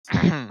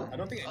I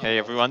don't think. Hey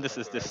everyone, this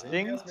is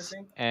Rising Chaos Distinct,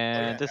 missing.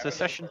 and this is Aragon's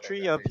session not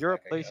 3 that of phase Europe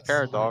back, I Plays guess.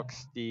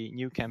 Paradox, the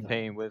new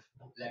campaign with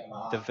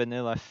the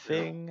vanilla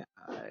thing.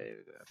 I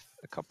have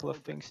a couple of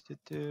things to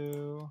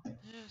do.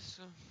 Yeah,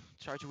 so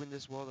try to win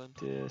this war then.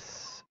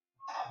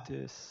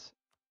 This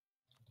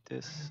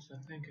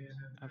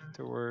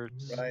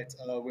afterwards. Right.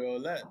 We'll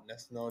let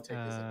National take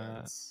his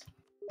events.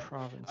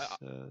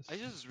 Provinces. I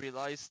just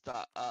realized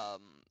that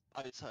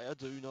Aitaya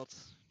do not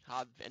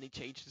have any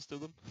changes to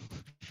them.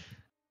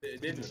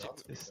 They do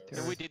not.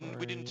 And we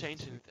didn't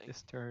change anything.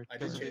 This I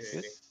didn't change this.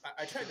 anything.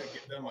 I tried to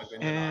give them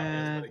Gwendolyn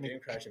ideas, but the game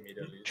crashed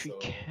immediately. Tree So.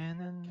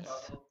 cannons.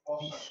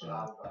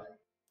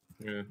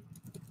 Yeah.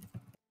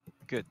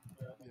 Good.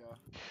 Yeah.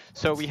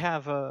 So we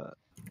have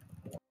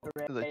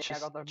let's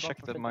just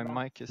check that my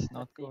mic is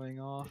not going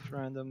off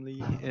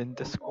randomly in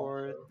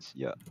Discord.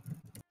 Yeah.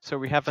 So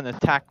we have an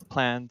attack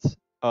planned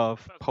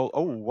of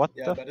Oh, what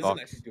Yeah, the but it fuck?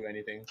 doesn't actually do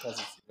anything because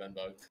it's event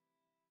bugged.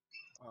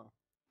 Oh.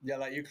 Yeah,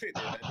 like you click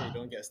the event and you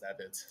don't get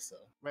stabbed, so.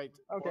 Wait.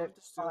 Okay.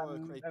 Still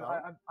create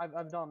power?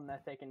 I've done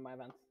taking my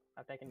events.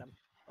 I've taken them.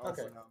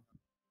 Okay.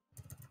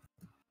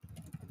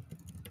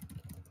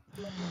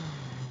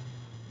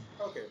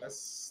 Okay,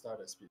 let's start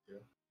at speed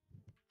 2.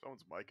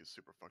 Someone's mic is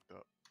super fucked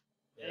up.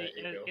 Yeah,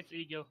 It's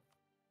ego.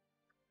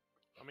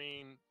 I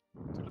mean,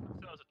 still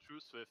has a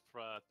truce with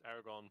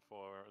Aragon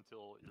for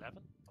until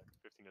 11, like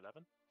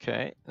 15:11.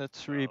 Okay, let's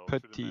So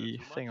re-put shouldn't matter the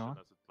too thing much, on.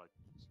 unless it's like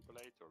super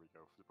late or we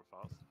go super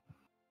fast.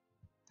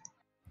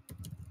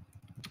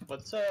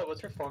 What's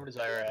Reform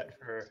Desire at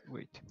for?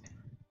 Wait.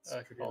 It's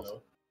pretty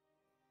low.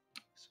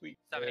 Sweet.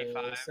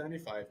 75.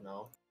 75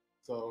 now.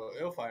 So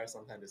it'll fire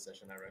sometime this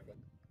session, I reckon.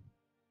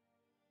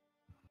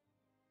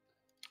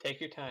 Take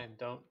your time.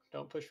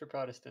 Don't push for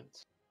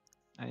Protestants.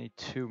 I need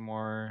 2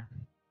 more.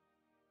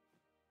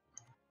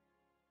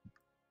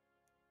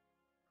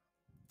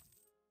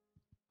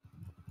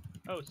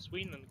 Oh,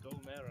 Sweden and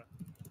Gomera.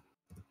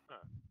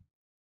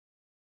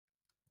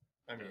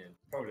 I mean, it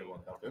probably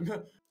won't help him.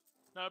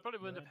 No, it probably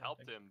wouldn't have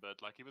helped him, but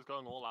like he was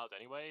going all out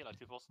anyway. Like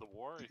it was the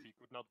war. If he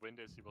could not win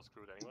this, he was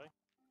screwed anyway.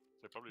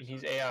 So probably.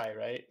 He's AI,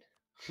 right?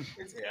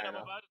 It's Yeah, AI no,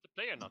 now. why did the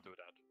player not do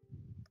that?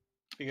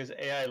 Because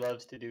AI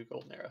loves to do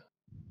Golden Era.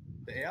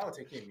 The AI will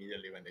take it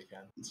immediately when they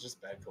can. It's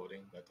just bad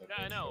coding. But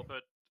Yeah, I know,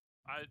 but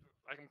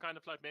I'm kind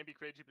of like maybe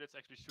Crazy Blitz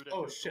actually should have.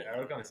 Oh shit,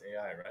 Aragon is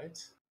AI, right?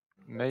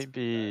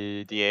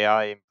 Maybe the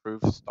AI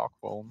improves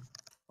Stockholm,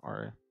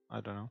 or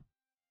I don't know.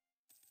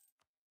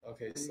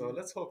 Okay, so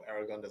let's hope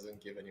Aragon doesn't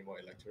give any more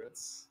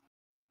electorates.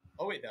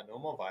 Oh wait, there are no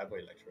more viable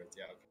electorates.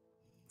 Yeah, okay.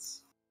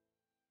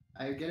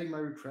 Are you getting my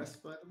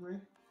request, by the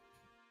way?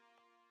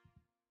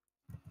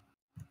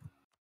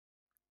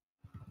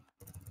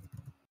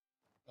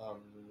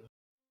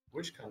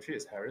 Which country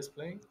is Harris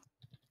playing?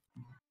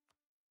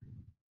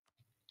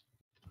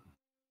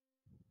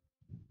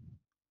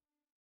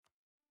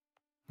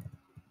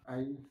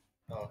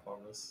 Oh,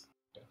 harmless.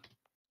 Okay.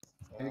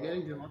 Are you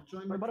getting the hot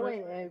join? By the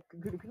way,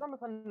 could someone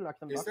send like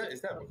some Is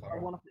bucks? that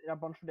Bukhara? One of a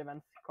bunch of the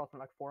events cost me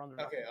like 400.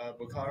 Okay,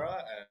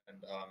 Bukhara and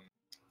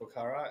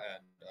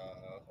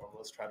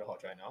Hormuz try to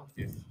hot join now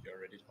if you're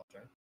ready to hot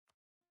join.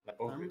 Like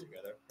both of you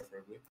together,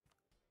 preferably.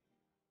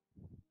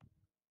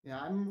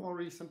 Yeah, I'm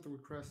already sent the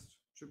request.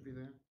 Should be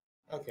there.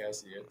 Okay, I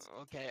see it.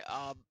 Okay,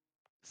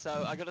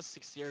 so I got a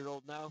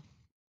 6-year-old now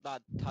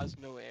that has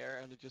no heir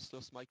and it just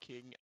lost my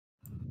king,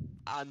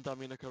 and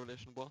I'm in a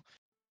coalition war.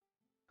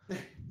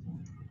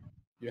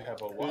 You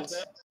have a what?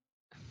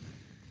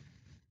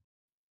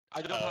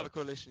 I don't have a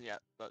coalition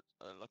yet, but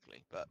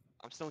luckily, but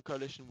I'm still in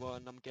coalition war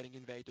and I'm getting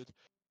invaded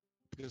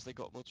because they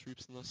got more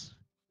troops than us.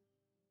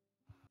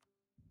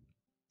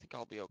 I think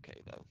I'll be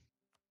okay though,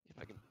 if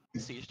I can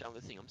siege down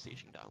the thing I'm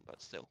sieging down,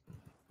 but still.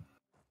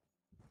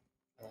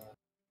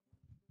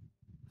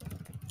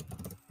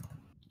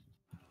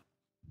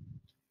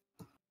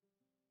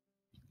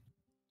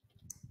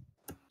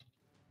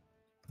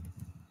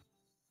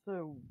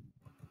 So.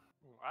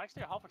 I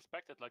actually half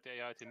expected like the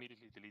AI to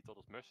immediately delete all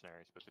those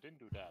mercenaries, but they didn't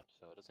do that,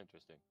 so that's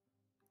interesting.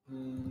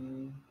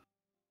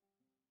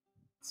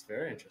 It's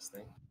very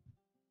interesting.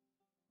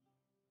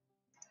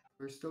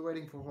 We're still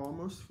waiting for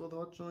Hormuz for the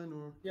hot join,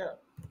 or? Yeah,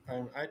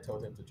 I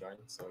told him to join,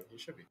 so he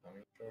should be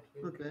coming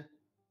shortly. Okay.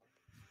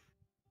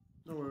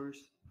 No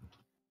worries.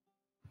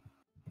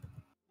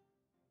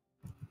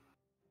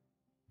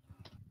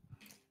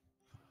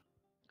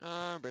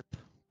 Rip.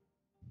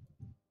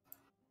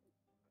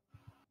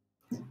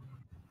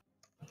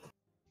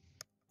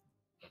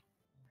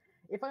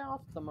 If I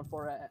ask someone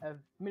for a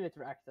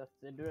military access,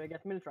 do I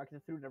get military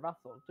access through their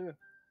vassal too?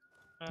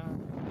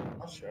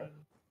 Not sure.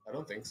 I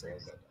don't think so,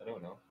 but I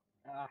don't know.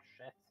 Ah,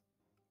 shit.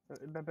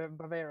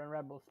 Bavarian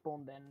rebels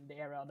spawned in the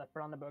area that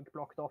Brandenburg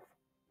blocked off.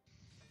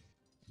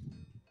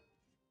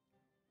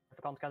 If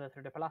I can't get it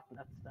through the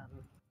Palatinate,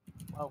 then...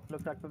 Well,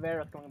 looks like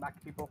Bavaria's going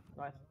back, people.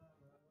 Nice.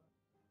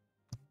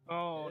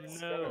 Oh It's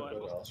no, better I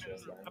with was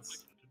Austria's Republican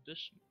lands.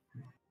 tradition.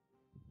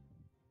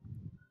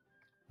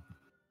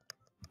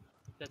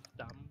 That's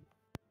dumb.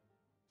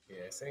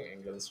 Yeah, saying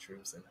England's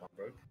troops in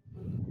Hamburg.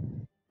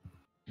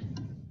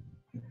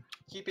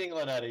 Keep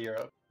England out of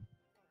Europe.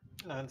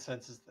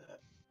 Nonsense is that?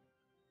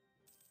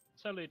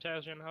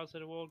 Salutations, how's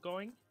it all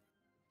going?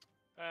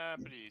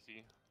 Pretty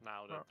easy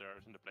now that there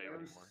isn't a player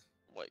anymore.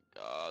 Oh my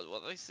god,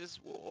 what is this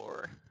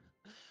war?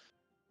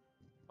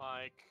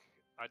 Like,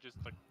 I just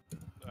like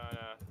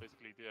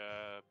basically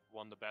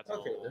won the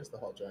battle. Okay, there's the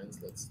hot giants.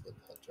 Let's let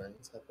the hot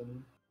giants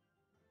happen.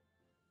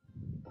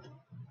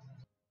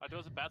 There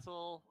was a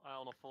battle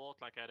on a fort,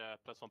 like at a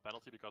 +1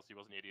 penalty because he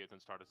was an idiot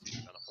and started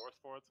sieging on a forest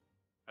fort.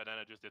 And then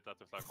I just did that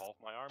with like half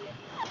my army.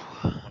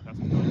 All my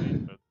peasants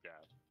died, but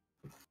yeah.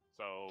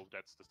 So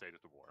that's the state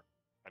of the war.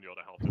 And the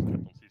other half just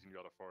kept on seizing the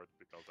other fort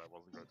because I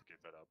wasn't going to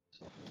give that up.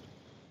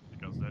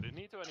 Because I didn't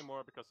need to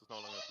anymore because there's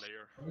no longer a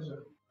player.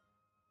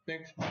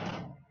 Thanks.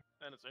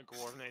 And it's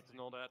uncoordinated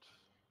and all that.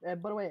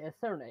 By the way,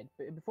 Serenade,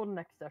 before the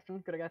next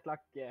session, could I get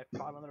like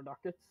 500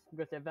 ducats?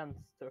 Because the events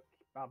took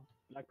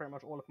like pretty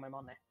much all of my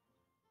money.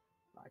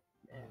 Like,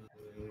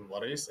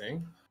 What are you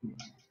saying?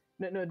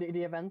 No,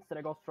 the events that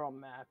I got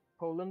from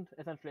Poland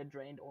essentially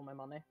drained all my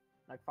money,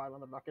 like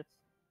 500 ducats.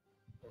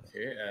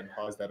 Okay, and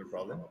how is that a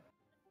problem?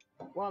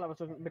 Well,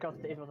 because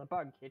it was a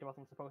bug. It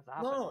wasn't supposed to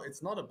happen. No,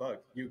 it's not a bug.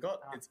 You got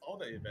it's all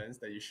the events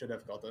that you should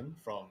have gotten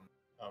from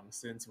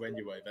since when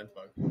you were event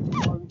bug.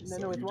 Well, So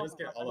no, it you wasn't. just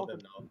get Like, all of them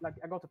now. Like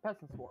I got the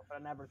Peasants War, but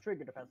I never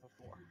triggered the Peasants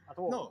War at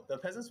all. No, the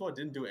Peasants War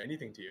didn't do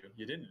anything to you.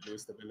 You didn't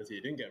lose stability.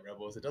 You didn't get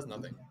rebels. It does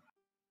nothing.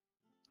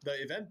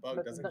 The event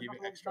bug doesn't give you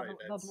extra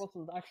events. That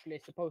wasn't actually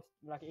supposed.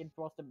 Like it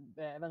was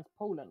the events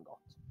Poland got.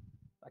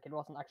 Like it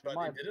wasn't actually.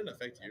 But it didn't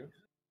affect you.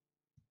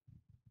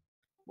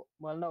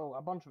 Well, no,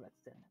 a bunch of it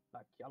did.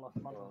 Like I lost a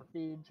bunch of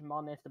prestige,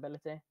 money,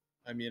 stability.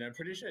 I mean, I'm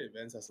pretty sure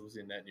events are supposed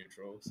to be net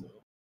neutral, so.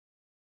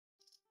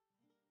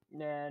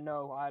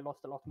 No, I lost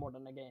a lot more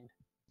than I gained.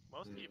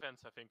 Most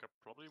events, I think, are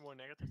probably more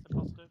negative than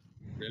positive.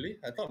 Really?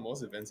 I thought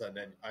most events are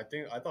net. I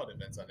thought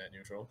events are net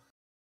neutral.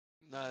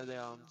 No, they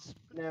aren't.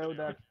 No,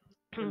 that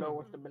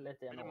lower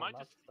stability and It all might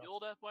that just stuff. feel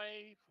that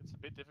way. It's a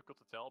bit difficult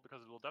to tell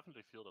because it will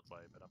definitely feel that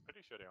way, but I'm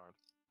pretty sure they aren't.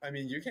 I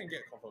mean, you can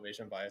get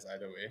confirmation bias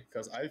either way,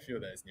 because I feel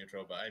that it's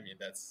neutral, but I mean,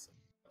 that's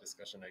a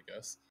discussion, I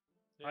guess.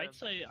 Yeah.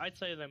 I'd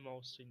say they're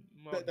mostly.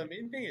 The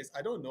main thing is,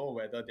 I don't know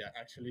whether they're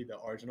actually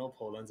the original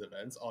Poland's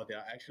events or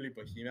they're actually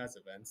Bohemia's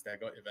events that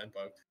got event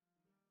bugged.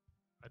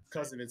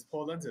 Because if it's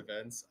Poland's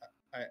events,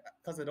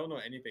 because I don't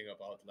know anything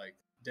about like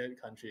dead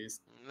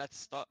countries. Let's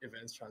start.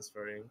 Events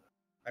transferring.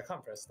 I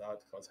can't press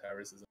start because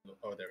Harris isn't.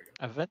 Oh, there we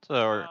go. Events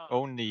are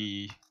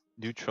only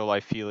neutral, I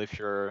feel, if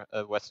you're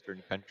a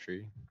Western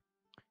country.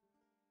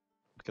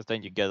 Because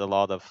then you get a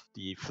lot of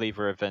the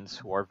flavor events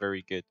who are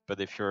very good. But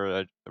if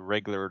you're a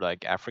regular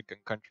like African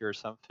country or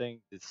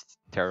something, it's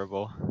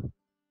terrible.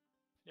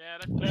 Yeah,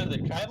 The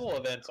tribal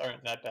events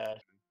aren't that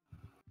bad.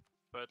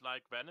 But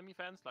like random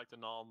events, like the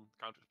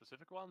non-country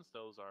specific ones,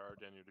 those are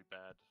genuinely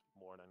bad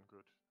more than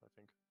good, I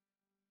think.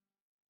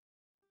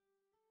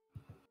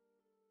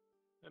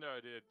 And there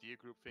are the D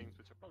group things,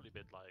 which are probably a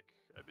bit like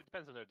it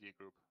depends on their D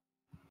group.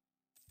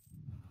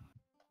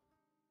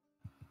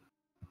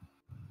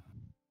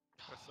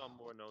 There's some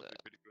more known to be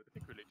pretty good. I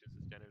think religious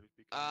is generally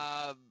speaking.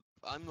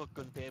 I'm not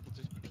going to be able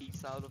to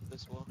piece out of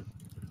this war.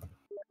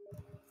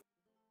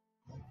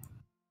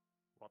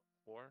 What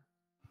war?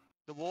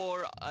 The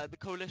war, the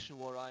coalition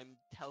war I'm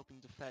helping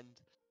defend.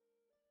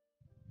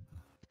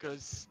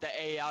 Because the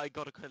AI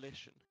got a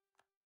coalition.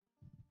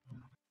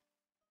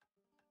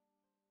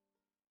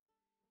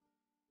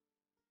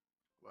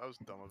 Well, that was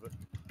dumb of it.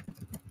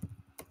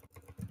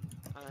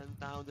 And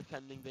now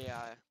defending the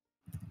AI.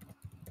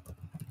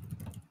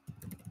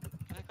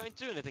 And I can't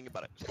do anything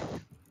about it.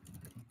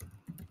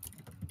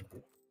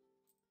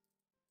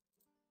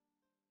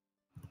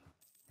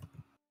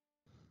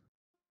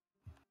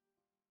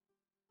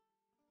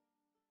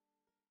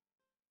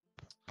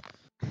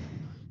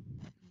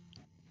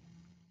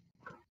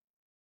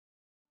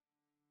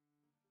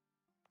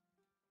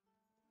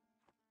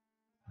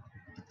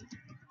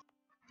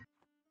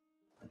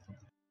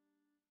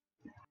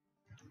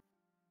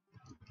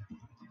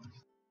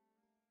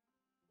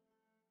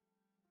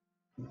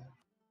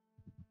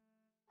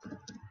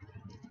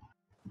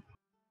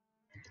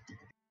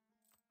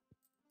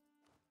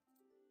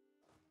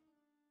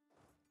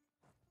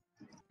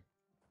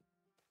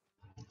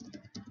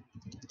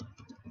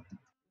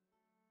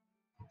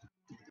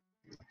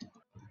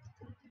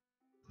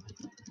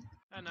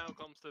 And now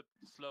comes the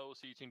slow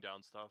sieging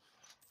down stuff.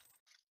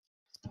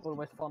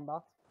 Always fun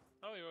that.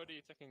 Oh, you're already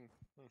attacking.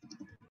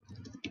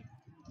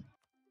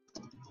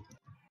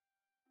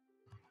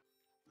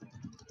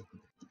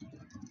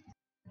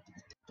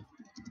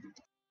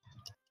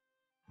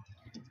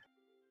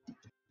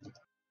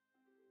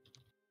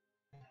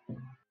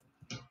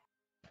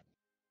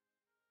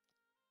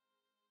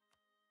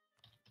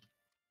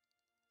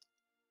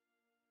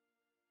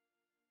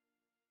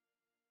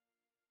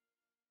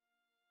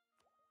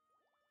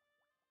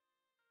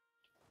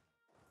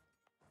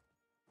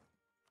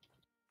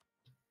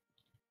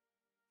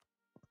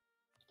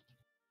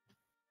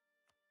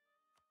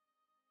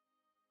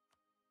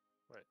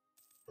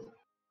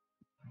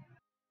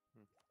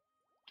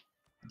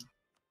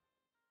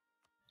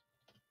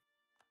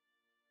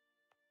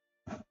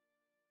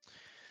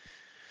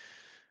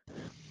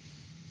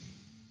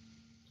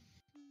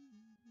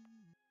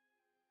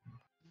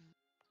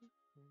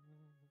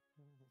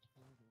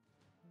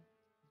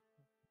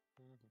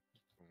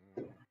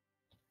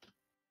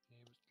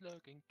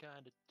 looking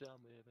kinda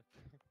dumb with it.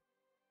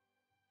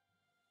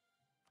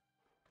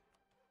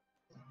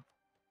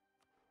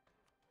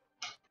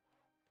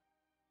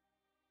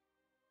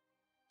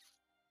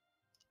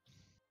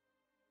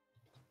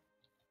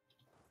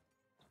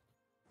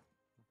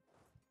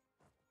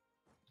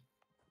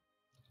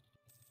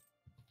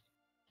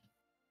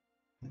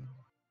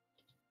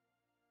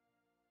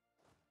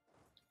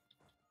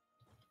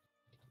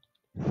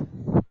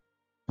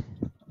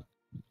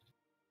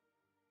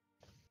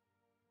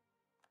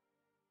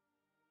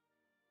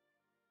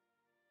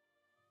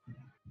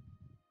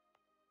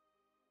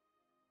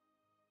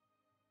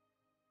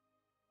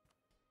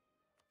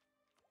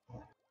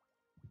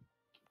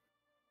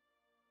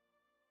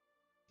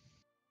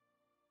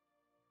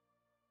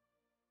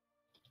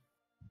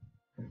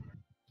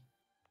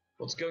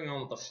 What's going on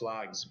with the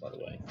flags, by the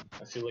way?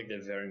 I feel like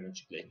they're very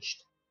much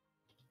glitched.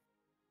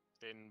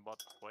 In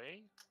what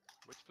way?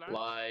 Which flag?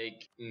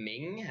 Like,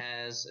 Ming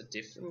has a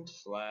different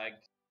flag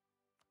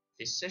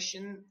this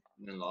session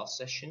than last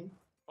session.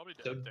 Probably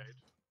the So-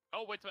 update.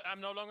 Oh wait,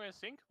 I'm no longer in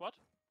sync? What?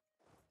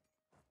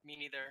 Me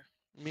neither.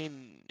 I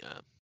mean,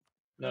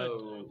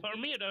 No. For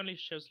me, it only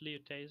shows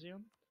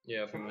Leotasium.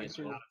 Yeah, for me as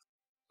well.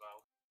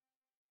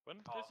 When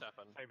did this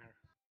happen? Same here.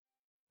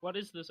 What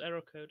is this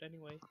error code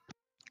anyway?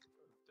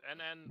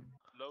 NN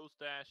lows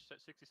dash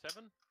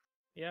 67.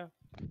 Yeah.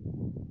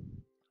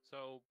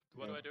 So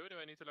what do I do? Do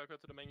I need to like go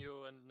to the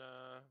menu and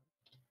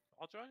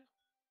Austria?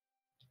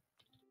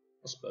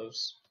 I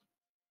suppose.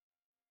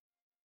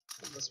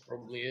 That's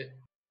probably it.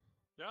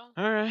 Yeah.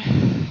 Alright.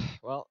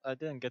 Well, I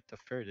didn't get the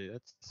 30.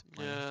 That's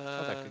disappointing. I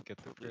thought I Yeah, could get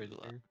the probably 30 do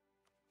that. here.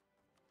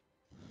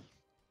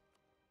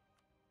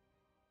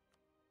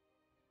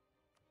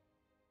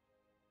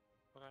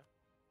 Okay.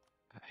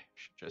 I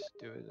should just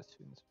do it as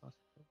soon as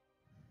possible.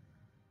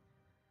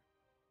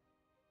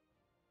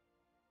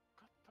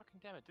 God fucking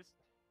damn it! This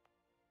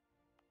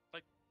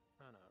like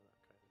oh no,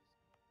 okay.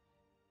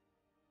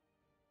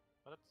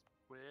 Well, that's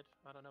weird.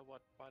 I don't know why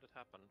that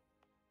happened.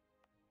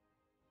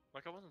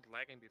 Like I wasn't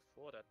lagging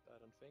before that. I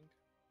don't think.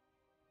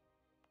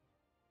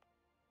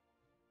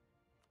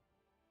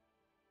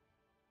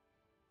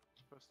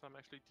 First time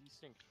actually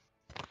desynced.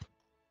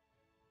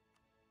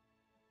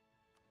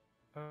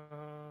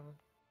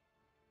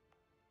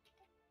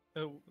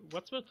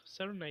 What's with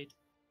Serenade?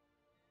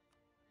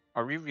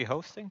 Are we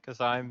rehosting? Cause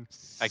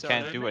I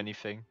can't do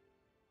anything.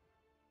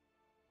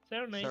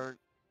 Serenade.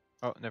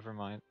 Oh, never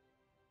mind.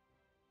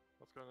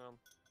 What's going on?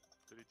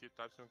 Did he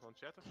type something on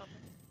chat or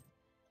something?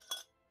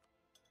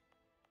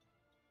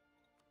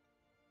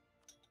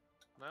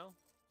 No?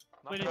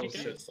 Where did Oh you go?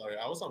 shit, sorry,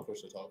 I was on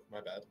push to talk,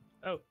 my bad.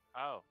 Oh.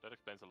 Oh, that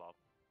explains a lot.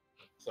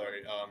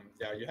 Sorry,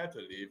 yeah, you had to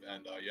leave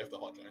and you have to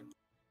hot join.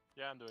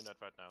 Yeah, I'm doing that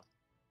right now.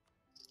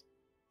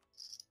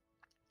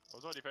 I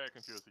was already very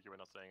confused that you were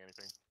not saying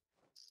anything.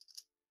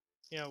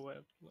 Yeah,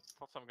 well.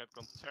 Thought something had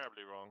gone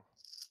terribly wrong.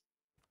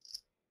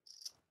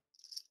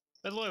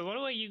 By the way, what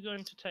are you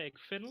going to take?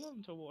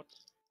 Finland or what?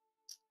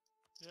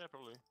 Yeah,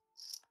 probably.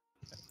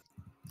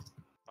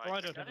 Well,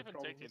 I don't can't have a even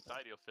problem take the with that.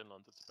 entirety of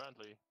Finland. It's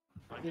apparently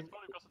like it's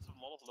probably because it's a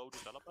lot of low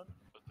development,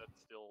 but that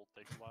still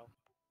takes a while.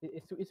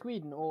 Is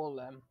Sweden all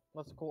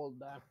what's it called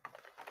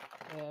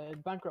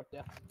bankrupt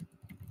yet?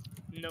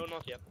 No,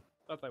 not yet.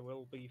 But I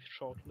will be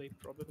shortly,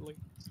 probably.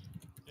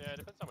 Yeah, it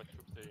depends how much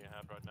troops they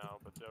have right now,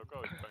 but they'll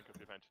go bankrupt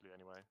eventually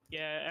anyway.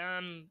 Yeah,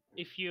 and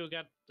if you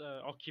get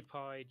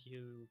occupied,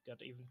 you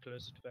get even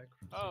closer to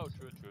bankruptcy. Oh,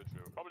 true.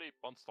 Probably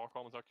once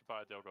Stockholm is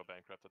occupied, they'll go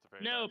bankrupt at the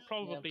very No, least.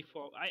 probably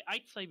before.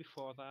 I'd say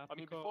before that. I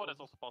mean, before that's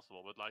also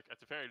possible, but like at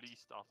the very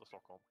least after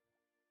Stockholm.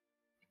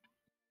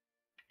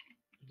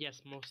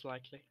 Yes, most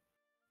likely.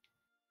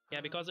 Yeah,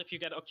 because if you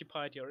get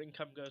occupied, your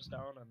income goes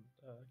down, and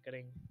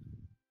getting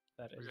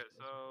that is. Okay,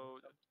 so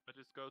I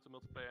just go to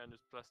multiplayer and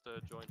just press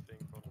the join thing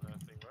from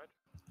the thing, right?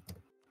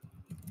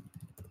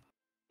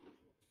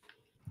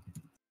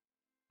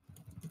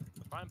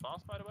 The time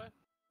passed, by the way.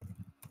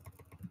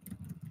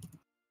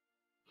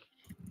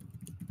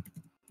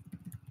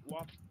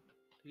 What?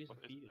 Has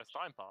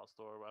time passed,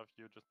 or have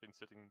you just been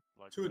sitting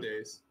like 2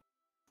 days.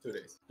 2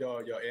 days.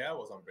 Your AI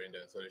was on brain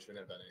dead, so they shouldn't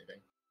have done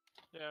anything.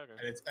 Yeah, okay.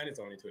 And it's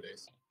only 2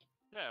 days.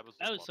 Yeah, it was.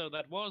 Oh, so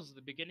that was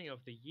the beginning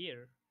of the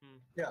year.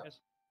 Yeah. Has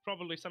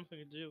probably something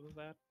to do with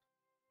that.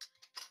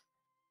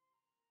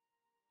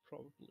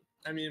 Probably.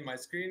 I mean, my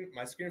screen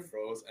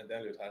froze, and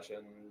then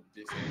Lutashin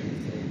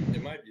desynced, so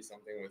it might be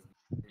something with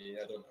me.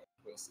 I don't know.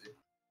 We'll see.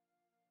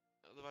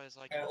 Otherwise,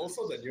 like. And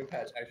also, the new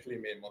patch actually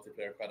made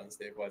multiplayer quite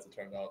unstable, as it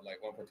turned out,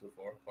 like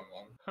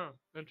 1.24.1. Huh.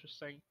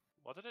 Interesting.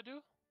 What did I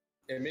do?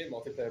 It made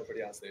multiplayer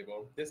pretty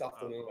unstable. This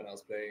afternoon, when I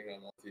was playing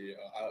multi,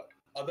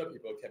 other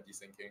people kept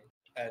desyncing,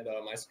 and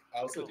I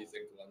also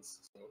desynced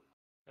once. So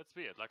That's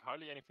weird. Like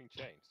hardly anything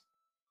changed.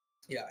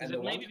 yeah, Is and it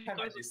the one maybe time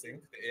I because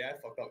desynced, the AI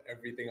fucked up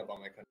everything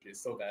about my country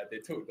so bad. They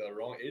took the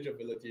wrong age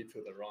ability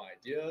to the wrong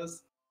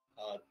ideas.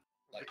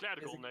 Like Declared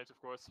a golden age, of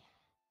course.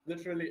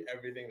 literally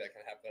everything that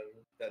can happen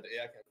that the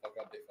AI can fuck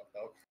up, they fucked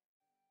up.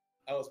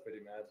 I was pretty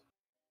mad.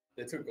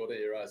 They took Golden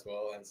Era as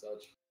well and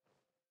such.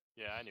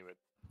 Yeah, I knew it.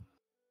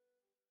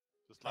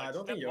 Just like I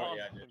don't think step your one.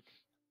 AI did.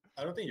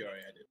 I don't think your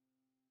AI did.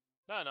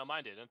 No,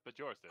 mine didn't, but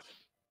yours did.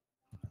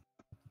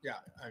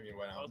 Yeah, I mean,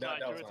 when I was that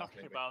like, you was were not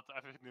talking maybe. about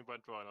everything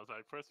went wrong. I was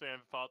like, first thing I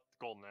thought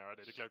golden era,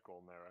 they declared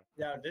golden era.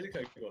 Yeah, they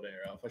declared golden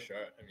era for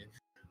sure. I mean,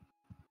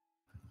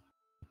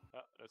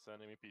 There's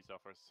enemy peace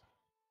offers.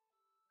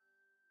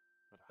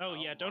 But Oh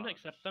how yeah, don't much?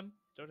 accept them.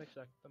 Don't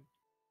accept them.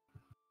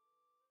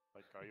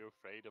 Like, are you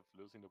afraid of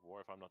losing the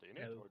war if I'm not in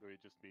it, No. or do you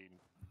just mean?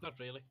 Not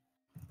really.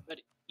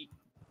 But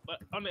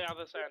on the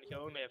other side, you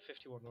only have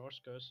 51 war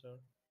scores, so.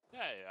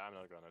 Yeah, I'm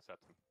not gonna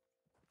accept them.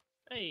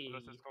 Hey. I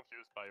was just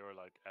confused by your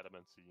like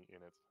adamancy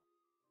in it.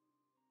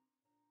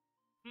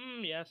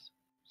 Yes,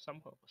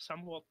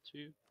 somewhat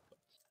too. But,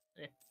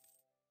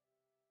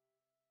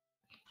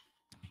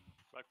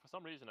 Like for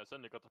some reason, I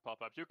suddenly got the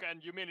pop-up. You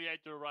can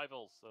humiliate your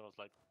rivals. And I was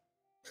like,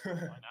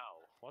 why now?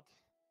 What?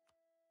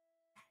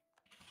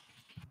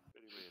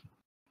 Pretty weird.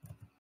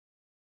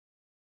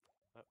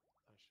 I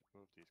should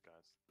move these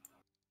guys.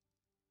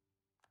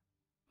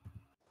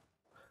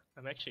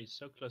 I'm actually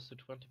so close to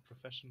 20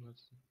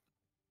 professionals.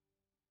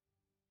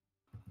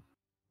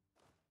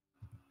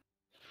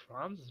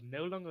 France is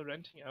no longer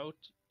renting out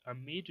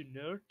Armée du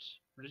Nord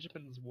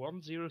Regiments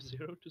 100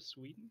 to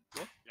Sweden?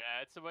 What?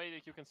 Yeah, it's a way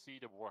that you can see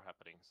the war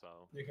happening.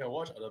 So you can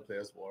watch other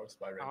players' wars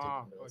by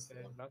renting windows.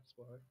 Okay, that's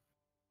why.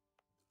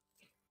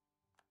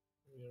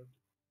 Weird.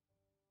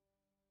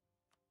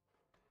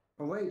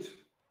 Oh wait,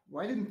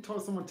 why didn't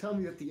someone tell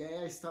me that the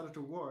AI started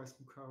a war as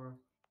Bukara?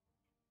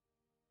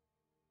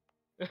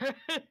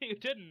 You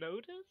didn't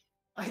notice?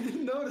 I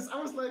didn't notice.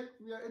 I was like,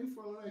 we are in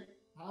for like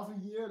half a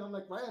year, and I'm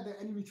like, why are there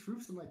enemy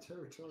troops in my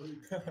territory?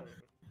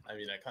 I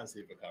mean, I can't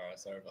see Bukara.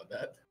 Sorry about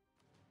that.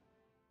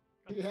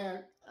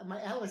 Yeah, my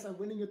allies are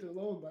winning it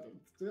alone, but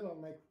still,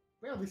 I'm like,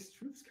 where are these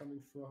troops coming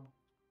from?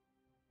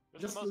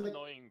 Just the most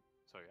annoying.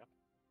 Sorry, yeah.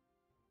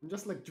 I'm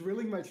just like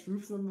drilling my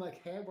troops, and I'm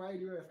like, hey, why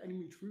do I have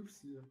enemy troops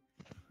here?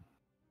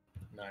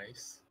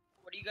 Nice.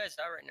 What are you guys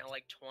at right now?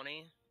 Like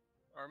 20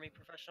 army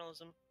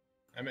professionalism?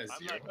 I'm at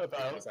 0 like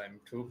because I'm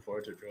too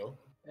poor to drill.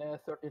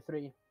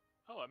 33.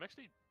 Oh, I'm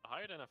actually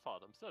higher than I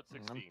thought. I'm still at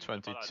 16. I'm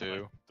I thought 22. I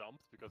like,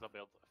 dumped because I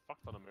built a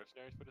fuck ton of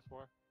mercenaries for this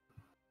war.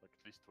 Like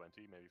at least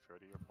 20, maybe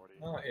 30 or 40.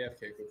 Oh,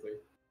 AFK quickly.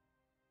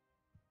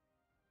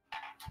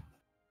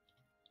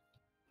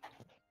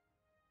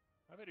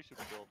 I really should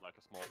build like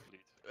a small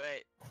fleet.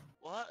 Wait,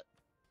 what?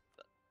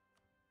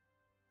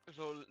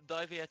 So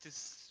Daviet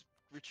is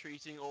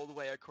retreating all the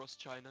way across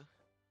China.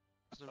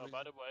 Oh,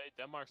 by the way,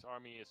 Denmark's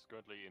army is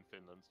currently in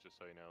Finland, just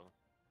so you know.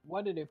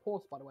 Why did they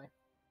pause, by the way?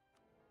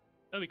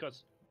 Oh,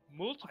 because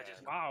multiple.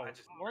 Wow.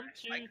 1,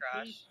 2,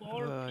 3,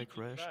 4 I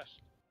people crashed.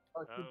 crashed.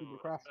 Oh, two people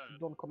crashed.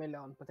 Don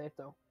Camilla and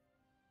Potato.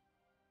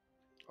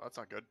 Oh, that's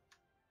not good.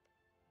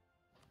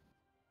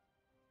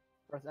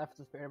 Press F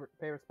to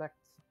pay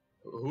respects.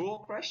 Who all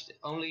crashed?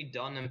 Only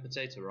Don and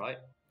Potato, right?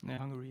 Yeah,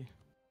 Hungary.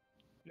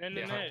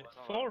 No,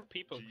 4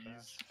 people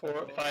crashed.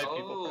 5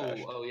 people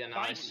crashed. Oh, yeah,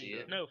 now I 5 see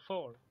people. it. No,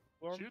 4.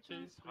 1, 2,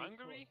 3,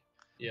 Hungary?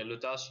 Yeah,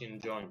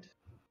 Lutasian joined.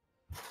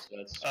 So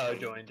that's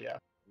Joined, yeah.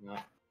 No.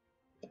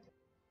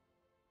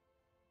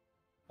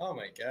 Oh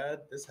my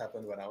god, this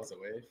happened when I was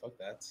away. Fuck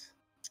that.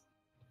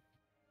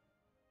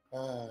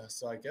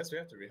 So I guess we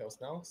have to rehost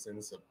now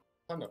since a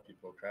ton of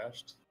people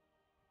crashed.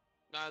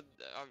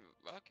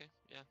 Okay,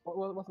 yeah.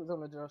 Wasn't it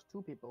only just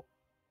 2 people?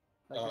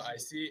 Like I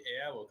see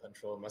AI will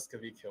control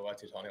Muscovy, Kiowa,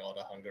 Teutonic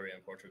Order, Hungary,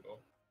 and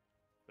Portugal.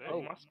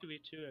 Oh, Muscovy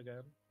too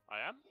again. I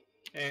am?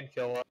 And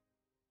Killa.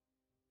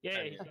 Yeah,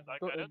 I he's mean,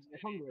 like, I don't see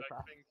any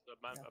like, things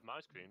on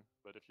my screen,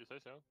 but if you say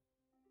so.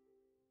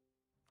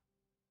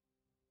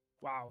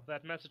 Wow,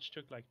 that message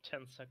took like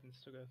 10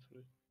 seconds to go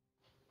through.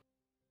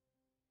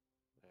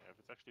 Yeah, if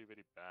it's actually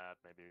really bad,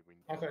 maybe we.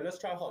 Okay, let's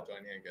try hot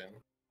joining again.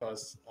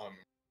 Because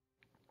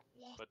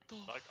But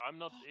like, I'm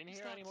not in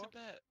here anymore.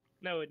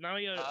 No, now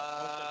you're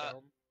also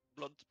down.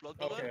 Blood.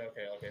 Okay.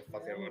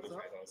 Fuck it, we'll just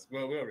rehost.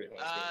 We'll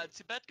rehost.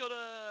 Tibet got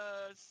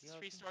a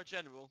 3-star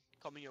general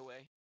coming your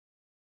way.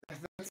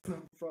 That's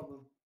no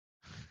problem.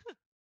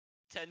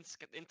 10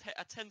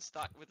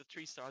 stack with a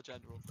 3-star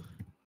general.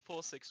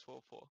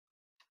 4644.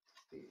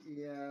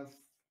 Yeah.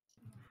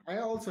 I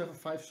also have a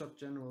 5-shot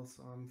general,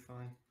 so I'm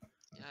fine.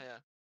 Yeah.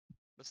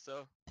 But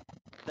still,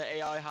 the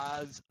AI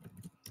has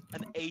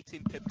an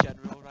 18 pip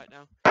general right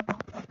now.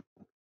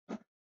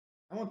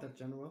 I want that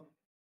general.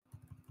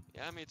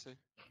 Yeah, me too.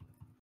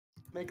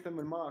 Make them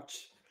in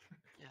March.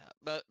 Yeah,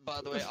 but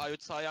by the way,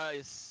 Ayutthaya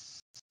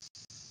is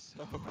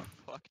so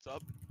fucked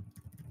up.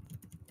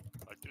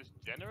 Like just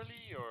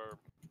generally, or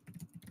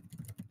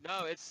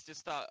no, it's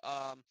just that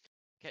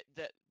okay,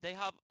 they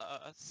have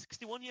a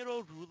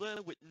 61-year-old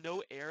ruler with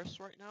no heirs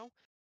right now,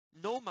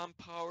 no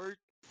manpower,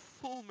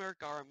 full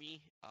merc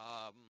army.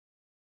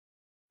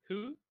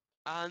 Who?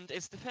 And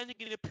it's defending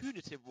in a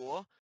punitive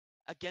war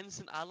against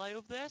an ally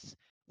of theirs,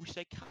 which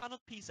they cannot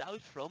piece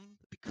out from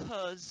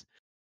because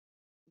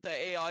the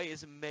AI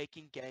is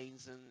making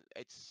gains and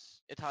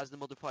it has the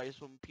modifiers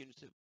from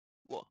punitive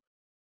war.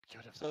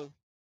 Beautiful. So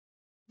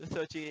the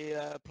 30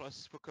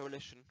 plus for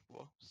coalition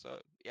war. So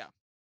yeah,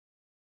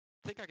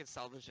 I think I can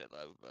salvage it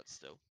though, but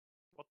still.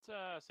 What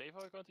save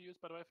are we going to use,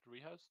 by the way, for the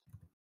rehost?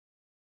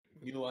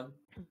 U1.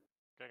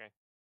 Okay.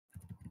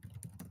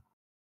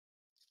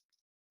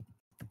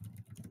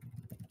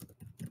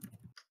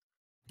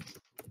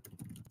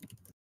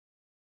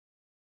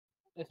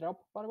 Is it up,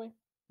 by the way?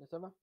 The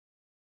server?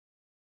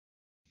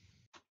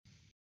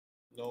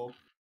 No,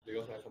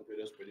 because my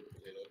computer is pretty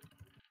potato.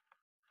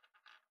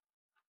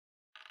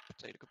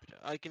 Potato computer.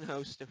 I can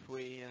host if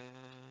we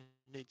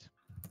need.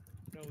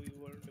 No, you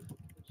were in the good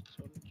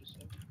position just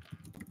now.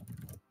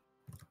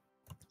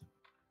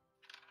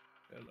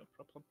 Yeah, no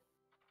problem.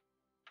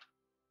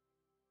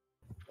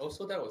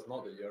 Also, that was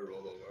not the year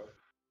rollover.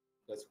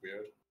 That's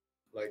weird.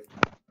 Like,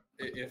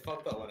 it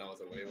fucked up when I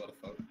was away. What the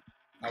fuck?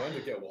 I went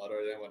to get water,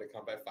 then when I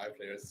come back, 5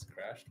 players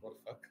crashed. What the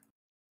fuck?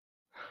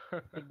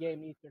 The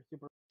game needs your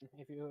super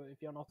if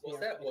you're not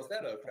here. Was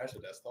that a crash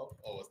of desktop,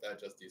 or was that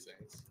just these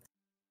things?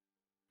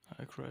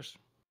 I crashed.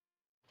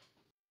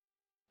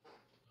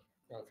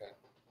 Okay,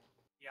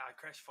 Yeah, I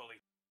crashed fully.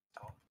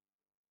 Top.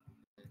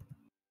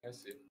 I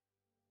see.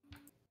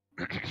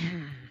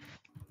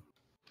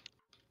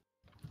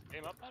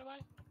 Game up, by the way?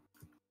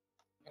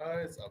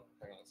 It's up.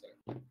 Hang on a sec.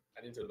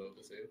 I need to load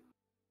the save.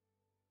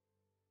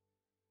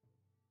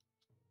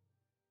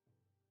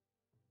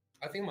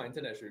 I think my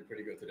internet should be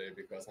pretty good today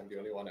because I'm the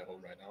only one at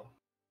home right now.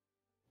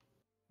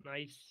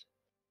 Nice.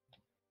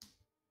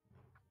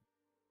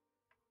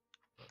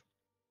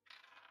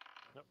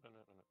 No.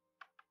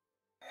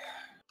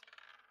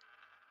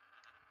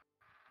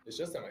 It's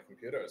just that my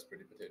computer is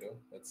pretty potato.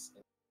 That's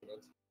good.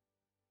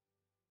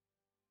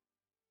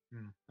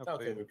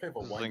 Okay, we play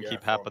for This 1 doesn't year.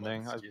 keep 4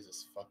 happening. months. I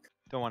Jesus fuck.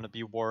 don't want to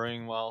be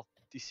worrying while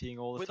DCing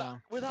all the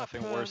time.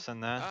 Nothing worse than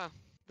that.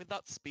 With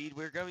that speed,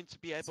 we're going to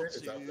be able Save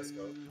it to up, let's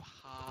go.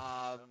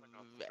 have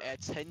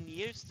 10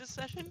 years this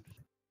session.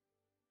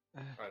 I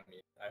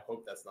mean, I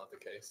hope that's not the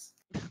case.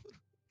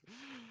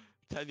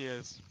 10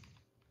 years.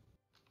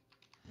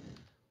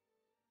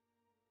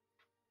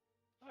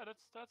 Oh,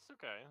 that's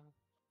okay.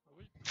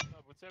 I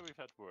would say we've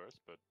had worse,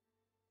 but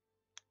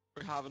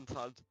We haven't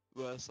had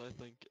worse, I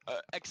think.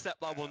 Except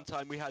that one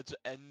time we had to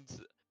end.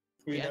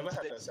 We never ended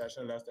had it- a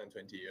session less than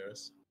 20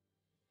 years.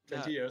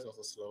 20 Yeah. years was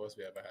the slowest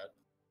we ever had.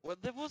 Well,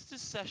 there was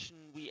this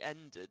session we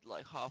ended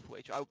like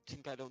halfway through.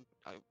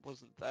 I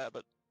wasn't there,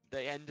 but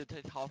they ended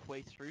it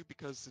halfway through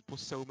because it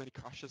was so many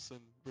crashes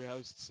and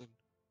rehosts and.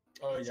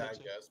 Oh yeah, I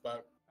etc. guess,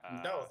 but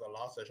that was the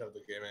last session of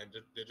the game, and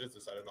they just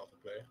decided not to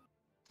play.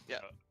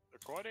 Yeah.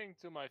 According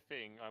to my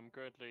thing, I'm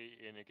currently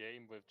in a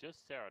game with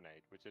just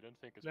Serenade, which I don't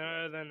think is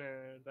No, correct.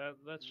 no,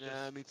 that's just.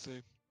 Yeah, me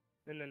too.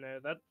 No.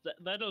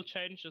 That'll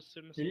change as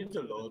soon as You need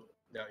to load.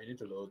 Yeah, you need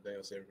to load. Then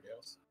you'll see everybody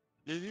else.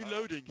 The new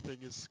loading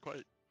thing is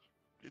quite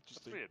That's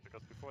interesting. weird,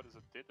 because before this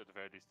it did at the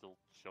very least still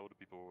show the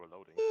people who were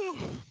loading.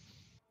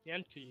 Yeah,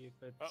 and you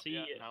could Oh, see,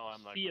 yeah, now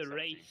I'm like see a with 17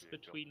 race vehicles.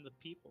 between the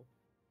people.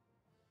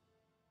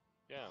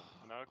 Yeah,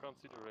 now I can't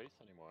see the race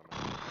anymore,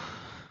 man.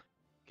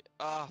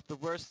 The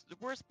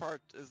worst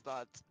part is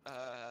that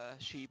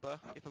Shiba,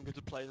 if I'm going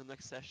to play the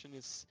next session,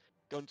 is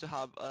going to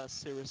have a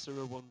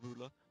 001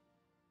 ruler.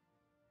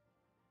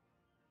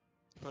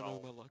 If I know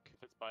Well, my luck.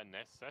 if it's by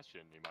next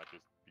session, he might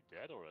just be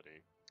dead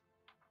already.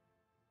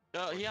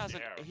 No, Or he is has he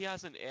an there? he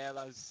has an air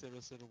that is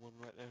 001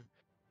 right now.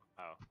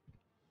 Oh.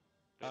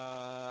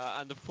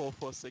 And the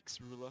 446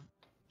 ruler.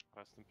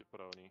 Rest in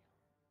pepperoni.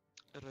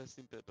 Rest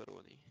in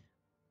pepperoni.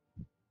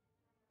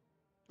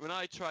 When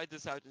I tried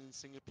this out in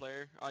single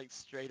player, I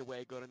straight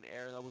away got an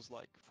air that was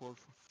like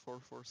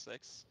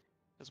 446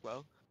 as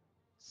well.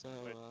 So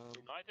Wait,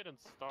 I didn't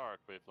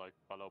start with like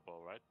Palopo,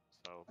 right?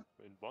 So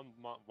in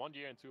 1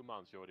 year and 2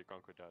 months, you already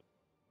conquered that.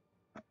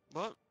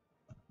 What?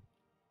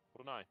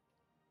 Brunei.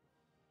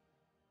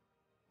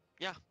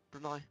 Yeah,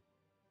 Brunei.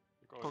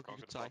 You can always Conquered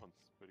conquer the Thai. province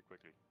pretty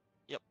quickly.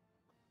 Yep.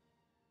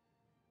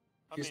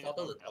 I He mean, it's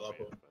started not with that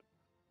big, Palapo. but-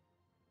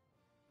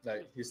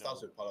 Like, he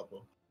starts with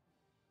Palapo.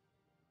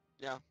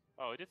 Yeah.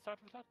 Oh, he did start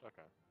with that?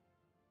 Okay.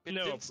 It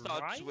No, didn't start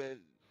Brunei? with.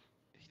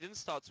 He didn't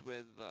start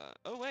with.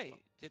 Oh wait,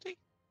 did he?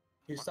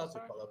 He starts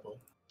with Palapo.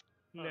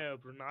 No,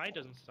 Brunei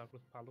doesn't start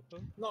with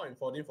Palapo. Not in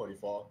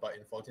 1444, but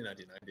in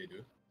 1499 they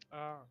do.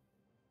 Ah.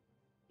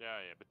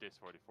 Yeah, but this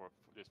 44,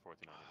 this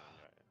 1499,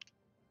 yeah.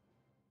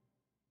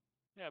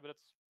 Yeah, but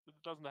it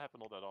doesn't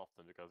happen all that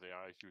often because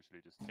AI is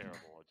usually just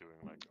terrible at doing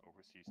like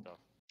overseas stuff.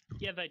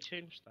 Yeah, they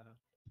changed that.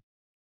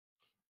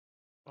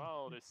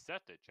 Well, they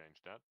said they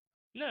changed that.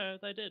 No,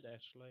 they did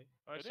actually.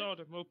 I Did saw it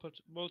on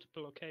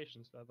multiple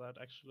occasions that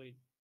actually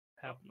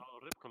happened. No,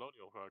 rip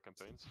colonial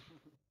campaigns.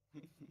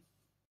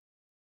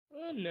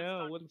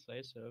 No, I wouldn't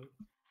say so.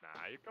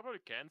 Nah, you probably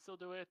can still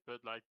do it, but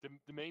like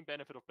the main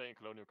benefit of playing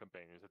colonial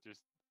campaign is that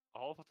just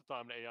half of the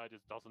time the AI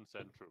just doesn't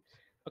send troops.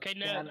 Okay,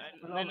 no, Yeah,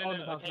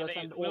 no. Okay, they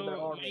send all their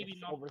will armies maybe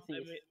not.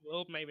 overseas. They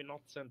will maybe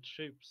not send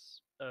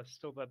troops.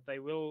 Still, but they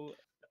will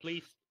at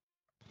least,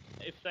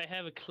 if they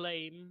have a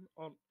claim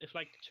on, if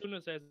like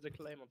Tunis has a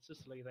claim on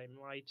Sicily, they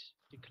might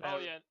declare. Oh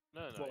yeah,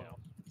 no, war. yeah.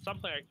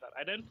 Something like that.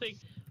 I don't think.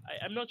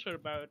 I'm not sure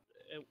about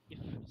if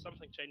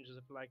something changes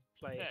if like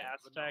play Yeah,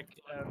 but no, Aztec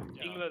like,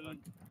 yeah, England. like,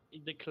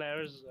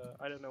 declares.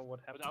 I don't know what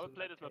happened. But I would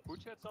play this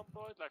Mapuche at some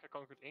point, like I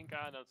conquered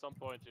Inca, and at some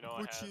point, you know,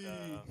 I had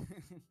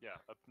yeah,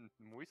 a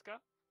Muisca,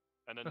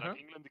 and then like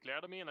England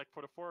declared on me, and like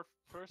for the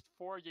first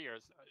 4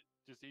 years,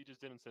 he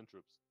just didn't send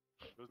troops.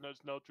 There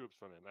was no troops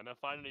from him, and then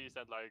finally he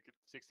sent like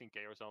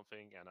 16k or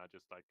something, and I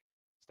just like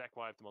stack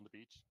wiped him on the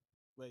beach.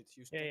 Wait,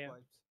 you stack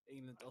wiped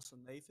England also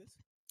navid?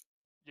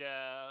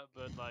 Yeah,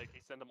 but like he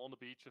sent them on the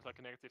beach with like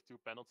a -2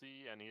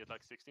 penalty, and he had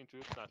like 16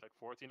 troops, and I had like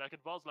 14. Like it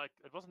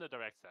wasn't a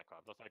direct stack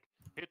wipe. It was like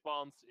hit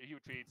once, he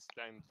retreats,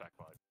 then stack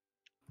wipe.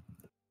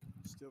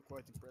 Still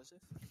quite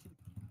impressive.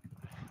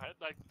 I had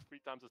like 3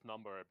 times his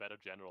number, a better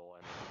general,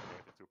 and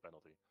a -2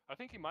 penalty. I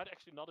think he might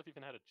actually not have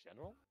even had a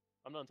general.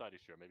 I'm not entirely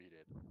sure. Maybe he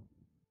did.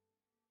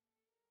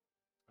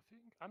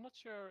 I'm not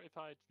sure if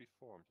I had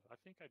reformed. I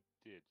think I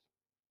did,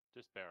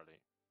 just barely.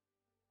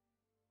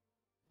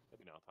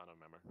 Maybe not. I don't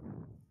remember.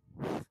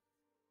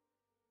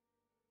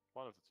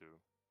 One of the two.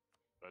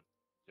 But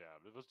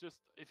yeah, it was just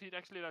if he'd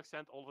actually like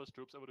sent all of his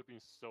troops, I would have been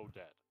so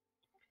dead.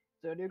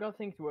 So do you guys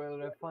think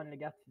we'll finally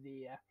get to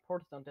the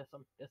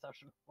Protestantism this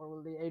session, or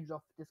will the age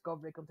of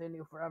discovery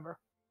continue forever?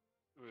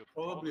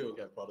 Probably will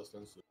get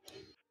Protestants.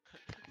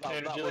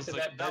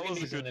 That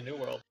was in the New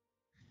World.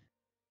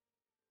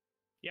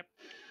 Yep.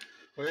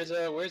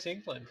 Where's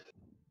England?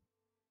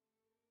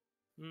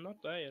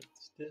 Not there yet.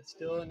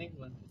 Still in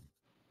England.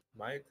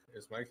 Mike,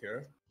 is Mike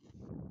here?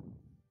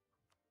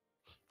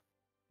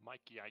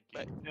 Mikey, I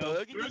get.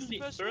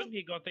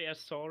 Burnley got the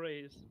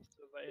Azores,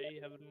 so they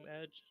have an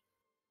edge.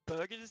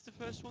 Bergen is the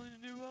first one in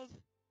the New World?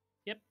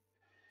 Yep.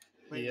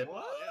 Wait, Yep.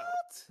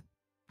 what?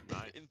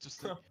 Nice.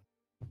 Interesting.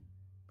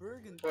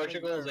 Bergen.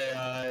 Portugal's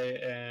AI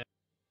and...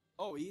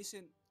 Oh, he's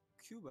in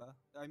Cuba.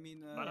 I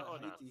mean,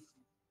 Haiti.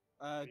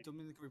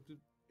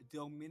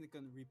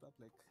 Dominican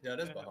Republic. Yeah,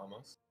 that's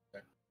Bahamas.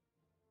 Okay.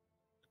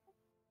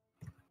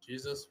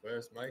 Jesus,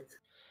 where's Mike?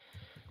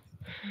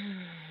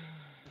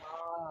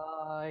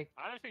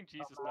 I don't think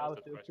Jesus knows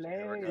the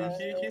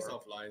question. He's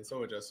offline, so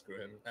we'll just screw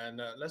him. And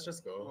let's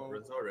just go.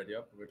 It's already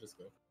up. We'll just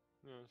go.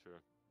 Yeah,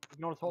 sure.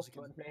 Ignore talk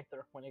to him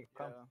later when he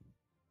comes.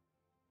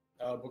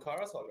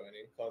 Bukhara's not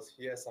joining because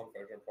he has some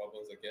version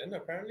problems again,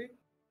 apparently.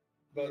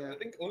 But I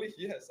think only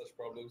he has such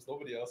problems.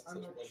 Nobody else has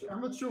such problems. I'm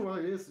not sure what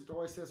it is. It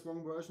always says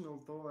wrong version,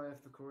 although I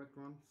have the correct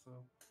one. So.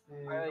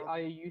 Are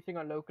you using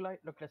a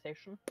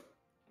localization?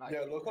 Like,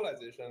 yeah,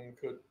 localization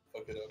could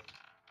fuck it up.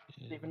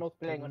 If you're not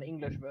playing on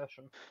English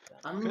version.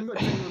 I'm not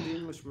playing on the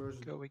English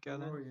version. Go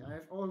again. I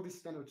have all these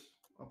standard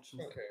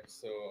options. Okay,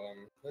 so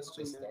let's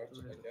just start,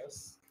 I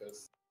guess,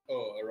 because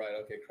right,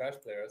 okay, Crash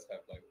players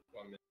have like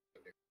 1 minute.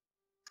 Okay.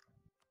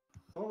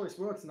 It always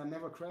works, and I'm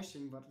never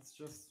crashing, but it's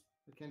just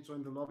I can't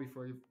join the lobby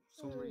for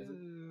some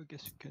reason. I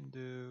guess you can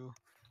do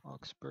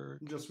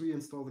Augsburg. Just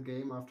reinstall the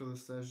game after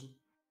this session.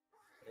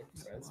 Okay,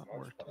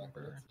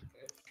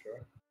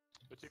 sure.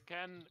 But you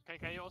can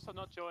you also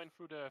not join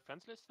through the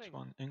friends list thing?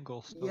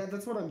 Yeah,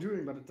 that's what I'm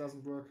doing, but it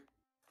doesn't work.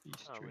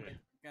 Really?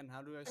 Again,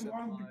 how do I set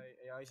my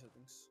AI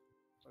settings?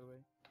 By the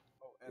way.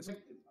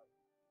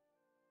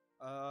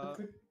 Oh,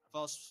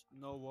 fast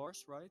no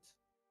wars, right?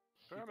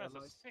 Perm has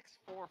a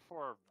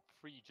 644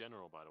 free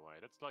general, by the way.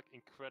 That's like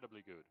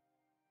incredibly good.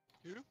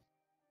 Who?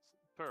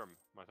 Perm,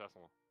 my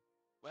vessel.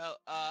 Well,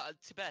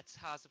 Tibet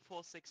has a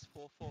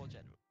 4644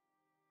 general.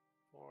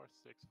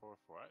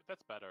 4644.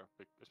 That's better,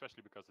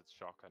 especially because it's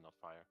shock and not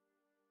fire.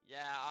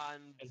 Yeah,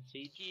 and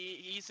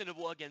he's in a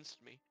war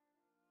against me.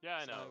 Yeah,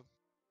 I know.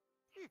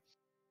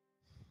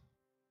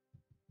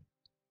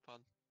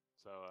 Fun.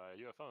 So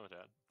you have fun with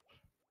that?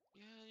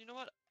 Yeah, you know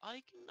what?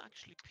 I can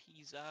actually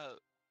peace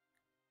out.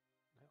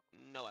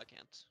 No, I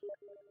can't.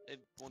 It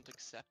won't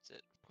accept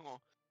it.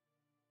 Oh.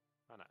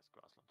 Oh, nice,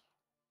 grassland.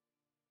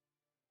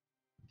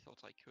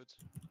 Thought I could.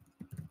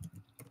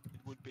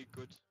 It would be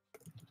good.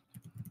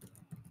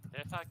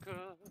 If I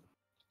could.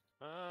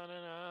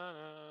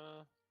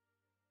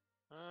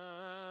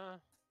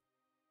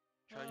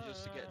 Trying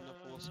just to get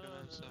enough horse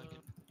going so I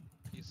can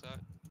peace out.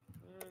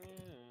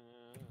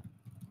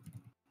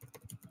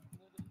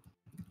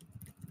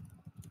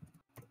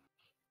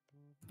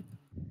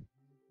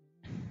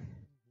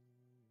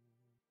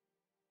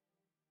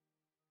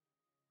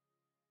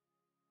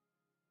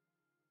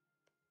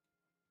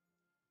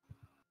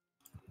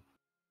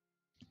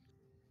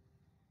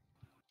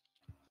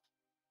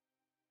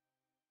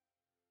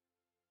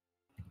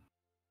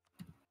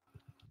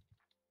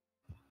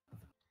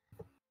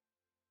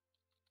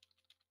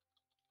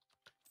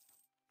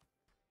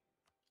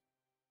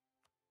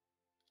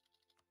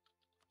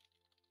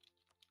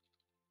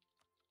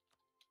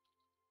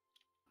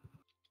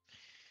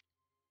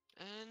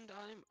 And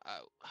I'm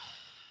out.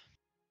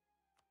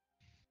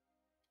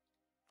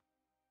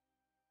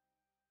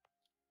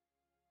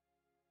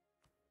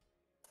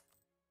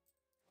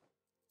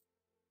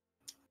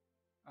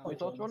 Oh,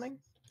 it's not running?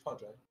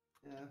 Project.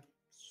 Yeah.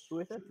 Who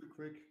is it? Super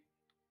quick.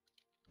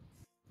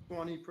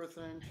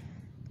 20%.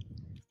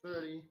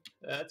 30.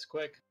 That's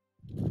quick.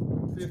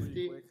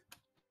 50. Quick.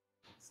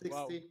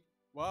 60.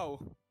 Wow.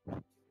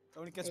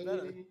 Only gets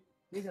better.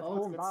 He just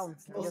calm down.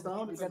 Slows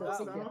down. You get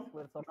Slows a down.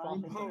 with such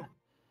fast.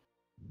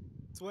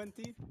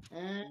 20?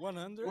 And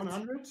 100?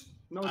 100?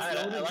 No, it's I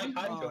loading. like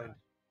high join.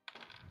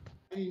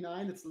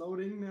 99, it's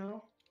loading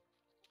now.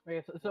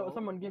 Okay, so Oh.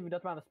 someone give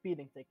that man a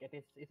speeding ticket.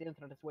 His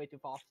internet is way too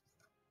fast.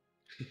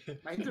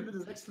 My internet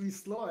is actually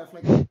slow. I have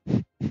like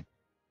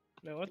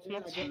No, it's yeah,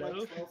 not I get slow.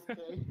 like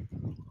 12k.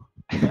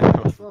 Yeah,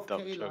 like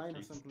Dumb 12k line or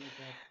jokes. something like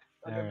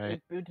that.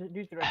 Alright. Due to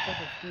your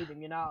excessive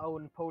speeding, you now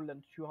own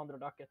Poland 200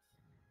 ducats.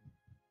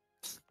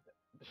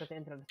 Because the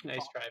internet is too Nice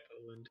fast. try,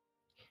 Poland.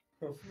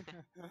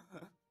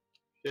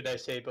 Should I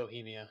say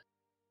Bohemia?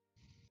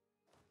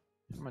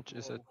 How much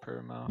is it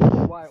per mouth?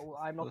 Why?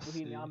 I'm not Let's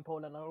Bohemia, see. I'm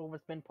Poland. I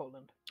always been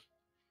Poland.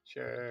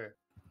 Sure.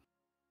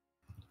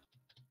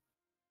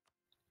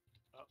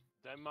 Oh,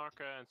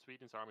 Denmark and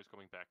Sweden's army is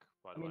coming back,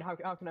 by I the mean, way.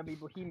 how can I be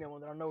Bohemia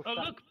when there are no Oh,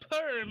 stats? look,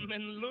 Perm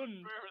in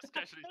Lund! We're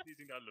especially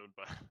sneezing down Lund,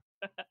 but...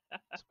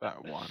 It's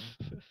about 1.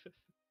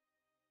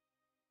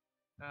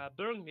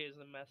 Burgundy is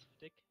a massive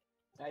dick.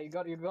 Yeah, you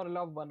gotta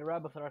love when the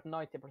rebels are at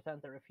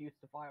 90% and refuse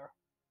to fire.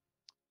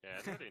 Yeah,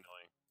 it's really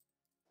annoying.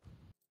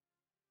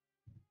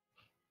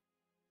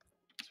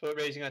 That's what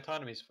raising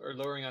autonomies for, or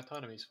lowering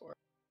autonomies for.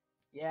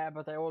 Yeah,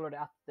 but they're already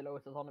at the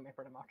lowest autonomy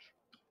pretty much.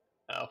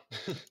 Oh.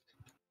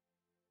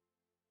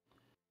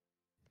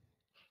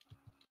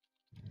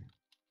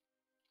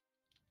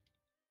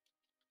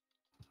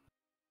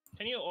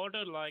 Can you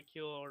order like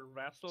your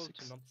vassal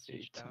to not 6,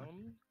 siege 8.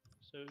 down?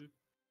 So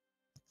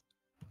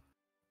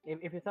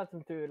If you set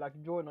them to like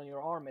join on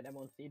your army, they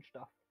won't siege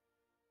stuff.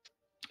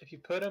 If you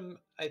put them,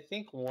 I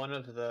think one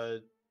of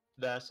the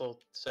vassal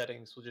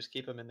settings will just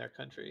keep them in their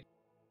country.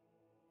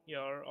 yeah,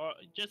 or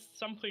just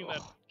something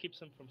that keeps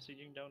them from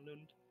sieging down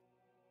Lund.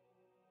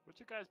 Would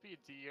you guys be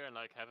a deer and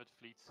like have it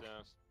fleets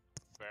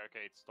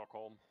barricade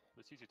Stockholm?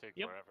 The siege take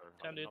Yep, forever.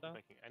 can do not that.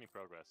 making any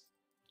progress.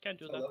 Can't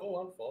do So that. level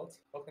 1 fort?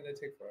 How can they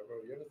take forever?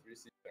 We have a 3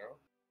 siege now.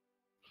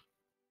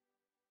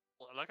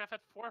 Well, like I've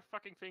had 4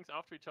 fucking things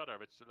after each other,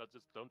 which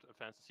just don't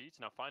advance the siege.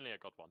 Now finally I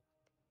got one.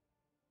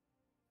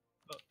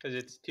 Because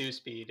it's 2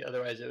 speed,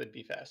 otherwise it would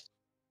be fast.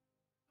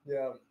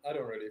 Yeah, I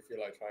don't really feel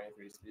like trying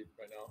 3 speed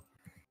right now.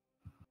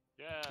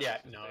 Yeah. Yeah,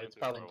 let's just no, stay it's at 2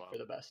 probably for a while. for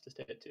the best to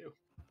stay at 2.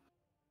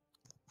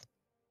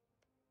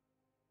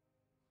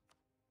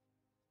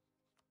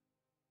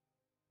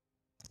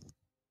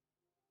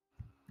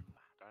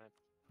 Darn it.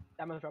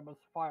 Damage rebels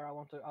fire. I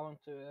want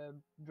to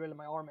drill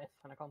my armies,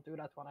 and I can't do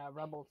that when I have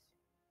rebels.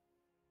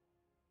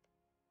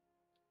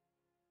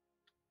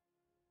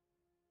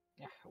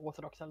 Yeah,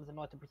 Orthodox cells are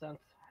 90%.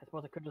 I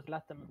suppose I could just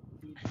let them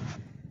feed.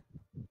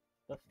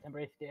 Just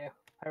embrace the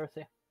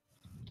heresy.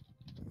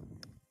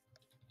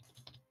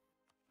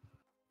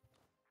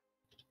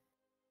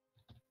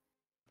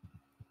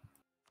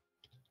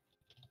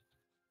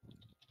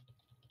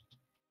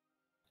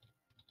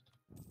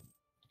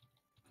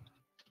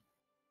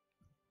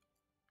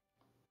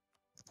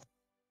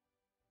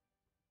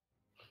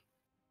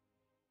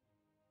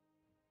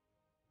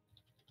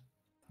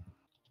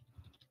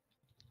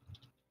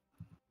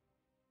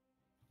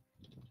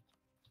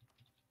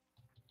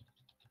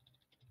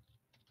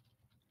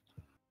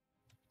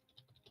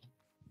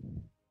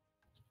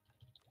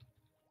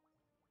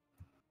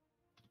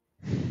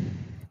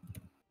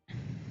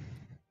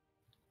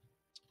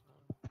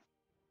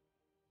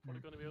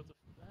 Probably gonna be able to.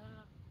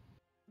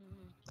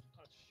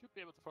 I should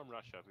be able to form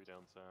Russia if we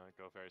don't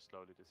go very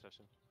slowly this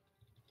session.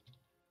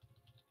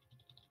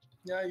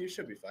 Yeah, you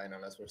should be fine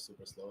unless we're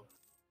super slow.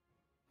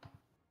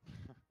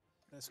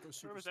 Let's go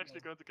super Whoever's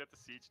actually going to get the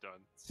siege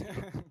done.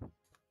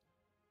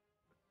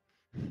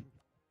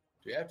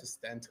 Do we have to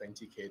stand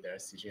 20k there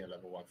sieging a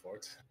level 1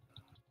 fort?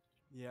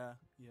 Yeah,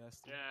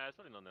 yes. Yeah, it's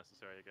really not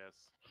necessary, I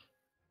guess.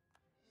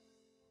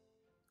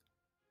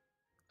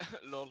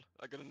 Lol,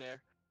 I got an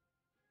air.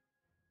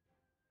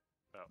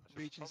 Oh,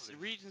 I should probably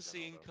Regency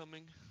use that,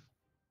 incoming.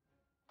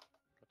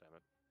 God damn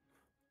it.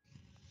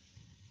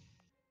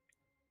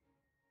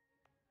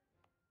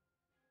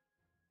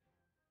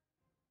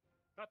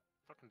 God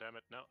fucking damn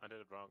it. No, I did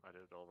it wrong. I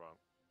did it all wrong.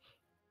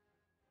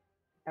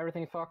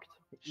 Everything's fucked.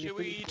 Should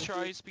we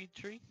try speed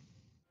 3?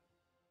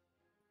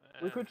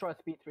 We could try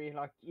speed 3.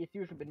 Like it's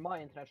usually been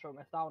my internet showing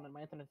us down, and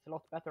my internet is a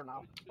lot better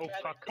now. Oh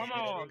fuck! Come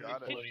on,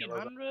 Got it.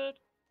 1500.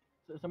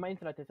 So my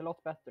internet is a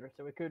lot better,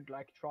 so we could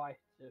like try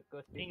to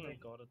go speed 3. England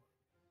got it.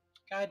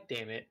 God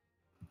damn it.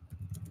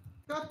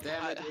 God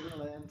damn it,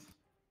 England.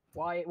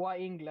 Why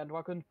England?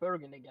 Why couldn't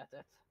Burgundy get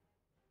it?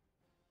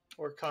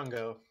 Or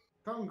Congo.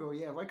 Congo,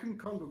 yeah, why couldn't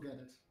Congo get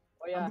it?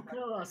 Oh yeah. I'm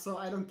Bukara, so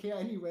I don't care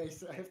anyway,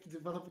 so I have to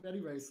develop it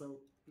anyway, so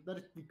let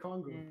it be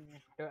Congo.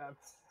 Yeah,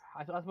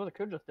 I suppose I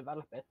could just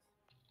develop it.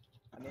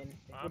 I mean,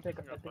 it would take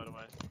by the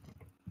way.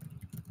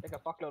 take a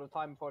fuckload of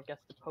time before it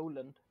gets to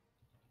Poland.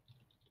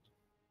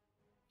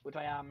 Which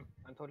I am.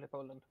 I'm totally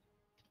Poland.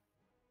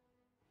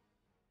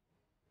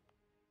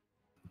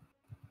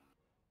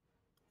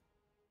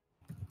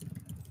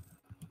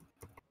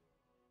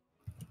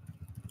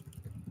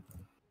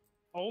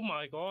 Oh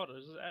my god!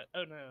 Is that,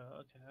 oh no,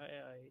 okay,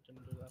 I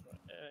didn't do that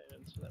right. I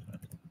didn't do that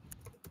right.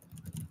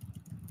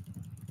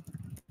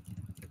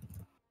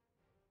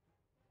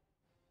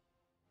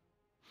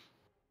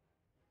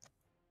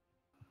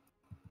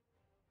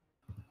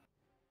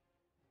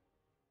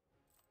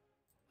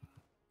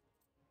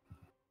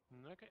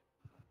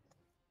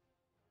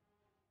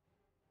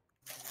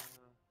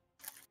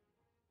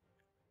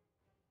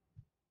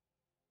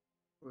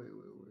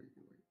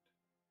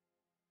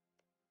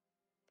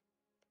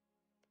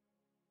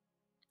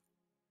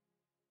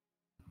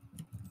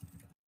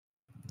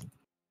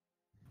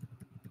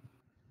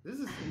 This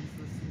is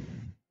interesting.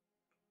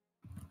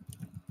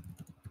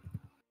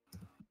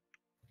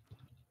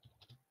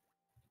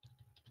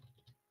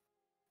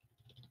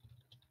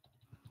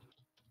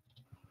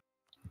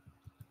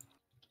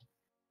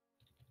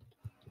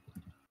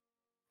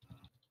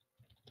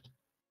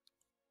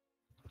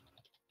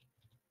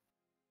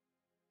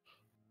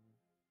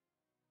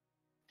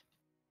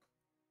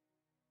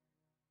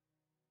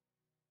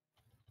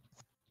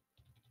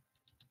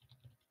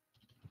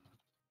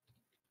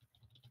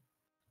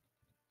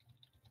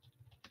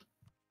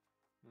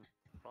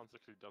 France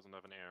actually doesn't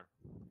have an heir.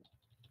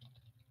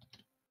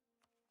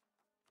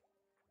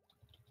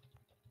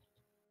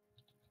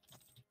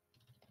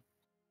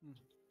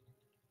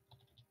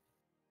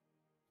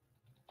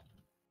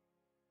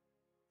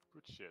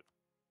 Good shit.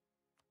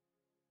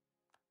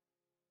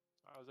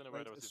 I was in a way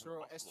Wait, that was even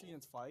Zoroastrian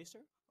possible. advisor?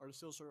 Are there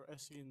still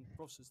Zoroastrian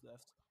prophecies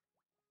left?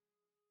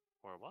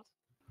 Or what?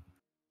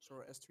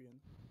 Zoroastrian.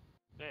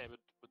 Yeah,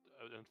 but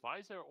an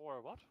advisor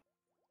or what?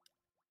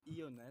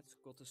 Eonet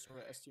got a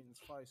Zoroastrian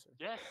advisor.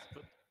 Yes,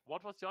 but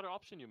what was the other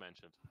option you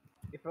mentioned?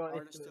 Are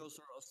there still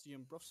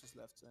Zoroastrian prophecies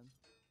left then?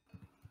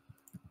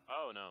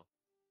 Oh no.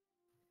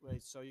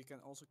 Wait, so you can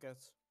also get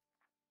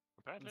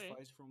Apparently.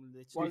 advice from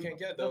religion? Well, you can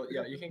get those.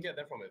 Yeah, you can get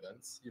them from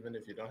events, even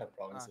if you don't have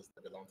provinces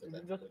that belong to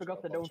them. Just because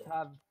they don't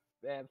have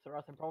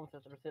Zoroastrian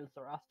provinces, they're still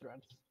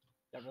Zoroastrians.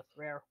 They're just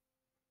rare.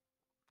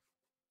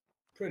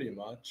 Pretty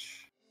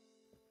much.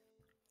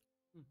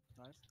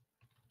 Nice.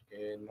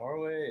 Okay,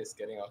 Norway is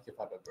getting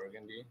occupied by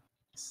Burgundy.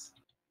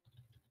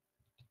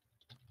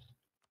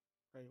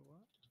 Wait, what?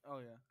 Oh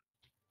yeah.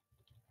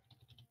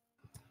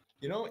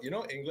 You know,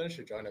 England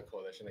should join a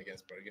coalition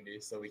against Burgundy,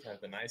 so we can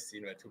have a nice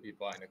scene where two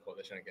people are in a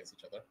coalition against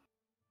each other.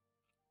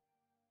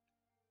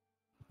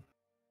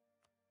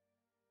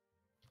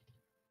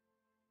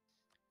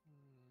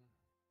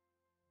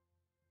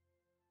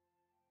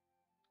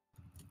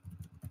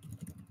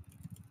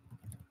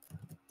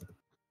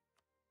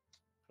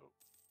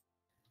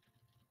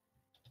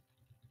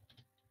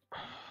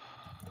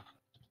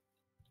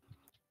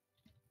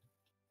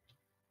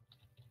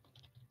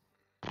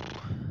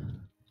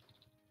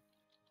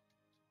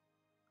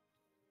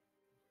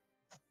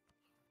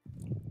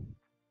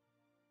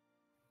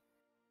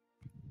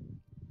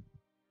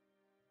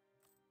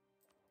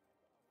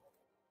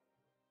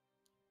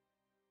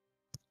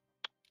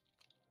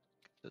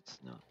 That's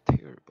not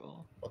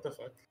terrible. What the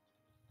fuck?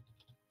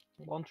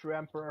 One true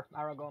emperor,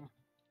 Aragon.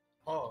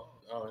 Oh,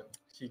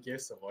 he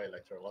gave Savoy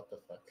lecture. What the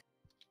fuck?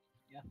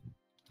 Yeah.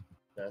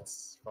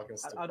 That's fucking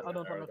stupid. I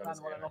don't Aragon understand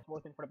is why they're AI. not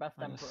voting for the best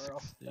emperor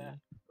of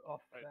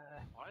Wait,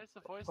 why is the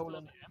voice still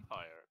Poland. the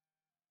empire?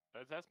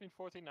 It has been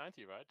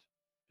 1490, right?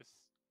 It's...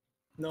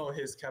 No,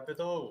 his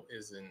capital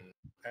is in.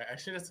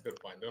 Actually, that's a good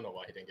point. Don't know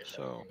why he didn't get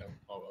So- Kingdom.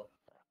 Oh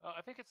well.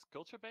 I think it's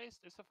culture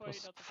based. Is the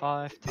Plus not the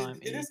 5 It- times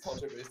it is 8,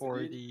 culture based,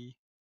 40,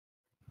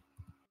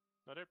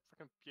 No, they're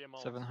freaking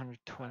Piedmont.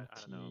 720. I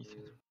don't know.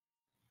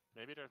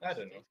 Maybe their I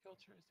don't know. state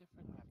culture is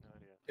different. I have no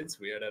idea. It's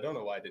weird. I don't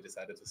know why they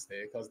decided to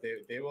stay because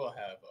they will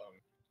have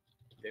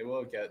they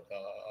will get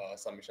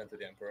submission to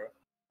the emperor.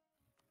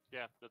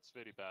 Yeah, that's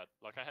really bad.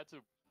 Like I had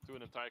to do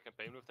an entire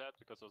campaign with that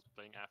because I was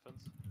playing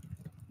Athens.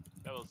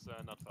 That was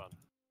not fun.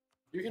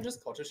 You can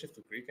just culture shift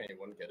to Greek and you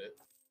won't get it.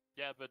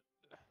 Yeah, but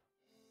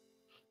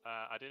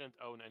I didn't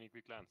own any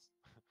Greek lands.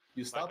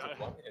 You start Like, with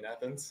one in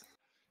Athens.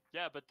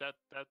 Yeah, but that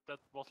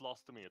was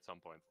lost to me at some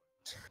point.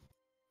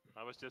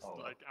 I was just Oh,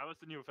 well. I was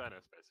the new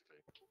Venice basically.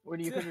 Well,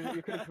 you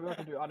could have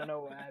converted to, I don't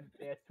know,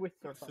 Swiss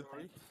or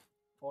something.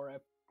 Or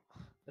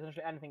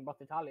essentially anything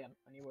but Italian,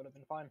 and you would have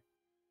been fine.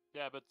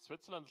 Yeah, but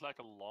Switzerland is like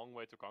a long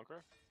way to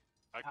conquer.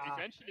 Like,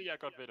 eventually I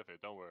got rid of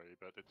it, don't worry,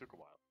 but it took a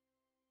while.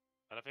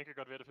 And I think I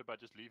got rid of it by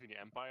just leaving the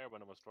Empire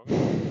when I was stronger.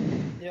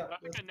 Yeah, I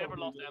think I that's never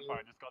lost probably the Empire,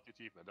 I just got the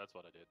achievement, that's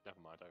what I did. Never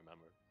mind, I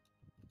remember.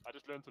 I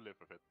just learned to live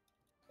with it.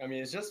 I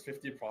mean, it's just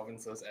 50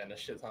 provinces and a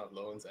shit ton of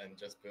loans and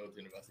just build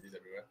universities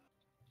everywhere.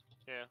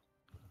 Yeah.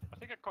 I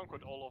think I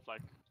conquered all of,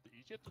 like, the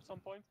Egypt at some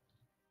point.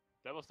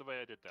 That was the way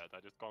I did that. I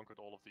just conquered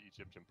all of the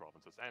Egyptian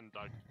provinces. And,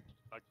 like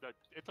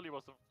Italy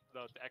was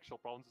the actual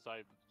provinces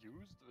I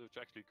used, which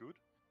are actually good.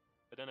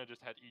 But then I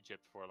just had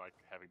Egypt for, like,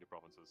 having the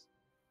provinces.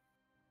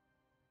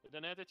 But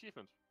then I had the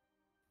achievement.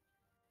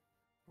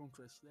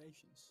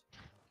 Congratulations.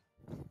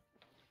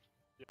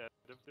 Yeah,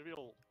 the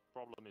real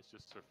problem is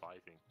just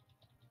surviving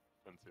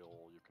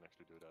until you can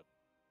actually do that.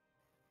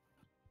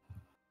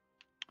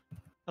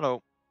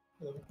 Hello.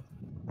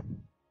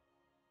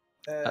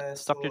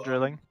 Stop your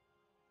drilling.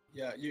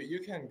 Yeah, you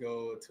can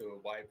go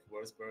to wipe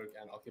Würzburg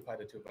and occupy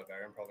the 2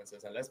 Bavarian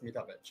provinces, and let's meet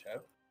up at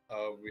Cheb.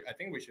 I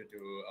think we should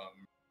do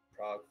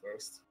Prague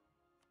first.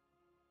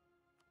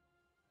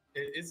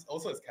 It's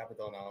also its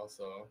capital now,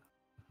 so.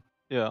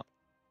 Yeah.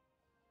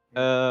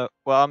 Well,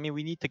 I mean,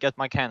 we need to get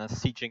my cannons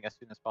sieging as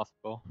soon as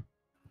possible.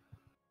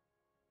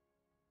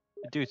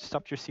 Dude,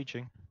 stop your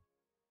sieging.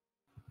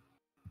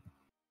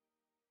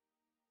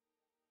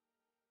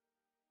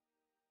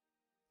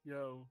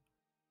 Yo.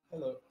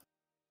 Hello.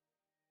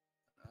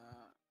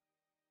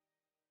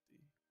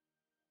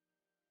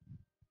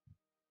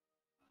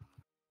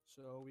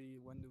 So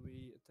when do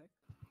we attack?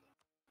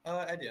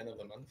 At the end of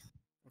the month.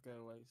 Okay,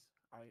 wait.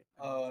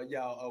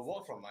 Yeah, a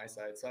wall from my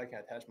side, so I can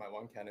attach my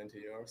one cannon to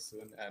yours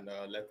soon, and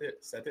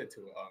set it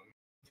to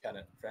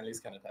cannon. Friendlies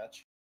can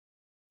attach.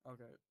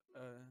 Okay.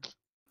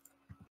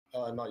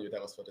 Not you.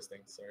 That was for this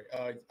thing. Sorry.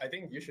 I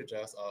think you should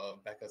just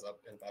back us up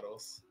in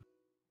battles.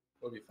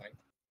 We'll be fine.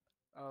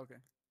 Okay.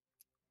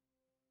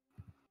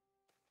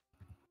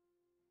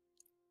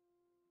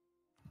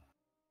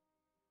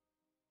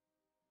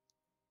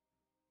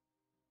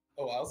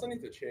 Oh, I also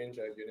need to change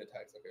unit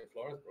tags. Okay,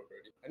 Florence broke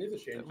already. I need to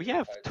change. We unit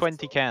have tags,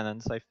 20 so...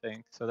 cannons, I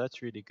think, so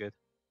that's really good.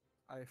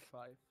 I have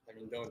 5. I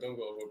mean, don't go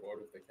overboard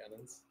with the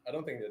cannons. I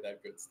don't think they're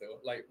that good still.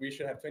 Like, we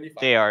should have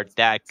 25. They are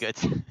that good.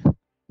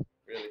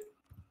 Really?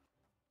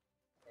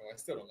 Oh, I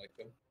still don't like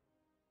them.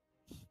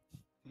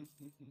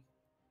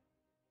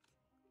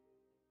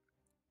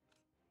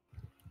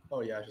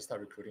 Oh yeah, I should start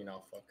recruiting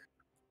now. Fuck.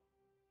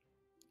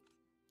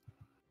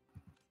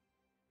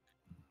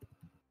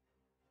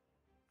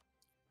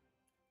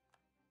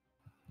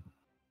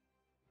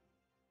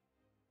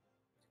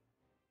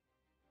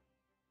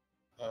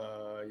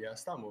 Yeah,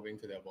 start moving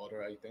to their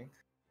border, I think.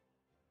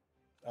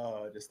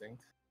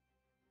 Distinct.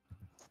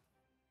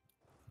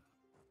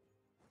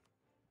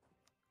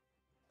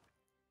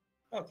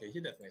 Okay, he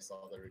definitely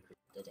saw the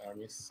recruited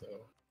armies,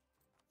 so...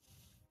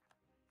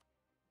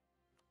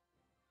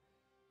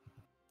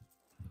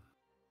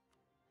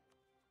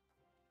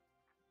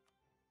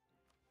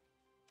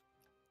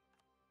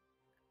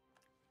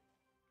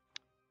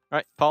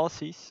 Right,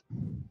 policies.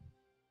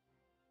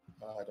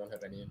 I don't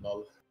have any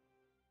lol.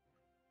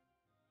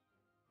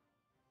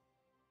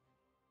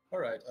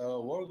 Alright,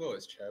 war go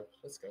is Chep.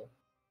 Let's go.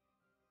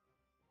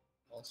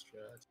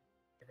 Austria.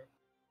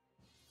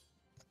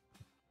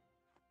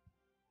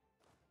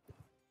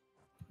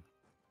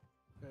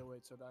 Okay,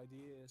 wait, so the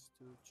idea is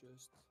to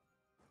just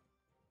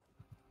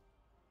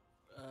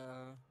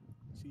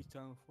siege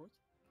down fort?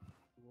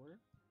 The border?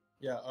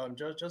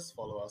 Yeah, just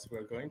follow us.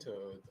 We're going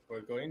to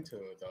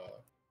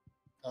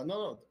the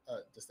no,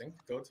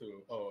 distinct. Go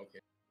to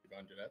okay, you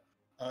can't do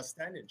that.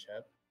 Stand in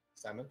Chep.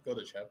 Simon, go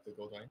to Chep, the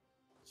gold mine.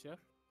 Chef?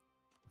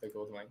 The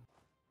gold mine.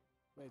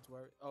 Wait,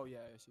 where? Oh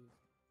yeah, I see it.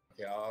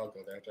 Okay, I'll go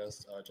there.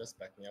 Just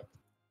back me up.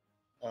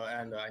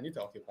 And I need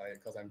to occupy it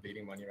because I'm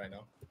bleeding money right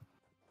now. Okay.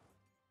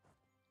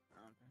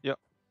 Yep,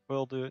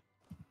 we'll do it.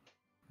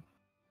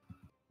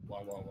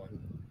 111.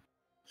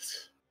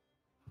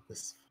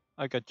 This.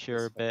 I got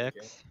your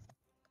backs.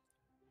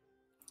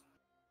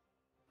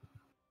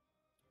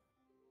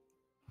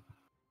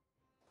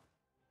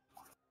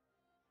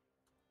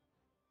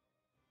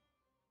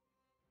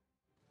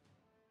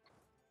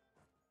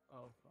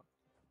 Oh fuck.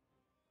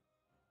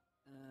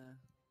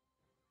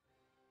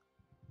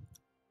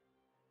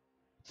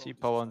 See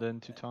Poland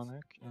and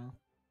Teutonic, yeah.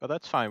 But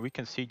that's fine, we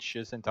can siege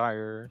his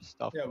entire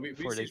stuff Yeah, we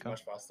before they siege come.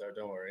 much faster,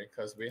 don't worry,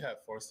 because we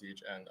have 4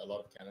 siege and a lot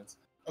of cannons.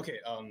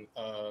 Okay,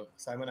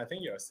 Simon, I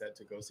think you're set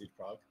to go siege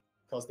Prague,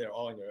 because they're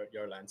all in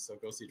your lands, so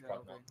go siege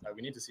Prague now.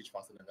 We need to siege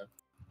faster than them.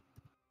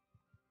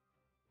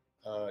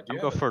 I'll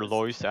go for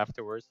Lois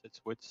afterwards,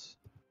 it's Woods.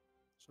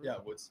 Sorry? Yeah,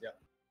 Woods, yeah.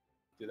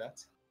 Do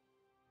that.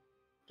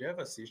 Do you have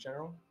a siege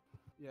general?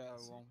 Yeah,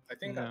 one. I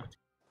think No. I have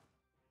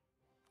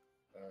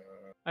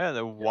I had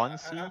a one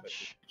I have a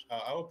siege.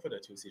 I will put a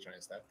 2 siege on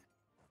your stack.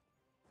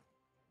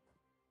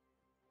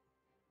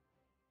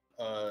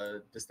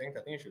 Distinct,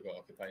 I think you should go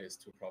occupy his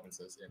 2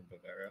 provinces in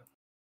Bavaria.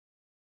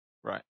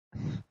 Right.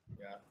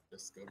 Yeah,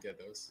 just go get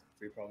those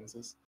 3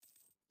 provinces.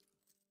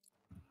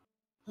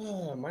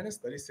 Minus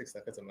 36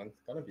 seconds a month,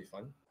 gonna be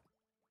fun.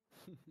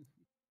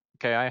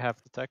 Okay, I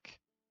have the tech.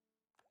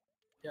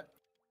 Yeah.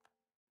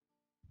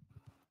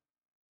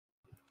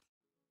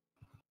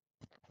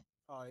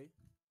 Hi.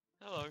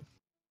 Hello.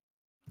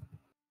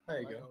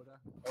 There you Hi, go. Oda.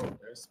 Oh,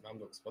 there's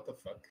Mamluks, what the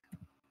fuck?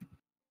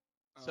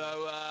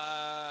 So,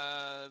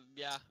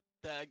 yeah,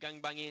 the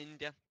gangbang in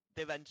India,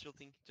 the eventual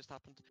thing just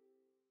happened.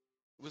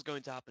 It was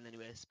going to happen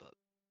anyways, but...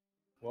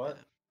 What?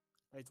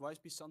 Wait, why is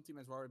Byzantium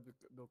at war with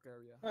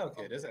Bulgaria?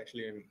 Okay, there's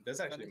actually Venice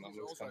is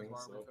Mamluks also at coming,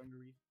 war so... with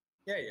Hungary.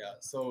 Yeah,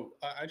 so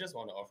I just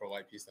want to offer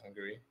white peace to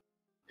Hungary,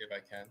 if I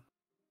can.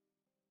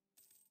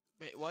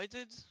 Wait, why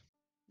did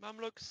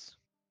Mamluks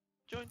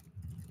join?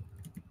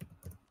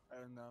 I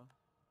don't know.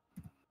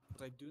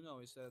 What I do know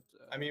is that...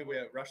 I mean,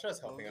 Russia is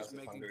helping us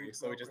with Hungary,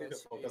 so we just need to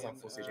focus on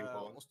full sieging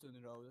Poland.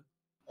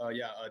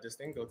 This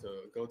thing go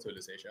to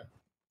Lusatia.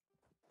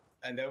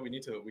 And then we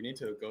need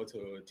to go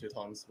to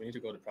Teutons. We need to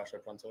go to Prussia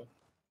pronto.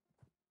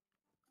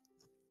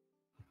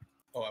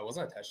 Oh, I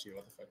wasn't attached to you.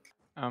 What the fuck?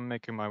 I'm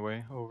making my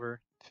way over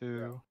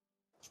to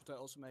Should I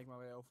also make my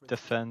way over?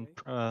 defend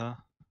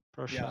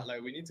Prussia. Yeah,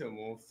 like we need to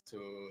move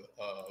to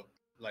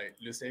like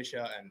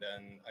Lusatia, and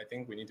then I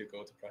think we need to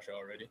go to Prussia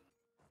already.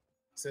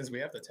 Since we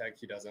have the tech,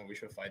 he doesn't. We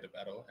should fight the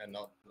battle and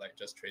not like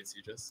just trade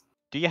sieges.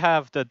 Do you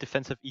have the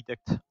defensive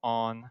edict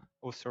on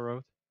Oster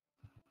Road?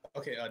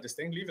 Okay,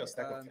 Distinct, leave your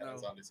stack of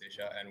cannons on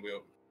Lusatia, and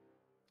we'll.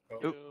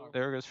 Oh,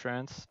 there goes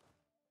France.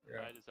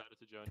 Yeah. I decided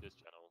to join this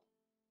channel.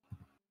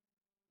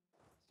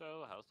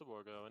 So, how's the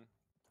war going?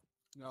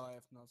 No, I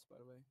have not, by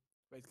the way.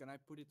 Wait, can I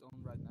put it on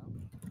right now?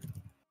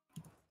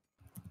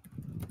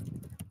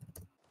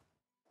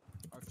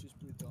 I've just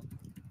put it on.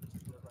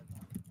 Does it work right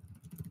now?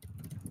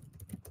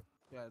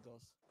 Yeah, it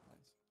does.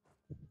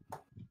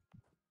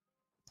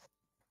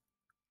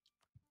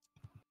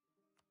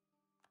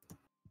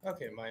 Nice.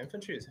 Okay, my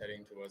infantry is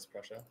heading towards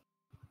Prussia.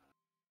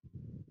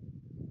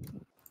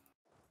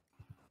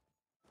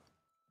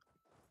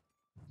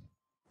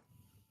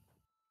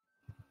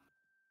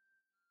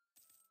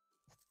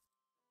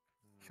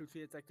 Should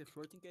we attack the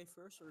 14k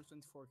first or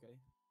 24k?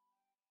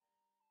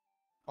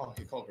 Oh,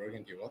 he called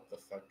Burgundy, what the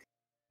fuck?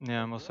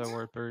 Yeah, I'm also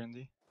worried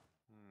Burgundy.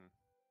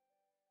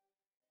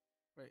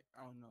 Wait,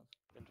 oh no.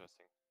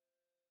 Interesting.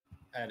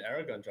 And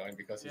Aragon joined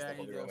because he's the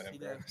Holy Roman he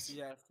Emperor. left,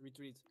 he left,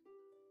 retreat.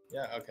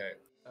 Yeah, okay.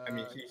 I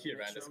mean, he make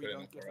ran sure this we good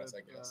don't enough give for us, up,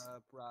 I guess.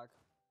 Prague.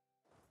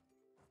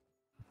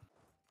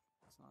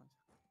 That's nice.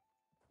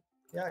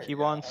 Yeah, He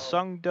wants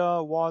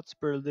Songda, Watts,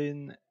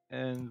 Berlin,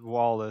 and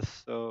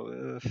Wallace.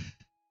 So.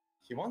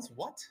 He wants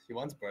what? He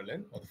wants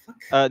Berlin? What the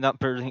fuck? Not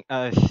Berlin.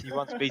 He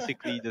wants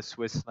basically the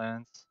Swiss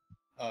lands.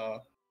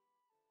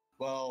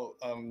 Well,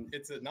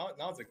 it's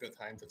now's a good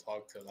time to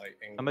talk to like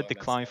England. I'm gonna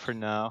decline for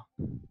now.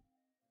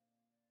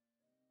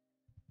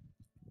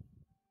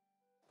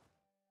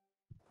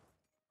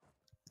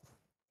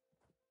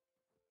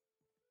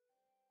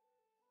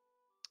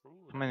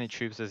 How many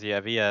troops does he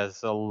have? He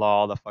has a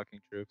lot of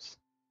fucking troops.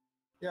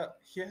 Yeah,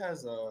 he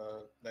has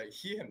like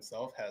he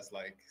himself has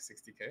like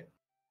 60k.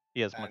 He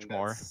has much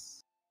more.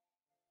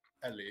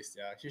 At least,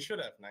 yeah. He should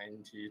have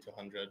 90 to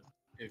 100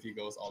 if he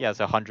goes all. He has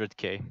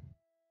 100k.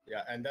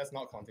 Yeah, and that's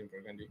not counting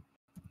Burgundy.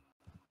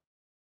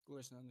 Who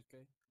is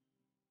 100k?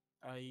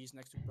 He's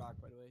next to Prague,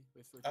 by the way.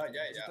 With 30.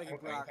 Yeah. I'm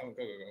coming.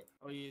 Go.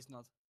 Oh, he is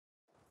not.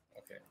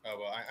 Okay.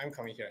 Well, I'm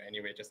coming here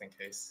anyway, just in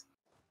case.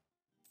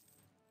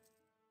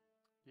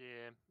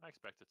 Yeah, I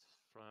expected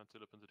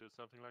Tulipin to do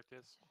something like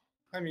this.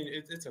 I mean,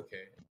 it's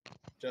okay.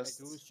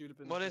 Just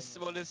what is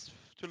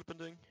Tulipin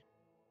doing?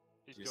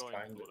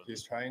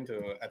 He's trying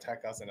to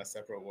attack us in a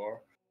separate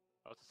war.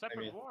 Oh, it's a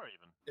separate war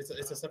even.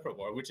 It's a separate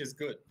war, which is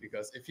good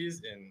because if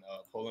he's in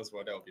Poland's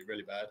war, that would be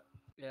really bad.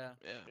 Yeah.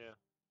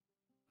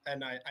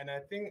 And I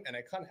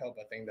can't help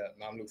but think that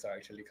Mamluks are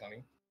actually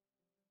coming.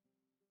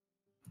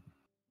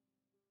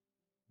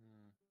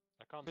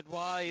 I can't. But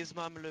why is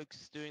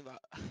Mamluks doing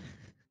that?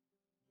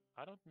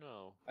 I don't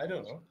know.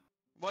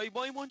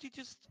 Why won't you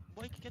just?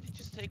 Why can't you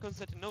just take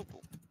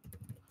Constantinople?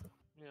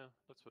 Yeah,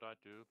 that's what I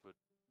do, but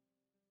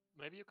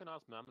maybe you can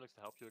ask Mamluks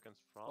to help you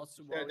against France. What's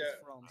the war with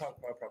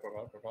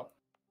France?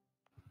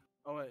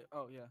 Oh wait,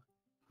 oh yeah.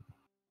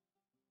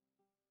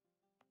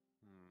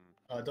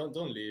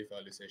 Don't leave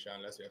Lusatia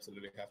unless you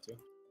absolutely have to.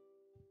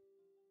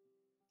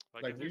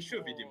 Like we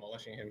should be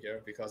demolishing him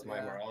here because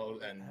my morale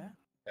and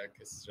tech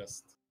is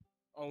just.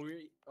 Oh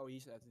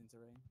he's at in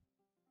terrain.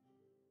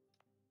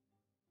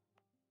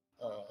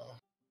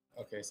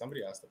 Okay,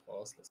 somebody asked to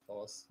pause. Let's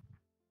pause.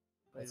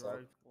 What's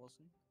up?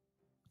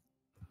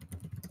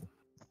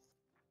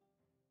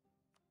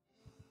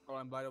 Oh,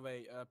 and by the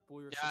way,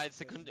 pull your. Yeah,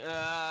 it's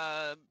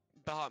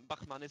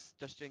Bachmann is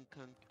just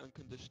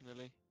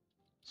unconditionally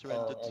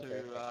surrendered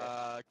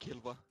to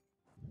Kilva.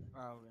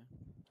 Oh, okay.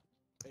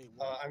 Hey,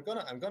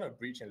 I'm gonna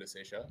breach in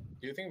Lusatia.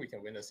 Do you think we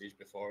can win the siege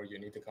before you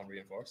need to come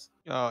reinforce?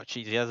 Oh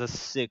jeez, he has a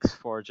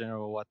 6-4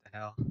 general. What the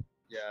hell?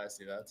 Yeah, I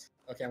see that.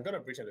 Okay, I'm gonna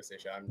breach in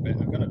Lusatia. I'm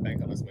gonna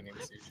bank on us winning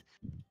the siege.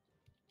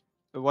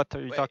 What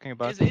are you talking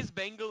about? Is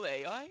Bengal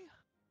AI?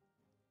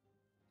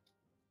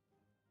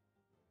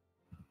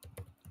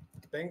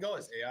 Bengal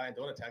is AI, and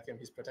don't attack him.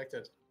 He's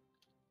protected.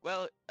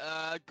 Well,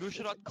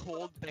 Gujarat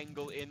called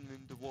Bengal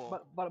in the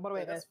war. By the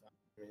way,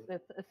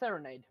 it's a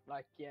serenade.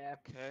 Like, yeah.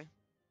 Okay.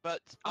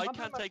 But I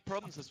can't take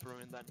provinces from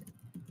him then.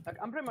 Like,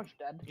 I'm pretty much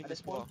dead in at this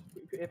this war.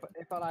 point.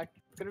 If I like,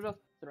 could I just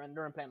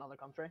surrender and play another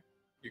country?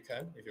 You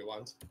can if you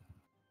want.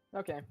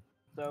 Okay.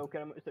 So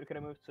can I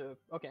move to?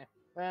 Okay.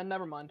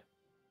 Never mind.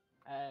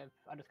 I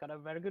just got a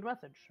very good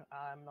message.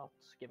 I'm not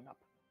giving up.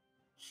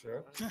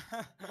 Sure.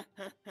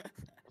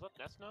 Was that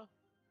Nesna?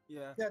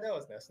 Yeah. Yeah, that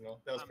was Nesna.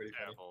 That was pretty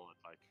terrible.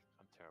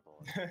 I'm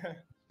terrible.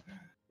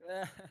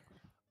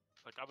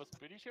 Like I was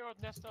pretty sure it was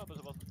Nesna, but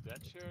I wasn't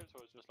that sure, so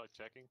I was just like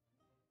checking.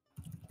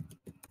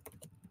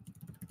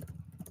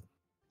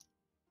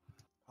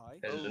 Hi.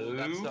 Hello. Oh,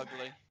 that's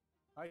ugly.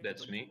 Hi,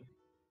 That's me.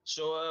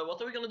 So,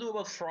 what are we gonna do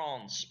about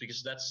France?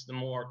 Because that's the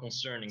more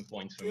concerning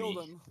point for Kill me.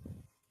 them.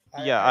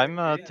 Yeah,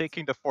 I'm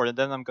taking the fort and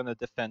then I'm gonna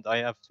defend. I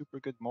have super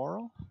good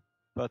moral,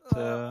 but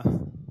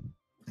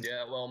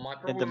Yeah, well, my in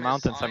problem the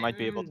mountains is I might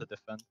be able to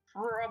defend.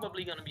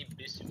 Probably gonna be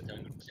busy with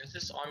them since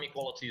this army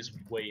quality is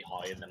way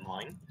higher than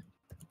mine.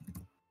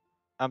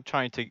 I'm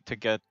trying to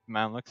get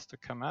Mamluks to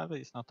come out, but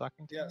he's not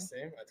talking to me. Yeah,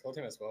 same. I told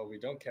him as well. We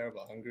don't care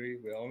about Hungary.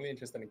 We're only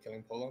interested in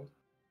killing Poland.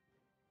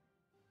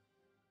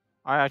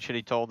 I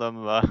actually told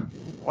him,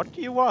 what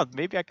do you want?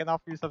 Maybe I can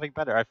offer you something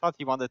better. I thought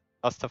he wanted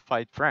us to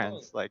fight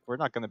France. Like, we're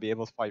not gonna be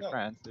able to fight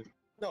France.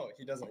 No,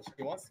 he doesn't.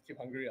 He wants to keep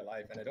Hungary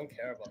alive, and I don't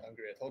care about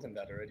Hungary. I told him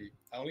that already.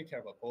 I only care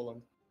about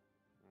Poland.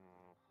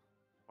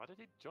 Why did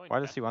he join?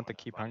 Why does that he want to war?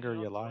 keep Why did he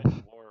Hungary not alive? join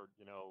a war,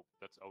 you know,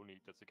 that's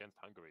against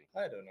Hungary.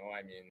 I don't know.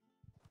 I mean,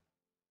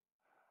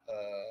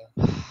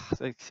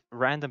 Like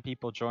random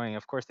people joining.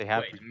 Of course, they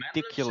have Wait, Mamluk says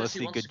he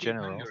ridiculously wants good to keep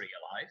generals. Hungary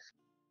alive.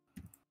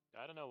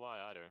 I don't know why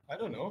either. I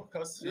don't know,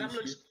 cause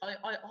Mamluks,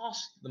 I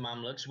asked the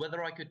Mamluks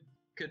whether I could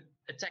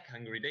attack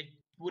Hungary. They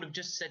would have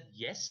just said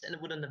yes, and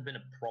it wouldn't have been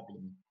a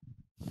problem.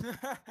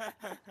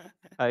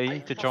 I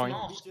need to join.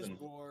 Asked them.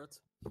 Bored.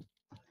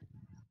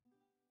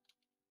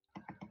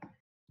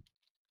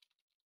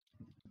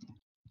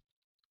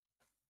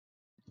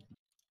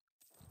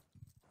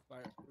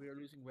 We are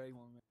losing way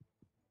more.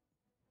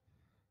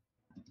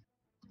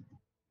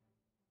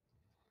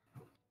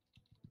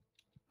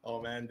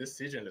 Oh man, this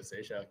siege in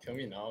Lusatia, kill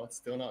me now. It's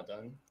still not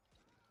done.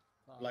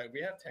 Like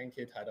we have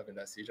 10k tied up in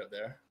that siege up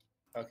there.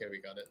 Okay, we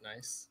got it.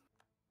 Nice.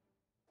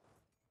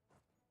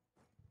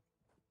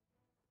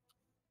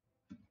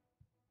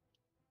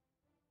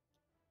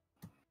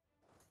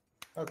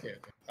 Okay.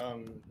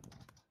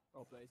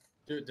 Well played.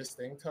 Dude, this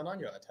thing, turn on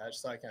your attach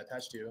so I can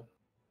attach to you.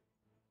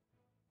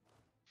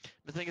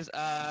 The thing is,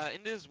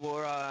 in this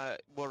war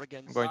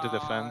against. I'm going to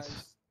defend.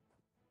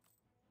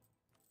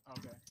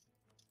 Okay.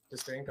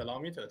 This thing, allow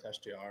me to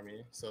attach to your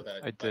army so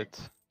that. I did.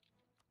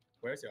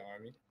 Where's your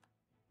army?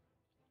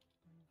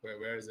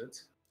 Where is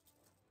it?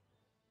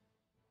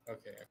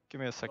 Okay.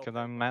 Give me a second.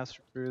 I'm mass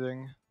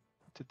recruiting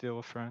to deal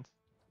with France.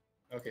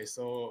 Okay,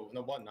 so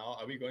what now?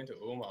 Are we going to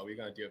Are we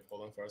gonna deal with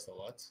Poland first or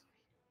what?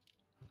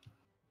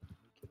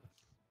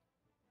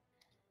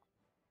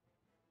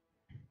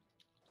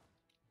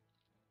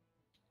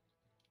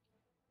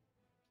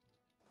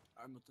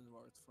 I'm not in the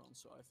war with France,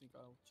 so I think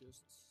I'll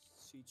just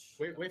siege.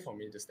 Wait for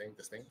me,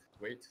 distinct.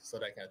 Wait, so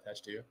that I can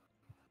attach to you.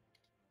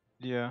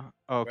 Yeah.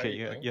 Okay.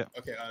 Yeah.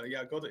 Okay.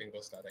 Yeah. Go to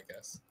Ingolstadt, I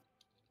guess.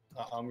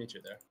 I'll meet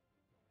you there.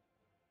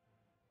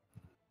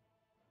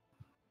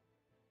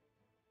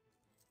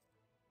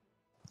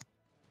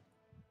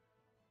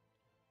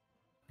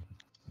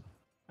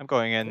 I'm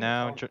going in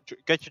now.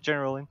 Get your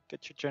general in.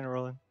 Get your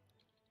general in.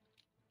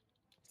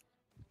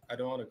 I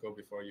don't want to go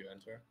before you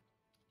enter.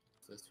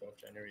 So it's 12th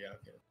January. Yeah.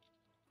 Okay.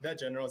 That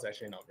general is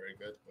actually not very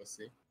good. We'll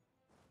see.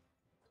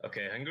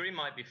 Okay, Hungary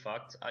might be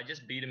fucked. I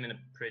just beat him in a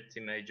pretty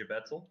major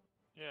battle.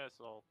 Yeah, it's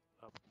all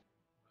up. I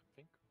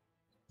think.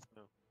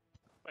 No.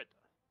 Wait.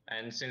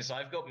 And since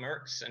I've got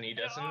mercs and he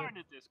doesn't. You are in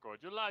the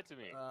Discord. You lied to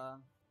me.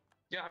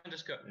 Yeah, I'm in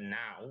Discord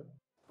now.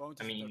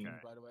 I mean,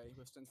 by the way,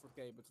 with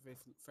 10-4K, but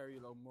with very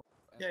low more.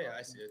 Yeah,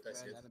 I see it. I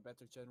see it. And a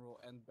better general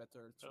and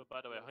better. So,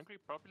 by the way, Hungary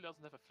probably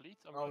doesn't have a fleet.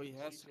 He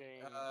has.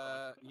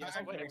 Yeah,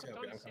 I'm coming to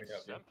help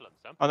you.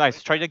 Oh,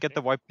 nice. Try to get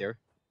the wipe there.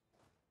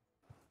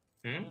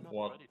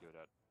 What?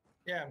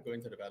 Yeah, I'm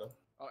going to the battle.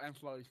 Oh, and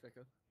slowly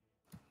speaker.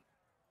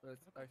 But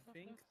I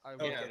think I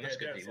will. Yeah,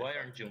 Muscatine, why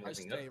aren't you moving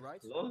stay, up?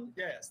 Right?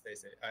 Yeah, stay.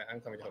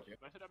 I'm coming to help you.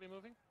 Why should I be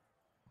moving?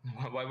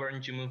 Why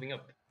weren't you moving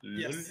up?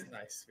 Yes,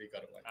 nice. We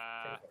got it.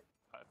 I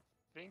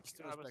think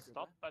I was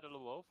stopped by the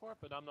low fort,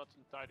 but I'm not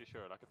entirely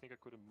sure. Like, I think I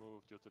couldn't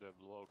move due to the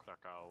low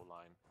Krakow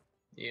line.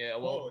 Yeah,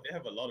 well. Oh, they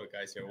have a lot of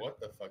guys here.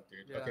 What the fuck,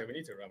 dude? Yeah. Okay, we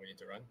need to run.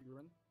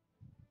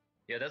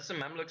 Yeah, that's the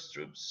Mamluks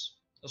troops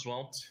as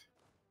well.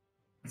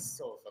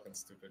 So fucking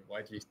stupid.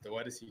 Why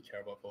does he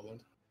care about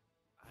Poland?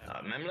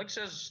 Mamluks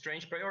has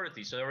strange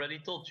priorities. I already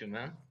told you,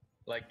 man.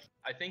 Like,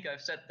 I think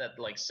I've said that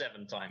like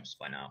 7 times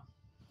by now.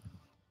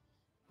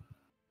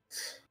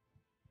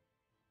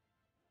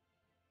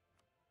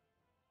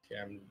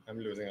 Yeah, I'm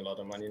losing a lot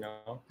of money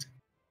now.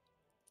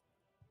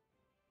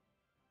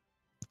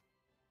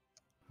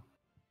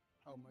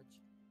 How much?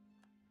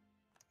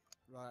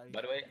 Right.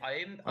 By the way,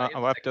 I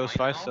wiped those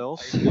 5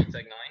 cells. I have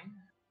Tech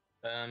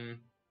 9.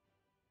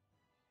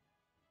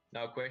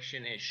 Now,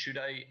 question is, should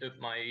I up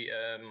my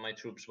my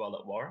troops while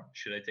at war?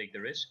 Should I take the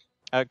risk?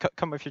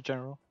 Come with your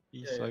general.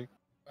 He's like.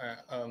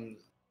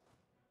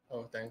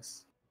 Oh,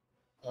 thanks.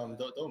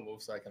 Don't move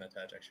so I can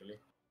attach actually.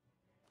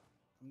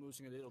 I'm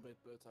losing a little bit,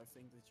 but I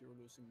think that you're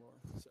losing more.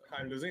 So.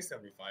 I'm losing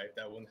 75.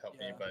 That wouldn't help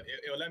me, but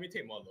it'll let me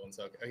take more loans.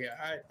 Okay,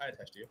 I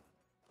attached you.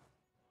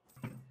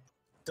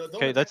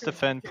 Okay, let's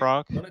defend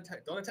Prague. Don't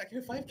attack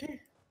him 5k.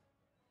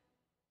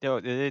 Yo,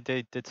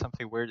 they did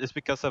something weird. It's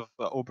because of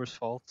Ober's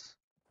fault.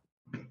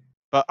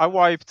 But I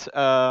wiped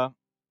like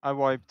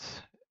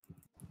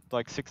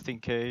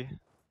 16k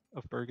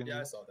of Burgundy.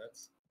 Yeah, I saw that.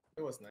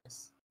 It was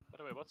nice. By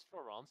the way, what's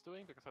Florence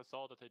doing? Because I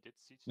saw that they did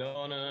siege.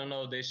 No.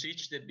 They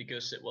sieged it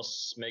because it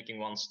was making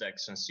 1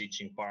 stacks and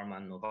sieging Parma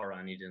and Novara,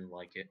 and he didn't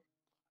like it.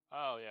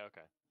 Oh yeah,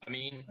 okay. I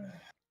mean,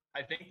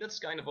 I think that's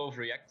kind of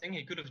overreacting.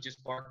 He could have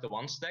just parked the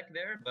 1 stack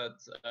there,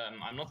 but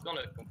I'm not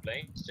gonna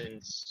complain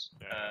since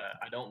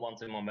I don't want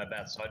him on my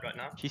bad side right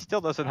now. He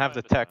still doesn't have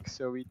the tech,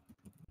 so we.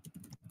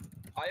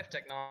 I have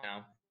tech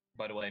now,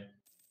 by the way.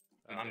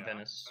 I'm yeah,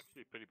 Venice. I'm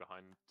actually pretty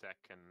behind tech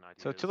and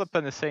ideas. So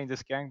Tulipan is saying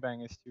this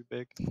gangbang is too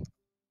big.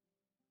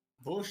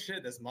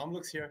 Bullshit, there's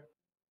Mamluks here.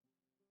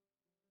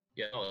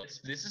 Yeah, no,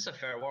 this is a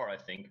fair war, I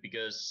think,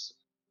 because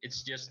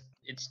it's just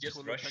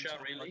Russia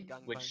really,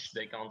 which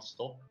they can't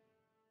stop.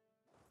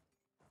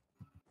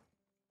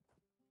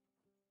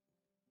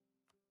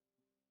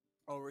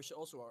 Oh, Russia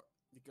also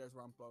Declares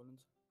war on Poland.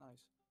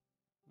 Nice.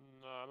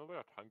 No, I'm aware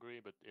of Hungary,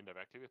 but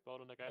indirectly with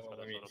Poland, I guess. Well,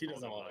 but I mean, sort of he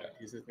doesn't told him, want like, to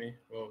peace with me.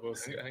 We'll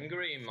see.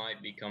 Hungary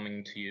might be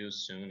coming to you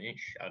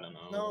soonish. I don't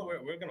know. No,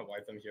 we're gonna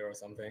wipe them here or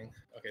something.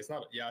 Okay, it's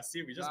not. Yeah,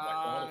 see, we just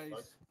wiped them. What the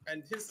fuck?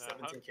 And his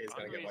 17k is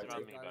gonna get Hungary's wiped around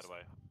too. me, by the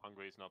way.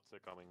 Hungary's not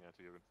coming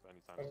to you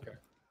anytime soon. Okay.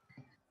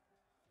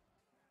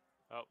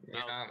 Oh,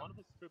 Yeah. now one of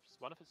his troops,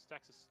 one of his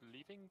stacks is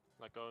leaving,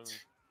 like going.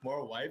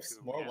 More wipes,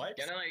 more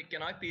wipes.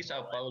 Can I peace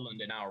out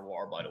Poland in our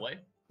war? By the way.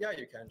 Yeah,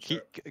 you can.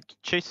 Sure.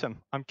 Chase him.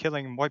 I'm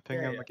killing him,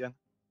 wiping him again.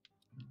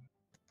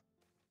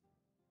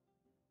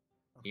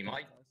 He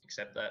might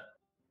accept that.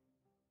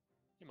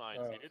 He might.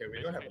 Okay,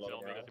 we don't have a lot of tell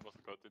me morale. that he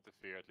wasn't going to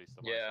interfere at least.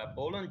 Yeah,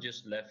 Poland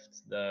just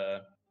left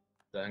the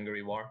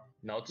Hungary war.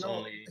 Now it's No,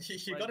 only.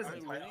 he got his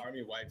entire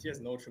army wiped. He has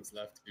no troops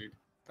left, dude.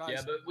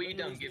 Yeah, but we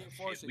don't give a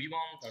shit. We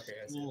want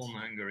full on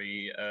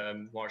Hungary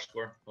war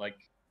score. Like,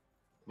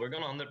 we're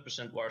gonna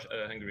 100% war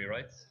Hungary,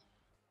 right?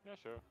 Yeah,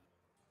 sure.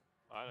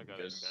 I don't got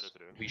anything Because better to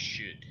do. we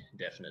should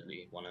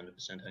definitely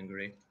 100%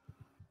 Hungary.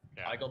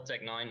 Yeah. I got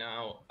Tech 9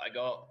 now. I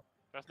got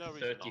There's no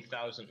reason not to.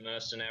 30,000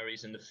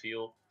 mercenaries in the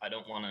field. I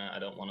don't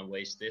wanna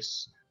waste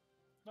this.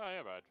 No,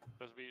 yeah, right.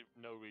 There's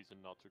no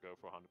reason not to go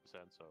for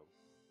 100%. So.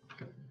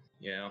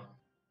 Yeah.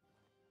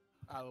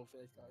 I will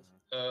face, guys.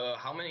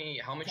 How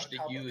much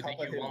did you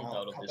want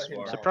out of this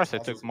war? I'm surprised I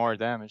took more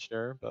damage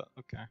there, but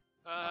okay.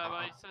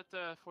 I said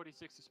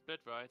 40-60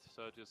 split, right?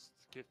 So just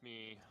give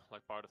me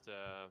like part of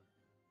the.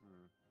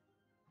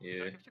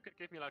 Yeah. Like, if you could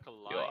give me like a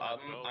line. Yo,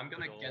 I'm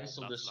gonna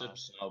cancel the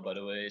subs now, by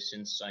the way,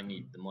 since I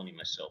need the money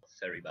myself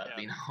very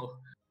badly now.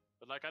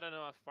 But like, I don't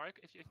know if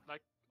you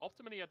like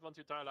optimally I'd want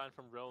to tie a line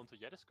from Rome to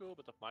Yediscool,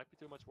 but that might be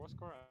too much war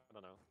score. I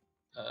don't know.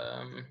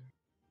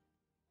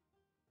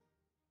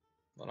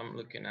 What I'm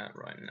looking at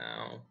right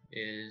now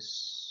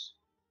is.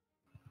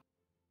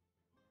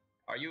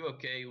 Are you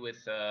okay with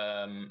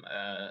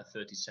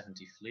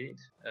 30-70 fleet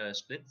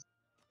split,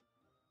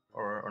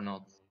 or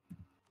not?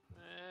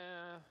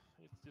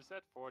 You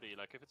said 40.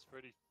 Like if it's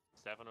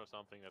 37 or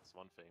something, that's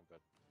one thing. But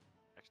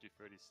actually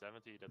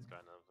 30-70, that's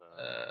kind of.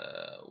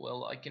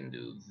 Well, I can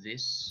do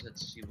this.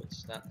 Let's see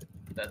what's that.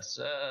 That's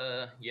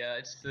yeah,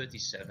 it's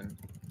 37.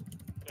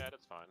 Yeah,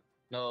 that's fine.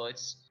 No,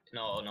 it's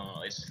no.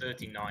 It's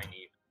 39 even.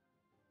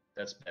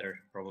 That's better,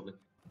 probably.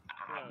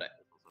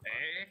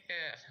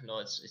 No,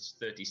 it's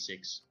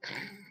 36.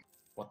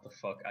 What the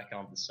fuck? I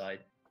can't decide.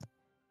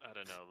 I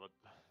don't know. But...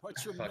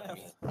 What's your Fuck math?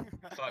 me.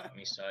 Fuck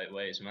me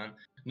sideways, man.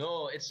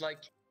 No, it's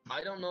like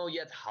I don't know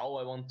yet how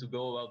I want to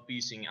go about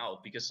piecing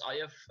out because I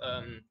have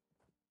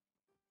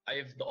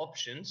the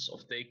options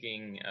of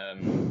taking.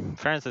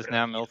 France is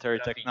now military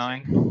tech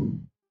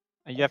 9.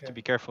 And you have to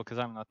be careful because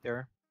I'm not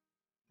there.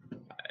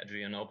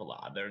 Adrianople,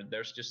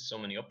 there's just so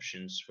many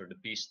options for the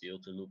peace deal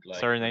to look like.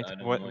 Sorry, but Nate. I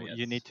don't What know yet.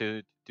 you need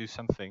to do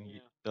something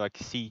like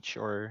siege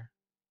or.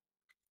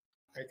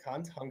 I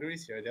can't.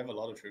 Hungary's here. They have a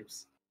lot of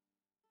troops.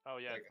 Oh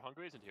yeah,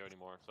 Hungary isn't here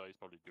anymore, so he's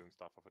probably doing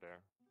stuff over there.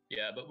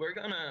 Yeah, but we're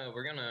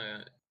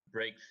gonna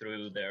break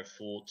through their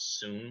forts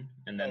soon,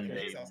 and then Okay,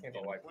 they. he's asking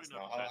for white peace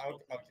now. I'll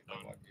give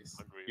them white peace.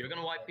 You're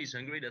gonna white peace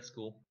Hungary? That's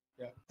cool.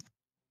 Yeah.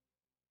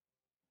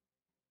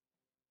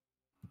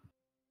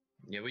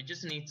 Yeah, we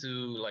just need to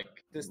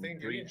like This thing,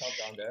 do you need breach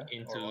help down there?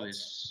 into or what?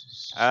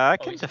 his. I Oh,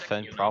 can he's attacking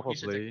defend you now.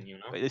 He's probably. attacking you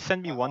now. Wait,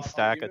 send me one I'll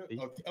stack give at you-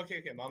 least.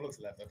 Okay, Mamluk's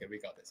left. Okay, we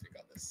got this.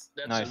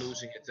 That's Nice. a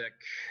losing attack.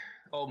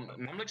 Oh,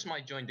 Mamluks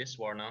might join this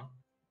war now.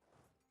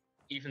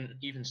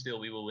 Even still,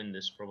 we will win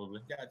this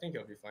probably. Yeah, I think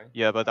you'll be fine.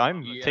 Yeah, but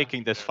I'm Yeah.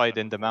 taking this fight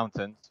in the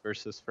mountains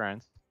versus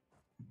France.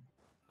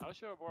 How's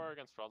your war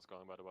against France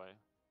going, by the way?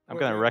 I'm We're-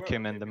 gonna we're wreck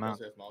him okay in the because we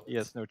mountain. have mountains. He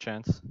has no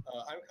chance.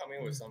 I'm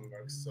coming with some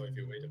mercs, so if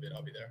you wait a bit,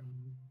 I'll be there.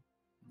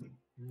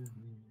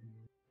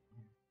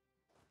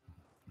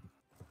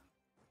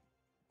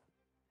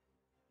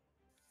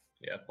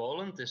 Yeah,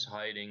 Poland is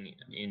hiding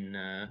in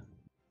Aragon's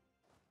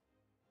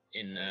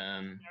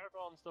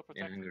still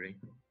protected. Hungary.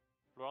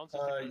 France is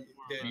the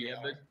good war, Yeah,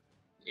 but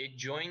it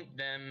joined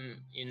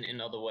them in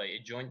another way.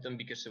 It joined them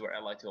because they were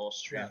allied to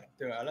Austria. Yeah,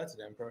 they were allied to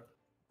the Emperor.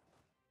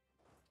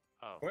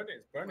 Oh. Burn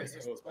is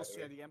Wait, close, by the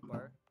Austria way. the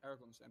Empire,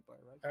 Aragon's Empire,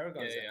 right?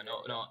 Aragon's Yeah,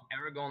 no.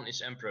 Aragon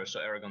is emperor,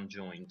 so Aragon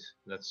joined.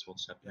 That's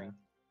what's happening.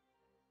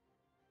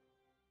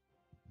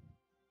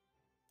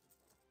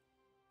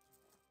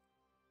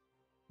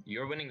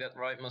 You're winning that,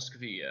 right,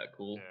 Muscovy? Yeah,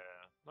 cool. Yeah,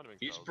 not even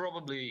He's close.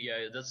 probably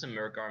that's a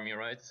merc army,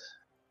 right?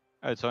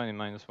 Oh, it's only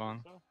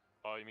 -1.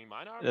 Oh, you mean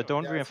mine army?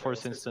 Don't Yeah, reinforce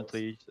it's close.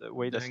 instantly.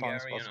 Wait The as long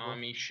as Hungarian possible.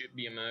 army should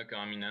be a merc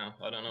army now.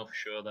 I don't know for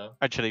sure though.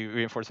 Actually,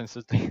 reinforce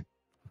instantly.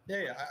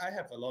 Yeah, I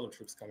have a lot of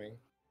troops coming.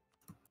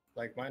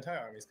 Like my entire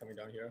army is coming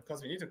down here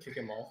because we need to kick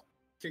him off.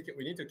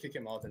 We need to kick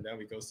him out, and then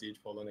we go siege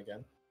Poland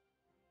again.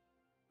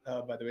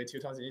 By the way,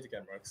 Teutons, you need to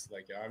get mercs.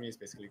 Like your army is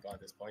basically gone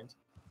at this point.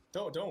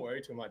 Don't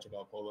worry too much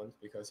about Poland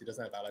because he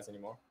doesn't have allies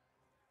anymore.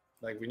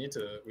 Like we need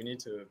to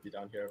be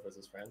down here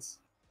versus France.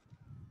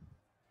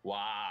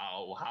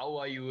 Wow, how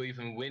are you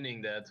even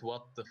winning that?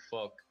 What the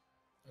fuck?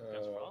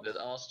 That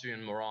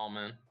Austrian morale,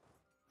 man.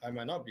 I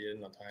might not be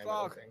in on time.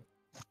 I don't think.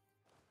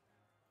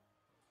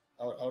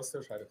 I'll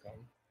still try to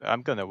come.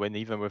 I'm gonna win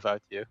even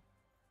without you.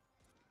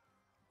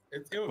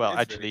 Well,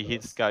 it's actually, really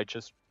his close. guy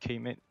just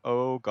came in.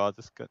 Oh god,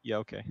 this guy. Yeah,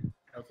 okay.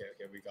 Okay,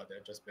 we got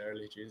there just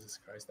barely. Jesus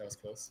Christ, that was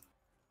close.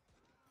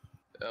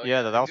 Oh,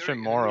 Yeah, that Austrian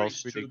moral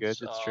is Hungary's pretty troops,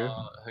 good. It's true.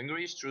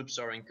 Hungary's troops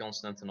are in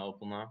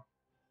Constantinople now.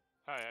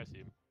 Oh, yeah, I see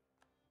him.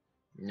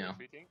 Yeah.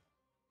 Retreating?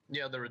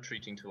 Yeah, they're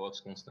retreating towards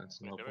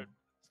Constantinople. Wait,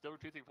 still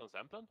retreating from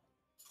Zemplin?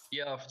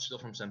 Yeah, still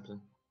from Zemplin.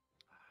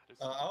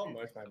 I'll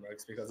merge my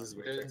mercs because this is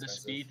way too The expensive.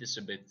 speed is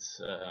a bit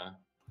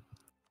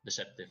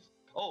deceptive.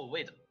 Oh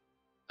wait,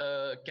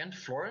 can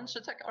Florence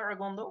attack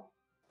Aragon though?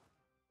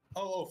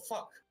 Oh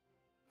fuck!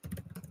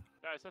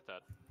 Yeah, I said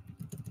that.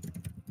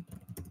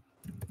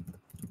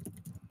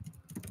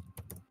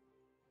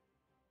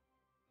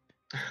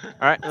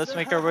 All right, let's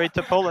make our way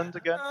to Poland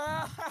again.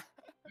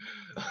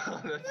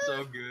 That's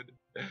so good.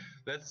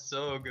 That's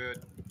so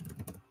good.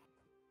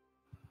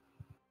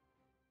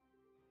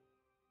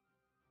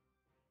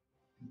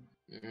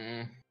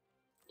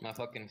 My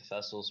fucking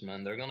vassals,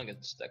 man, they're gonna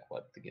get stack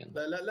wiped again.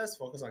 Let's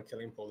focus on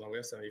killing Poland. We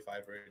have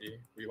 75 already.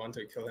 We want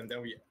to kill him,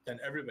 then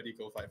everybody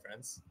go fight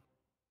France.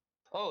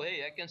 Oh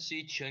hey, I can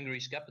siege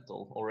Hungary's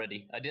capital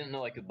already. I didn't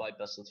know I could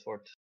bypass that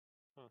fort.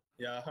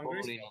 Yeah,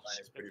 Hungary's line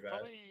is pretty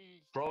bad.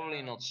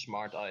 Probably not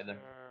smart either.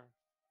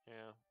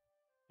 Yeah.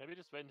 Maybe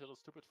just wait until the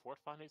stupid fort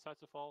finally decides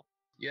to fall.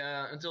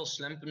 Yeah, until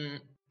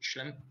Schlempen.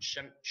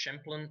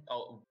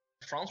 Oh,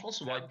 France wants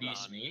to white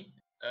piece me.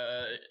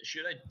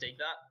 Should I take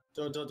that?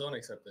 Don't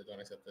accept it.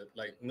 Don't accept it.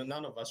 Like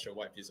none of us should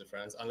white piece of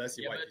France unless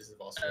you white piece of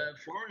Austria.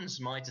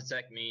 Florence might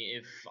attack me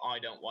if I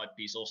don't white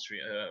piece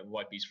Austria.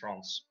 White piece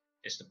France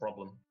is the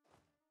problem.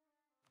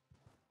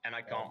 And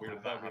I can't. We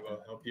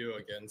will help you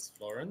against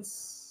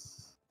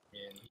Florence. I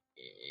mean,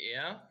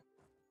 yeah.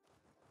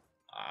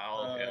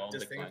 I'll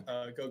decline.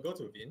 Go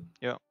to Wien.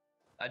 Yeah.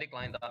 I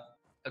declined that.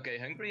 Okay,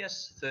 Hungary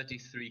has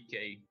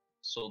 33k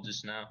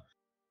soldiers now.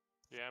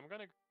 Yeah, I'm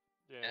gonna.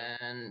 Yeah.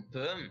 And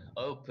Perm.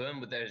 Oh,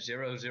 Perm with their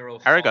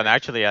 005. Aragon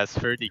actually has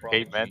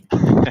 30k men.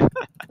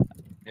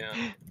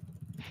 Yeah.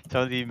 It's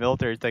only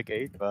military tech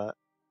 8, but.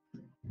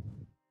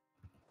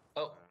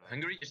 Oh,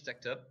 Hungary is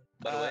stacked up,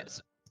 by the way.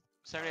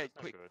 Sorry,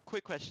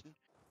 quick question.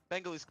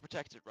 Bengal is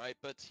protected, right?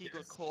 But he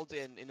got called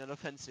in an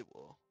offensive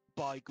war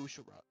by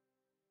Gujarat.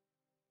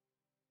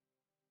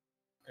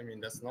 I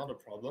mean, that's not a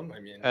problem. I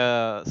mean,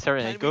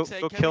 Serenade, go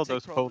kill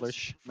those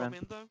Polish men.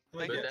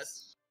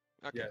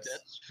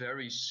 That's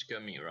very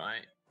scummy,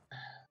 right?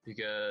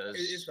 Because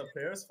it's the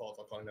player's fault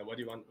for calling that. What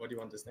do you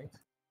want this thing?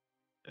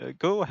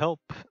 Go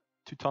help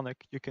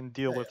Teutonic. You can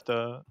deal with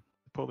the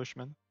Polish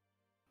men.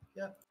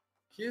 Yeah.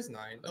 He is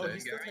 9. The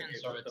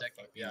Hungarians are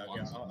attacking me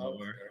once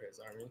more.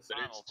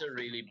 But it's a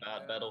really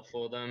bad battle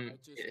for them. I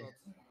just got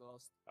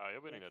lost. Oh,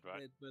 you're winning that,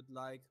 right? But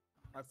like,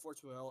 my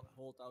forts will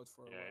hold out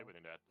for a while. Yeah, you're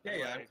winning that.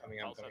 Yeah, I'm coming.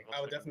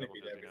 I will definitely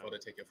be there before they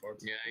take your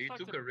fort. Yeah, you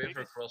took a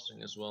river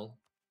crossing as well.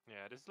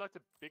 Yeah, this is like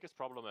the biggest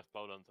problem with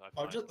Poland.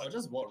 I'll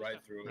just walk right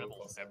through.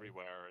 Rebels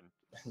everywhere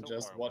and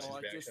just watch his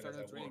I just reaction as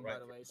I started walk raining, right by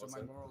the way, so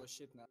my moral is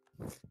shit now.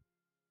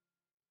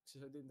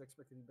 Since I didn't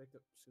expect any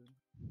backup soon.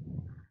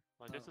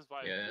 Like, this is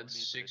why. Yeah,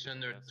 it's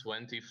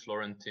 620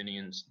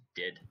 Florentinians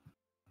dead.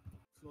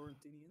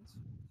 Florentinians?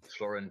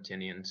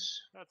 Florentinians.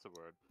 That's a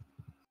word.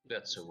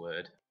 That's a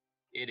word.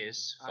 It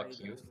is. Fuck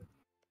you.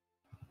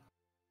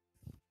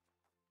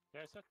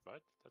 Yeah, I said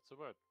right. That's a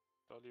word.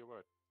 Totally a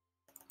word.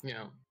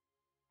 Yeah.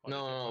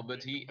 No,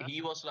 but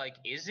he was like,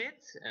 is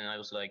it? And I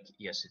was like,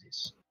 yes, it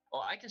is.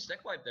 Oh, I can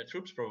stack wipe their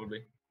troops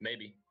probably.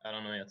 Maybe. I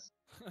don't know yet.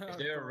 If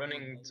they're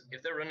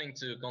running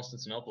to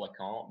Constantinople, I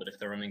can't. But if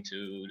they're running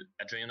to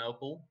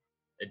Adrianople,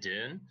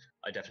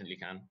 I definitely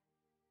can.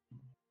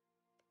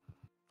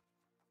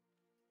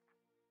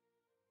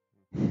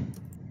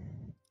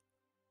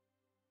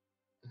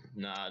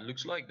 Nah, it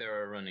looks like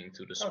they're running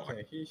to the side.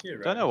 Okay,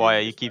 I don't know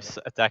why he keeps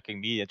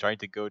attacking me and trying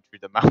to go through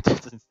the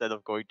mountains instead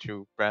of going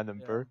through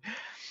Brandenburg.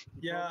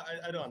 Yeah,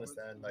 I don't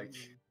understand. Like,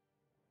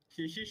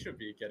 he should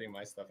be getting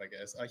my stuff, I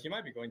guess. He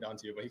might be going down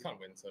to you, but he can't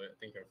win, so I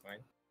think you're fine.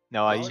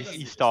 No,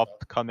 he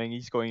stopped coming.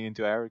 He's going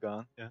into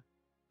Aragon. Yeah.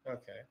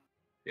 Okay.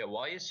 Yeah,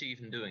 why is he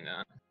even doing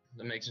that?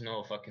 That makes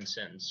no fucking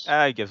sense.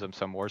 It gives him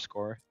some more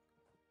score.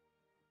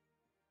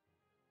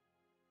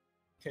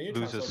 Can you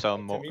loses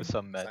some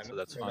med, so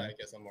that's so fine. that I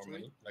get some more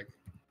money. Like,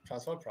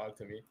 transfer Prague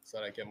to me so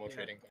that I get more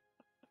trading.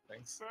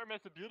 Thanks. Firm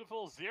is a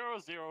beautiful 0050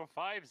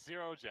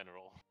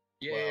 general.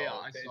 Yeah,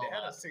 well, I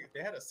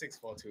they had a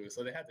 642,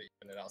 so they had to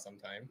even it out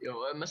sometime.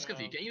 Yo,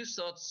 Muscovy, can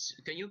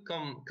you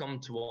come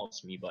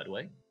towards me, by the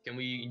way? Can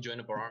we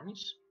join up our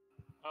armies?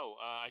 Oh,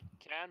 I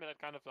can, but I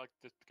kind of like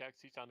to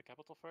siege down the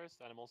capital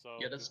first, and I'm also...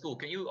 Yeah, that's cool.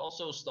 Can you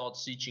also start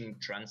sieging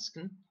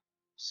Transken?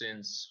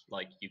 Since,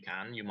 like,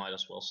 you might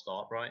as well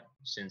start, right?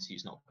 Since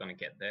he's not gonna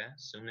get there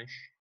soonish.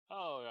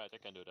 Oh, right, I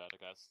can do that, I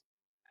guess.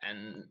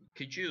 And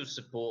could you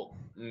support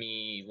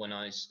me when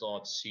I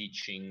start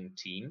sieging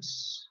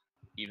teams?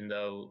 Even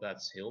though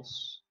that's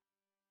hills?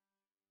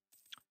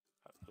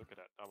 Look at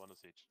that, I want to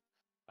siege.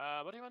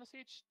 What do you want to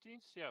siege?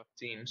 Teams? Yeah.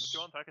 Teams. If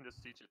you want, I can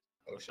just siege it.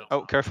 Oh shit.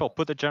 Oh, careful,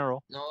 put the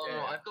general. No,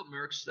 I've got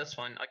mercs, that's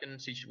fine. I can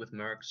siege it with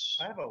mercs.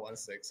 I have a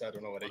 1-6, I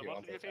don't know whether you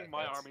want to. What do you think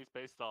my army is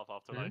based off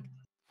after like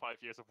 5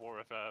 years of war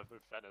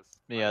with Venice.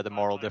 Yeah, the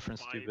moral I have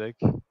difference too 5 big.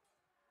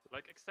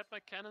 Like, except my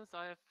cannons,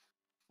 I have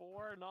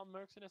 4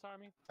 non-mercs in his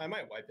army. I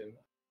might wipe him.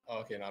 Oh,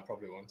 okay, no, I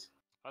probably won't.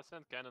 I'll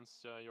send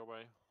cannons your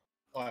way.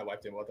 Oh, I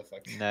wiped him. What the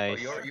fuck? Nice.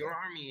 Oh, your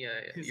army,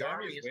 His your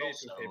army army is is way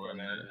also too paper,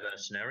 man.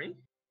 mercenary.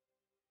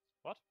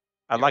 What?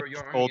 I Your- like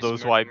your army all is those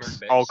merc wipes.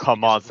 based Oh,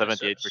 come because on, of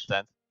mercenaries.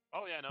 78%.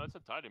 Oh yeah, no, it's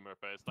entirely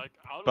merc-based. Like,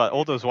 out But of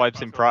all the those Ukraine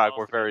wipes in parts Prague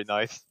were were very lost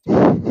nice.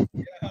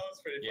 Yeah, that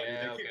was pretty funny.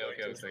 Yeah, They keep okay, going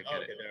okay, too okay, slow. get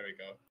Okay, it. there we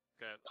go.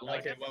 Okay, Like,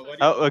 Okay, what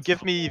do you want?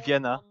 Give me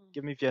Vienna.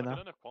 Give me I Vienna.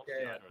 don't have quantity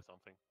Yeah, yeah. either or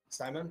something.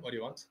 Simon, what do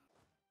you want?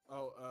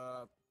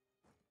 Oh,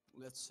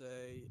 let's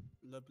say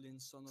Lublin,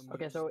 Son of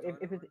Okay, so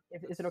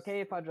is it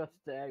okay if I just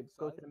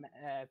go to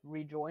the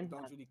rejoin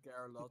don't and really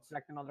care a lot,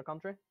 select another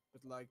country?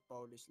 but like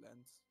Polish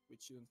land,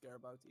 which you don't care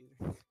about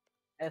either.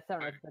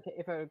 Sarah, okay,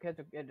 if I okay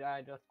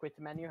to just quit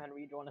the menu and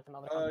rejoin as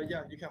another country?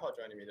 Yeah, you can hot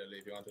join immediately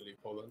if you want to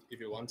leave Poland. If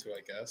you want to,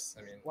 I guess.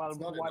 I mean, Well, it's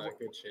not why in a would-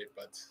 good shape,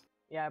 but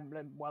Yeah,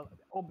 well,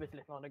 obviously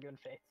it's not a good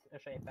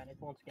shape, and it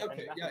won't get any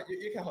okay. better.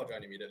 Yeah, you can hot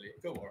join immediately.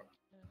 Go more.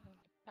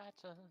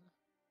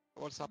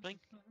 What's happening?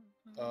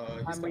 He's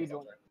I'm gonna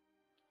rejoining. hot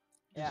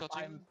Yeah,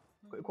 touching?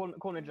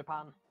 call me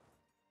Japan.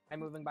 I'm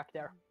moving back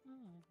there.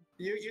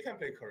 You can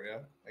play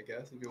Korea, I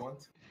guess, if you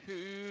want.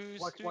 Who's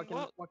Why doing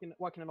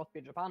what? can it not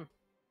be Japan?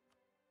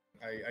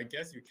 I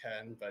guess you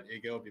can, but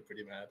Ige will be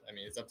pretty mad. I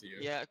mean, it's up to you.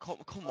 Yeah,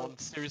 come on,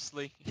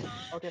 seriously.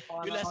 Okay,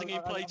 fine. You're letting me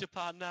I'll- play I'll-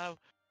 Japan now.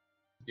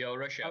 Yo,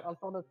 Russia. I'll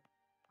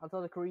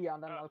start the Korea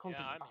and then I'll come to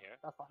yeah, I'm Japan. here.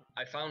 That's fine.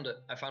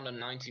 I found a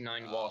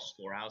 99 war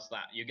score. How's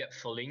that? You get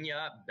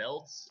Volhynia,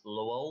 Belt,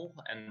 Lowell,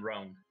 and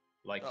Rhone.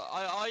 Like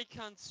I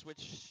can't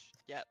switch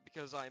yet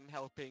because I'm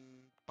helping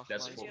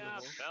That's Bahrain. four- in the war.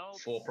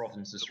 Belts, four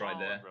provinces right Lwów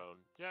there. and Rhone.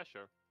 Yeah,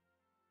 sure.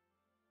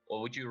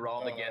 Or would you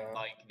rather get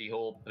like the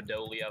whole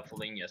Podolia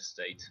Volhynia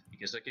state?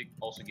 Because I could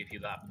also give you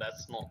that. But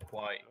that's not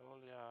quite. Oh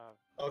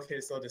yeah. Okay,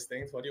 so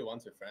distinct. What do you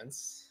want with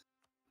France?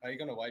 Are you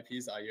gonna wipe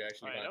peace? Are you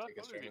actually Alright, gonna that take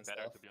would his probably be German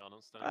better stuff? to be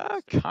honest. Than I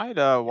Distinct.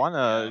 kinda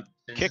wanna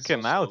Since kick it's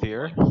him out also,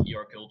 here. Like,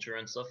 your culture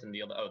and stuff, and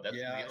the other. Oh, that's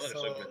Yeah, the other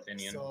so,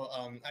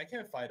 Bithynian. I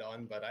can fight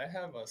on, but I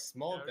have a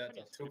small Yeah, debt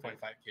Bithynia's of pretty big.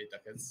 2.5k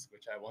ducats,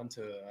 which I want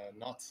to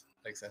not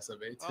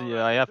exacerbate. Oh, Yeah,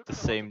 right, I you have took the it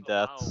on same to the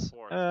Lao debts.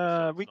 forest,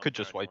 so We it's could not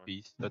just fair wipe anymore.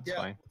 beast. That's Yeah,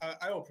 fine.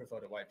 I will prefer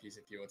the white piece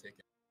if you will take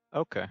it.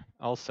 Okay,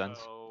 I'll send.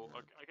 So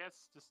I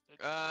guess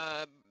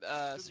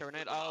just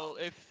Serenade.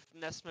 If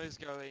Nesmo is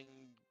going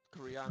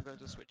Korea, I'm going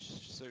to switch.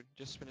 So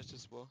just finish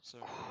this war. So.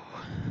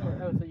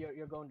 Oh, so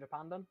you're going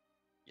Japan then?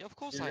 Yeah, of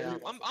course He I really am.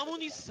 wants to I'm play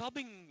only Japan.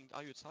 subbing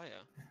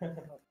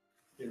Ayutthaya.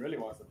 He really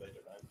wants to play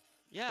Japan.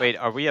 Yeah. Wait,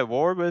 are we at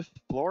war with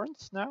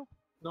Florence now?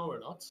 No, we're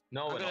not.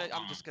 No, we're not.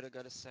 I'm just gonna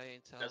go to say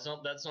and tell.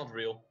 That's not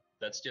real.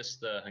 That's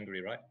just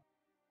Hungary, right?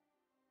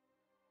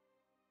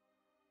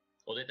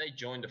 Or did they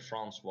join the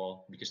France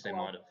war? Because they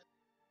Well, might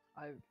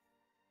have.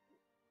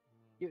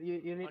 You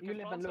Like, live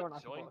if and France learn, I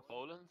had joined suppose.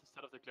 Poland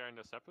instead of declaring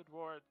a separate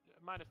war, it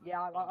might have.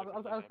 Yeah, I gone was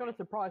differently, kind of maybe.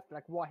 surprised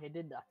like why he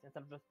did that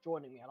instead of just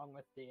joining me along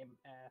with the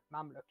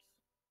Mamluks.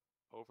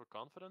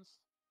 Overconfidence.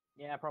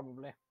 Yeah,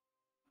 probably.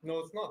 No,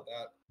 it's not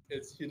that.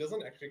 It's he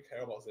doesn't actually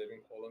care about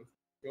saving Poland.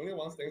 He only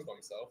wants things for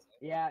himself.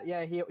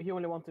 Yeah, he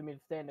only wanted me to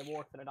stay in the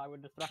war so that I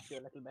would distract you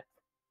a little bit.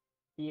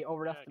 He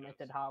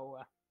overestimated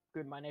how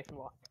good my nation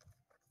was.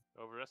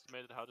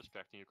 Overestimated how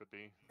distracting you could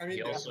be. I mean,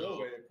 He there's no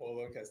also- way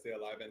Poland can stay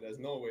alive, and there's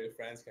no way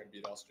France can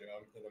beat Austria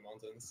in the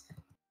mountains.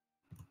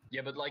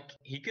 Yeah, but like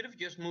he could have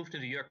just moved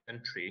into your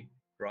country,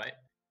 right?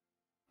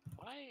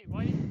 Why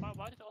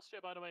did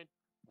Austria, by the way,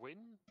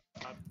 win?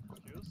 I'm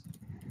confused.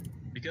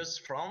 Because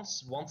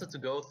France wanted to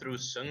go through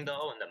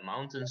Sundal and the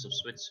mountains of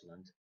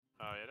Switzerland.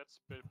 Oh yeah, that's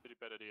a pretty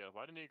bad idea.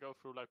 Why didn't he go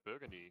through like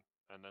Burgundy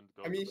and then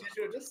go? I mean, to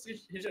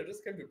he should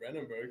just came to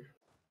Brandenburg.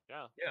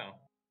 Yeah. Yeah,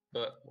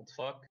 but what the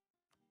fuck?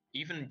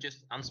 Even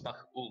just Ansbach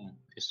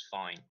is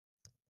fine.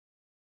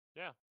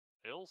 Yeah,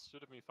 Hills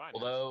should have been fine.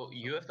 Although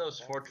you have those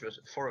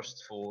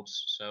forest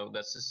forts, so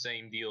that's the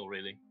same deal,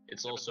 really.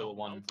 It's also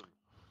one.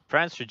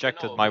 France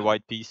rejected No, my but-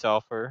 white peace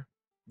offer.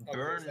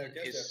 Burn so I guess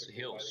you have is to keep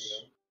hills,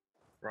 fighting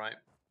them. right?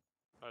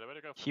 Oh, the way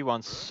to go He for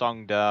wants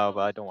Burn? Songdao,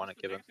 but I don't Is want to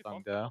the give him negative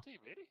one Songdao. penalty,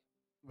 really?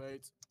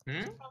 Wait.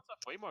 Hmm? France have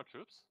way more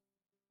troops.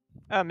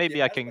 Maybe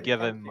Yeah, I can but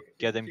give he him, can't-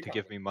 get he him to can't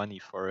give win. me money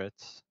for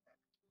it.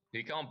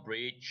 He can't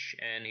breach,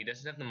 and he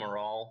doesn't have the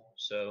morale,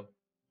 so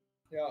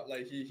Yeah,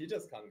 like he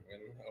just can't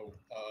win.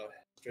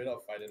 Straight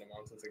up fight in the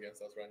mountains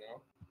against us right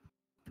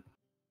now.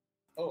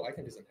 Oh, I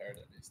can disinherit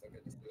at least. Okay,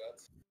 just do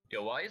that. yeah.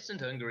 Why isn't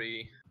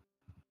Hungary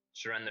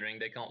surrendering?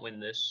 They can't win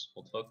this.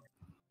 What the fuck?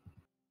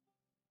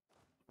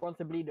 Wants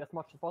to bleed as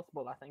much as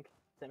possible, I think.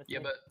 Same as Yeah,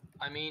 me. but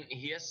I mean,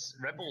 he has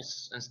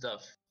rebels and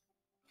stuff.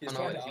 He's Oh, no,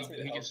 trying to he- ask me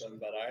he to help just- them,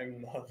 but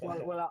I'm not.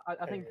 Well,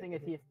 I think the thing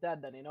is he's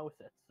dead and he knows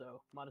it,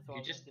 so might as well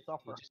He make just, his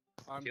offer.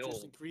 I'm killed.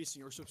 just increasing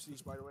your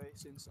subsidies, by the way,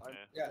 since I'm.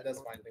 Yeah,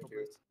 that's fine. Thank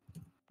you.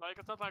 Like,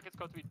 it's not like it's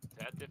going to be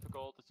that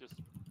difficult. It's just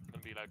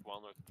gonna be like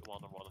 1 or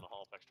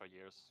 1.5 extra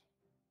years.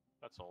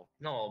 That's all.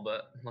 No,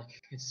 but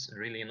like it's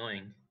really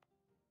annoying.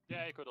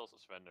 Yeah, he could also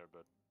surrender,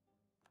 but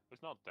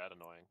it's not that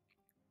annoying.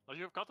 Like,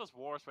 you've got those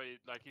wars where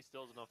he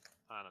still has enough.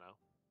 I don't know.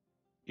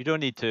 You don't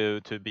need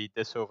to be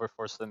this over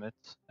force limit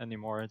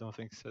anymore. I don't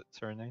think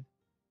Serenade.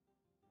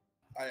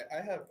 I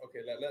have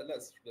okay.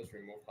 Let's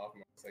remove half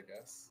mercs, I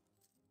guess.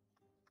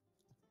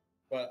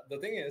 But the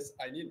thing is,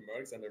 I need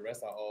mercs, and the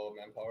rest are all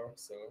manpower.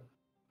 So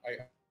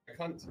I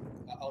can't.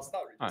 I'll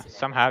start reducing.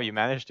 Somehow you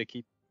managed to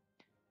keep.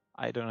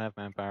 I don't have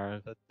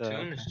manpower, but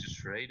Tunis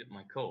just raided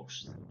my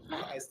coast.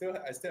 I still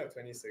have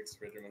 26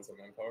 regiments of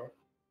manpower.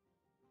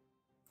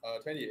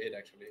 28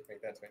 actually.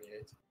 Make that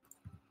 28.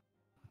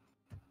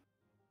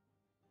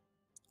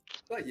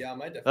 But yeah,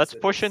 my deficit. Let's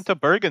push into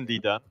Burgundy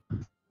then,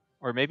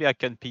 or maybe I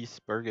can piece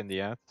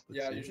Burgundy out.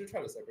 Yeah, you should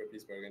try to separate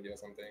piece Burgundy or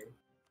something,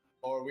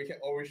 or we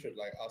should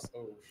like ask.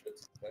 Oh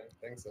shit!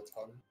 Thanks a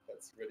ton.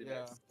 That's really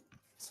nice.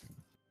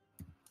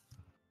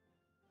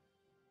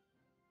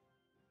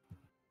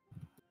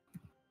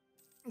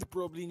 You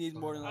probably need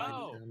more than I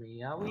Oh,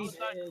 do. I was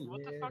like,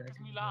 what the fuck is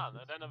Milan?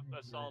 And then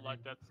I saw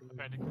like that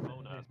apparently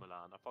Cremona has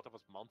Milan. I thought it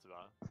was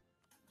Mantua.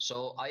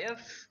 So I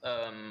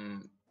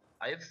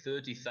have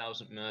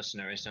 30,000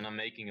 mercenaries and I'm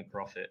making a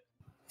profit.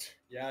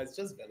 Yeah, it's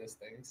just Venice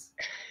things.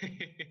 Can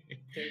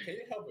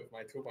you help with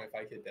my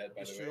 2.5k debt,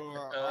 by the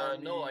way?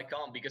 No, I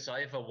can't because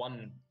I have a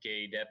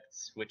 1k debt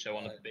which I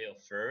want to pay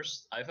off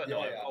first. I have a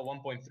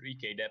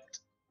 1.3k debt.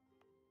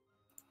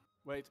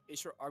 Wait,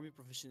 is your army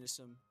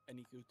proficiency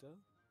any good though?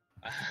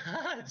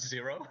 It's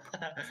 0.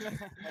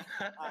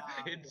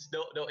 It's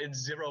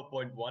it's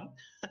 0.1.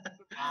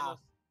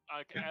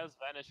 As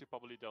Venice, you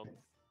probably don't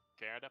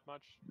care that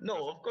much.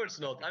 No, of course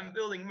not. I'm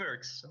building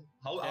mercs.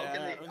 How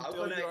can I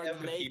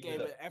ever keep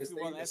it up?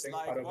 Everyone has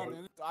like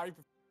 100 army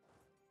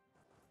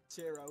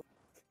 0.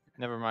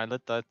 Never mind.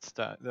 Let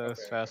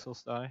those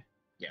vassals die.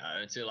 Yeah,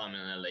 until I'm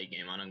in a late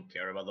game, I don't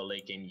care about the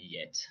late game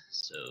yet.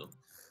 So,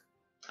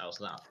 how's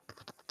that?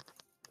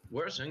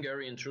 Where's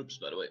Hungarian troops,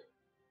 by the way?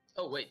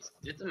 Oh wait,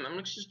 did the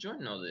Mamluks just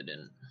join? No, they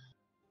didn't.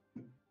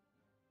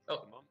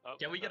 Oh,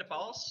 can we get a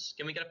pause?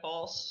 Can we get a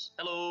pause?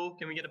 Hello,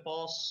 can we get a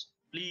pause,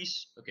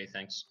 please? Okay,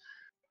 thanks.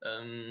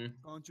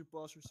 Can't you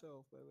pause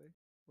yourself, by the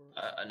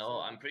way?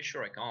 No, I'm pretty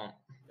sure I can't.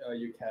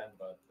 You can,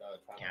 but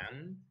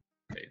can?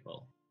 Okay,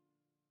 well.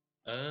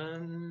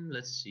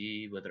 Let's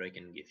see whether I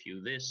can give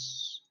you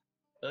this.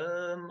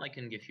 I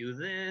can give you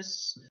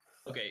this.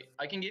 Okay,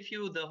 I can give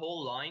you the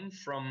whole line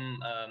from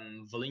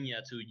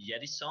Volhynia to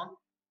Jedison.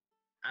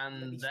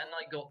 And then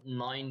I got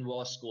 9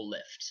 war school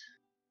left.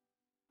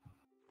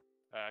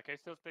 Can you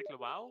still pick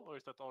Luau, or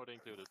is that already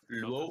included?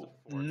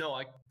 No,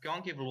 I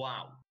can't give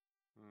Luau.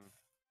 Hmm.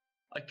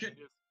 I could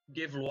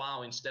give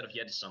Luau instead of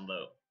Jedison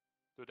though.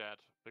 Do that,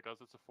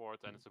 because it's a fort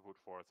and it's a wood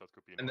fort, that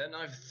could be And then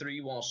I have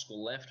 3 war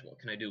school left. What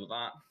can I do with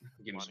that?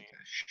 Give me some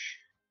cash.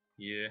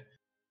 Yeah.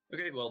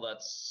 Okay, well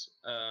that's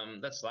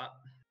that.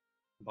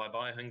 Bye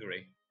bye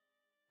Hungary.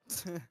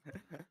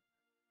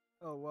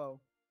 Oh wow.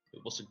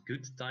 It was a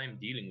good time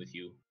dealing with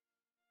you.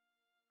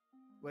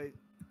 Wait.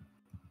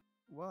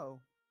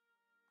 Wow.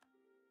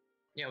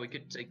 Yeah, we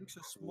could take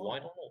so small.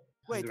 quite a lot.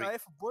 Wait, Hungary. I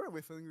have a border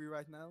with Hungary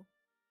right now.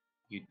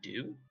 You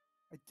do?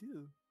 I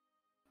do.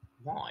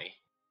 Why?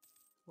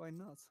 Why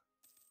not?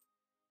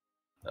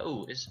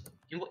 Oh,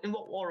 in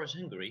what war is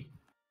Hungary?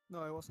 No,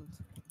 I wasn't.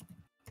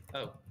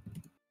 Oh.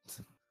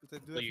 But I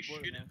do Well, have you a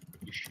border should now.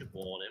 you should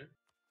warn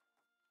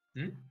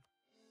him.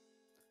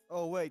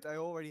 Oh wait, I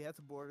already had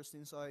the border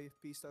since I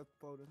pieced out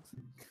Poland.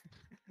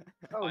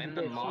 I'm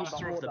the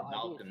master of the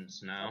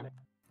Balkans now.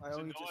 I So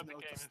only Noah just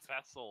became noticed. a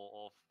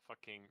vassal of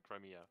fucking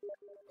Crimea.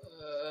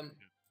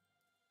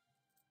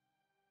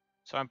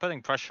 So I'm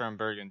putting pressure on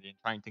Burgundy and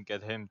trying to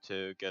get him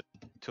to get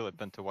Tulip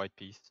into white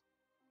piece.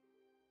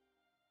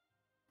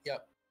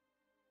 Yep.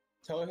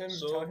 Tell him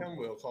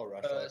we'll call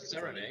Russia.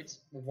 Serenade,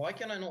 why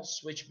can I not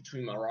switch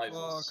between my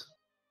rivals?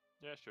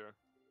 Yeah, sure.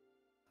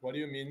 What do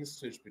you mean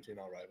switch between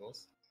our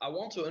rivals? I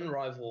want to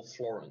unrival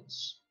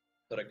Florence,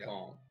 but I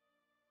can't.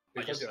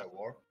 Because you're at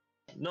war?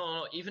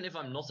 No, even if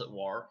I'm not at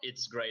war,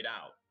 it's grayed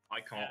out. I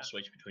can't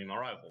switch between my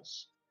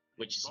rivals,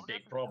 which is a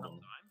big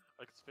problem.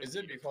 Is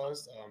it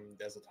because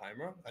there's a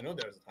timer? I know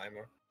there's a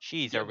timer.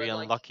 Jeez, are we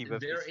unlucky with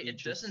there, these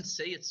it doesn't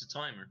say it's a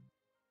timer.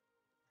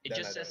 It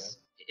just says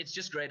it's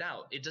just grayed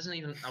out. It doesn't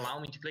even allow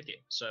me to click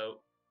it.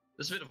 So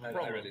there's a bit of a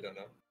problem. I really don't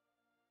know.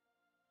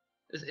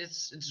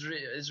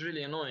 It's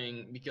really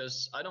annoying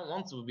because I don't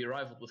want to be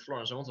rivaled with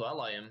Florence. I want to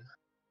ally him.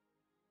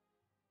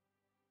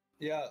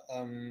 Yeah.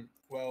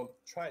 Well,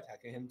 try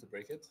attacking him to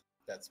break it.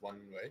 That's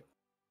one way.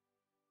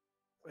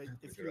 Wait,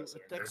 if you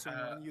attack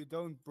someone, you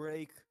don't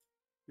break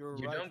your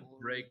You rivalry. don't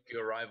break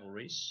your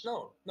rivalries.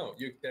 No.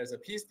 There's a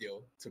peace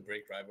deal to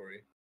break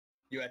rivalry.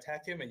 You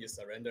attack him and you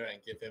surrender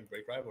and give him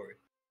break rivalry.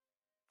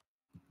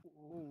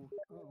 Oh.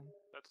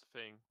 That's the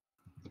thing.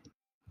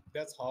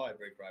 That's how I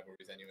break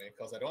rivalries anyway,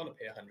 because I don't want to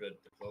pay 100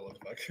 diplo. What the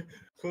fuck?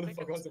 Who the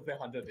fuck wants to pay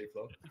 100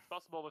 diplo? It's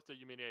possible with the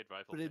humiliate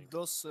rifle But thing. it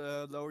does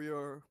lower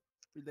your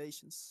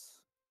relations.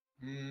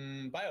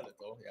 By a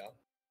little, yeah.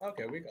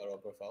 Okay, we got our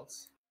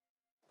profiles.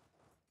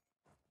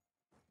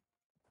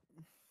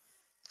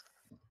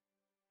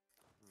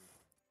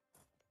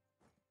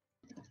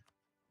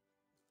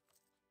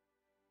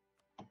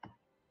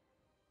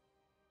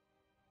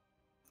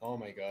 Oh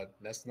my god,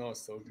 Nesno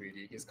is so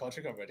greedy. He's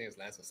culture converting his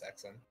lands to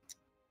Saxon.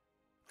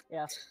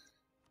 Yeah.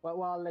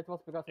 Well, it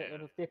was because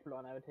it was Diplo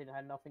and I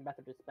had nothing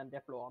better to spend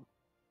Diplo on.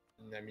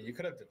 I mean, you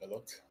could have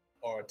developed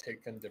or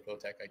taken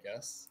Diplotech, I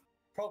guess.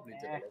 Probably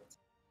developed.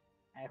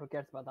 Who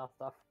cares about that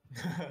stuff?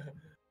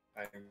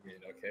 I mean,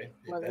 okay.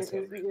 Well,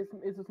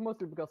 it's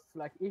mostly because,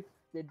 like, if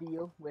the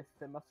deal with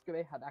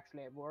Muscovy had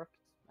actually worked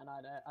and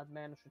I'd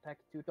managed to take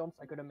 2 tons,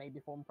 I could have maybe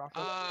formed Prussia.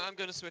 I'm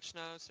gonna switch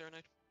now,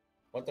 Serenade.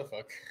 What the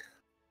fuck?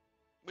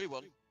 We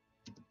won.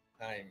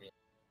 I mean...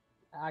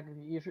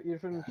 You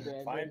shouldn't...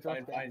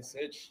 Fine,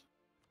 switch.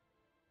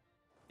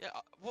 Yeah,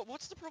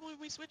 what's the problem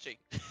with me switching?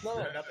 No,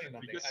 nothing.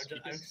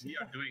 Because we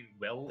are doing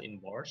well in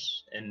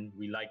wars, and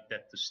we like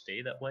that to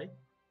stay that way.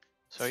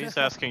 So he's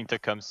asking to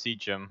come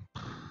siege him.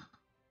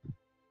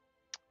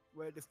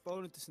 Where the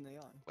opponent is an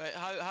AI. Wait,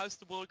 how's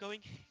the war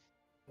going?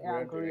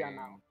 Yeah, Korea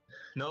now.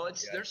 No,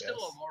 there's still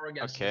a war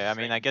against. Okay, I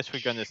mean, I guess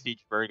we're gonna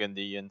siege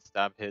Burgundy and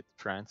stab hit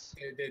France.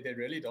 They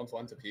really don't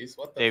want a peace.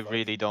 What the They fuck?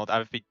 really don't.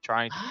 I've been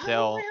trying to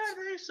tell. Why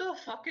are they so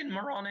fucking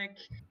moronic?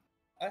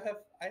 I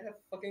have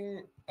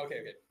fucking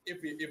okay.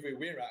 If we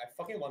win, right? I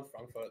fucking want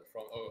Frankfurt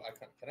from. Oh, I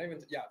can't. Can I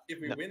even? Yeah. If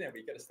we win and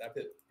we get a stab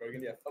hit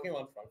Burgundy, I fucking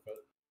want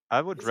Frankfurt.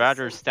 I would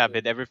rather stab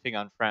hit everything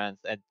on France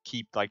and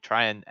keep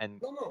try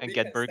and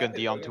get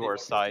Burgundy onto our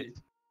side.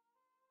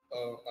 I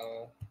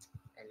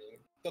mean,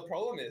 the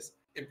problem is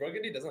if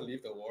Burgundy doesn't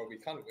leave the war, we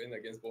can't win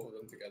against both of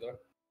them together.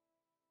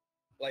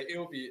 Like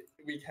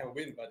we can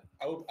win, but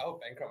I'll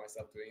bankrupt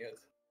myself doing it.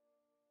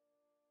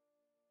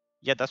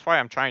 Yeah, that's why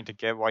I'm trying to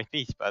get white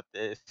peace, but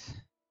it's...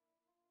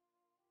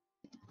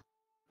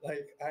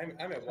 Like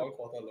I'm at 1/4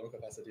 loan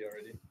capacity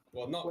already.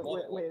 Well, not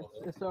wait.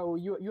 So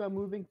you are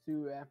moving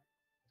to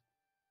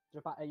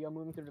Japan? You are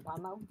moving to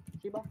Japan now,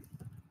 Shiba?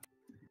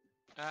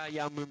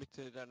 Yeah, I'm moving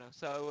to there now.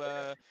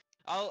 So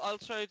I'll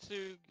try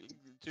to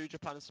do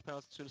Japan as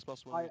soon as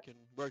possible. And we can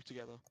work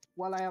together.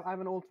 Well, I have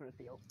an alternate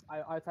deal.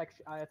 I attack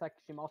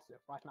Shimazu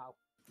right now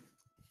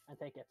and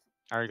take it.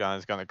 Aragon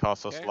is gonna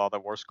cost us a lot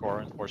of war score,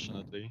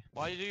 unfortunately.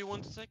 Why do you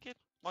want to take it?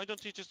 Why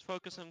don't you just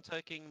focus on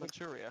taking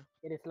Manchuria?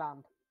 It is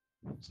land.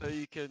 So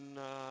you can.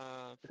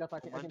 Because I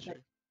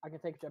can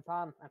take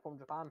Japan and form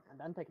Japan and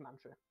then take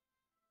Manchu.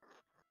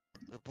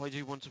 Why do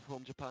you want to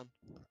form Japan?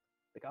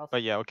 Because.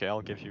 But yeah, okay,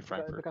 I'll give you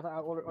Frankfurt. Because I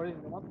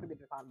originally wanted to be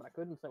Japan, but I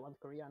couldn't, so I went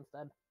to Korea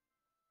instead.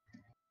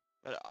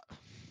 But,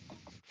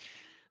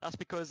 that's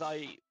because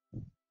I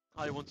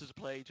wanted to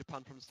play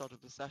Japan from the start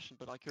of the session,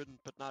 but I couldn't.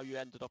 But now you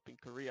ended up in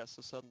Korea,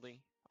 so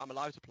suddenly I'm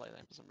allowed to play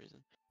there for some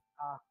reason.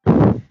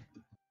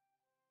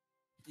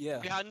 Yeah.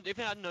 If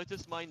you hadn't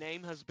noticed, my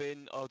name has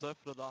been Oda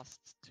for the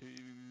last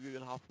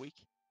 2.5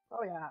 weeks.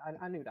 Oh yeah,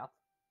 I knew that.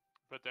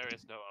 But there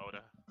is no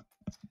Oda.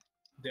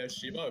 There's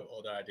Shiba with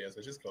Oda ideas,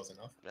 which is close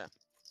enough. Yeah.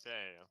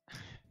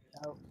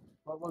 Yeah. Oh,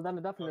 well then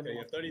it definitely. Okay, you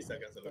have 30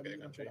 seconds to look at your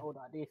country.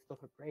 Oda ideas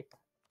look great.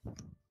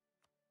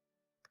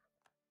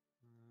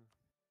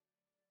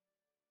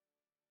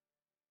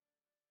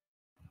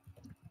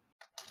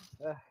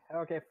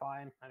 Okay,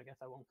 fine. I guess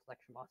I won't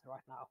select Shimazu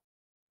right now.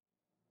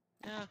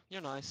 Yeah,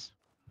 you're nice.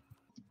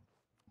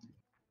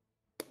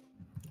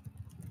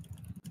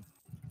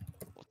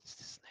 What is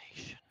this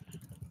nation?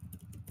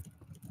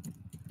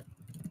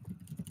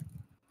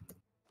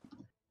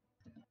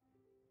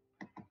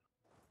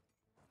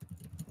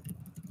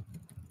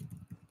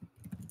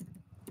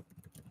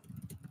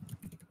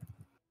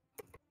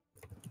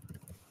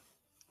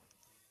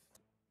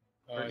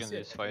 Burgundy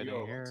is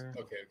fighting here.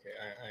 Okay,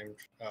 I'm.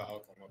 I'll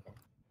come.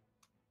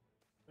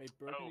 Wait,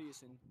 Burgundy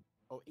is in.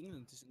 Oh,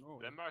 England is in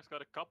Norway. Denmark's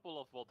got a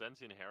couple of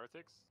Waldensian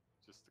heretics.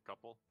 Just a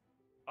couple.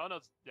 Oh no,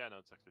 it's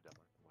actually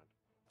Denmark. Never mind.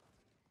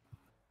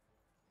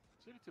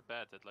 It's really too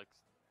bad that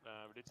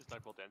religions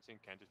like Waldensian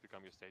can't just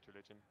become your state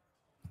religion.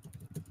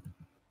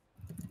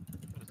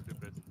 That's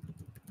stupid.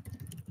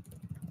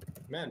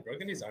 Man,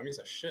 Burgundy's armies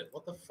are shit.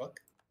 What the fuck?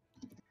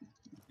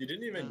 You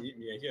didn't even need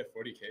me, and he had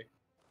 40k.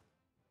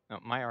 No,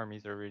 my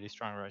armies are really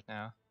strong right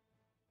now.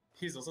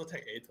 He's also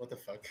tech 8. What the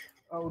fuck?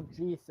 Oh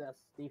Jesus!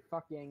 The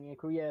fucking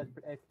Korea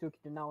took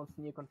denounced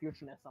new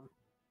Confucianism.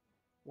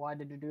 Why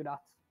did you do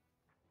that?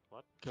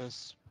 What?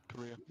 Because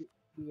Korea.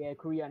 The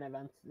Korean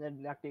event,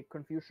 like the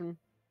Confucian,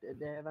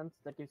 the event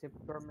that gives you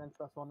permanent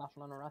 +1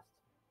 national unrest.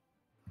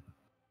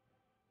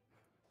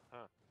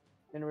 Huh.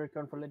 In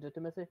return for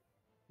legitimacy,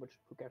 which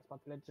who cares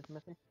about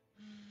legitimacy?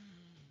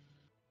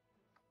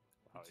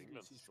 Wow,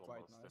 England's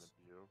quite almost nice. in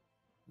a view.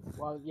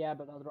 Well, yeah,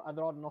 but I'd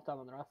rather not have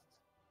unrest.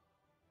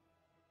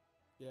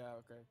 Yeah,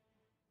 okay.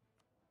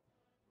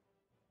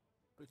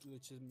 But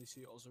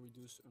legitimacy also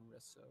reduce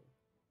unrest, so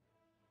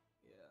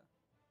yeah.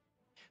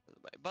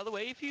 By the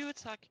way, if you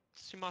attack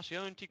Shimazu,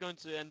 aren't you going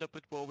to end up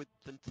at war with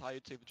the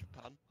entirety of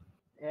Japan?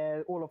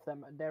 All of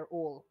them,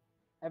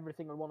 every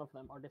single one of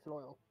them are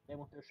disloyal. They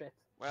won't do shit.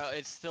 Well,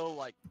 it's still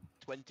like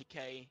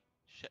 20k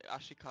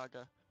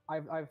Ashikaga. I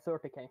have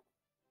 30k.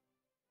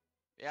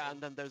 Yeah,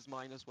 and then there's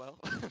mine as well.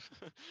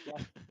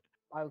 Yeah,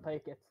 I'll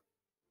take it.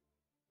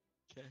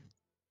 Okay.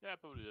 Yeah, I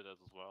probably did that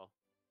as well.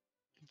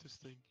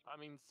 Interesting. I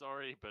mean,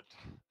 sorry, but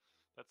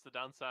that's the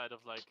downside of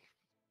like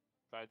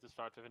Trying to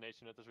start with a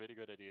nation that has really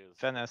good ideas.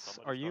 Venice,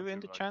 Someone are is you going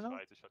in to, the channel?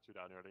 Try to shut you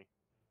down early.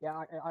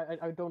 Yeah,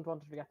 I don't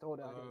want to get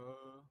order.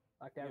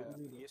 Like they're yeah,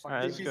 really yes,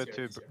 Alright, let's He's go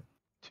here, he's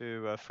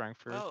here. to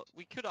Frankfurt. Well,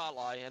 we could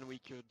ally and we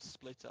could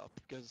split up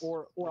because.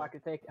 Or well, I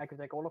could take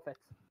all of it.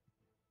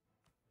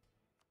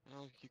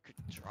 well, you could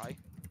try.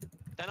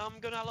 Then I'm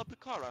gonna ally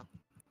Bukhara,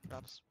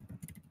 perhaps.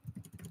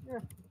 Yeah,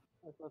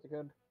 that's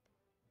good.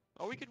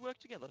 Or we could work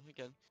together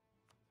again.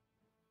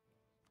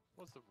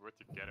 What's the word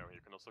together?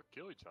 You can also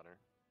kill each other.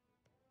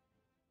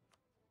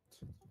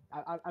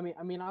 I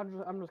mean,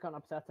 I'm just kind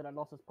of upset that I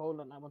lost this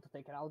Poland. I want to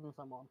take it out on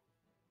someone.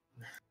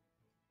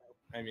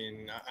 I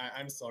mean,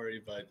 I'm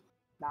sorry, but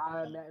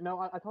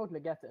No, I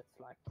totally get it.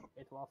 Like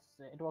it was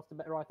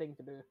the right thing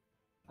to do.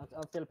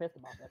 I'm still pissed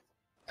about it.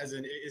 as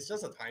in, it's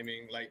just a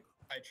timing. Like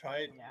I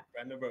tried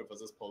Brandenburg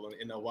versus Poland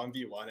in a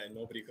 1v1 and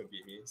nobody could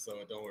beat me, so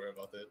don't worry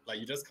about it. Like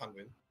you just can't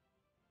win.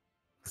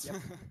 Yep.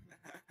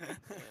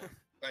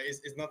 Like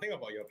it's nothing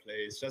about your play.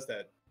 It's just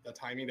that the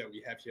timing that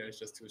we have here is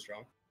just too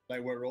strong.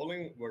 Like we're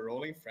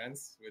rolling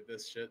France with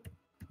this shit.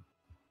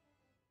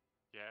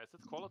 Yeah, it's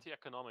a quality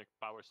economic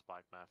power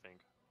spike, man, I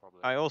think. Probably.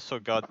 I also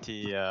got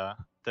the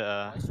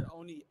Why is there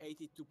only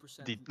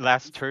 82%? the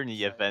last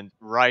tourney event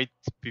right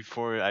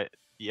before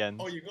the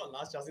end. Oh, you got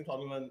last Justin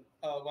tournament.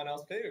 When I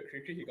was playing with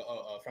Krikri, he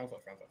got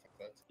Frankfurt.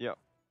 Yeah.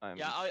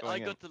 I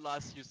got the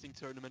last Houston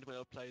tournament when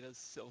I played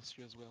as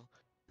Austria as well.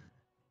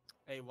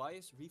 Hey, why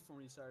is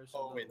Reform Desire so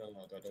Oh low? wait,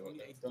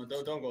 no,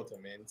 don't go to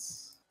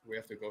mains. We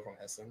have to go from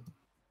Hessen.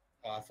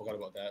 I forgot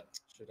about that.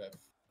 Should have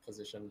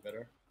positioned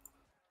better.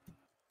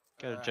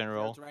 Get a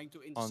general trying to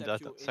on intercept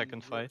that you in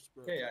second fight.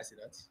 Yeah, I see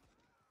that.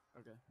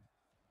 Okay.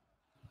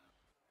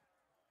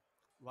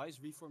 Why is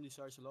Reform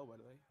Desire so low, by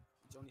the way?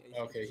 It's only 8.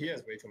 Okay, he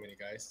has way too many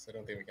guys. I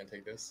don't think we can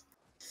take this.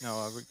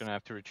 No, we're gonna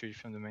have to retreat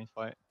from the main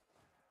fight.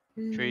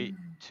 3,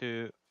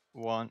 2,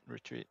 1,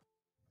 retreat.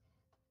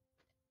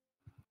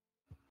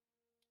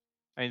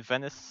 I mean,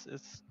 Venice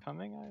is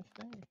coming, I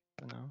think.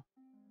 I don't know.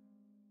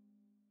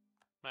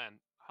 Man,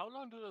 how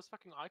long do those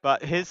fucking icons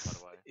But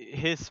last, by the way?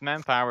 his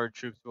manpower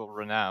troops will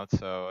run out,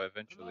 so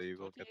eventually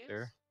we'll get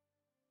there.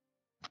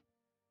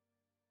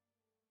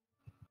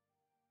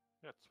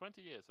 Yeah,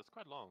 20 years. That's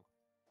quite long.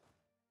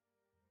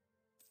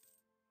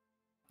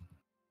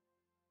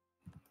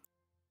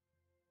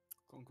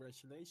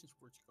 Congratulations,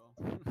 Portugal.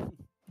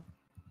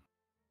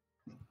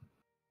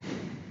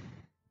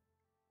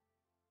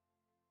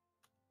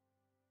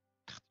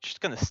 Just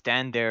gonna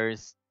stand there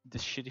is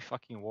this shitty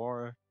fucking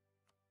war.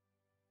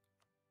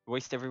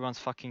 Waste everyone's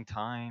fucking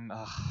time.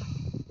 Ugh.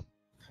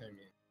 I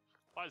mean,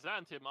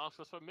 Byzantium asks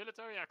us for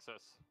military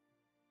access.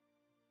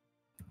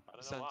 I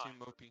don't know why. Byzantium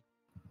Mopi.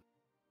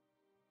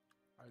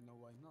 I know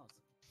why not.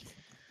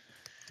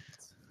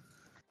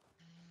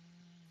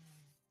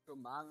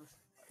 Come on.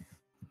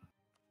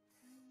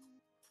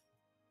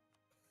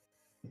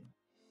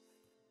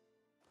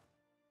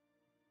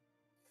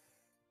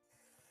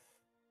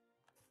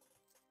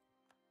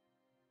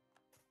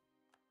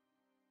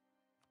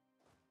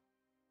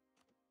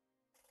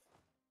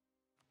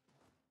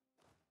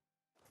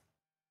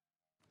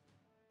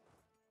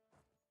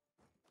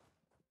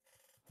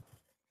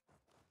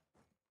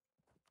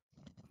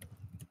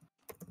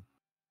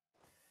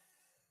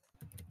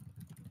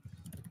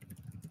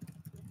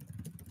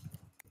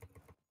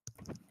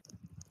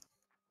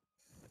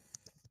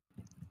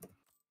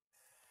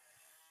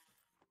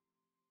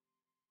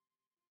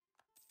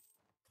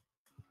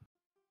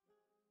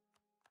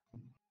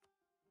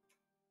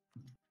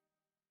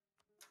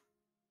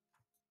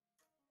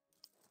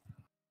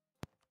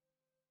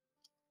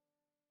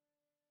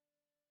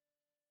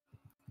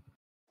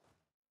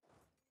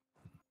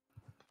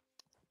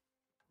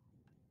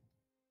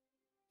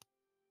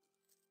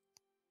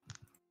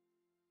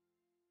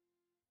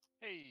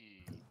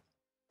 Hey,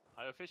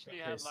 I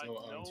officially okay, have like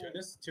so no.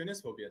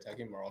 Tunis will be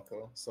attacking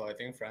Morocco, so I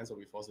think France will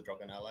be forced to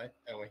drop an ally,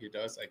 and when he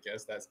does, I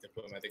guess that's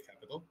diplomatic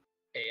capital.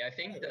 Hey, I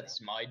think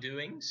that's my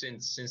doing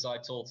since I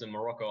told him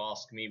Morocco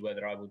asked me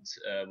whether I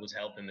would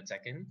help him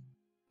attack him.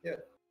 Yeah.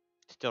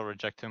 Still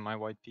rejecting my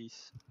white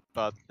piece,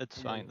 but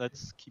it's fine.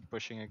 Let's keep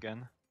pushing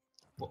again.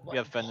 We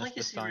have Venice Why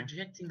this is he time.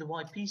 rejecting the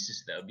white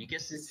pieces though?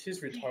 Because he's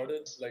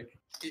retarded. Like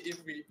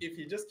if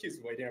he just keeps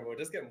waiting, we'll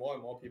just get more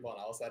and more people on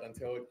our side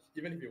until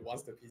even if he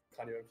wants the piece, he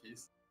can't even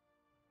piece.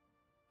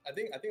 I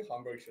think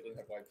Hamburg shouldn't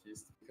have white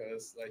piece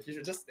because like he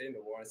should just stay in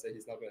the war and say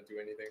he's not going to do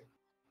anything.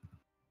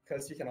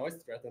 Because he can always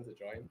threaten to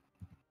join.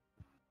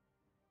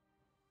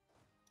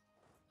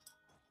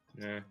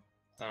 Yeah,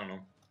 I don't know.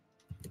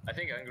 I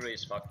think Hungary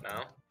is fucked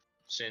now,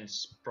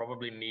 since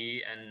probably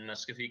me and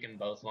Muscovy can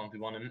both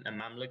 1v1 him, and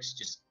Mamluks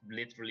just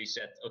literally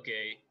said,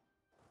 okay,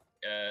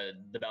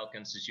 the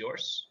Balkans is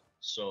yours,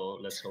 so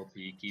let's hope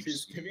he keeps...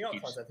 He's giving out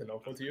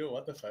Constantinople to you,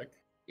 what the fuck?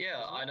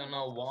 Yeah, I don't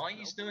know why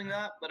he's doing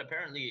that, but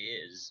apparently he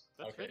is.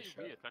 That's really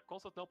weird. Like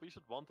Constantinople, you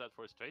should want that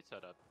for a straight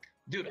setup.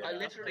 Dude, Yeah,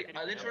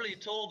 I literally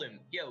told him,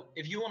 yo,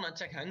 if you want to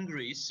attack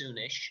Hungary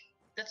soonish,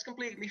 that's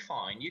completely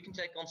fine. You can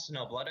take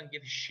Constantinople, I don't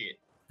give a shit.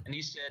 And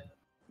he said,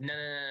 no,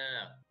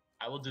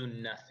 I will do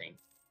nothing.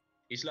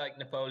 He's like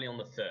Napoleon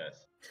III.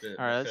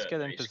 Alright, let's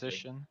get in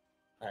position.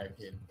 I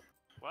mean,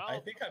 Well, I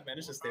think I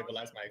managed to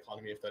stabilize my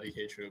economy of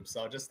 30k troops,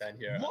 so I'll just stand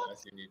here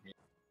unless you need me.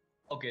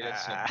 Okay,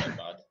 that's not that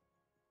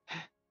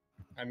bad.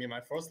 I mean,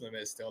 my force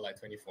limit is still like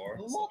 24,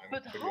 What? so I'm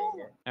But pretty how?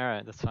 over.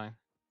 Alright, that's fine.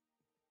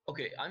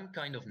 Okay, I'm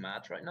kind of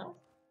mad right now.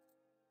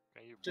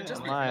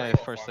 Just be my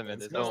careful, first farmers,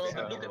 limit is because No, they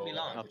but have look at no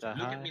Milan. not that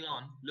Look high. at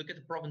Milan. Look at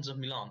the province of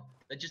Milan.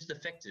 That just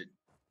affected,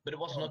 but it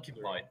wasn't Oh,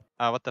 occupied.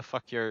 What the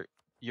fuck? Your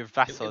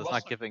vassal It is was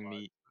not giving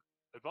me.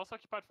 It was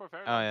occupied for a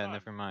very Oh long yeah, time.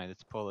 never mind.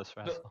 It's Polish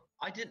But vassal.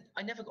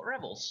 I never got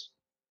rebels.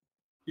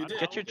 You did.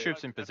 Get your you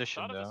troops did. in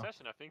position At the start of though. the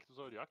session, I think it was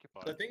already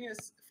occupied. The thing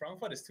is,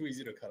 Frankfurt is too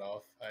easy to cut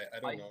off. I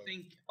don't know.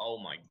 think. Oh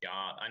my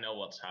god! I know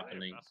what's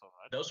happening. Vassal,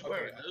 right? Those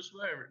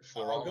were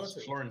I'll go to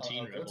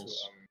Florentine I'll go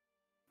rebels.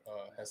 to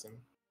Hessen.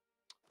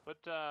 But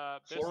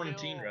there's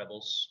Florentine still...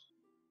 rebels.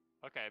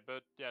 Okay,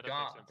 but yeah, that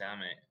God makes sense.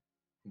 damn it!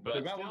 But We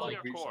it's might still want to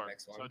your breach the core,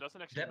 next one. so it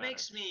doesn't actually That matter.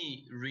 makes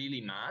me really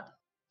mad,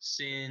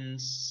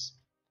 since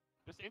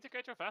Just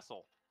integrate your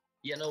vassal.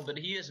 yeah, no, but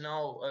he is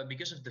now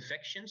because of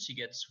defections, he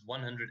gets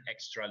 100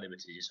 extra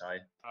liberties high.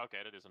 Okay,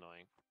 that is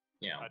annoying.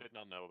 Yeah, I did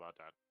not know about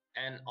that.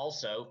 and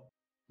also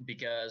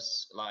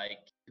because like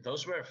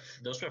those were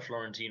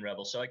Florentine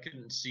rebels, so I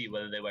couldn't see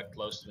whether they were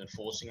close to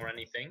enforcing or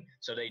anything.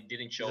 So they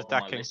didn't show He's up on my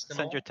attacking. list.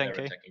 Send your They're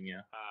 10k. attacking,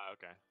 yeah. Ah,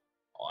 okay.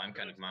 Oh, I'm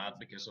kind of mad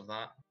because of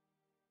that.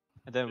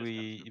 And then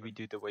we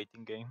do the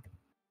waiting game.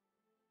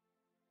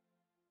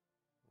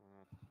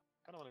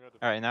 Kinda wanna go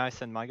to Alright, now I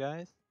send my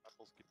guys.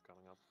 Vassals keep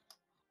coming up.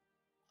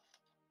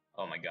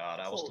 Oh my god,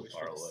 I was too Holy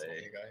far shit, so away.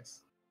 many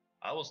guys.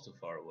 I was too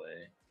far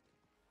away.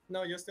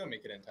 No, you'll still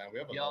make it in time. We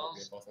have a Yeah, lot of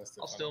reinforcements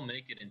to I'll come. still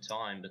make it in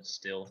time, but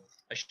still,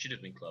 I should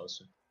have been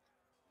closer.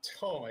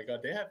 Oh my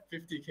god, they have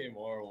 50k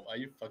more. Are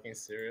you fucking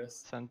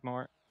serious? Send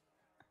more.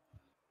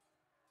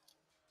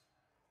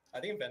 I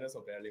think Venice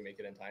will barely make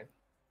it in time.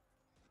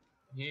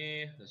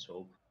 Yeah, let's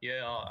hope.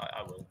 Yeah,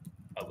 I will.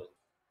 I will.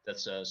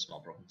 That's a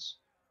small province.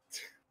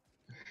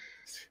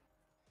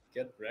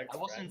 Get wrecked. I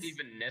wasn't France.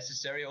 even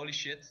necessary, holy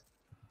shit.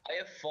 I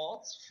have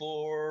fought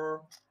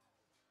for...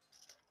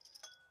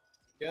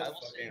 Get I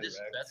was in fucking this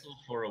wrecked. battle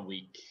for a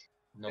week.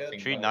 Nothing.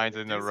 Three but- nines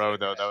in a row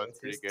though. That was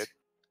pretty good.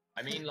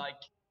 I mean, like,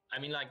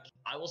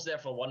 I was there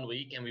for 1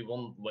 week and we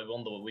won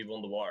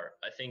the war.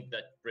 I think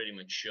that pretty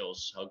much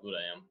shows how good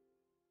I am.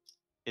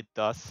 It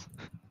does.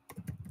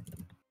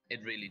 It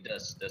really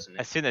does, doesn't it?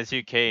 As soon as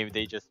you came,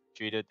 they just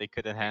treated. They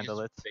couldn't handle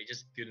it. They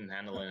just couldn't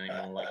handle it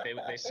anymore. Like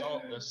they saw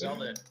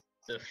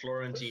the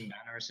Florentine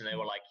banners and they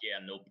were like, yeah,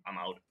 nope, I'm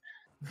out.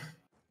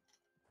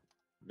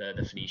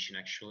 The Phoenician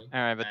actually.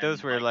 Alright, but And,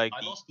 those were like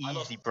I the lost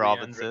easy 300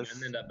 provinces.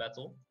 men in that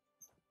battle.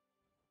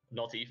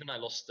 Not even. I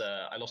lost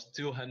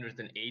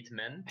 208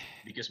 men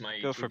because my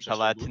Go for troops are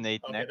so good.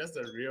 Palatinate Okay, next. that's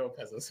the real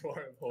peasants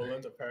war in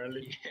Poland,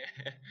 apparently.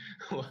 Yeah,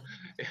 well,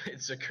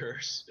 it's a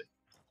curse.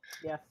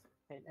 Yes.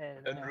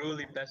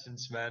 Unruly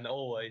peasants, man,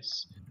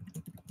 always.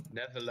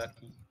 Never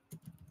lucky.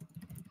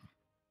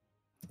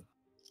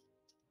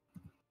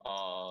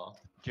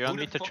 Do you want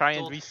me to try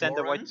and resend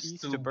the white piece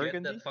to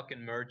Burgundy? Get that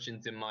fucking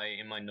merchant in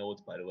my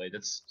notes, by the way.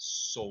 That's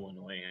so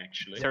annoying,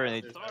 actually.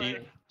 Serenade, do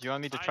you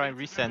want me to try and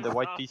resend the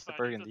white piece to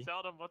Burgundy?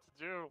 Tell them what to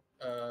do.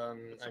 I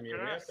mean, we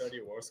have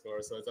 30 war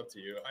scores, so it's up to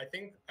you.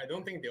 I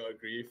don't think they'll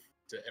agree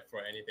for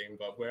anything,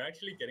 but we're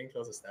actually getting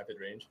close to snap it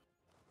range.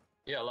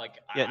 Yeah, like.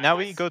 Yeah, now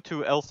we go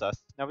to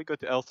Elsass. Now we go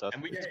to Elsass.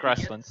 And It's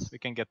grasslands. We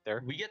can get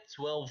there. We get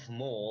 12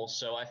 more,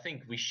 so I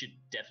think we should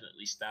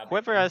definitely stab.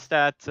 Whoever has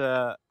that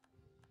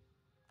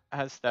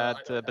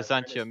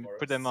Byzantium, for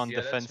put them on That's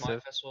my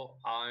defensive. vessel.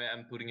 I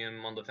am putting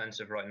him on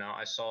defensive right now.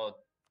 I saw it,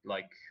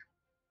 like,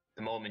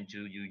 the moment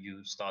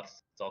you start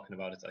talking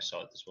about it, I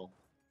saw it as well.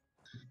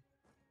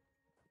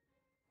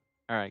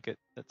 Alright, good.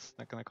 That's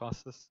not gonna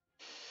cost us.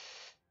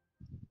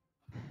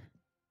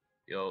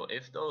 Yo,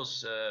 if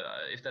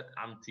that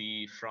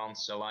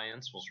anti-France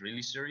alliance was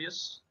really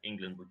serious,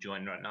 England would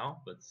join right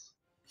now, but...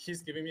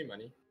 He's giving me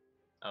money.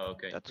 Oh,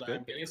 okay. That's Like, good.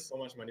 I'm getting so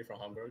much money from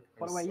Hamburg.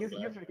 By the I'm way, so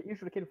you glad.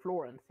 should kill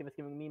Florence. He was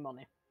giving me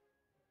money.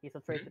 He's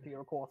a traitor to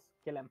your cause.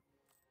 Kill him.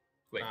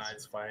 Wait,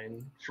 it's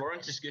fine.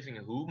 Florence is giving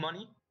who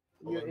money?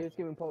 He's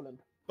giving Poland.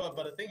 But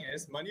the thing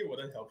is, money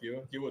wouldn't help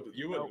you. You would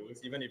No.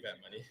 lose even if you had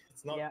money.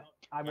 It's not. Yeah,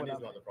 I would money's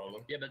have. not the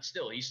problem. Yeah, but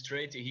still, he's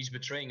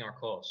betraying our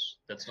cause.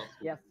 That's not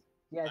cool. Yes.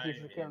 Yes, you I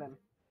should kill mean- him.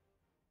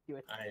 Do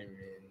it. I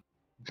mean,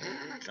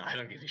 I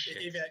don't give a shit.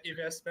 if you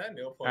have spare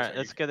mill points, Alright,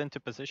 let's get into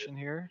position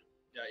here.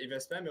 Yeah, if you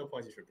have spare mill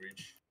points, you should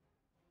breach.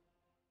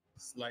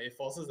 It's like it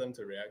forces them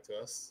to react to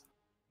us.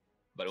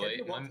 By the Can way,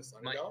 you walk to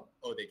Senegal?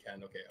 Oh, they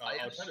can. Okay, I I'll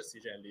have try to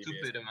siege and leave.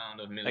 stupid amount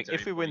of military. Like,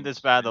 if we win this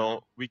points, you know?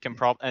 battle, we can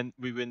and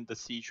we win the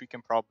siege, we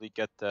can probably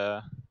get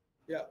the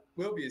Yeah,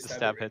 we'll be the stab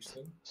stab range hit.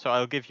 soon. So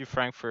I'll give you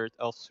Frankfurt.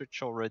 I'll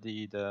switch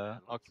already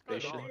the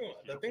occupation.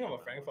 The thing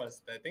about Frankfurt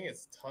is that I think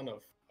it's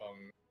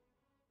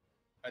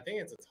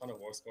a ton of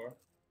war score.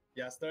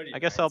 Yeah, it's 30. I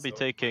guess I'll be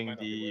taking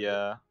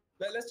the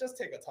Let's just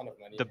take a ton of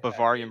money. the and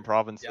Bavarian maybe-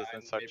 provinces yeah,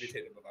 and and such. maybe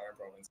take the Bavarian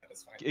province.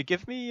 That's fine.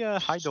 Give me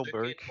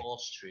Heidelberg. Suck it,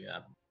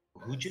 Austria.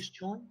 Who just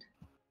joined?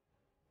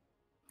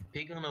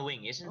 Pig on a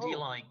wing, isn't he Oh.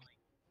 like?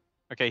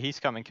 Okay, he's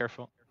coming.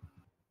 Careful.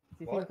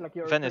 it What? seems like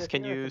you're Venice, you're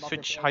can serious you about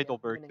switch this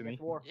Heidelberg winning to this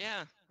me? war.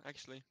 Yeah,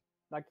 actually.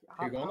 Like,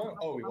 You gonna?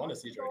 Oh, we how want to much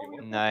siege did you go already. over What?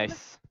 your force limit?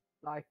 Nice.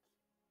 Like,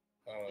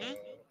 Okay,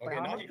 Wait,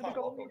 how now much he did you can't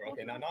go walk over your over.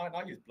 Okay, force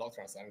now he's blocked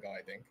from Sangha,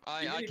 I think.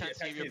 I Even if he can't see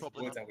attacks you me, his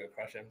properly woods now. and we'll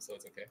crush him, so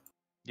it's okay.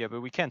 Yeah,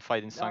 but we can't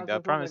fight in Yeah, I was Sangda.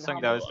 just Promise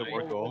wondering how Sangda much is the you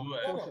war go goal. over your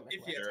No, force no. limit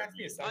If he with. attacks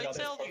me in I Sangha, that's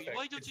tell you, perfect.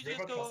 why don't It's you river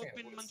just go crossing up and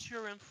in woods.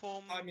 Manchuria and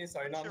form I mean,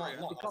 sorry, not Manchuria?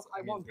 us. Because I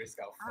I mean, want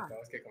Briscoe. Fuck, I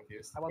was getting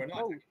confused. I want We're not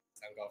both. attacking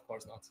Sangha, of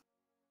course not.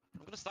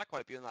 I'm gonna stack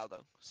wipe you now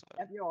though. So.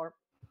 Yep, you are.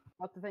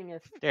 But the thing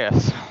is,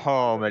 There's so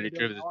I'm many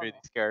building troops, an it's really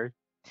army. scary.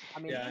 I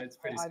mean, Yeah, it's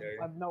pretty scary.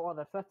 I have no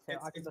other threats here.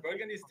 It's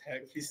Burgundy's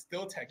tech. He's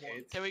still tech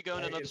 8. Can we go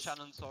in Like, another it's-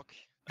 Shannon talk?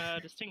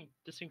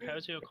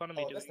 How's your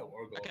economy Oh, that's the doing?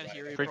 war goal. I can right?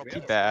 hear you Pretty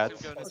properly. bad.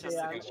 Still going to Okay,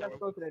 yeah, Shannon let's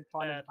go to the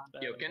final time.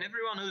 Yo, can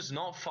everyone who's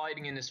not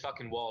fighting in this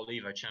fucking wall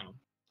leave our channel?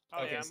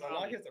 Oh, Okay, yeah, so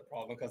now here's the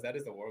problem, because that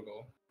is the war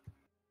goal.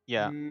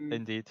 Yeah, Mm.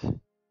 indeed.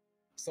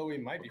 So we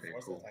might be Okay,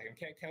 forced cool. to attack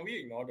him. Can we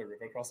ignore the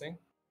river crossing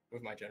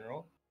with my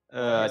general?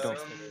 I Yes, don't.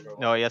 six maneuver,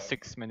 No, what he the has fuck?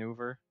 6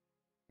 maneuver.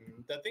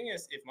 The thing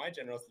is, if my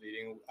general's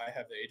leading, I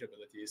have the age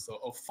ability. So,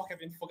 oh fuck, I've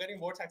been forgetting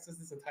war taxes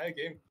this entire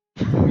game.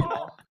 Kill me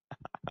now.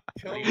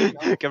 Kill me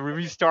now. Can we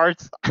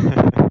restart?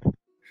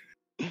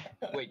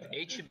 Wait,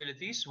 H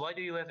abilities? Why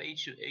do you have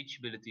H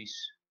abilities?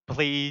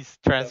 Please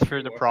transfer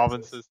free the war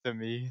provinces to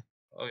me.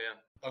 Oh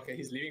yeah. Okay,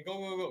 he's leaving. Go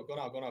now.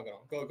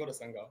 Go to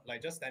Sangha.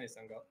 Like, just stand in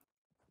Sangha.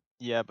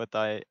 Yeah, but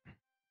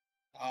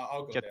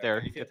I'll go Get there. there,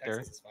 Like, if he get attacks there.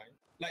 us, it's fine.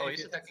 Like, Oh, if he's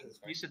he attacks attacking. us, it's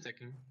fine. He's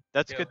attacking.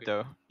 that's Yeah, good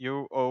okay.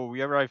 though.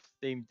 We arrived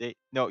same day.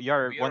 No, you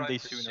are We one arrived day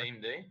the sooner.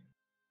 same day.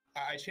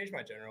 I changed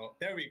my general.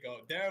 There we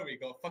go.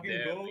 Fucking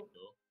There go. we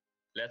go.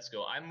 Let's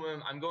go.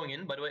 I'm going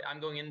in. By the way,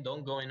 I'm going in.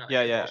 Don't go in.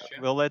 Yeah, in yeah. Austria.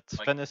 We'll let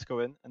Like- Venice go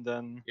in, and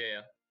then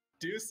Yeah.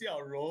 Do you see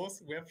our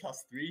rolls? We're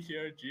 +3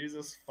 here.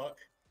 Jesus fuck.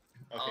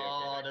 Okay,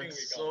 Oh, I think we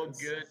that's got so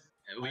this. good.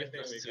 We I have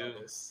think we +2.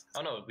 got this.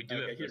 Oh no, we do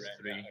Okay, have he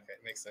 +3. ran. Yeah, okay,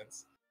 makes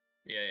sense.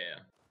 Yeah.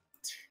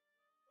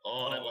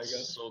 Oh, that Oh my was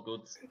God. so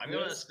good. I'm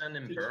gonna Yes. stand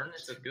in burn.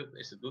 Is that good?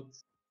 Is it good?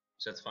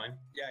 Is that fine?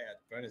 Yeah,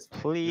 burn is fine.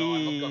 please No,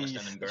 I'm not gonna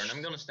stand in burn.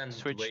 I'm gonna stand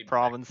switch way back.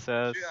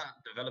 provinces. Yeah,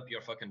 develop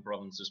your fucking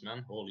provinces,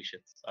 man. Holy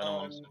shit. I don't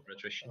want super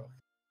attrition.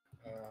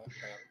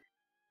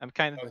 I'm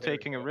kind Oh, of there we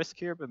taking a go. risk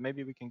here, but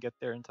maybe we can get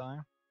there in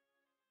time.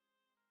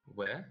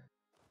 Where?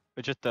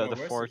 But just Oh, the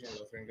we're fort. sieging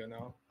Lothringia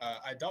now.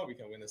 I doubt we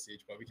can win the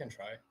siege, but we can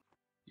try.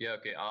 Yeah,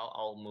 okay,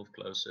 I'll move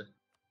closer.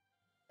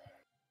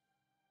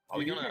 Are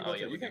we You gonna? can Oh go yeah,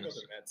 to, we're you can gonna.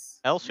 go to Metz.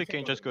 Else You we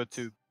can just go Metz.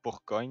 to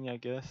Bourgogne, I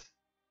guess.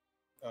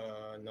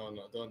 No,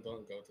 don't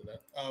go to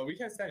that. We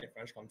can stand in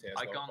French Comté as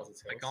I well. can't. 'cause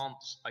it's I hills.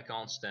 can't. I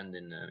can't stand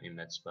in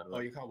Metz, by the way.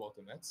 Oh, you can't walk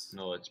to Metz?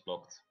 No, it's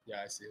blocked.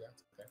 Yeah, I see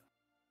that. Okay.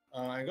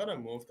 I'm gonna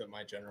move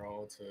my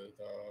general to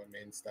the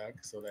main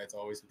stack so that it's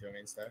always with your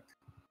main stack.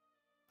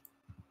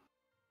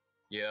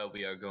 Yeah,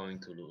 we are going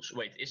to lose.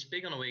 Wait, is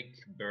Pig on Awake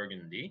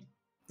Burgundy?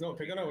 No,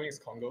 Pigana Wing is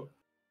Congo.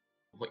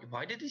 Wait,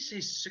 why did he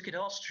say suck it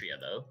Austria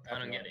though? I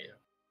don't no get it.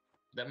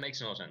 That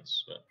makes no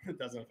sense. But It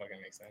doesn't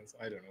fucking make sense.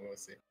 I don't know. We'll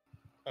see.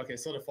 Okay,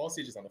 so the fall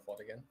siege is on the fort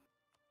again.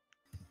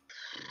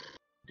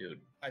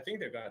 dude, I think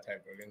they're gonna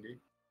attack Burgundy.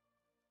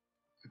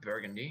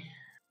 Burgundy.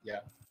 Yeah.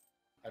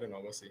 I don't know.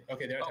 We'll see.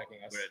 Okay, they're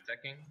attacking us. We're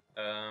attacking.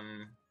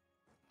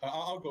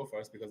 I'll go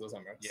first because those are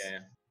mercs. Yeah,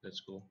 that's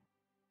cool.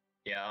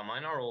 Yeah,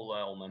 mine are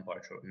all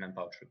manpower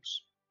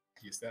troops.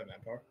 You still have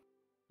manpower?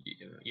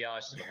 Yeah, I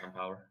still have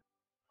manpower.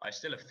 I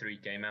still have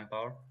 3k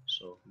manpower,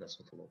 so that's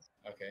not a lot.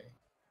 Okay.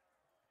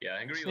 Yeah,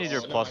 Hungary It's was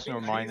neither no, plus I think- nor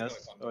I think he's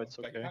minus, gonna so it's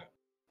But he okay. can't-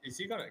 Is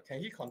he gonna? Can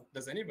he?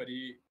 Does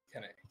anybody?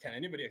 Can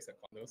anybody accept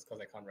condos? Because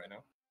I can't right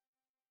now.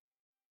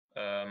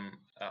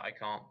 I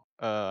can't.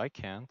 I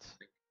can't.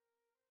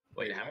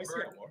 Wait, why is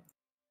he at war?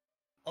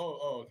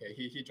 Oh, okay.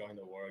 He joined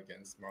the war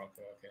against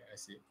Morocco. Okay, I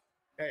see.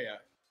 Yeah.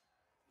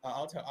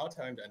 I'll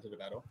tell him to enter the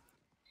battle.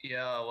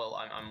 Yeah, well,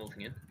 I'm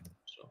moving in.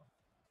 So,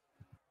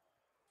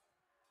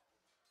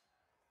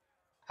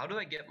 how do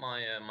I get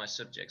my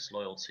subjects'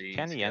 loyalty?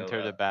 Can he to go, enter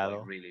the like, battle?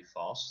 really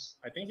fast?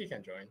 I think he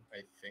can join.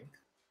 I think.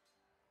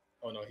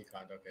 Oh no, he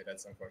can't. Okay,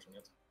 that's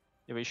unfortunate.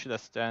 Yeah, we should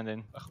have stand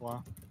in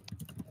Barrois.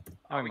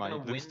 Are I we might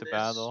gonna lose win the this,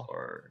 battle.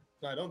 or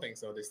No, I don't think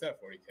so. They still have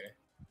 40k.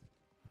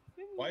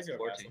 Why is your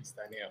 40? vassal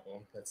standing at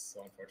home? That's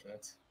so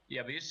unfortunate.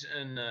 yeah, because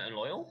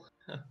loyal?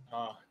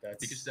 That's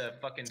Because the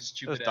fucking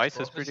stupid dice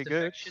is pretty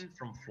good.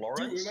 from Dude,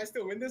 Florence. we might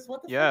still win this.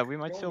 What the Yeah, fuck? we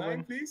might Roll still 9,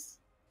 win. please.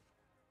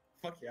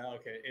 Fuck yeah.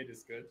 Okay, 8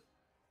 is good.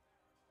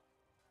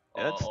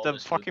 Yeah, that's all the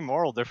is good. fucking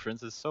moral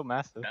difference. It's so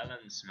massive.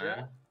 Balance, man.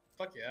 Yeah.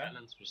 Fuck yeah.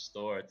 Balance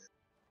restored.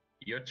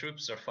 Your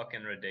troops are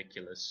fucking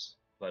ridiculous,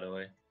 by the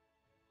way.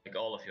 Like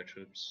all of your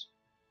troops.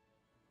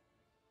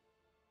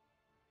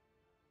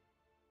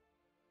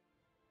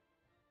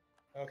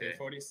 Okay, Okay.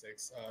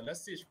 46.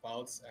 Let's siege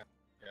Pfalz and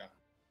yeah.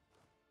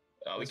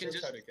 We Let's can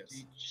just just try to get-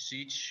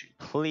 siege.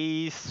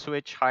 Please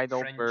switch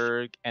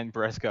Heidelberg and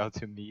Breslau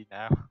to me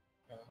now.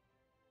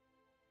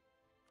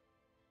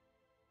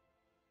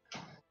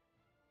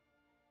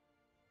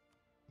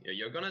 Yeah,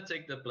 you're gonna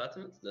take the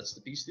platinum. That's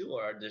the peace deal,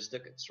 or are there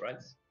ducats,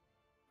 right?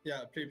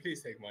 Yeah,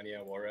 please take money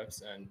and war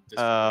reps and.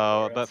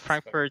 But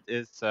Frankfurt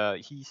is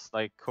he's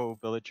like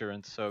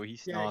co-belligerent, so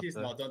he's yeah, not. he's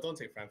not. Don't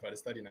take Frankfurt.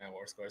 It's 39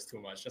 war score. It's too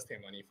much. Just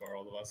take money for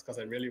all of us, because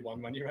I really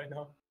want money right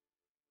now.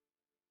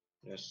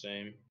 Yeah,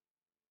 same.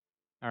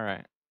 All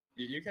right.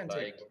 You can Like,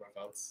 take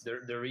Oberfelds.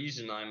 the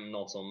reason I'm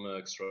not on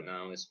Mercs right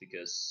now is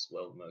because,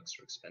 well, Mercs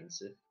are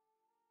expensive.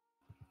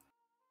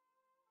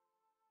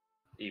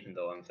 Even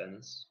though I'm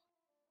Venice.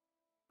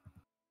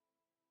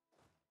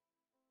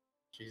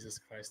 Jesus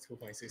Christ,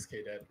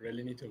 2.6k debt.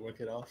 Really need to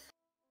work it off.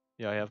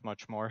 Yeah, I have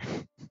much more.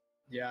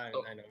 Yeah,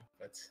 I know,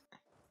 but.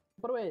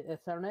 By the way,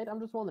 Serenade, I'm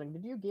just wondering,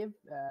 did you give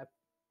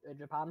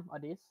Japan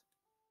IDs?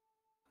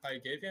 I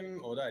gave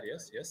him Oda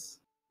ideas, yes.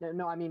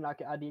 No, I mean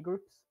like ID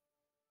groups.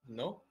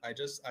 No, I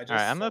just. All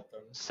right, I'm gonna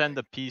them. send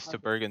a piece to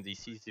Burgundy,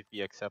 sees if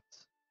he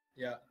accepts.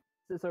 Yeah.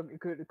 So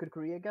could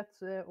Korea get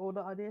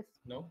Oda IDs?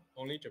 No,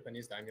 only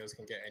Japanese daimyos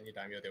can get any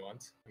daimyo they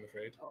want, I'm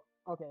afraid. Oh,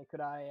 okay, could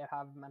I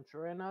have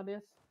Manchurian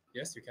IDs?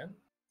 Yes, you can.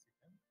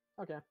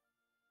 Okay.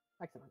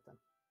 Excellent then.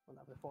 Well,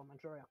 that was for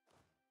Manchuria.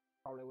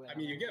 Probably will. I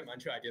mean, you get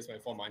Manchu ideas when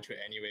for Manchu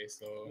anyway,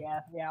 so.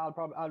 Yeah,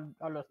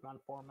 I'll list man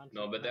for Manchu.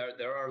 No, but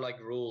there are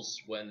like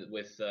rules when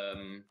with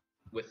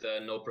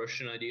no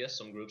Prussian ideas.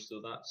 Some groups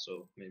do that,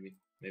 so maybe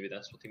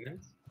that's what he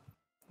meant.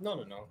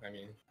 No. I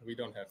mean, we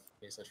don't have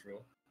any such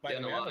rule. But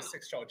we have a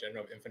 6-star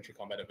general of infantry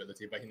combat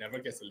ability, but he never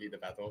gets to lead the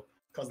battle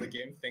because the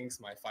game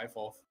thinks my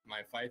 5-4,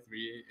 my 5-3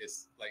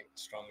 is like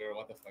stronger.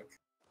 What the fuck?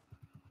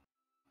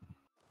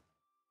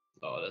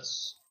 Oh,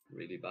 that's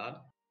really bad.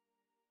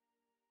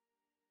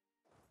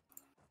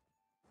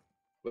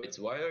 Wait,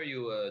 why are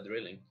you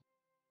drilling?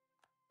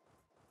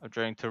 I'm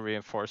trying to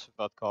reinforce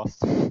without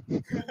cost.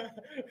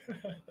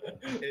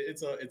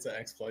 it's an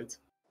exploit.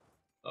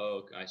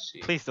 Oh, I see.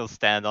 Please don't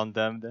stand on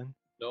them then.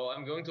 No,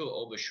 I'm going to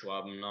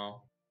Oberschwaben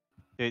now.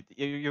 Dude,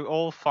 you're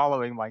all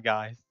following my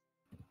guys.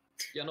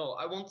 Yeah, no,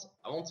 I want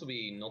to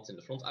be not in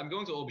the front. I'm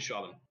going to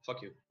Oberschwaben.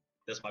 Fuck you.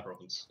 That's my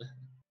province.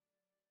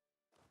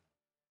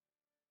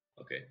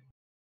 Okay.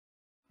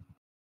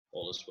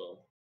 All is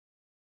well.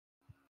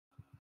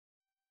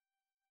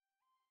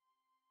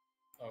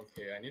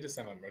 Okay, I need to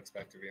send my mercs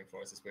back to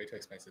reinforce. It's way too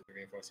expensive to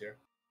reinforce here.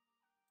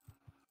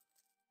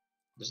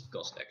 Does it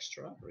cost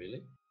extra,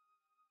 really?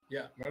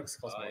 Yeah, mercs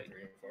cost more to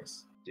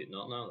reinforce. Did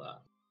not know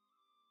that.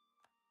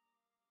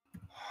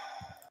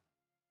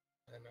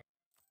 I don't know.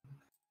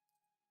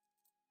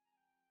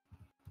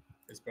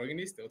 Is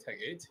Burgundy still tech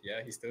 8?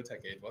 Yeah, he's still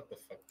tech 8. What the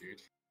fuck,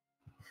 dude?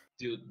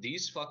 Dude,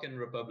 these fucking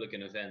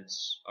Republican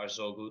events are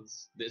so good.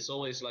 It's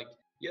always like,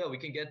 yeah, we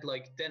can get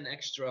like 10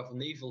 extra of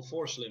naval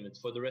force limit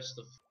for the rest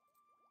of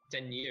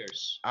 10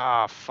 years.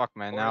 Ah, fuck,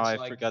 man. Or now I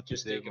like, forgot to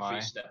just do take a my.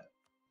 free step.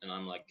 And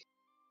I'm like,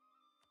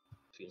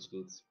 feels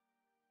good.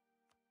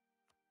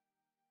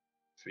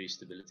 Free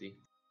stability.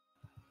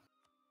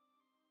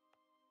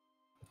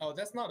 Oh,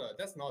 that's not a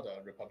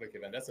Republic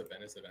event. That's a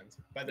Venice event.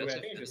 By the way, I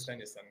think you should send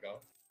his Sungao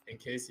in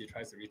case he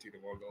tries to retake the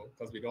war goal,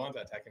 because we don't want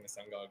to attack him with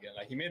Sungao again.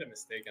 Like, he made a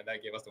mistake and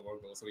that gave us the war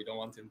goal, so we don't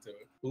want him to.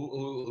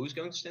 Who's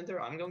going to stand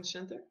there? I'm going to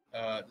stand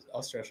there.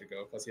 Austria should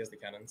go because he has the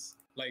cannons.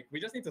 Like,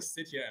 we just need to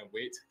sit here and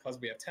wait because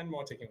we have 10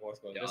 more taking war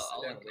goals. Yeah, just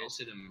sit there and wait. I'll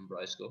sit in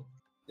Brysko.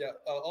 Yeah,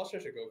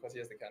 Austria should go because he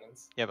has the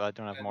cannons. Yeah, but I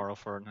don't have moral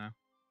for it now.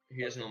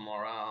 He has no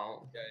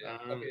morale. Yeah.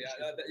 Okay,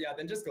 yeah,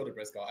 then just go to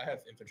Briscoe. I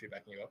have infantry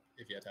backing you up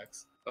if he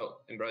attacks. Oh,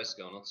 in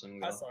Briscoe, not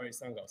Sungao. Sorry,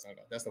 Sungao.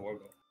 That's the war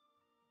goal.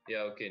 Yeah,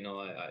 okay, no,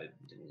 I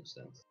didn't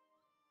understand.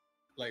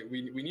 Like,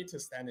 we need to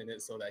stand in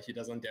it so that he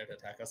doesn't dare to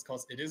attack us,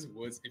 because it is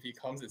woods. If he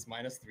comes, it's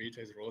 -3 to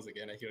his rolls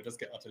again, and he'll just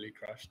get utterly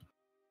crushed.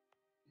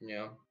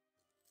 Yeah.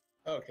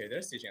 Okay, they're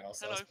sieging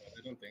ourselves, but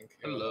I don't think.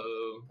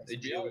 Hello.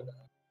 Did you?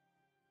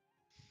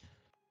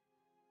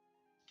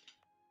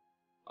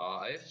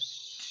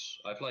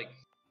 I've like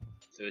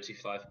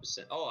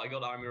 35%. Oh, I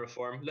got army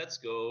reform. Let's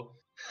go.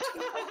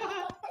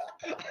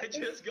 I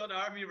just got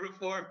army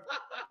reform.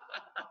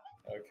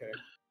 Okay.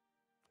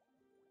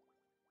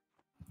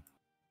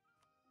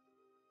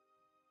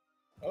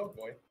 Oh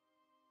boy.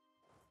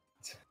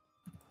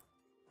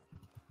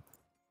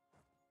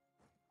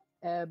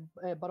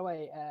 By the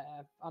way,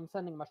 I'm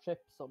sending my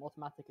ships on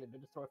automatically to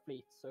destroy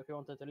fleets. So if you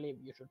wanted to leave,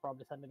 you should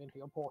probably send it into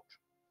your port.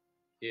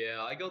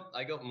 Yeah, I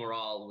got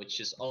morale, which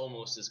is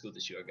almost as good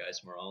as your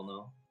guys' morale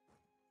now,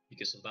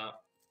 because of that.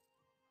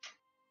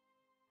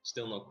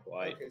 Still not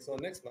quite. Okay, so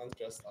next month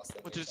just us.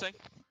 What did you say?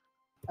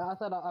 I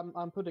said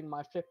I'm putting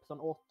my ships on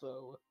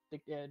auto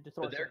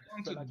destroy. But they're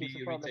going so to that be you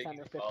should probably send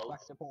your ships retaking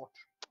back to port.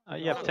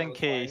 You have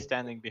 10k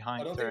standing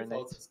behind I don't turn think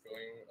Falls is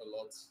going a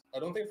lot. I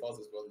don't think Falls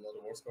is worth a lot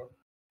of war score.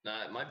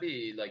 Nah, it might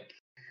be like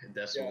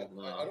decimal.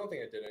 Yeah, I don't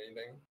think it did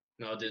anything.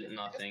 No, it did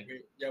nothing.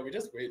 We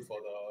just wait for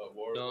the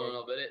war.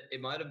 No, but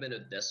it might have been a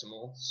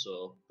decimal,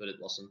 so, but it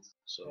wasn't.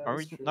 So. Are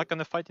we not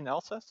gonna fight in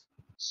Alsace?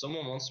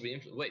 Someone wants to be.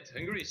 Wait,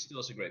 Hungary still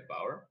has a great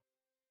power.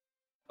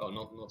 Oh,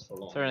 not for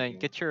long. Sorry,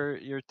 get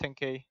your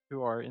 10k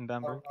who are in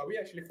Bamberg. Are we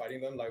actually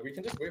fighting them? Like, we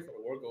can just wait for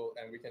the war goal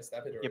and we can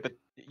stab it already. Yeah, but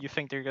you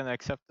think they're gonna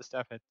accept the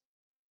staff hit?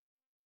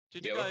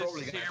 Did you guys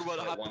hear what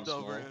happened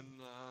over in?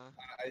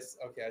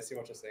 Okay, I see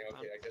what you're saying.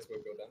 Okay, I guess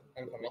we'll go then.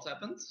 I'm coming. What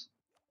happened?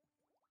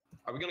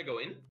 Are we gonna go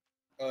in?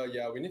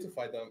 Yeah, we need to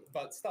fight them,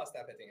 but start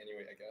stab hitting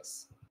anyway, I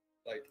guess.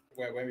 Like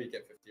when we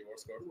get 50 war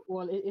score.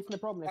 Well, it's no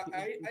problem.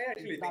 I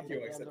actually think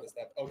you accept the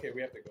stab. Okay,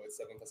 we have to go. It's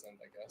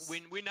 7%, I guess.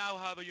 We now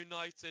have a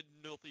united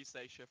Northeast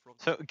Asia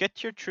front. So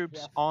get your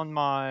troops on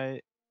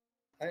my.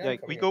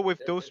 Like we go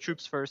with those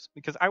troops first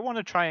because I want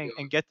to try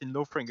and get in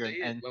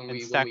Lothringen and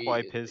stack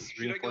wipe his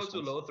Should I go to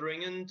reinforcements.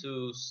 Lothringen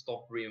to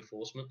stop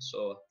reinforcements,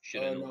 or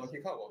should I not? No, he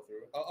can't walk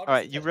through. All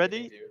right, you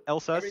ready,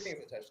 Elsas?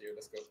 Everything's attached to you.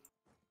 Let's go.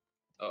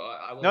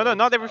 No,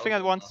 not everything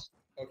at once.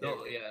 Okay.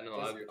 No, yeah,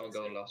 no, I'll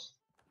go last.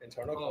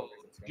 Internal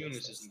conflict.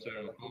 Tunis is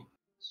internal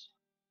conflicts.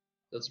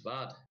 That's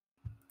bad.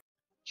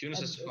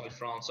 Tunis has to fight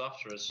France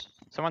after us.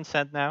 Someone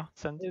send now.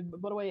 Send.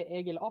 By the way,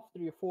 Egil, after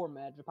you form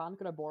Japan,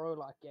 could I borrow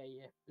like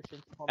a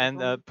ship and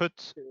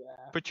put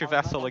your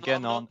vassal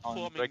again on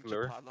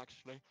regular. Japan,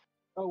 actually.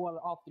 Oh well,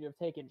 after you've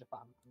taken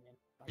Japan. I mean,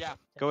 like, yeah.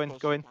 Go in,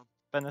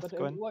 Bennett, but,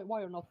 go in. Why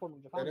are you not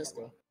forming Japan?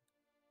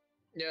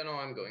 Yeah, no,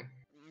 I'm going.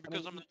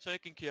 Because I'm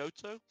taking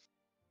Kyoto.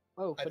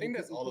 Oh, I think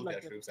that's all of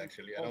their troops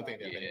actually. I don't think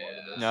they have any more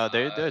than this. No,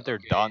 they're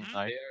done.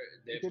 Like.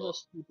 They've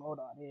lost.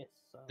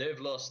 They've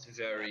lost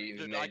very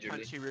majorly. I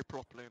can't see it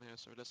properly in here,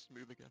 so let's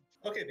move again.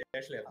 Okay, they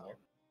actually have more.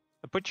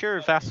 Put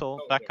your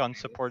vassal back on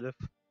supportive.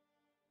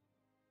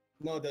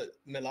 No, the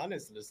Milan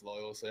is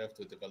disloyal, so you have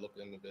to develop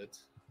him a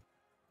bit.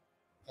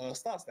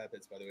 Star stat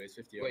hits, by the way, is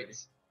 50 already.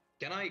 Wait,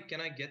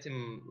 can I get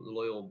him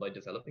loyal by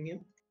developing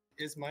him?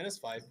 It's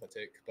 -5 per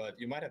tick, but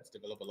you might have to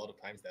develop a lot of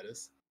times. That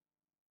is.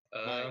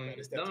 No,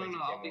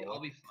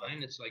 I'll be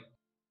fine. It's like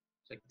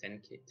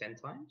 10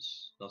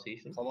 times, not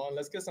even. Come on,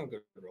 let's get some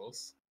good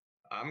rolls.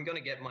 I'm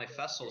gonna get my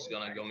vassals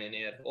gonna come in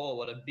here. Oh,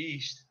 what a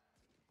beast!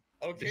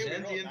 Okay,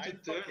 Byzantium to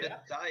turn the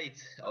tide.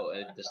 Oh,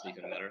 it doesn't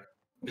even matter.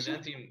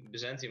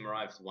 Byzantium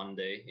arrived one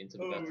day into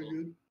the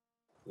battle.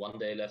 One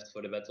day left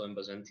for the battle, and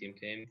Byzantium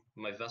came.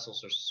 My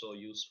vassals are so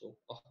useful.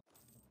 Oh.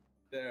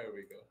 There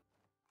we go.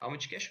 How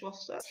much cash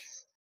was that?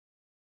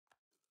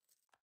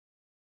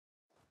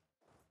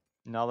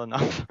 Not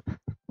enough.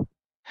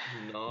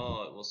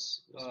 No, it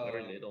was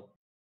very little.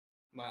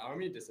 My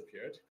army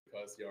disappeared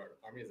because your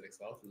army is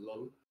exiled.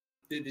 Lol.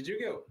 Did you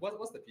get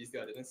what's the piece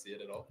there? I didn't see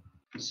it at all.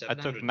 I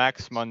took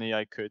max money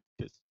I could.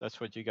 That's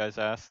what you guys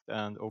asked,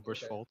 and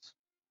Ober's fault.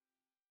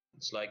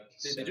 It's like.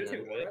 Did you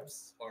take war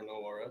reps or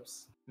no war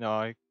reps?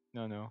 No,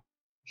 no.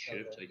 Should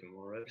have taken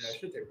war reps. Yeah, I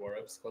should take war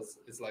reps because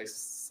it's like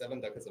 7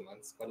 ducats a month.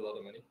 It's quite a lot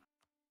of money.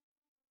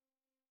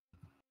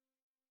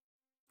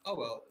 Oh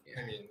well,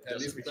 yeah. I mean, at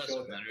least we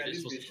showed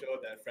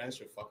that France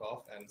should fuck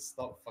off and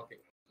stop fucking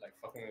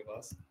with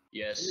us.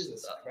 Yes,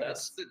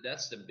 that's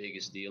the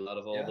biggest deal out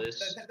of all this.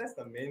 That's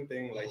the main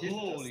thing. Like,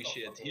 holy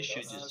shit, he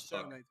should just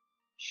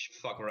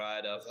fuck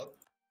right up.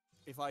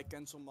 If I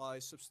cancel my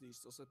subsidies,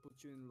 does that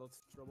put you in a lot of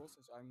trouble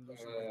since I'm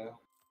losing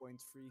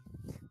 0.3?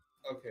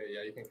 Okay,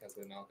 yeah, you can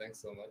cancel it now. Thanks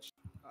so much.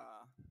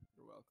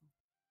 You're welcome.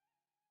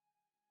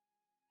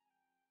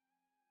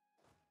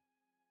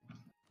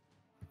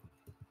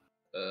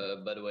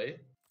 By the way,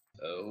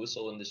 who's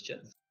all in this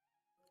chat?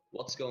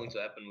 What's going to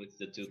happen with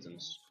the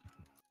Teutons?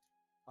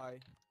 Hi.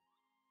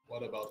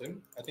 What about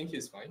him? I think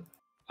he's fine.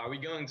 Are we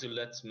going to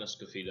let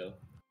Muscovy though?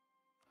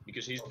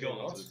 Because he's going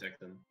to attack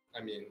them. I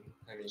mean,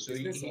 so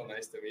he's been so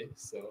nice to me,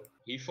 so...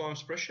 He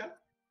forms Prussia?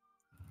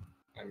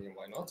 I mean,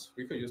 why not?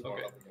 We could use more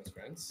help against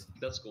France.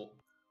 That's cool.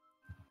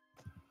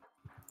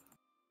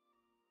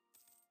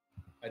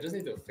 I just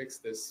need to fix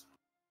this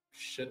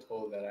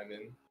shithole that I'm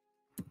in.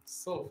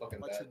 So fucking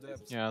bad.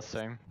 Yeah,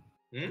 same.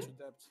 It's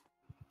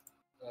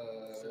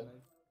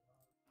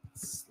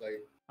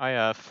like... I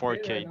have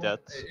 4k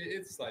debt.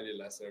 It's slightly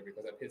lesser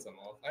because I paid some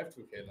off. I have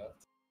 2k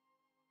left.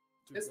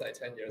 It's like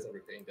 10 years of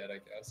repaying debt, I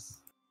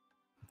guess.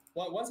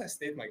 Well, once I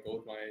state my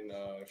gold mine,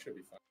 should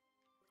be fine.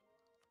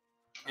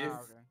 If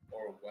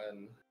or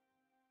when.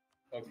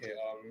 Okay,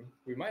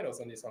 we might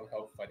also need some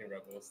help fighting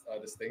rebels.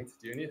 Distinct,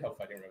 do you need help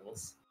fighting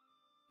rebels?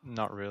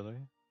 Not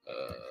really.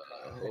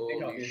 I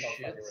think I'll need help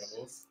fighting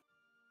rebels.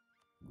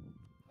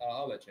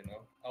 I'll let you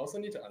know. I also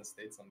need to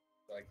unstate something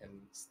so I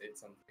can state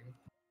something.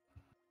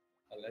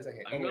 Unless I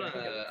can.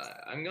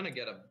 I'm gonna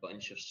get a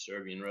bunch of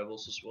Serbian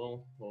rebels as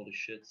well. Holy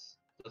shit,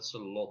 that's a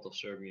lot of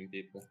Serbian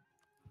people.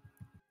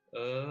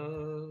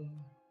 Oh,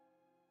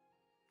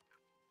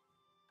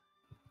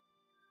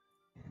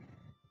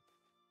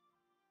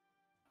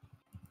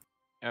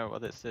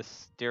 what is this?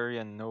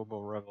 Styrian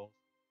noble rebel.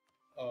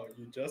 Oh,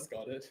 you just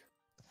got it.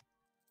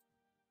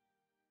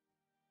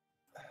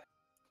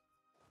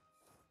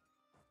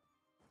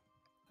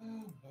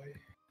 Oh boy.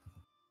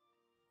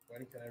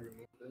 When can I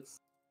remove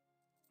this?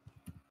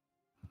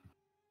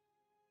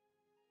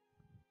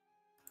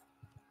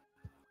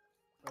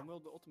 When will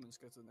the Ottomans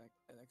get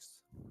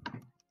next?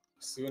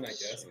 Soon, I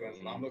guess, when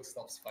Mamluk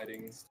stops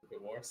fighting stupid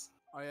wars.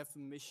 I have a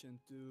mission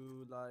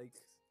to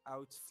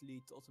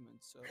outfleet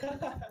Ottomans, so...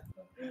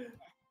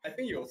 I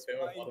think you'll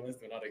fail if Ottomans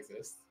do not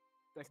exist.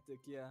 Tactic,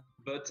 yeah.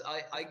 But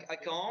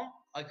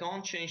I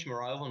can't change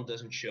morale and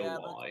doesn't show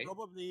why. But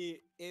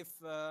probably if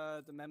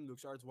the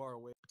Mamluks are at war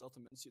with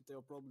Ottomans,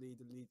 they'll probably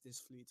delete this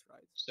fleet,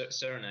 right?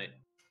 Serenade.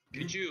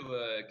 Could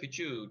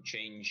you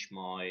change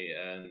my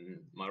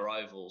my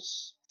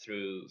rivals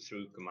through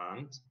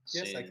command?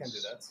 Yes, I can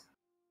do that.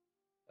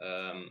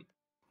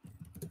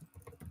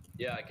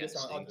 Yeah, I can. Yes,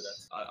 I'll do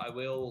that. I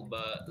will,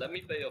 but let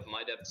me pay off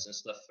my debts and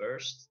stuff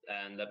first,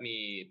 and let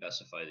me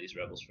pacify these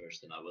rebels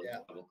first, and I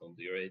will come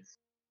to your aid.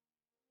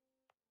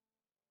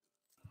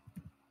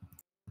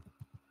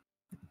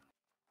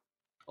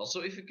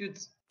 Also, if you could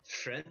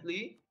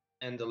friendly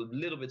and a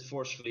little bit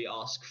forcefully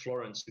ask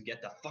Florence to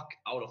get the fuck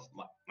out of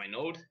my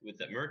node with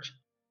that merge,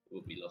 it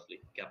would be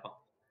lovely. Kappa.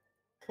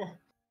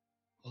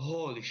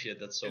 Holy shit,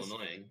 that's so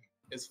annoying.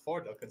 It's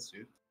 4 ducats,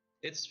 dude.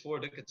 It's 4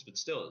 ducats, but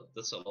still,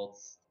 that's a lot.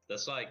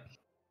 That's like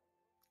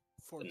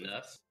 4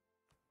 enough.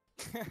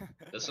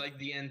 That's like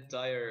the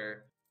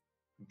entire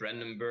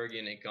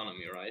Brandenburgian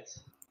economy, right?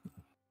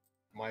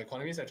 My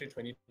economy is actually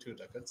 22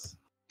 ducats.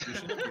 You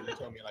shouldn't have really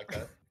told me like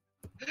that.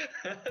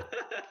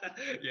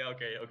 Yeah,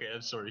 okay,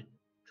 I'm sorry.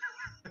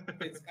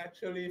 It's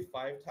actually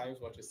 5 times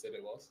what you said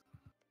it was.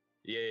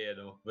 Yeah,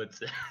 no, but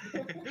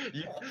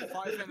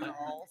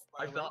 5.5.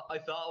 I thought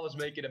I was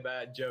making a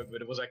bad joke,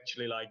 but it was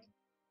actually like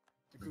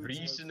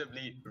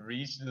reasonably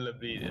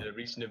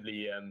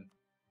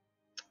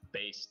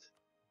based.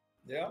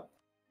 Yeah.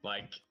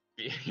 Like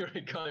your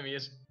economy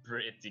is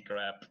pretty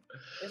crap.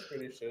 It's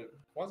pretty shit.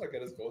 Once I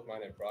get this gold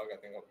mine in Prague, I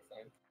think I'll be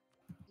fine.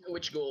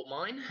 Which gold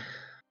mine?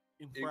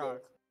 In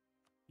Prague.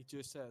 You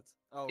just said.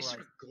 Oh, is right.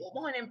 there a gold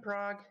mine in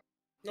Prague?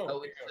 No.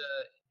 Oh, it's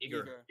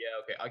Igor. Yeah,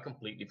 okay. I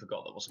completely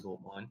forgot that was a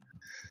gold mine.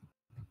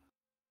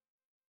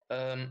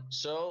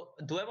 So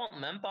do I want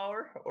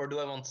manpower or do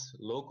I want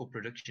local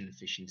production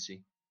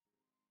efficiency?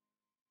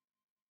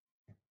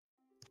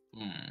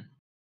 I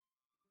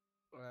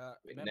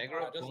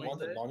just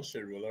want a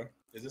non-shit ruler.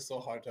 Is it so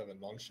hard to have a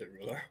non-shit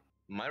ruler?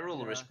 My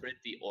ruler is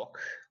pretty ok,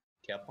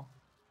 Kappa.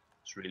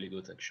 It's really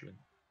good actually.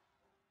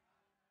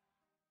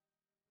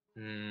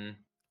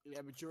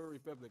 Yeah, but you're a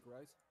republic,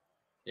 right?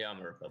 Yeah, I'm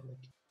a republic.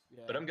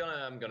 Yeah. But I'm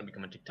gonna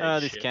become a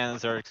dictatorship. These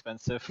cannons are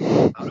expensive.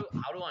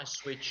 How do I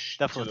switch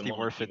Definitely to a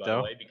monarchy, worth it by though.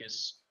 the way?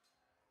 Because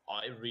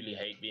I really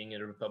hate being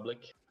in a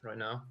republic right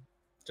now.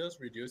 Just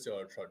reduce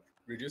your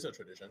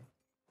tradition.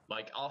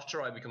 Like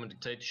after I become a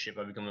dictatorship,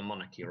 I become a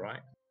monarchy,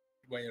 right?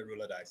 When your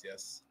ruler dies,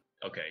 yes.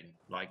 Okay,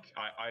 like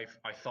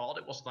I thought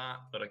it was that,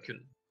 but I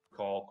couldn't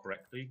call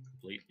correctly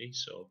completely,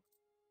 so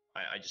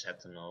I just had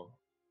to know.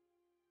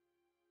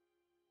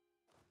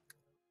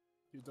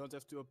 You don't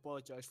have to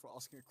apologize for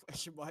asking a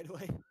question, by the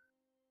way.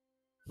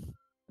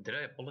 Did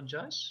I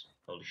apologize?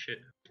 Holy shit,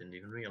 didn't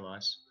even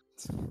realize.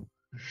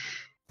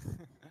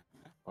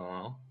 Oh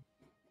well.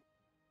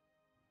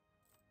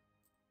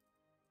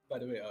 By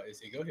the way,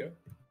 is Ego here?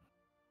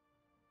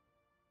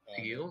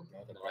 Ego?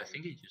 No, I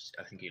think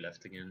he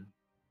left again.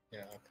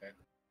 Yeah, okay.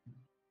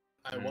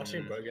 I'm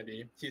watching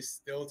Burgundy. He's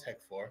still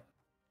Tech 4.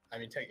 I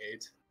mean Tech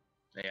 8.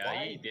 Yeah,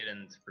 Why? he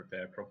didn't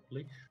prepare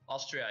properly.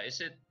 Austria, is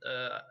it?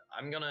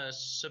 I'm gonna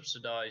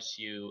subsidize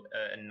you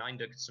 9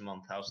 ducats a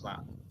month. How's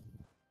that?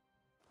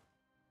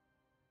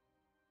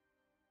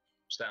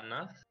 Is that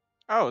enough?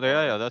 Oh,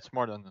 yeah, that's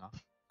more than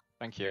enough.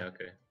 Thank you. Yeah,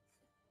 okay.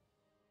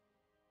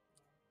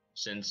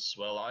 Since,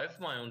 well, I have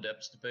my own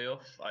debts to pay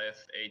off. I have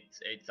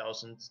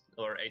 8,000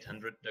 or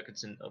 800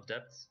 ducats of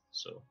debt,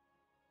 so.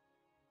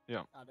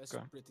 Yeah. That's a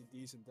pretty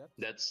decent debt.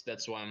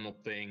 That's why I'm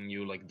not paying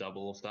you like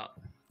double of that,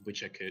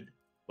 which I could,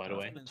 by the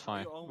way. It's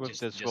fine. With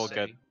Just this, we'll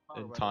get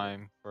saying. in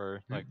time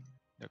for like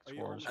next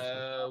wars.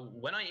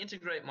 When I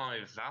integrate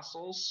my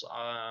vassals,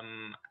 I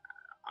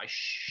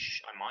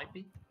might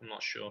be. I'm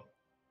not sure.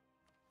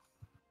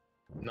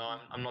 No,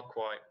 I'm not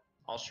quite.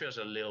 Austria's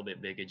a little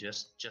bit bigger,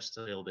 just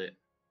a little bit,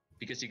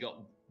 because you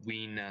got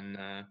Wien and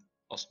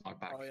Ostmark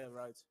back. Oh yeah,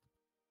 right.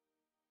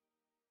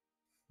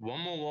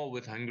 One more war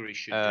with Hungary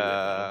should do it.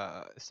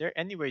 Though. Is there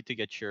any way to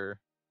get your?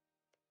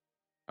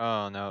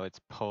 Oh no, it's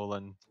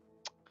Poland.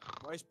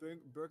 Why is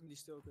Burgundy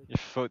still good?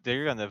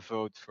 They're gonna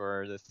vote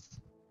for this.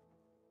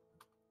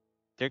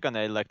 They're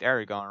gonna elect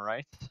Aragon,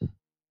 right?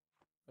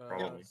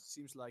 Probably.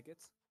 Seems like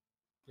it.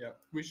 Yeah,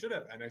 we should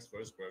have annexed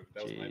Würzburg.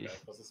 That was my bad,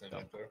 because it's an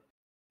elector.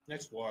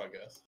 Next war, I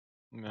guess.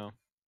 No.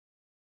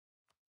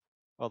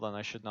 Well then,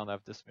 I should not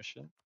have this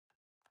mission.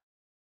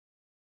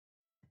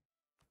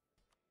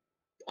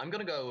 I'm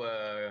gonna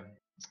go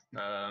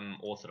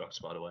Orthodox,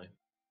 by the way.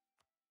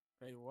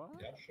 Wait, what?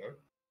 Yeah, sure.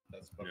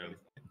 That's perfectly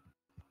fine.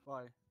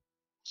 Why?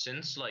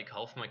 Since like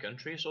half my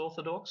country is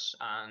Orthodox,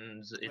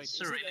 and it's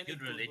a really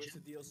good religion.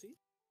 With the DLC?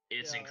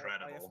 It's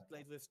incredible. I have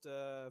played with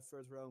the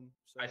Third Rome.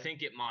 So. I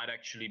think it might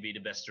actually be the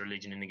best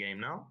religion in the game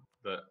now,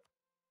 but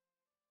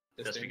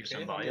that's because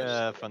I'm biased.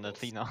 Yeah,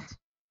 definitely not.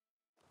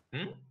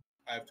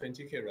 I have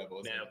 20k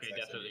rebels. Yeah, okay,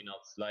 definitely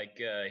not.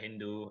 Like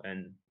Hindu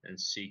and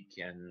Sikh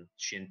and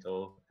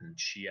Shinto and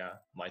Shia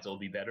might all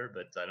be better,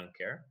 but I don't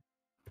care.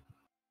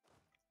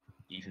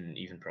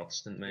 Even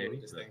Protestant maybe.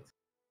 Do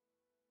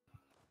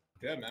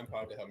you have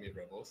manpower to help me with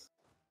rebels?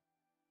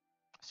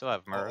 Still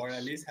have mercs. Or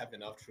at least have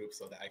enough troops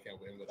so that I can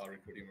win without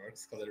recruiting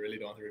mercs, because I really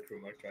don't want to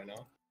recruit mercs right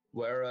now.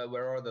 Where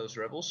are those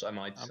rebels? I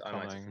might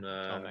coming,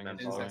 man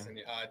In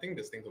Saxony. I think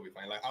this thing will be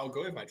fine. Like I'll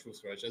go with my troops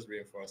first, just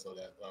reinforce so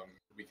that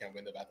we can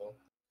win the battle.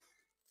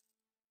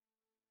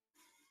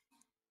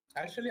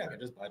 Actually, I can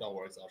just buy down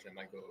war exhaustion. It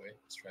might go away.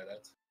 Let's try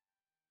that.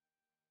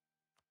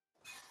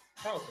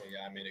 Okay,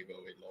 yeah, I made it go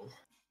away low.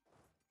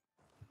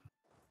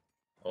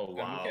 Oh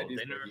wow, look at these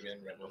they nerfed Bohemian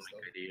rebels though.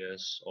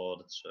 ideas. Oh,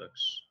 that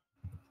sucks.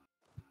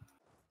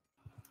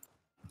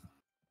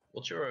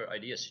 What's your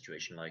idea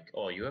situation like?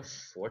 Oh, you have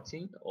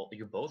 14? Oh,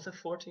 you both have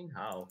 14?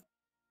 How?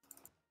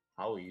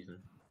 How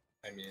even?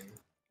 I mean,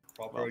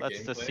 proper Well, that's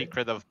gameplay. the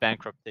secret of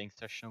bankrupting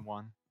session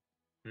 1.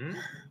 Hmm?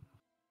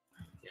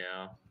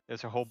 Yeah.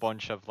 There's a whole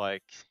bunch of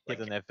like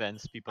hidden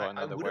events people are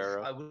not aware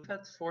of. I would have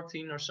had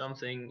 14 or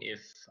something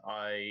if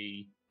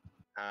I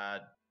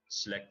had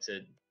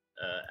selected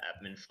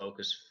admin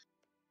focus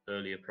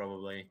earlier,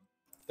 probably.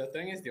 The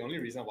thing is, the only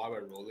reason why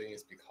we're rolling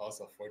is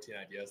because of 14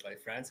 ideas. Like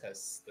France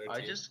has 13.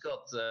 I just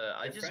got.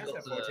 If France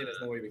has 14,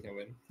 there's no way we can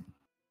win.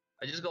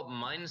 I just got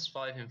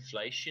 -5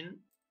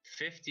 inflation,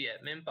 50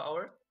 admin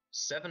power,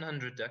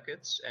 700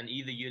 ducats, and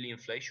either yearly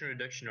inflation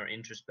reduction or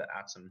interest per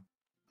atom.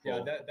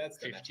 Yeah, that's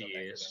the 50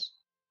 years.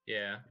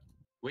 Yeah.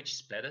 Which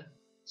is better?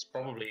 It's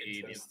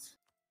probably the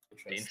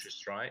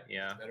interest, right?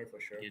 Yeah. It's better for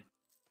sure.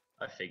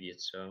 I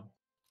figured so.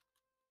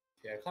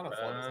 Yeah, I can't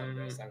afford this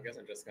anymore, so I guess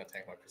I'm just gonna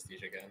tank my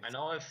prestige again. I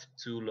now have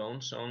 2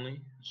 loans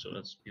only, so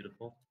that's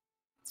beautiful.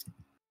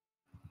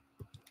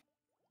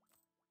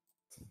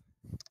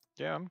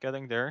 Yeah, I'm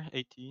getting there,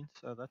 18,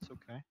 so that's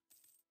okay.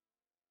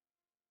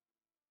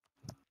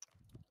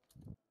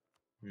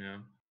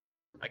 Yeah,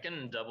 I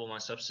can double my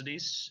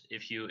subsidies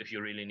if you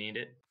really need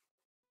it.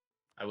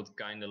 I would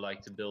kind of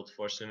like to build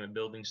force limit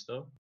buildings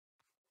though.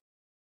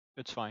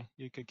 It's fine.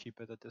 You can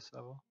keep it at this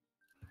level.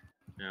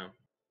 Yeah.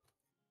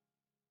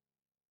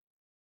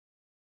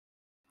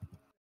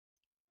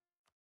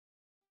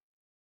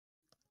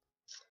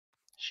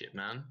 Shit,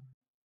 man.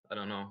 I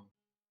don't know.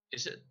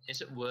 Is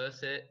it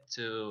worth it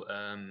to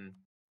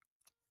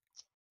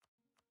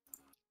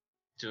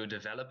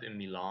develop in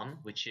Milan,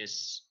 which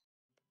is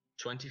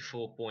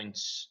 24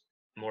 points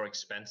more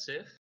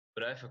expensive,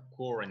 but I have a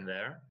core in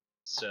there,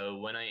 so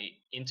when I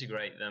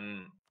integrate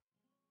them,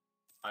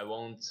 I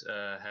won't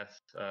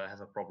have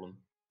a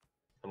problem.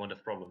 I won't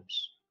have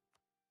problems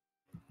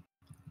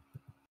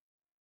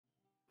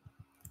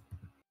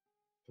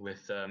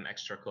with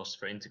extra costs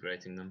for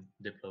integrating them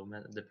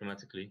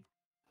diplomatically.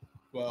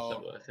 Well, is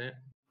that worth it?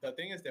 The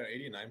thing is, they're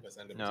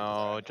 89% of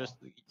No, just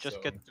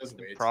get just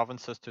the wait.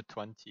 provinces to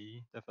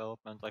 20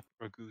 development, like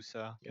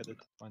Ragusa, get it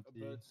to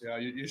 20. Yeah,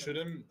 you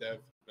shouldn't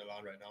dev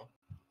Milan right now.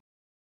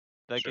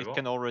 Like it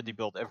can already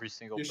build every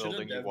single You shouldn't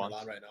building you dev want.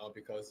 Milan right now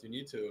because you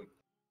need to.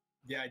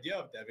 The idea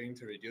of deving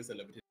to reduce the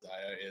limited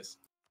desire is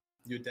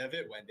you dev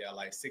it when they are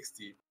like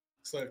 60.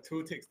 So if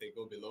 2 ticks they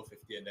go below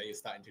 50 and then you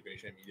start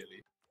integration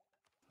immediately.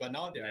 But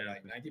now they're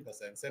like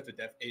 90%, so you have to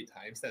dev 8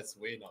 times. That's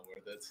way not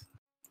worth it.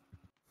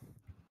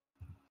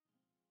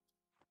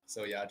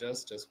 So yeah,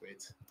 just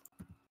wait.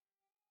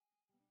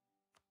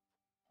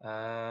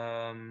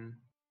 One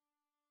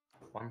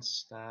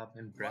stab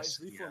in Why is breast.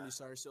 reform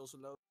desire still so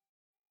low?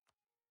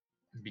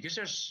 Because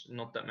there's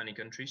not that many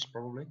countries,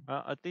 probably.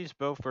 At least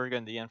both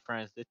Burgundy and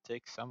France did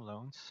take some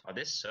loans. Oh,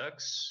 this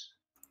sucks.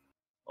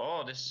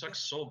 Oh, this sucks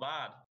so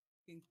bad.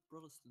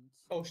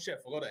 Protestants. Oh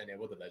shit, forgot to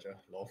enable the ledger.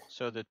 Lol.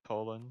 So did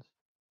Poland.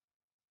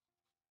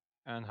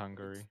 And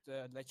Hungary.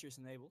 The ledger is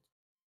enabled.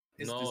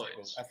 It's no, disabled.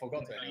 it's I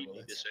forgot to enable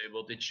it.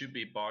 disabled. It should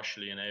be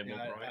partially enabled,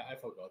 Yeah, right? I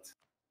forgot.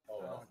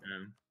 Oh well.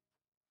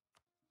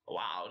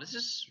 Wow, this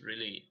is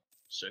really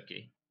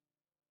sucky.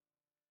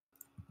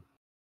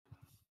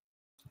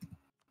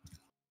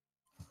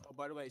 Oh,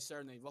 by the way,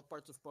 Serenade, what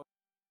part of Poland?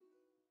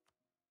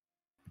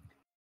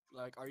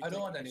 Like, are you? I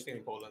don't want anything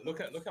in Poland.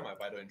 Look at my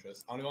vital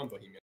interests. I only want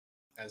Bohemia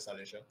and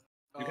Silesia.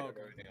 You can have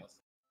everything else.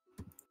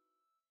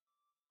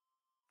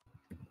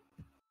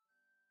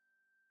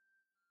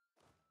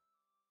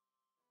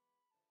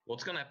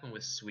 What's gonna happen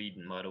with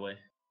Sweden, by the way?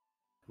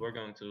 We're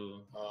going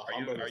to. Are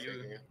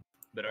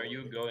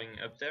you going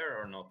up there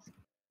or not?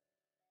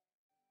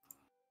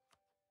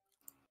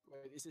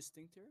 Wait, is this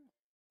distinct here?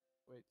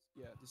 Wait,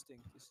 yeah,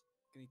 distinct.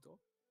 Can he talk?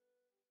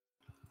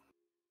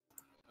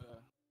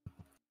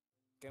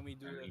 Can we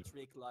do a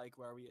trick like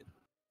where we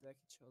attack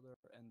each other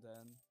and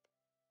then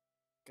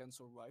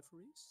cancel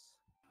rivalries?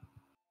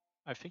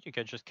 I think you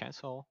can just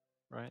cancel,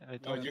 right?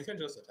 No, you can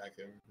just attack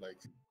him.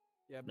 Like.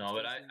 Yeah, no,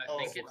 but I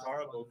think it's.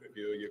 Fukara both of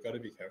you. You gotta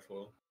be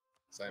careful,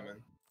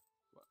 Simon.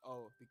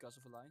 Oh, because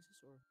of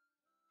alliances or?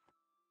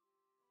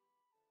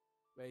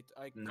 Wait,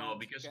 No,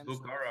 because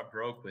Bukhara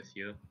broke with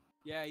you.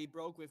 Yeah, he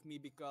broke with me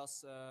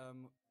because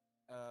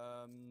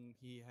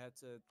he had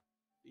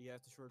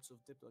the shorts of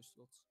Diplo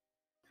slots.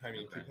 I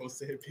mean, people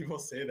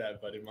say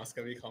that, but if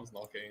Muscovy comes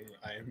knocking,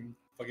 I'm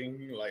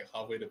fucking like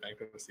halfway to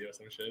bankruptcy or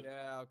some shit.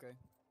 Yeah, okay.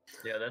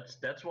 Yeah,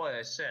 that's why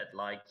I said,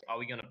 like, are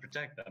we gonna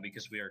protect that?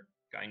 Because we are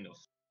kind of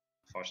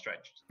far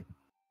stretched.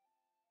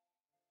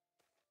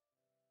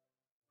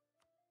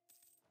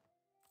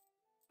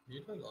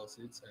 Needle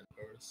lawsuits and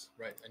birds.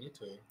 Right, I need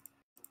to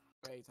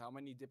Wait, how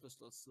many Diplo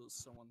slots does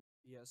someone?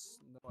 He has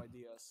no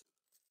ideas.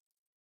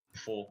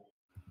 4.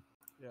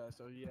 Yeah,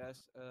 so he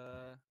has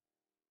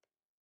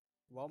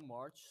 1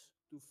 March,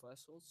 2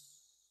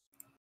 vessels.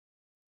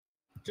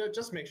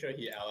 Just make sure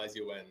he allies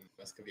you when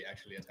Muscovy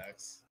actually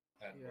attacks.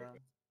 And Yeah. work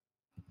with.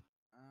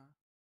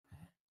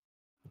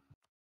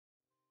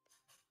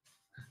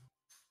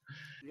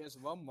 He has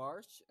 1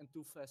 March and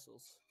 2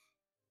 vessels.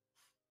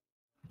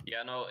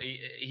 Yeah, no,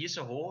 he's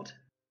a horde.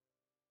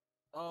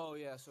 Oh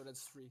yeah, so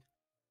that's 3.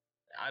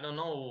 I don't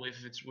know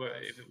if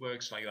if it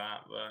works like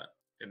that, but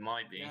it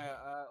might be.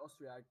 Yeah,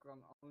 Austria, I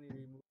can only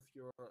remove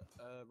your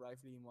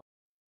rivalry in 1.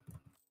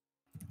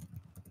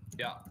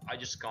 Yeah, I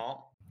just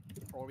can't.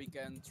 Or we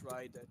can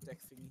try the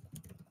tech thingy.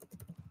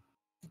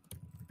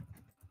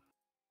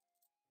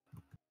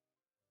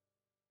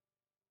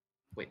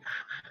 Wait,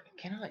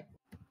 can I?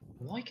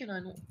 Why can I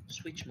not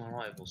switch my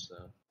rivals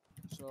though?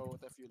 So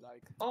whatever you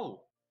like.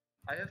 Oh,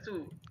 I have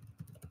to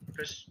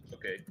press.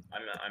 Okay,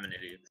 I'm an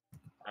idiot.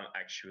 I'm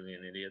actually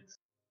an idiot.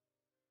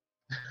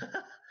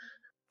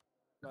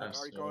 Like,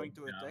 are you going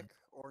to attack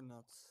or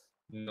not?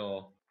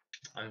 No,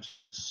 I'm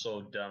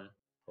so dumb.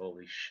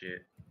 Holy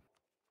shit.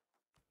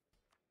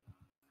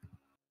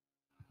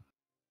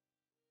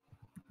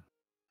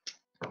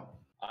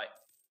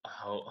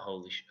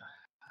 Holy shit.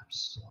 I'm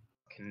so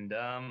fucking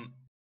dumb.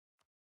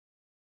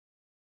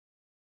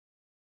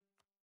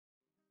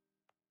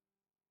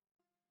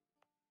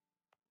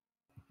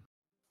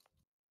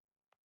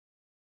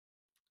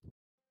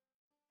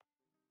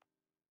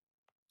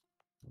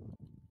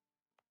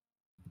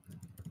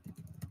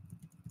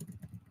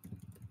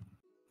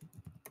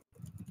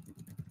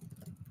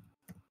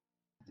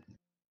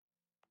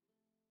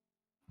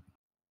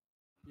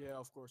 Yeah,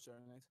 of course,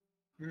 Serenade.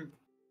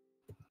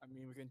 I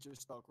mean, we can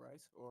just talk,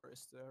 right? Or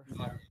is there?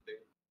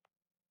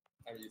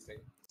 I'm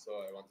eating, so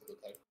I wanted to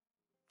type.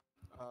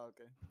 Oh,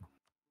 okay.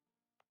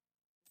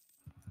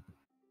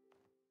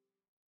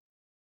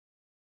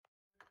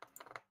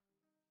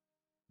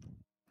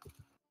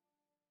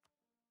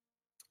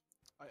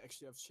 I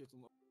actually have shit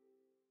on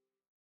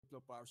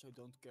Diplo power, so I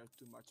don't care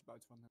too much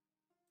about one.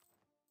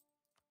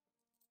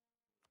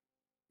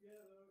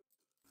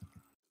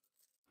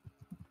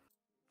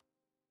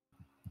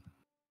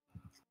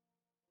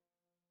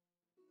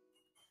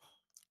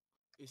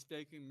 He's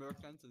taking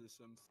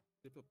mercantilism,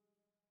 Diplo,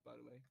 by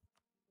the way.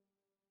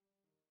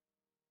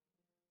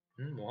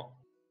 What?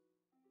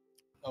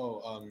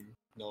 Oh,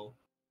 no.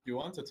 You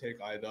want to take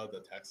either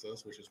the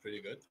taxes, which is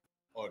pretty good,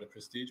 or the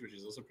prestige, which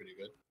is also pretty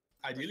good.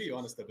 Ideally, you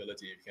want a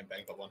stability if you can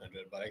bank up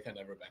 100, but I can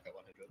never bank up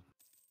 100.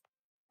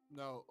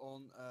 No,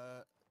 on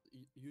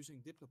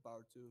using Diplo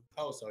power too.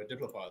 Oh, sorry,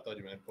 Diplo power. I thought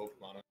you meant both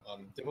mana.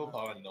 Diplo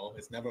power, no,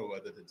 it's never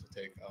worth it to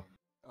take. Oh,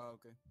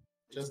 okay.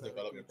 Just It's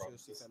develop your just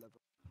provinces. develop.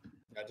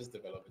 Yeah, just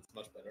develop. It's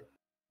much better.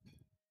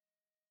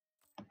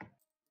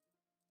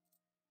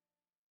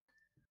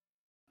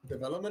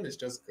 Development is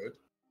just good.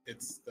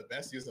 It's the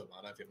best use of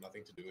mana if you have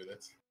nothing to do with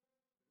it.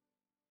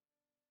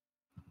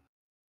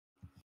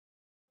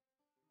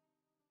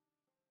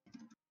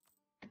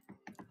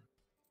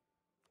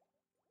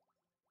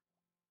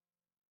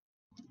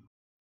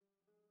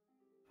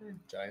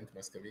 Giant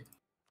Muscovy.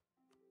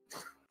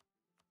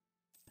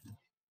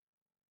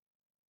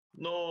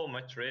 No,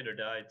 my trader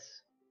died.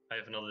 I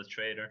have another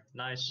trader.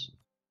 Nice.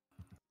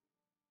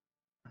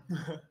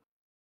 I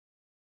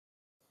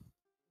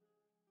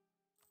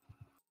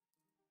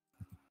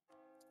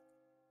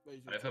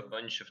have a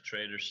bunch of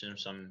traders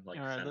since I'm like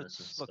Alright, friends and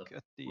let's stuff. look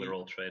at the. We're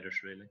all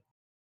traders, really.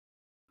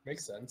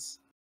 Makes sense.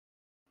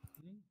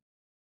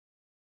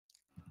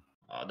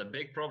 The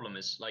big problem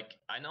is, like,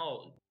 I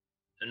know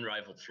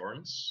Unrivaled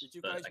Florence, Did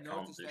you but guys I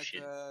can't notice do that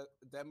shit.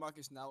 Denmark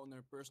is now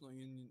under personal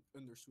union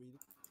under Sweden?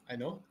 I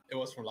know. It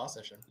was from last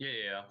session.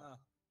 Yeah.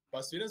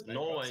 But Sweden's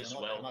bankrupt, Norway so as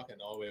now well. Denmark and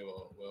Norway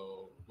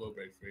will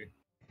break free.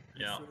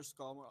 Yeah. First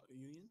calmer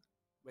union?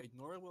 Wait,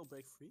 Norway will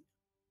break free?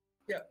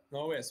 Yeah,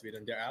 Norway and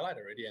Sweden, they're allied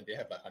already and they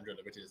have like 100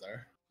 Liberty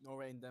Desire.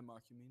 Norway and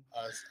Denmark, you mean?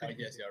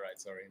 Yes, you're right,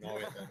 sorry.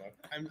 Norway and Denmark.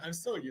 I'm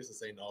still used to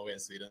saying Norway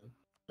and Sweden,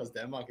 because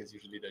Denmark is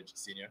usually the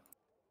senior.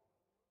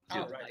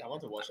 Dude, I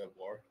want to watch a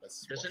war.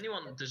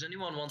 Does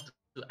anyone want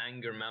to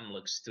anger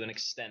Mamluks to an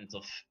extent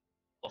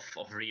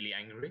of really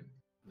angry?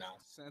 No.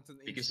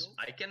 Because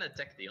I can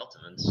attack the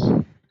Ottomans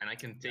and I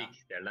can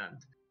take their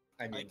land.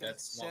 I mean,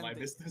 that's not my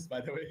business,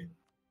 by the way.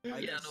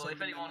 Yeah, no,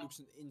 if anyone,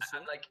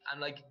 I'm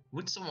like,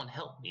 would someone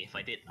help me if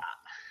I did that?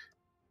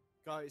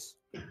 Guys,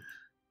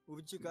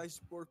 would you guys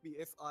support me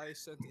if I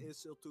sent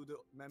insult to the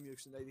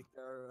Mamluks and they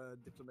declare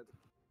diplomatic?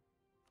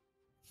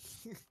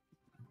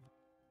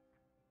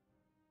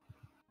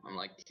 I'm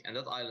like, and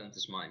that island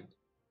is mine.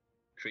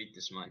 Crete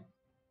is mine.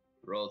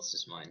 Rhodes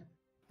is mine.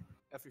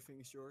 Everything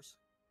is yours.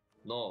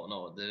 No,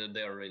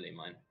 they are really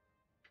mine.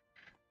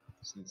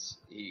 Since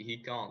he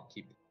can't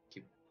keep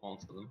on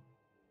to them.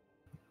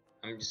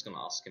 I'm just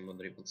gonna ask him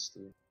whether he wants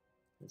to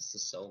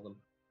sell them.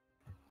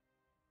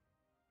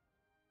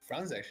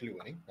 France is actually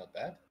winning, not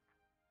bad.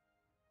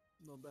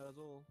 Not bad at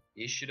all.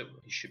 He should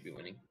be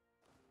winning.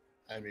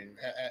 I mean,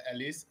 at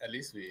least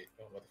we.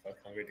 Oh, what the fuck?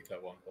 Hungary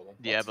declared one Poland.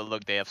 Yeah, What? but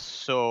look, they have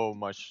so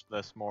much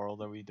less moral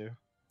than we do.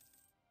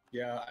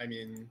 Yeah, I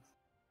mean,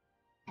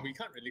 we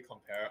can't really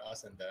compare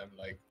us and them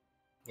like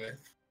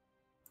with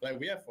like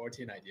we have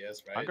 14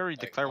 ideas, right? Hungary like,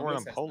 declared war on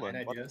Honduras has Poland.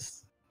 9 What?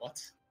 ideas.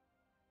 What?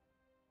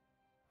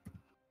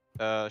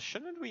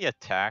 Shouldn't we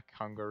attack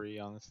Hungary?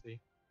 Honestly.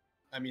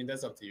 I mean,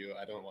 that's up to you.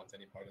 I don't want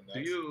any part in that.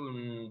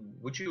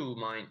 Would you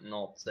mind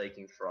not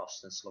taking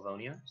Frost and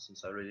Slavonia,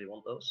 since I really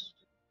want those?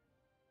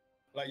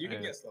 Like you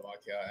can get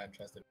Slovakia and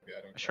Transdanubia.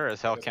 I don't Sure care.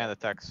 as hell Because can't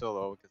attack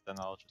solo, because then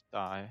I'll just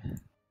die.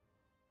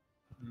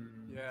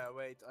 Yeah,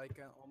 wait, I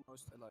can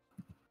almost like.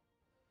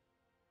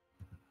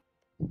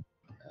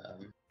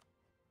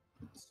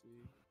 Let's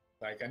see.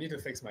 Like I need to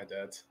fix my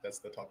debt. That's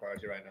the top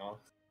priority right now.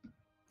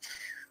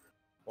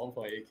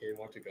 1.8k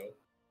more to go.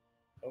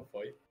 Oh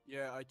boy.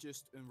 Yeah, I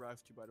just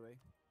unrived you, by the way.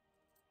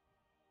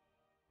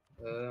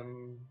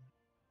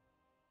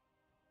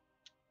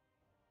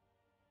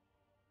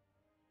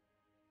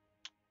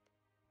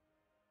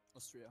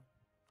 Austria.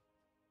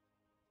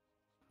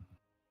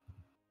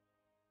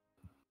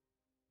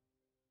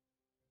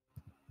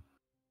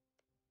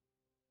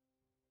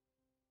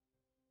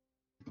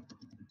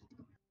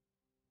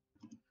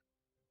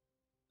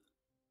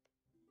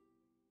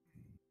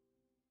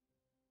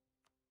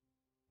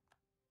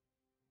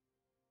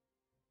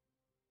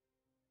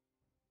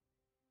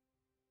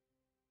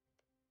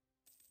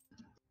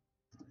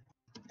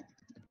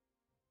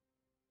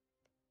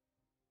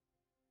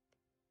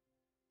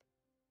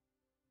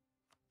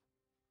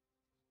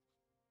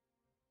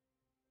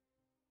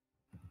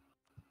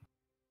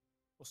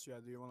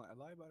 Austria, do you want to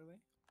ally, by the way?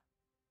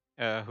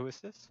 Who is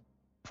this?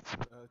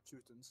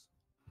 Teutons.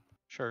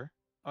 Sure.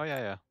 Oh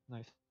yeah,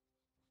 nice.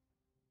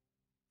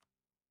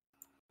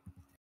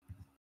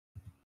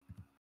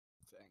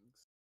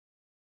 Thanks.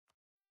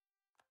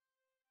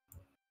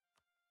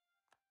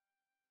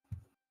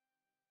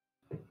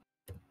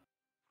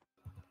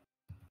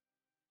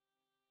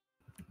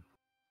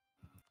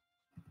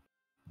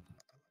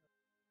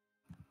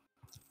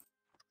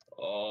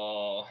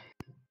 Oh,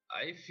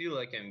 I feel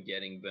like I'm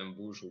getting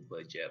bamboozled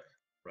by Jeb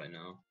right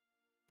now.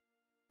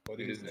 What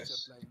We're is doing,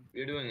 this?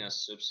 we're doing a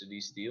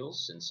subsidies deal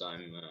since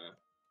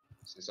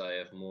since I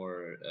have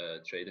more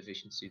trade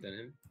efficiency than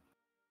him.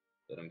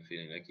 But I'm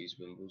feeling like he's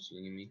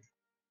bamboozling me.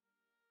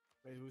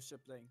 Wait, who's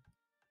Jeb playing?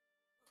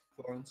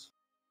 Florence.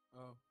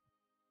 Oh.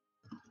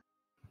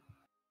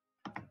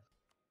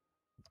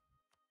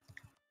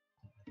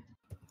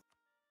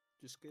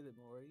 Just kill him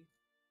already.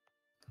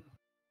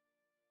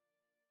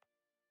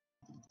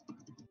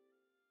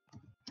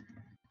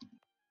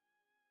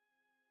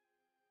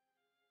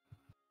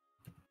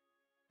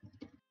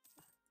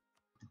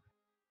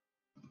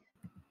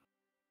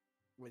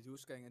 Wait,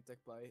 who's getting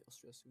attacked by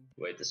Austria soon?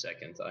 Wait a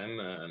second,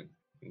 I'm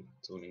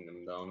tuning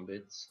them down a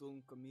bit.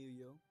 Don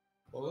Camillo.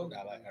 Poland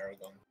ally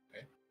Aragon.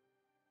 Okay.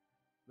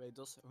 Wait,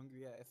 does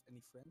Hungary have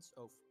any friends?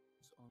 Oh,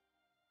 it's on.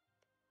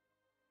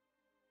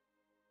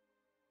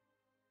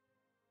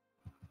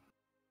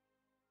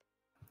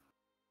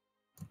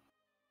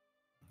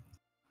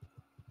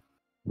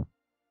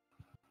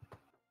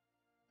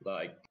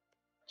 Like,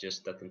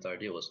 just that entire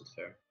deal wasn't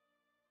fair.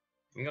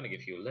 I'm gonna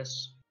give you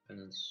less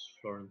penance,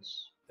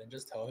 Florence. Then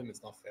just tell him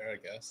it's not fair, I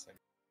guess.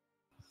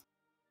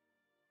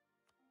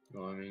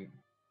 No, I mean...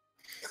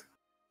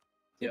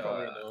 He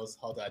probably knows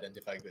how to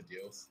identify good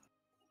deals.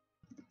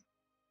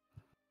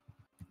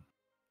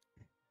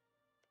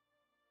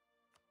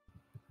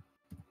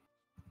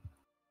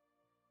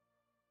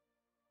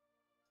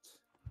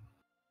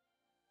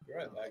 You're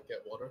right, back.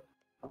 Get water.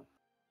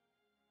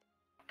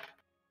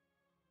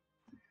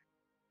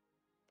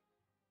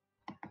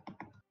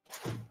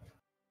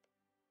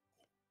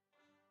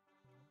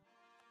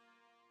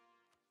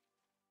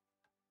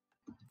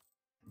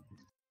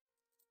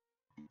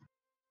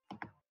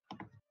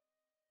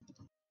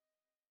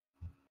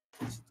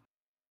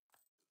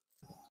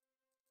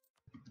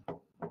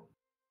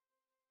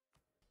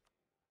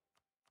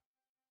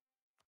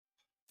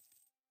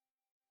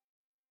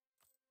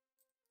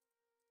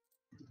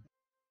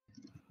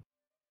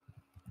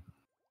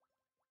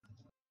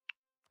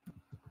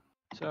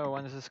 So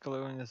when is this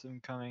colonialism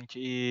coming?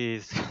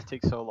 Jeez, it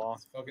takes so long.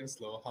 It's fucking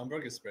slow.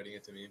 Hamburg is spreading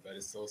it to me, but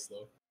it's so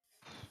slow.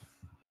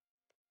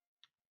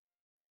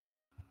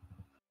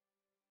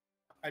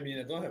 I mean,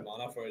 I don't have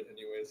mana for it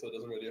anyway, so it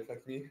doesn't really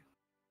affect me.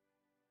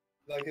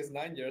 Like, it's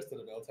 9 years to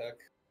the Meltech,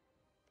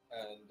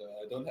 and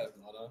I don't have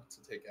mana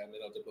to take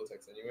admin of the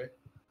Blowtex anyway.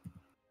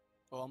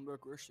 Oh,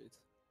 Hamburg rush it.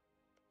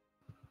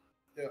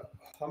 Yeah,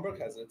 Hamburg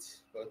has it,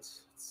 but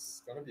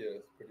it's gonna be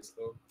pretty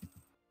slow.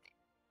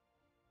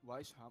 Why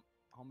is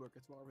Hamburg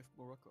at war with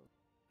Morocco?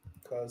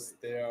 Because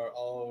they are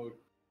all...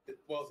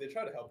 Well, they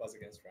try to help us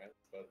against France,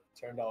 but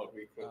turned out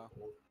we could...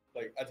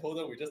 Like, I told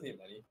them we just need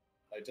money.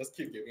 Like, just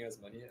keep giving us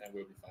money and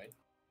we'll be fine.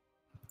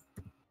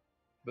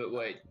 But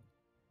wait,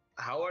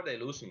 how are they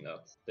losing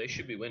that? They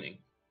should be winning.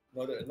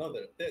 No,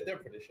 they're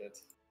pretty shit.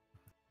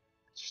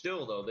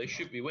 Still though, they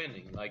should be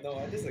winning. Like no,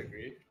 I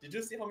disagree. Did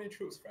you see how many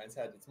troops France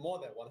had? It's more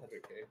than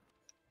 100k.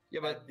 Yeah,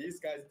 but these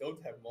guys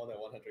don't have more than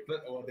 100.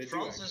 But well, they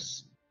France do,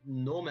 has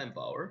no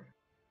manpower.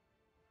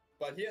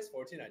 But he has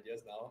 14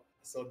 ideas now,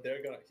 so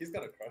he's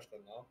gonna crush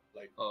them now.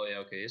 Like. Oh yeah,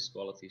 okay. His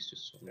quality is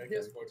just. Yeah, he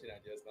has 14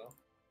 ideas now.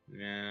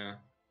 Yeah.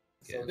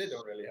 So they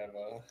don't really have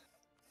a.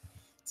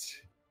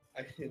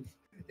 I mean,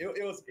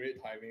 it was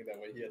great timing that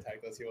when he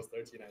attacked us, he was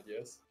 13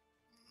 ideas.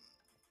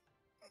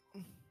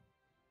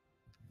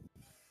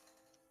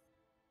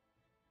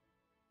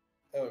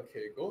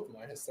 Okay,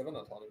 Goldmine has 7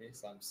 autonomy,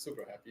 so I'm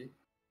super happy.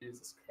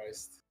 Jesus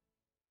Christ.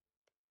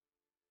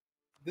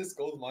 This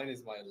Goldmine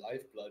is my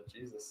lifeblood,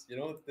 Jesus. You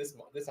know, this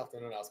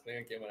afternoon I was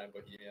playing a game when I'm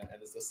Bohemia,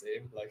 and it's the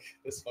same, like,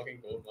 this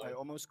fucking Goldmine. I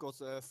almost got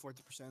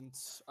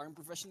 40% arm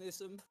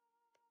professionalism.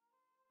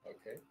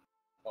 Okay,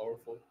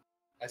 powerful.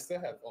 I still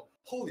have,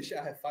 holy shit,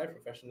 I have 5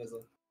 professionalism.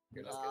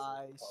 Okay, let's get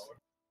some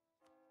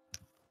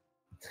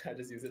power. I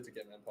just use it to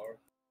get manpower.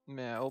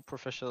 Yeah, all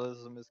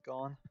professionalism is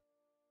gone.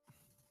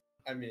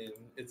 I mean,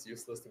 it's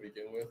useless to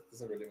begin with.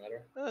 Doesn't really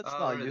matter. It's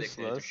not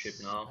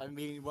useless. I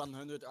mean,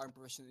 100 arm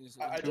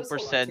professionalism.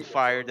 2%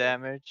 fire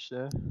damage.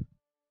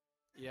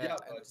 Yeah,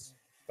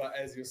 but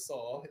as you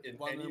saw in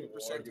any war,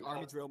 you army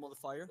can't, drill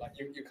modifier. Like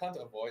you can't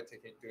avoid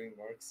doing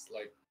mercs.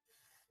 Like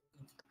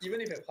even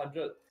if you have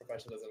 100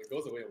 professionalism, it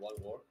goes away in one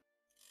war.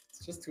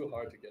 It's just too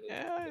hard to get it.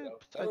 Yeah,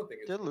 I don't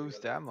think it's didn't lose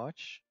that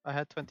much. I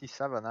had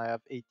 27. I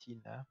have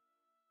 18 now.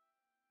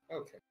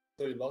 Okay,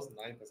 so you lost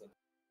 9%.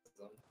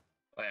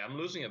 I'm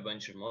losing a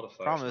bunch of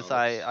modifiers. Promise,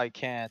 now, I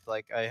can't.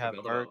 Like I have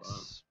forgot about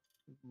mercs,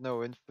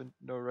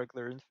 no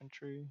regular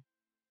infantry.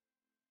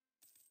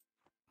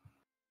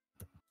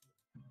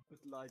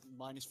 With like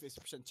minus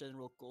 50%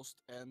 general cost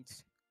and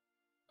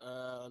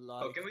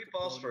like. Oh, can we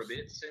pause for a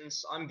bit?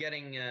 Since I'm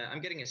getting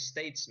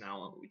estates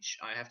now, which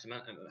I have to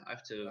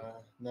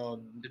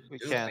no, we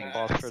can't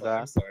pause for that.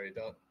 I'm sorry,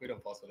 we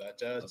don't pause for that.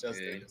 Just do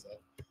it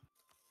yourself.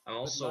 I'm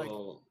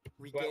also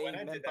when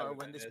I did that with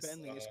when the Venice,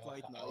 spending is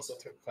quite nice. I also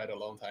took quite a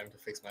long time to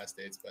fix my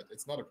estates, but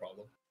it's not a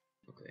problem.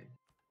 Okay,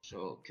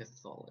 so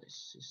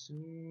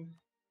Catholicism.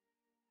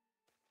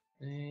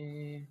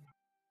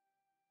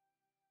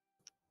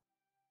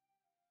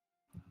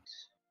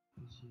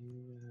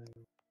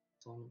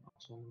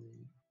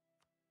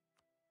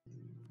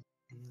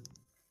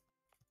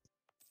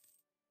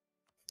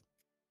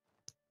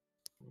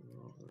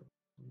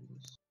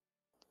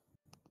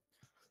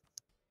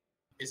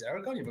 Is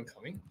Aragon even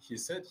coming? He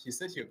said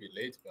he'll be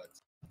late,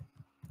 but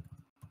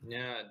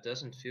yeah, it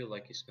doesn't feel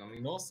like he's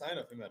coming. No sign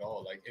of him at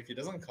all. Like if he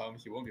doesn't come,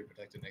 he won't be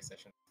protected next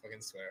session. I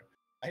fucking swear.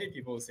 I hate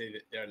people who say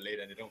that they're late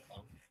and they don't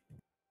come.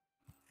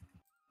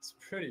 It's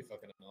pretty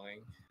fucking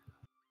annoying.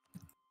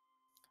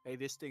 Hey,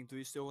 this thing. Do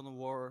you still want to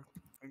war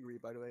Hungary?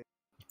 By the way.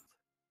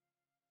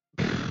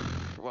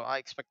 Well, I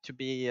expect to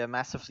be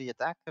massively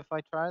attacked if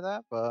I try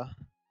that, but.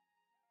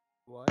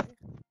 Why?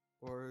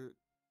 Or,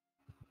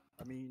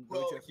 I mean,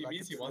 well, he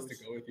means he wants to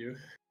go with you.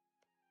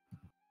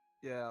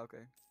 Yeah.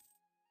 Okay.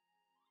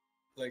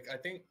 Like I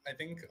think.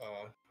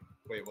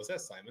 Wait, was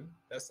that Simon?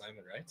 That's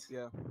Simon, right?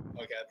 Yeah.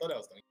 Okay, I thought I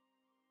was doing.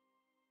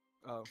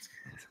 Oh.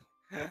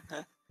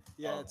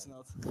 Yeah, it's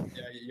not.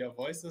 Yeah, your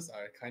voices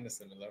are kind of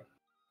similar.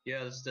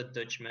 Yeah, that's the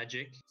Dutch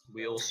magic.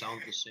 We all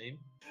sound the same.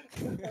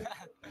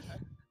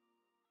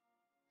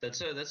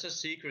 That's a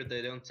secret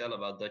they don't tell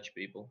about Dutch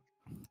people.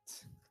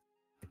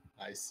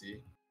 I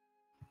see.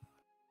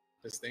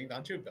 Distinct,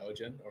 aren't you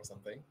Belgian or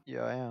something?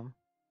 Yeah, I am.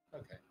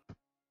 Okay.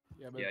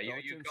 Yeah, but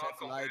you can't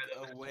compare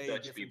those to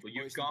Dutch people.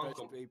 You can't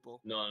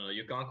No,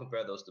 you can't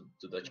compare those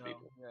to Dutch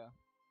people. Yeah.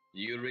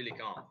 You really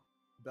can't.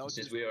 Belgians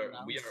Since we are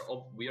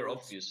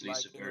obviously like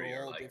superior. In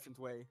a whole Like, different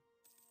way.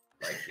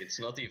 like it's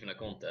not even a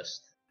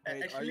contest.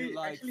 Wait, actually,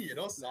 like you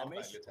don't sound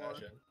like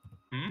Flemish,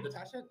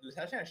 Lutashin.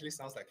 Lutashin actually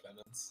sounds like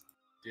Clemens.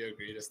 Do you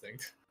agree,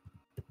 Distinct?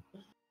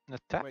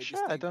 Natasha?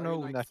 I don't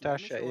know who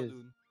Natasha is.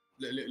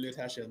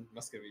 Lutashin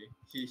Muscovy.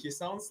 He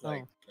sounds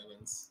like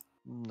Clemens.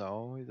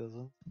 No, he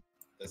doesn't.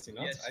 Does he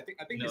not? Yes. I think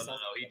No, he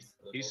sounds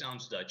he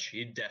sounds Dutch.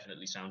 He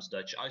definitely sounds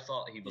Dutch. I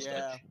thought he was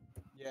Dutch.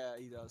 Yeah,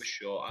 he does. For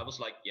sure. I was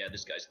like, yeah,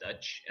 this guy's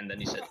Dutch. And then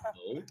he said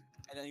no.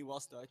 And then he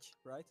was Dutch,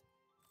 right?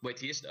 Wait,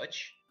 he is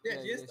Dutch?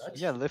 Yeah, he is Dutch.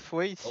 Yeah,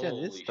 Lithuanian is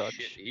Holy Dutch.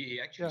 shit, he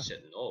actually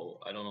said no.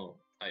 I don't know.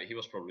 He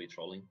was probably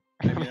trolling.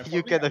 I mean,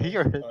 You can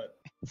hear it.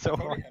 So I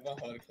probably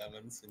haven't heard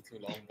Clemens in too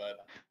long,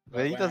 but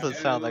he doesn't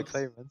sound like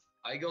Clemens.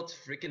 I got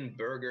freaking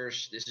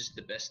burgers. This is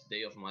the best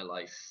day of my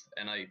life,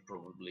 and I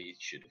probably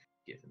should have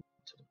given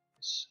it to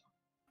this.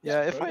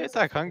 Yeah, if I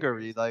attack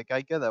Hungary, like I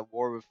get at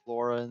war with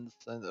Florence,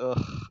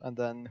 and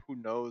then who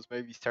knows?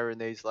 Maybe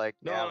Serenade's like,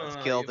 yeah, let's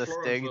kill this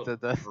thing.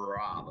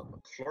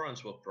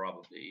 Florence will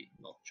probably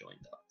not join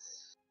that.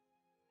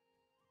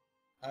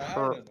 I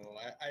don't know.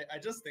 I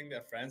just think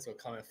that France will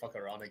come and fuck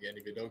around again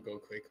if you don't go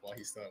quick while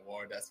he's still at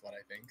war. That's what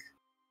I think.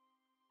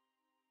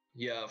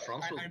 Yeah,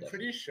 France will. I'm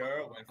pretty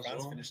sure when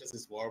France finishes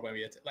his war, when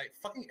we like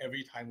fucking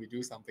every time we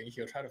do something,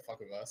 he'll try to fuck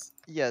with us.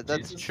 Yeah,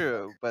 that's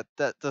true. But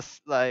that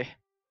just like,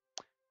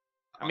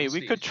 I mean,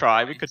 we could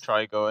try. We could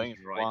try going if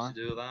you Right want.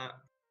 to do that.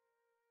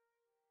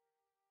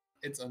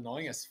 It's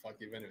annoying as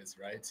fuck, even if it's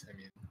right. I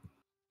mean,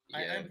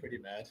 Yeah. I'm pretty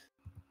mad.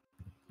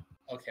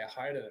 Okay, I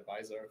hired an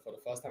advisor for the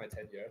first time in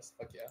 10 years.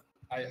 Fuck yeah.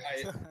 I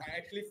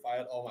actually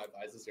fired all my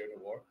advisors during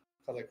the war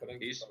because I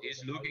couldn't. He's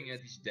looking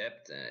at his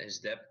debt,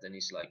 and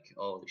he's like,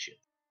 holy shit,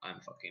 I'm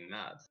fucking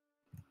mad.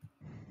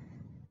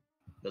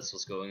 That's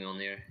what's going on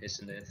here,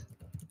 isn't it?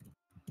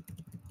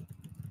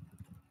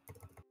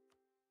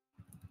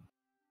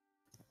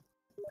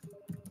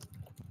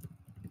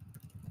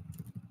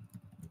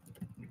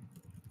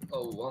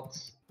 Oh, what?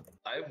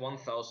 I have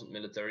 1000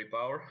 military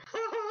power.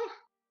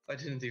 I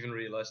didn't even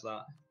realize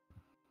that.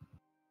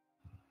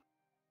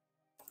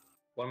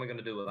 What am I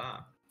gonna do with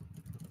that?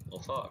 Oh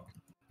fuck.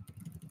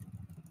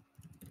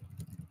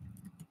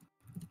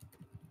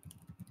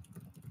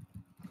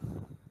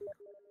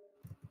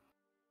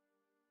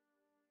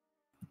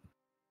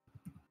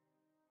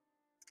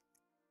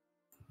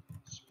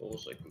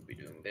 Suppose I could be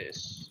doing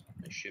this.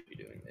 I should be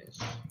doing this.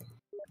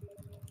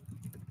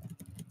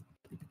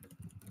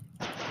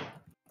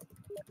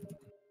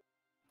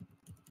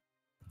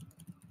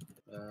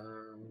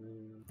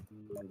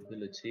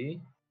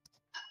 Mobility.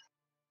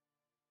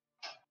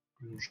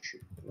 You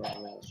should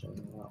probably also on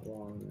that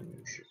one.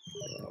 You should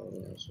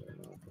probably also on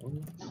that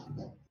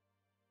one.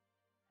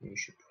 You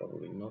should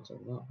probably not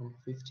on that one.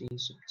 15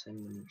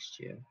 September next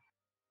year.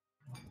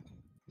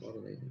 What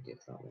do they give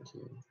that one to?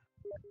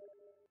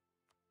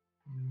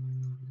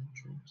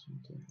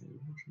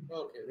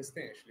 Okay, this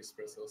thing actually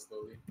spreads so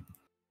slowly.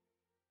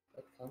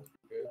 That can't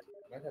be good. I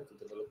might have to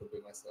develop a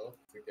bit myself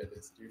to get the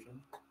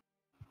institution.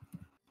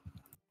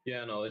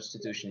 Yeah, no, this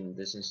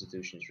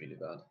institution is really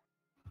bad.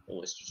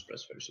 Always just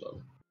press very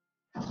slowly.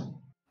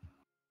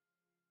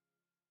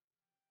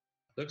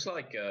 Looks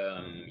like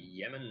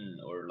Yemen,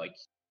 or like,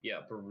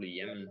 yeah, probably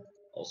Yemen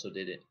also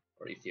did it,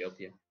 or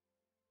Ethiopia.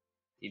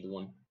 Either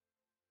one.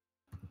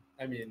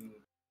 I mean,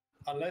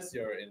 unless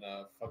you're in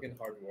a fucking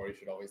hard war, you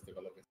should always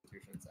develop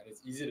institutions, and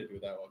it's easy to do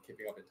that while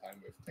keeping up in time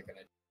with tech and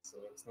IT, so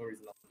there's no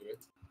reason not to do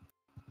it.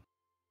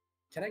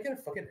 Can I get a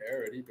fucking heir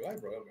already? Do I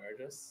have royal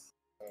marriages?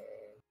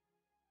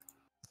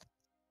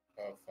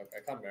 Oh fuck, I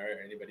can't marry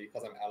anybody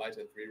because I'm allied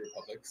to 3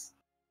 republics.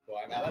 Well,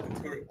 I'm allied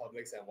to 2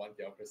 republics and 1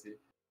 theocracy.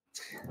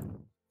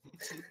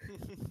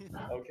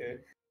 Okay,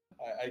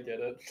 I get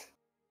it.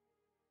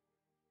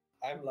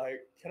 I'm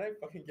like, can I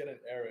fucking get an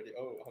heir already?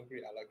 Oh,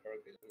 Hungary allied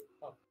correctly.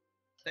 Oh.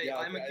 Hey, Yeah,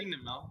 I'm okay, a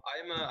kingdom now.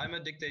 I'm a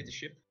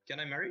dictatorship. Can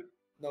I marry?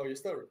 No, you're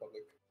still a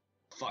republic.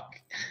 Fuck.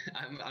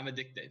 I'm a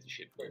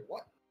dictatorship. Wait,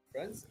 what?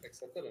 France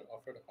accepted and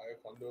offered higher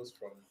condos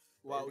from.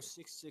 Wow,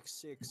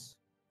 666.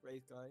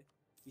 Great guy.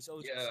 He's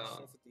always Yeah.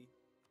 70.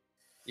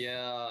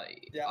 Yeah,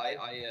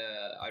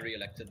 I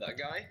re-elected that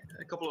guy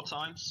a couple of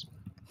times.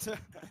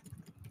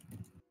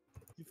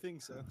 You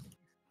think so?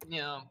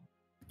 Yeah.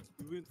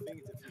 You wouldn't think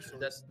it if you saw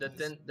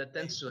That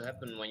tends to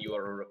happen when you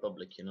are a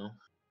republic, you know.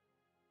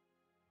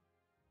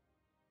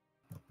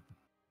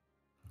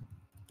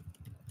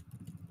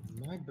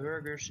 My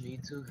burgers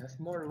need to have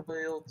more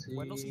loyalty.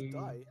 When does he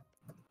die?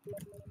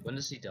 When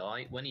does he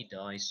die? When he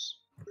dies,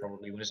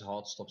 probably when his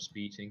heart stops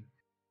beating.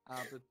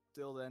 But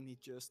till then he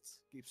just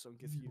keeps on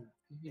giving you.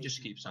 He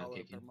just keeps on power per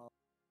kicking. month.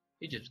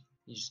 He just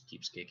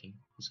keeps kicking.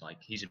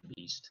 He's a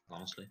beast,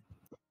 honestly.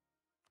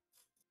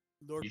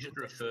 Lord You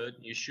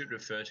should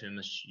refer to him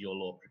as your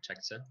Lord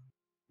Protector,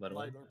 by the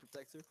way. My Lord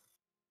Protector.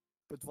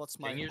 But what's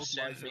my Can you what's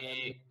send my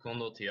me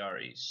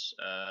condottiaries?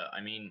 I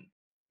mean,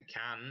 I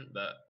can,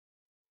 but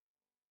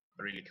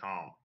I really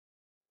can't.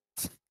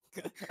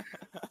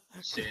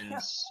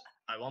 Since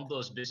I want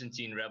those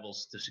Byzantine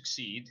rebels to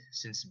succeed,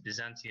 since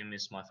Byzantium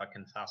is my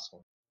fucking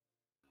vassal.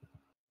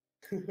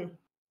 I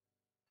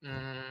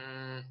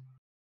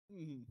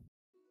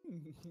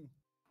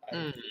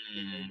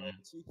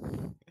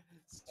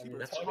mean,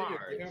 That's how do you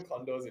hard. give him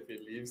condos if he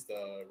leaves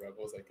the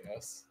rebels, I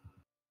guess?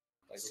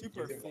 Like, if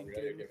Super you give him thinking.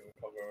 Hungary, you give him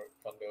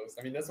condos.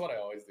 I mean, that's what I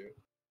always do.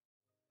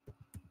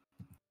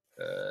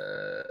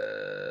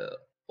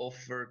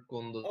 Offer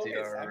Okay,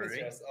 Simon's condottieri.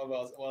 just. Oh,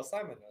 well,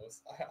 Simon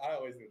knows. I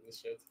always do this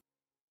shit.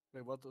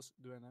 Wait, what do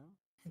I know?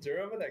 Do you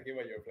remember that game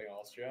where you were playing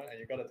Austria and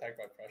you got attacked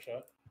by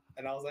Prussia?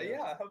 And I was like,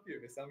 yeah, I'll help you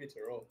if you send me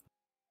Tyrol.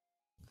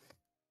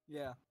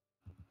 Yeah.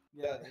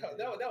 That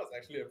was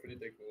actually a pretty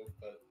big move,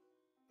 but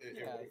it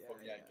worked for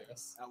me, I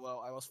guess.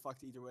 Well, I was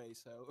fucked either way,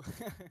 so.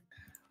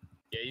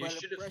 Yeah, you Well,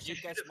 should the have. Prussia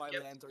gets my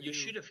land or You you.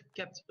 should have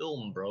kept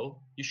Ulm,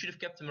 bro. You should have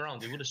kept him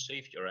around. He would have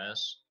saved your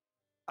ass.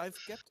 I've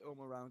kept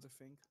Ulm around, I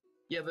think.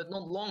 Yeah, but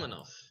not long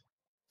enough.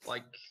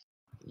 Like,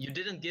 you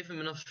didn't give him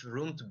enough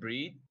room to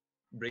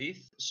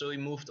breathe, so he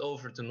moved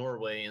over to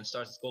Norway and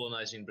started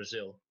colonizing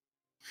Brazil.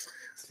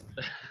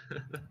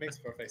 Makes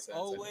perfect sense.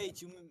 Oh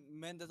wait, you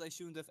meant that I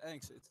shouldn't have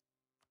annexed it.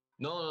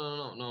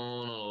 No.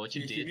 What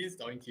you He did? means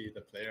Donkey,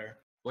 the player.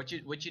 What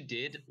you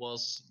did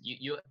was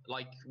you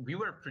like, we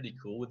were pretty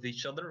cool with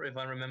each other, if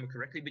I remember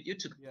correctly. But you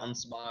took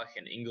Ansbach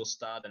and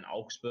Ingolstadt and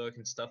Augsburg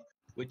and stuff,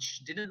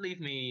 which didn't leave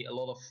me a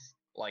lot of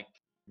like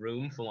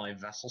room for my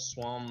vassal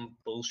swarm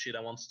bullshit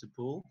I wanted to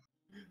pull.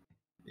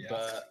 Yeah,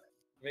 but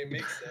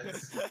makes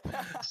sense.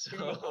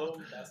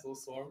 Vassal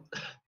swarm.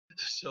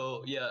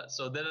 So yeah,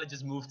 so then I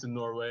just moved to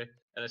Norway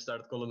and I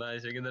started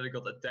colonizing, and then I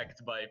got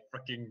attacked by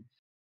fucking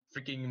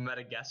freaking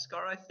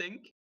Madagascar, I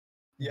think.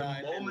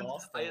 Yeah, the I moment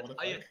lost. I What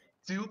the had fuck?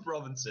 2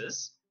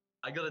 provinces,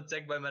 I got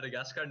attacked by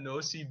Madagascar, no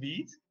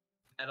CB,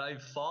 and I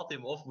fought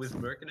him off with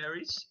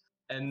mercenaries.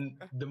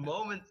 And the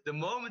moment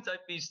I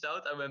peaced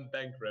out, I went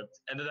bankrupt,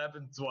 and it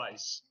happened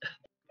twice.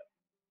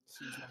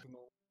 Seems like a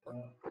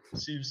normal.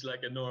 Seems like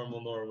a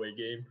normal Norway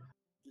game.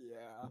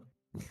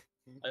 Yeah.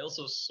 I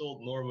also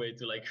sold Norway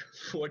to like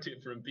 4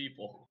 different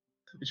people,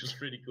 which was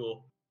pretty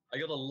cool. I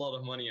got a lot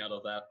of money out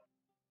of that.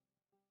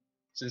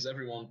 Since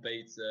everyone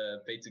paid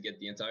to get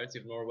the entirety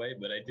of Norway,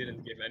 but I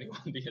didn't give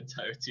anyone the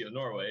entirety of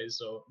Norway,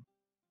 so...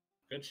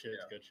 Good shit,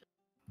 Yeah. good shit.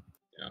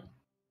 Yeah.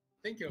 I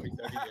think it'll be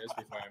 30 years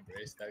before I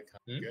embrace that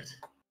kind of good.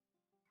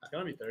 It's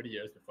gonna be 30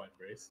 years before I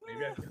embrace.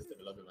 Maybe I can just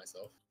develop it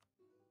myself.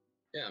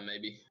 Yeah,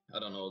 maybe. I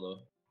don't know though.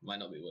 Might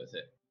not be worth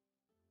it.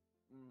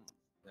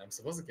 Yeah, I'm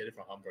supposed to get it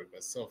from Hamburg, but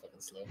it's so fucking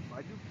slow.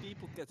 Why do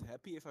people get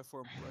happy if I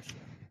form Prussia?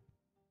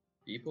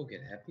 People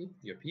get happy?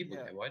 Your people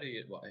Yeah. get... Why do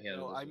you... Why, yeah,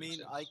 No, that I doesn't make mean,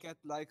 sense. I get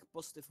like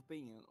positive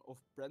opinion of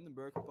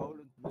Brandenburg,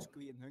 Poland,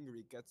 Muscovy, and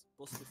Hungary get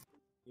positive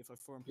if I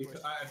form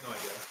Prussia. I have no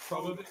idea.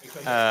 Probably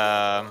because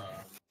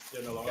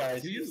you're no longer.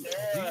 Guys, Do you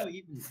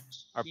even...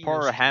 Our see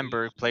poor your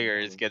Hamburg streams? player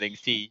is getting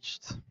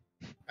sieged.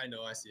 I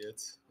know, I see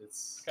it.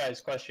 It's.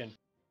 Guys, question.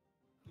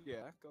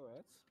 Yeah, go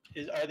ahead.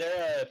 Are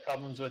there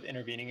problems with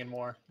intervening in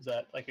war? Is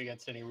that like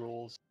against any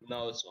rules?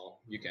 No, it's not.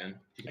 You can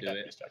do Okay,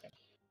 it. just checking.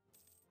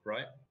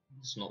 Right?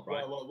 It's not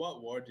right.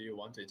 What war do you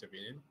want to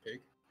intervene in?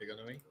 Pig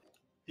on me.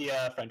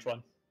 The French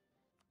one.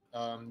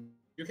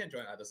 You can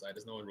join either side.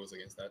 There's no rules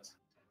against that.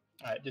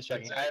 Alright, just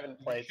checking. I haven't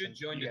played You should since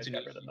join you the guys got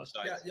rid of Tunisian most.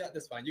 side. Yeah,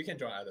 that's fine. You can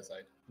join either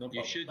side. No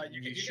problem. You should, Like,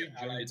 you can should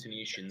ally join the to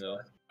Tunisian though.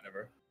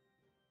 Whatever.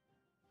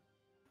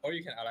 Or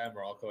you can ally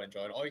Morocco and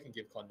join, or you can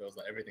give condos.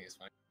 Like everything is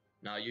fine.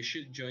 Now you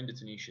should join the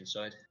Tunisian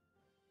side.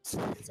 It's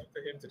up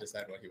to him to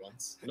decide what he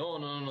wants. No.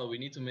 We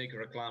need to make a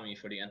reclame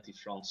for the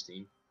anti-France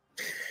team.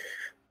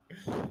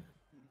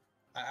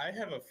 I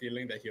have a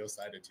feeling that he'll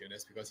side with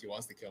Tunis because he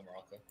wants to kill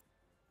Morocco.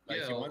 Like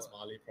Yeah, he wants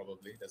Mali,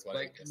 probably. That's what.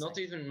 Like not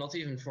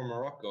even for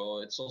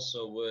Morocco. It's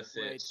also worth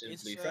Wait, it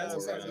simply France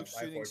is for. also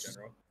 5-4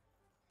 general.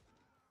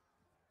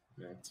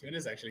 Yeah.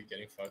 Tunis is actually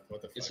getting fucked.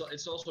 What the fuck?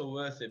 It's also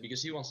worth it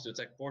because he wants to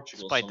attack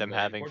Portugal. Despite them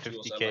someday. having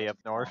Portugal's 50k allied up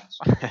to north.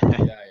 France.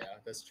 Yeah,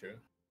 that's true.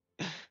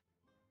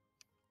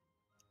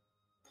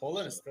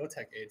 Poland is still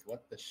tech 8.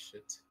 What the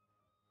shit?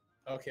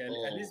 Okay,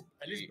 at least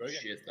Bergen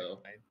shit is tech though.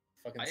 9.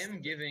 Fucking I am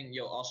stupid. giving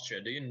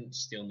Austria. Do you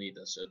still need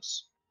the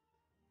subs?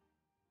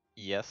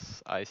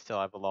 Yes, I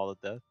still have a lot of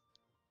that.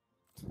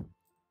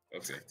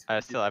 Okay. I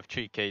still have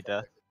 3k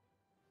debt.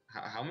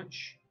 How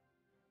much?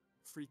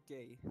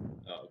 3k.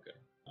 Oh, okay.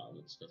 Oh,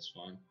 that's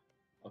fine.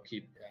 I'll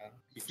keep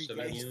 3k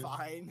subbing is you.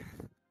 fine.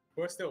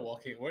 We're still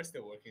working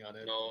on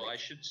it. No, I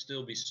should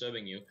still be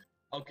subbing you.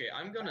 Okay,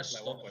 I'm gonna That's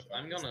like stop. 1.5,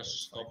 I'm gonna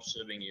it's stop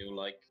subbing you.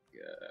 Like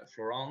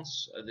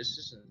Florence, this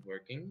isn't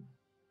working.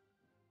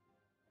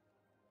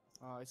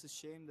 It's a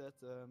shame that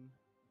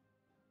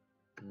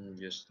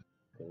Just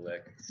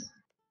collect.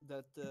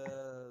 that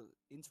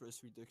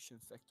interest reduction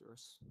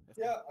factors. have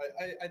Yeah,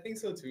 I think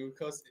so too.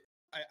 Cause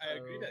I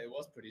agree that it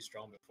was pretty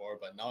strong before,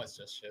 but now it's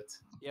just shit.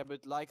 Yeah,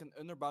 but like an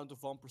underbound of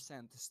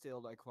 1% is still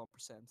like 1%.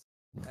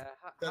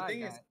 The Hi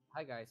thing guys. is-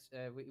 Hi guys.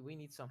 We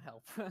need some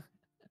help.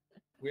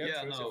 We have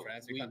Yeah, truce no, in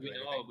France. We can't do know,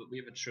 anything. but we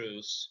have a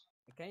truce.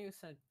 Can you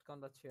send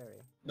conduct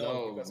cherry?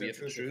 No, because we we're have a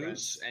truce with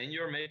truce, France. and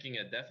you're making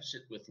a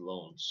deficit with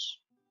loans.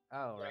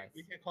 Oh Like, right.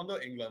 we can condo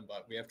England,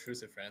 but we have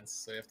truce with France,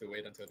 so you have to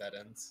wait until that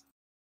ends.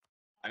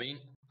 I mean,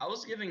 I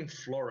was giving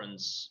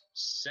Florence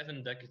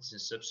 7 ducats in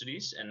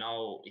subsidies, and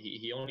now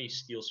he only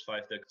steals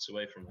 5 ducats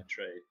away from my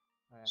trade.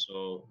 Yeah.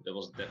 So that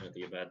was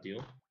definitely a bad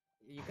deal.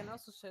 You can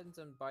also send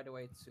them, by the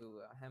way,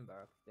 to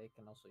Hamburg. They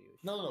can also use.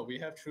 No, we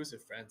have truce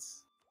with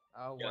France.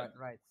 Oh Yeah.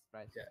 right.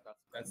 Yeah,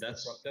 That's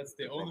that's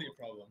the the only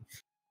problem.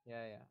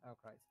 yeah. Oh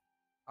right.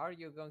 Are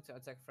you going to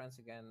attack France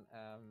again?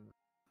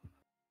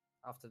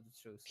 After the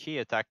truce. He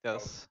attacked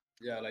us.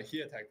 Yeah, like he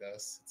attacked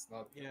us. It's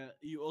not. Yeah,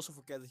 you also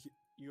forget that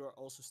you are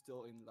also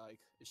still in like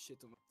a shit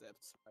ton of debt,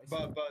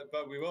 right?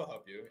 But we will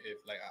help you if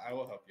like I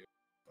will help you.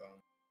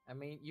 I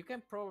mean, you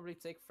can probably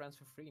take France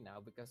for free now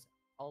because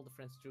all the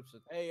French troops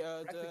are Hey,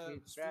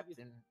 practically the trapped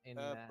Swedish, in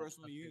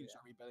personal Austria. units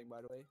are rebelling,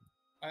 by the way.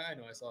 I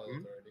know I saw that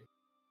already.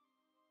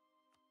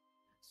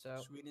 So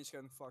Sweden is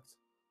getting fucked.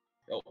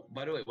 Oh,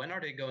 by the way, when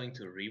are they going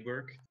to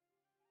rework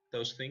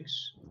those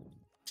things?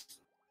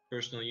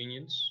 Personal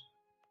unions?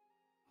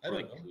 I don't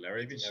like know.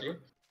 clarity Maybe never.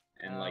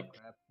 and oh, like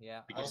crap.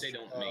 Yeah. because they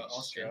don't make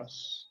Austria.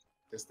 sense.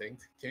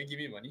 Distinct. Can you give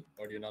me money,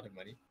 or do you not have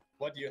money?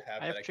 What do you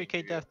have? I that have can 3k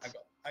give you? debt.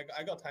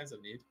 I got times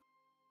of need.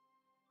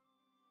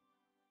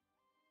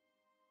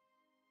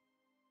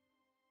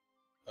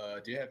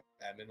 Do you have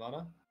admin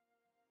mana?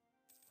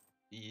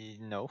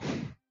 No.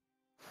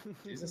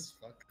 Jesus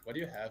fuck. What do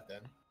you have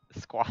then?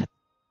 Squat.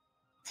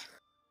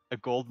 A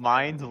gold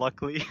mine,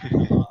 luckily.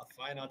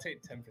 Fine, I'll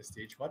take 10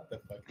 prestige. What the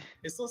fuck?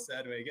 It's so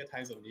sad when you get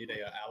times of need and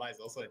your allies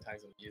also in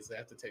times of need, so they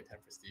have to take 10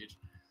 prestige.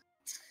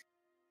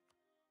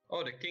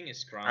 Oh, the king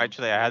is crowned.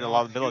 Actually, I had a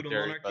lot of feudal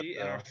military, but monarchy,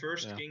 and our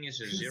first yeah. king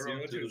is a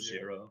 0 to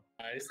 0.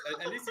 Nice.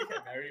 At least you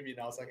can marry me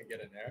now so I can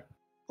get an heir.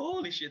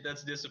 Holy shit,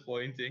 that's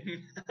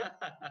disappointing.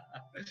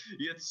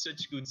 You had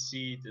such good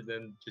seed, and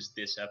then just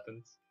this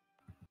happened.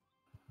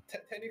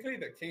 Technically,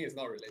 the king is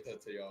not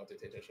related to your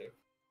dictatorship.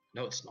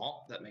 No, it's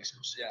not. That makes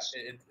no sense.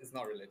 Yeah, it's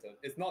not related.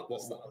 It's not the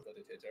son of the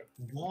dictator.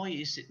 Why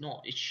is it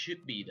not? It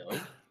should be, though.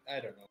 I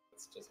don't know.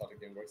 It's just how the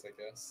game works, I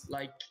guess.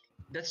 Like,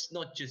 that's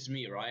not just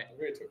me, right? I'm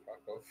going to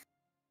Krakow.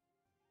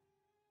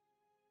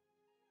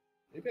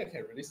 Maybe I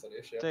can release the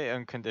issue. Say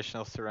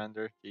unconditional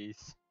surrender,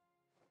 jeez.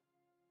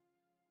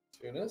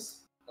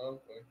 Tunis?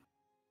 Oh,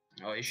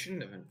 boy. Oh, he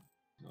shouldn't have.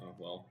 Oh,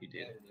 well, he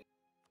did.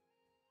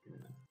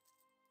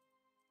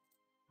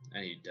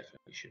 And he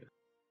definitely should have,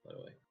 by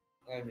the way.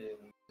 I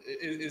mean,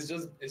 it's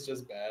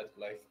just bad.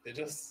 Like they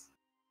just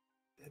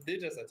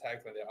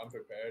attacked when they're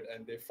unprepared,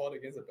 and they fought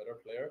against a better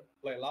player.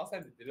 Like last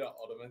time they did it on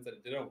Ottomans, and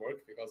it didn't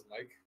work because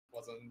Mike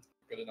wasn't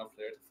a good enough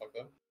player to fuck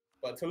them.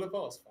 But Tulipa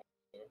was fine.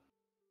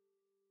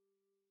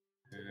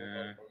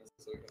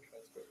 So we can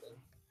transfer them.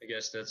 I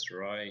guess that's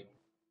right,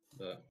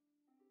 but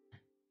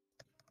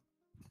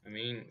I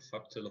mean,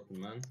 fuck Tulipa,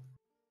 man.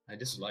 I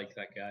dislike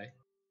that guy.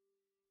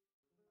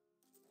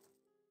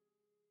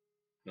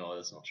 No,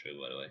 that's not true,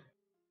 by the way.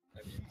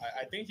 I mean,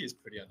 I think he's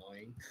pretty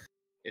annoying.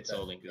 It's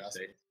all in good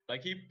faith.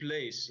 Like, he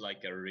plays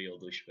like a real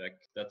douchebag.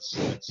 That's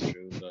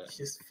true, but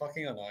he's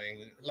fucking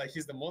annoying. Like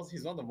he's one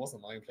of the most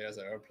annoying players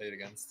I ever played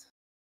against.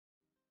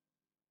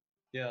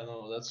 yeah,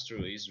 no, that's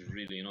true. He's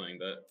really annoying,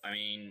 but I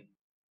mean,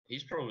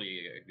 he's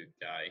probably a good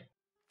guy.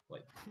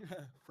 Like,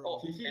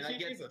 oh,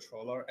 he's a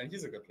troller and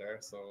he's a good player.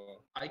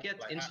 So I get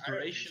like,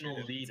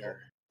 inspirational leader.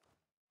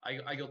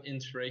 I got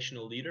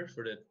inspirational leader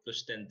for the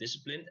 +10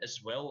 discipline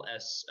as well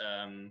as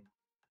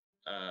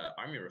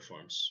army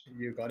reforms.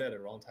 You got it at the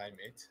wrong time,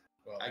 mate.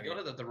 Well, I got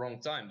it at the wrong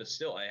time, but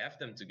still, I have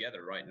them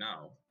together right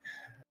now.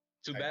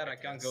 Too bad I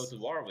can't go to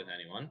war with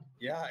anyone.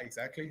 Yeah,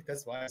 exactly.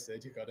 That's why I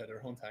said you got it at the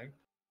wrong time.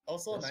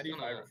 Also, That's 95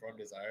 gonna- reform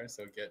desire,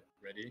 so get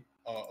ready.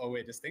 Oh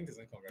wait, distinct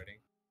isn't converting.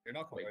 You're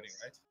not converting,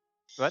 right?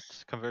 What?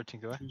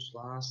 Converting to what? Truce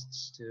lasts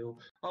still.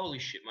 Holy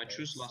shit, my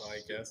truce lasts. So I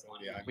guess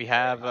We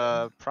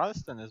have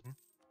Protestantism.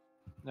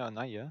 No,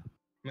 not yet.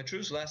 My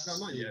truce lasts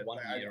No, not yet. 1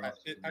 year.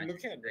 I'm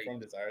looking at reform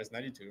desire. It's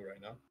 92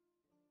 right now.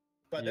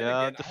 But then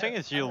Yeah, again, the thing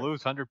is, you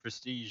lose 100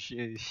 prestige.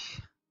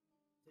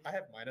 I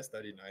have minus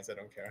 39s. I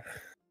don't care.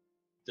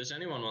 Does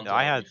anyone want? Yeah,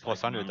 I had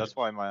plus 100. That's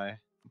why my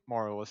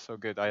moral was so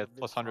good. I had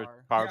plus 100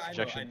 power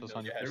projection, plus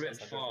 100 They're a bit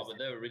prestige. far, but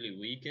they're really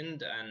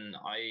weakened, and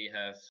I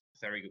have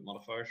very good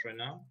modifiers right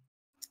now.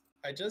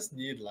 I just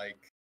need I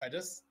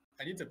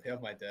need to pay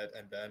off my debt,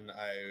 and then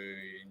I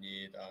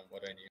need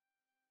what do I need?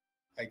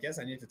 I guess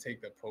I need to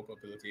take the Pope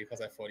ability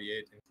because I have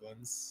 48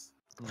 influence.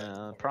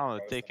 The problem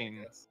with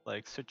taking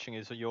switching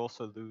is you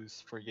also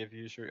lose forgive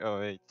usury. Oh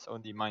wait, it's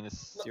only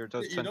minus 0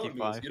 to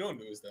 25. You don't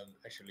lose them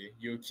actually.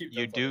 You keep them.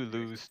 You do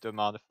lose the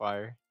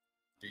modifier.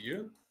 Do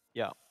you?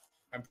 Yeah.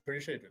 I'm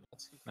pretty sure you do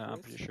not. No,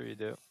 I'm pretty sure you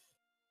do.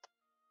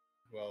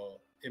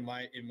 Well, in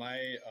my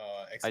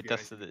experience, I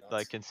tested it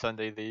like in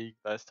Sunday League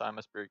last time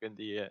as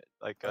Burgundy.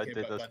 I did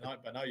this.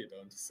 But now you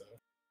don't. So.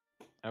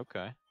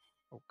 Okay.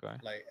 Okay.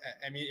 Like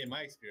I mean, in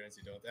my experience,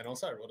 you don't. And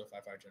also, I rolled a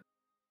 5 argent.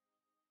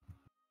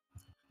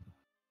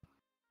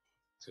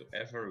 To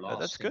everlasting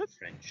that's good.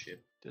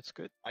 friendship. That's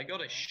good. I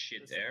got a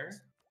shit there.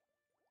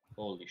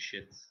 Holy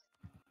shit.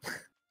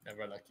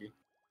 Never lucky.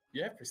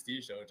 You have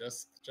prestige though.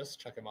 Just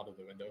chuck him out of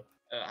the window.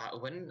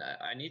 When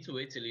I need to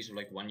wait till he's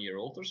like 1 year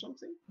old or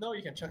something? No,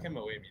 you can chuck him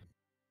away. Man.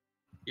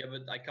 Yeah,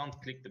 but I can't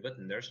click the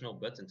button. There's no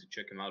button to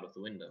chuck him out of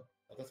the window.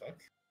 What the fuck?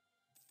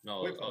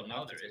 No. Wait, oh,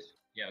 now there is.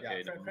 Yeah.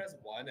 Okay. Yeah. Press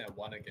 1 and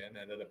 1 again,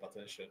 and then the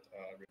button should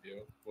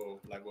review. Will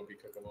be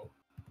clickable.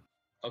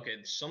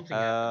 Okay, something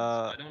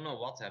happened. I don't know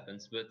what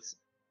happened, but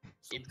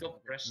it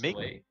got pressed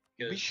away.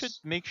 We should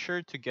make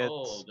sure to get.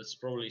 Oh, that's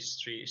probably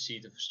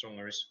seat of strong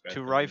aristocrat.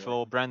 To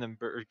rival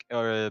Brandenburg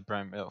or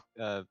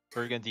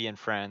Burgundy and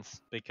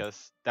France,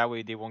 because that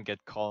way they won't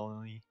get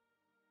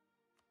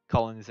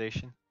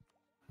colonization.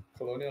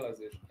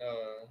 Colonialization.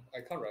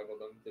 I can't rival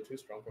them. They're too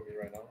strong for me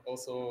right now.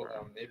 Also,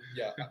 maybe,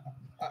 yeah,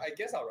 I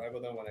guess I'll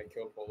rival them when I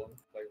kill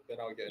Poland. Like then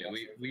I'll get. Yeah,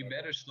 we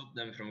better stop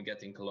them from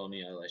getting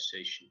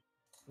colonialization.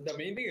 The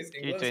main thing is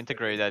you need to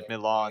integrate that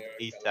Milan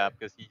ASAP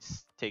because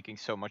he's taking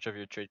so much of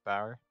your trade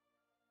power.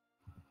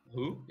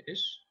 Who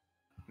is?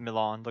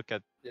 Milan, look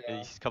at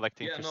he's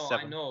collecting for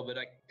 7. I know, but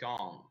I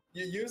can't.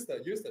 You use the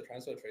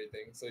transfer trade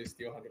thing, so you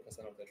steal 100%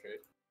 of the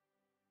trade.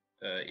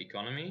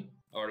 Economy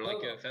or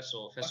like a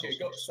vessel. Okay,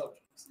 go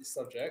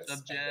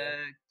subjects.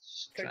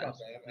 Click on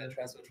them and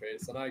transfer trade.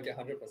 So now you get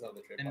 100% of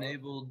the trade.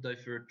 Enable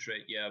divert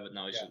trade. Yeah, but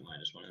now he's at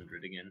minus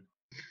 100 again.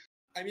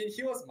 I mean,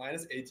 he was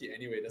minus 80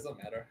 anyway. It doesn't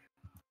matter.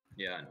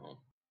 Yeah, I know.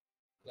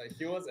 Like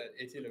he was at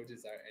 80 low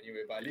desire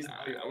anyway, but at least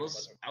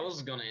I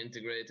was gonna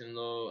integrate him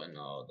though, and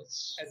no,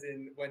 that's as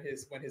in when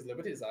his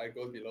liberty desire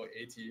goes below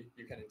 80,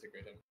 you can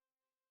integrate him.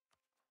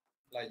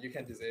 Like you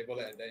can disable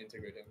it and then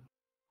integrate him.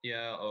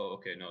 Yeah. Oh,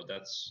 okay. No,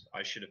 that's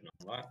I should have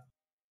known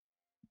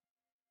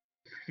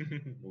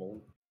that.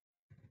 Lol.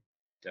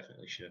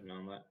 Definitely should have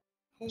known that.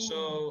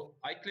 So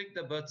I clicked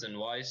the button.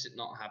 Why is it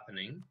not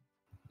happening?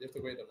 You have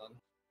to wait a month.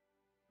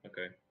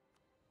 Okay.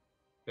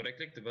 But I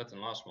clicked the button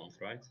last month,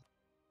 right?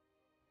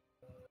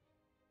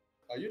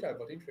 Are you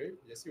diverting trade?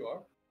 Yes, you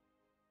are.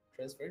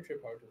 Transferring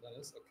trade power to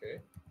Venice.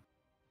 Okay.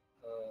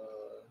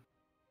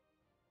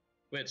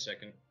 Wait a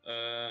second.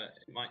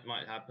 It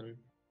might happen.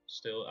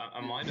 Still,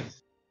 I might have.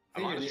 I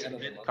think might you have need end of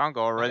the submitted. month.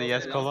 Congo already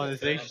has Because the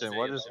last colonization.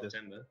 What is this?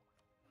 September.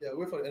 Yeah,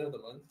 wait for the end of the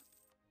month.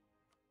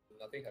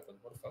 Nothing happened.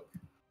 What the fuck?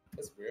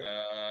 That's weird.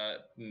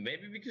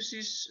 Maybe because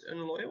he's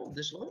unloyal,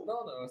 disloyal.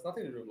 No, it's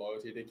nothing to do with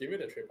loyalty. They give you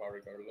the trade power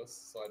regardless,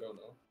 so I don't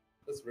know.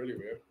 That's really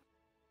weird.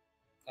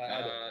 I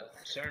don't know.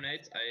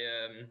 Serenade.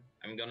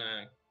 I'm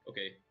gonna.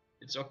 Okay,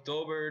 it's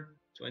October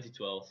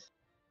 2012.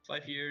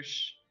 5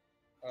 years.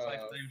 5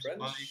 times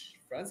 5.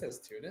 France has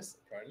Tunis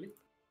apparently.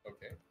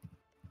 Okay.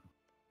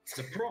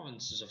 The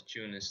provinces of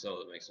Tunis, though,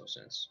 that makes no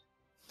sense.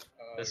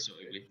 That's so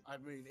ugly. I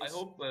mean, I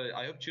hope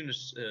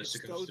Tunis it's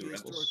succumbs to totally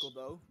rebels. historical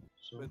though,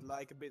 So. but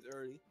like a bit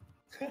early.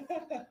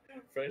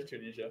 French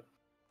Tunisia.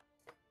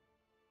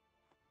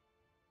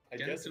 I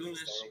Can guess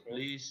Tunis it's historical.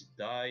 please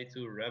die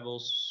to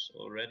rebels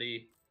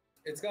already?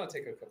 It's gonna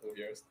take a couple of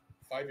years.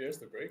 5 years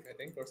to break, I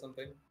think, or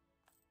something.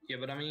 Yeah,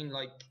 but I mean,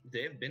 like,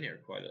 they've been here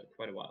quite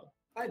a while.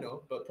 I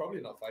know, but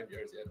probably not 5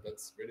 years yet.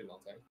 That's really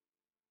long time.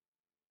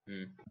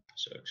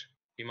 Sucks.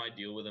 He might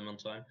deal with them on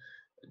time.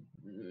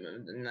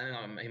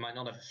 No, he might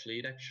not have a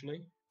fleet,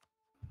 actually.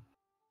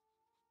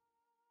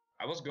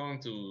 I was going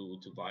to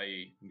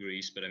buy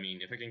Greece, but I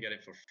mean, if I can get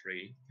it for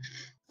free.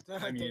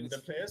 I mean, the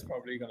player's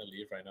probably gonna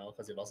leave right now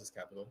because he lost his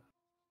capital.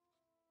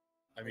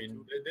 I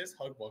mean, this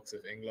hugbox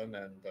with England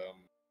and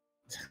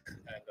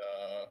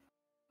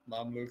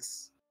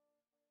Mamluks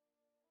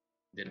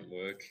didn't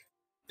work.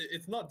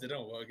 It's not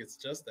didn't work. It's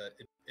just that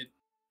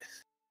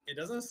it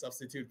doesn't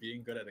substitute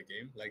being good at a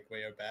game. Like when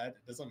you're bad,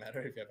 it doesn't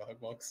matter if you have a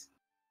hugbox.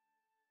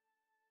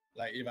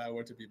 Like if I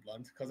were to be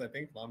blunt, because I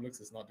think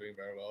Mamluks is not doing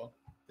very well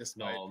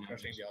despite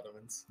crushing the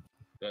Ottomans.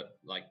 But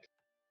like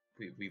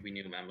we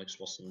knew Mamluks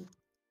wasn't.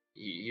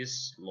 He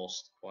is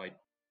lost quite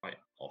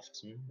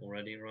often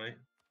already, right?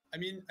 I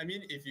mean,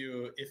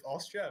 if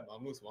Austria and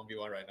Mamluks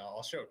 1v1 right now,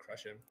 Austria will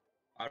crush him.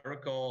 I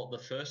recall the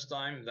first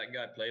time that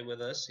guy played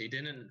with us, he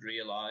didn't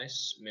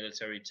realize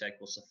military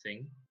tech was a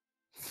thing.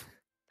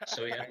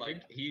 So he had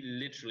he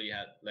literally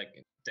had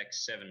like tech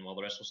 7 while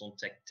the rest was on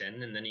tech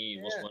 10, and then he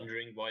was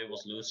wondering why he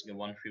was losing a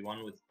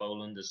 1-3-1 with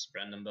Poland as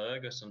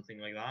Brandenburg or something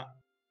like that.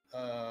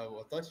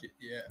 Oh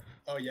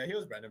yeah, he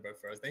was Brandenburg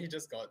first. Then he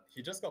just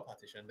got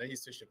partitioned. Then he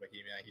switched to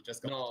Bohemia. He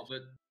just got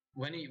partitioned. But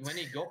when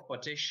he got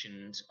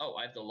partitioned,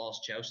 I have the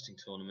last jousting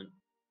tournament.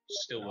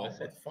 Still worth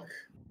it. What the fuck?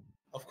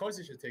 Of course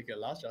you should take your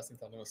last jousting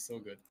tournament. Was so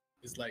good.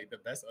 It's like the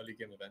best early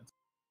game event.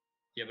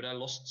 Yeah, but I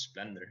lost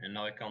Splendor, and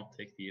now I can't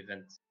take the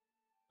event.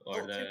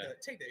 Or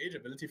take the age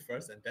ability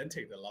first, and then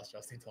take the last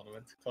jousting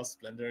tournament. Cause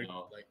Splendor,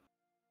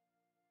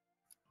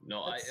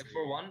 No,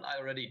 for one, I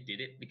already did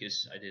it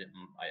because I didn't.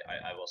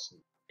 I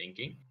wasn't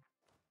thinking.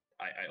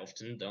 I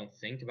often don't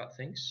think about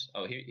things.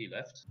 Oh, he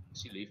left.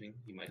 Is he leaving?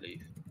 He might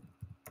leave.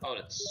 Oh,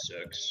 that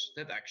sucks.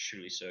 That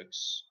actually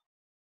sucks.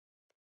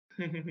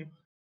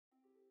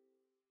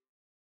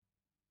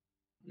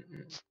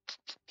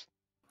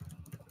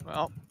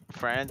 Well,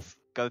 France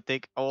gotta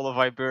take all of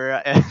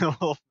Iberia and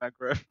all of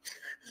Maghreb.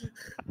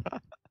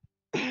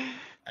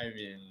 I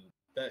mean,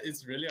 that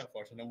is really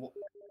unfortunate.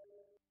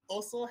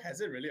 Also,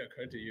 has it really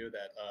occurred to you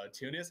that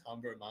Tunis,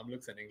 Hamburg,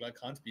 Mamluks, and England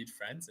can't beat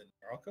France and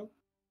Morocco?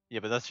 Yeah,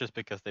 but that's just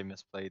because they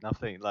misplayed.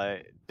 Nothing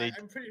like they.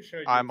 I'm pretty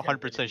sure. I'm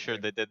 100% sure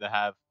they didn't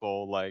have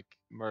full like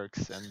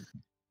mercs and.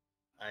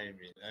 I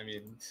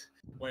mean,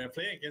 when you're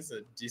playing against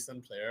a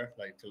decent player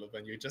like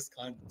Tuluban, you just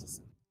can't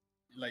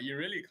you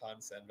really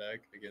can't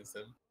sandbag against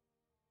him.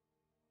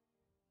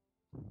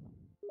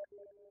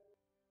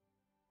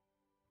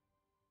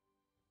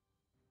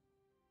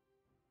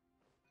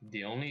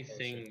 The only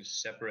thing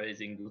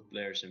separating good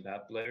players and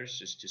bad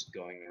players is just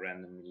going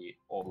randomly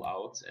all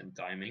out and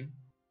timing.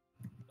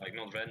 Like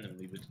not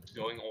randomly, but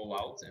going all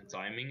out and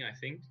timing, I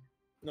think.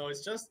 No,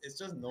 it's just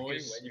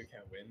knowing when you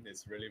can win.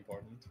 It's really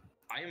important.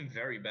 I am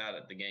very bad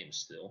at the game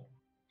still,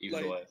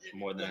 even though I have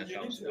more than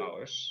 1,000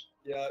 hours.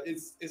 Yeah,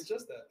 it's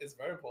just that it's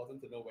very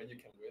important to know when you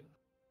can win.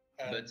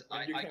 And but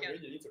when you can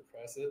win, you need to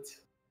press it.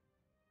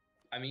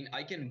 I mean,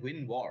 I can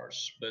win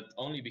wars, but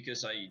only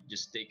because I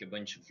just take a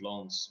bunch of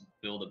loans,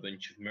 build a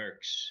bunch of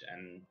mercs,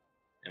 and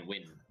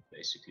win,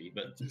 basically.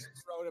 But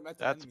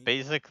that's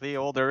basically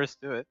all there is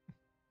to it.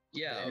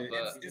 Yeah,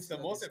 it's the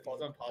most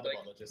important part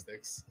about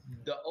logistics.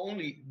 The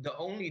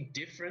only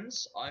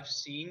difference I've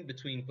seen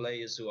between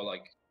players who are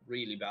like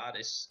really bad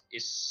is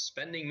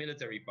spending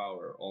military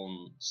power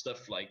on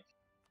stuff like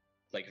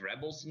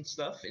rebels and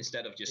stuff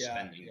instead of just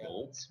spending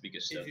gold,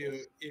 because if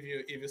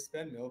you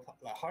spend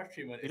like harsh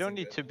treatment, you don't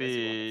need to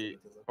be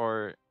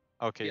or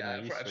okay.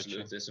 Yeah, no, for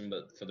absolutism,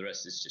 but for the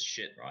rest it's just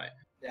shit, right?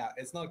 Yeah,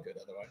 it's not good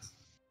otherwise.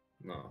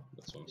 No,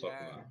 that's what I'm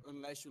talking about.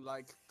 Unless you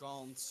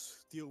can't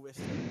deal with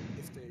them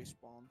if they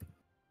spawn.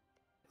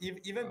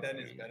 Even then,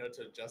 it's better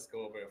to just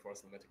go over a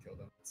force limit to kill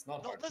them. It's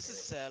not hard. Not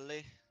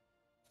necessarily.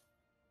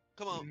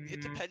 Come on,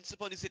 it depends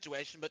upon the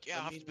situation, but you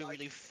have to be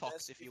really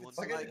fucked if you want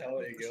to. Like hell,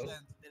 100%, Egil.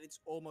 then it's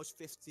almost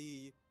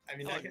 50. I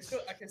mean, I can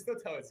still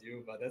tell it's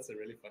you, but that's a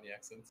really funny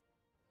accent.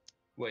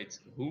 Wait,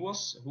 who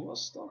was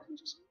talking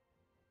just now?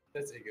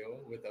 That's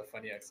Egil with a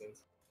funny accent.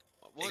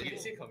 What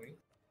is he coming?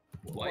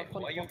 Why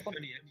you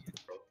funny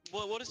accent,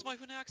 bro? What is my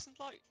funny accent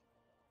like?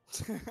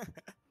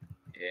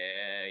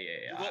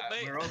 Yeah. What,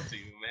 mate? We're on to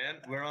you,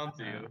 man. We're on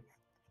to you.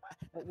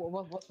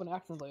 What kind of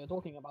accent are you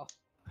talking about?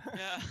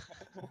 Yeah.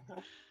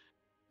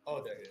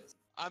 Oh, there he is.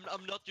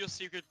 I'm not your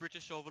secret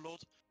British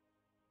overlord.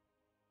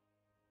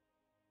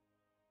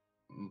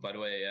 By the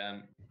way,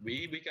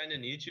 we kind of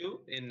need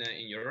you in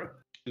Europe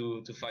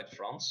to fight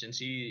France since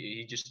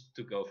he just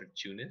took over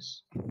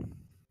Tunis.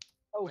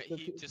 Oh, wait,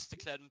 he just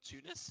declared in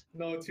Tunis?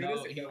 No, Tunis No,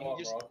 is he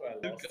just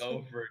took lost.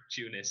 over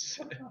Tunis.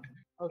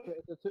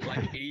 Okay,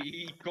 Like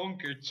he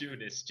conquered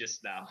Tunis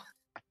just now.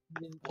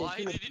 Why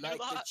did he do Like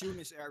that? the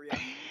Tunis area.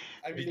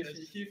 I mean,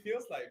 he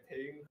feels like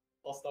paying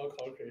hostile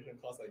concentration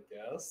costs, I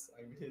guess.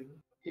 I mean,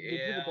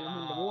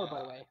 the war,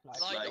 by the way.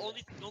 Like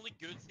the only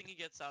good thing he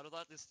gets out of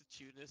that is the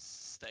Tunis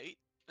state.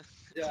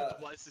 Yeah.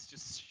 Otherwise, it's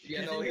just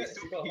Yeah, shit. no, he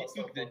hostile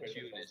took the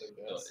concentration Tunis.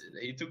 costs, I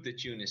guess. He took the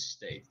Tunis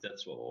state.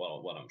 That's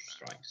what I'm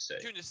trying to say.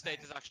 Tunis state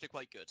is actually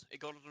quite good. It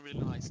got a really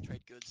nice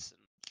trade goods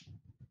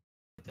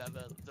and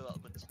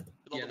development.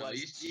 Yeah, no,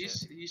 Otherwise,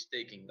 it's shit. he's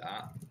taking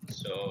that.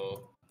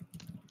 So,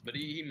 but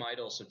he might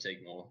also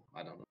take more.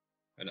 I don't know.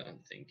 I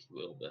don't think he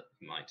will, but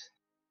he might.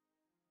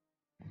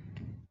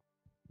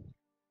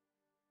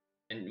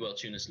 And well,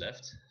 Tunis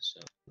left, so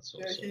that's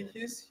also. Yeah,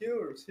 he's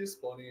here. He's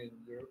spawning in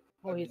Europe.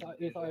 Oh, he's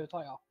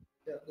Ayutthaya.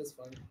 Yeah, that's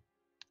fine.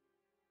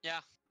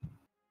 Yeah.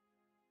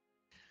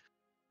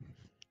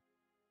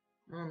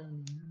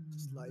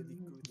 Slightly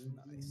good,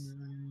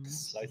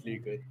 nice. Slightly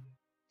good.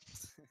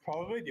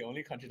 Probably the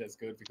only country that's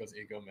good because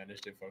Egil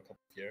managed it for a couple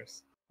of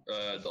years.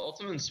 The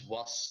Ottomans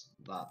was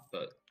that,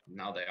 but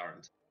now they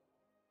aren't.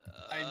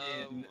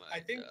 I mean, I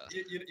think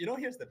you know.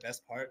 Here's the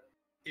best part: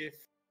 if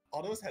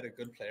Ottomans had a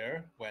good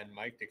player when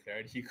Mike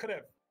declared, he could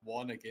have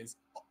won against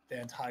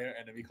the entire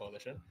enemy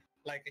coalition.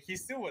 Like he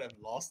still would have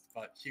lost,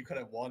 but he could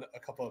have won a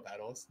couple of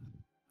battles.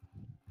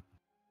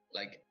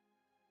 Like,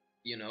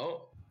 you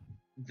know,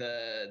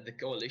 the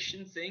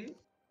coalition thing.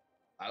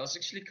 I was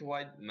actually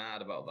quite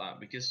mad about that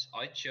because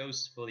I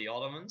chose for the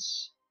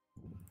Ottomans.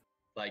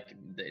 Like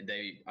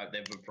they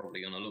were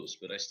probably gonna lose,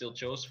 but I still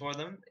chose for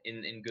them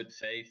in good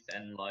faith,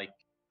 and like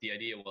the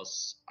idea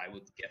was I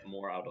would get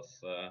more out of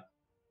the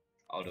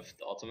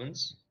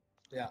Ottomans.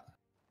 Yeah.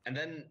 And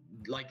then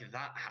like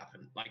that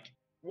happened. Like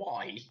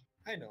why?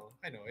 I know,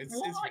 it's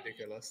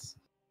ridiculous.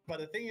 But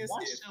the thing is,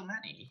 why so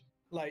many?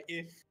 Like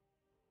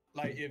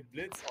if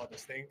Blitz or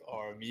Distinct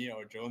or me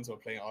or Jones were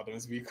playing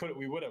Ottomans, we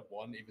would have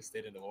won if we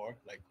stayed in the war.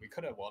 Like we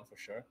could have won for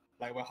sure.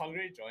 Like when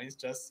Hungary joins,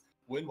 just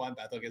win one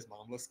battle against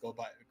Mamluks, go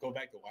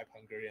back to wipe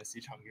Hungary and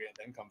siege Hungary and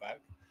then come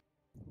back.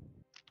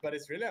 But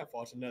it's really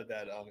unfortunate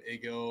that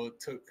Egil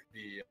took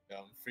the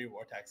free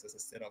war taxes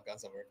instead of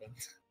Guns of Urban.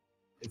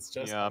 It's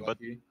just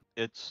unlucky.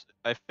 But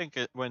I think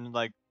when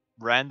like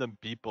random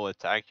people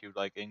attack you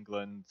like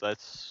England,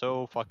 that's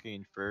so fucking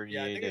infuriating.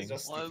 Yeah, I think it's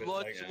just stupid.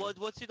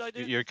 What did I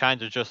do? You're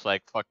kind of just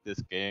like, fuck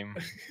this game.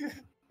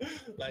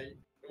 Like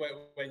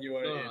when you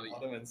were in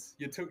Ottomans,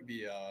 you took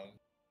the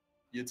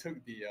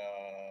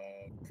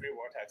free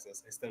war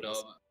taxes instead of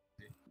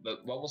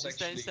but what was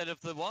actually instead of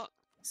the what?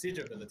 Siege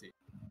ability.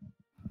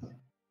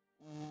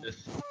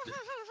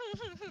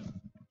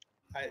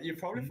 You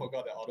probably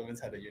forgot that Ottomans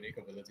had a unique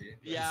ability.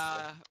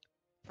 Yeah,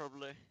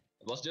 probably.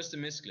 It was just a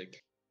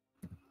misclick.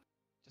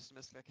 Just a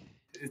misclick.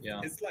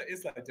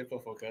 It's like Diplo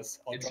focus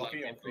or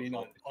dropping a queen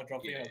on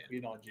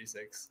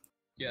G6.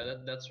 Yeah,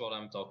 that's what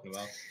I'm talking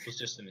about. It was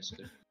just a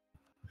misclick.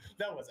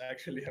 That was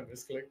actually a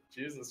misclick.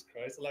 Jesus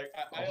Christ! Like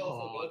I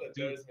also know that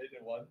there is made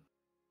in one.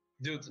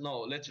 Dude,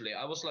 no, literally,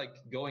 I was like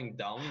going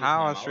down.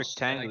 How with is my mouse,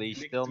 Rectangly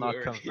still not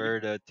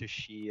converted to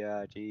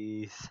Shia?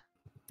 Jeez.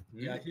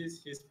 Yeah,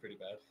 he's pretty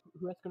bad.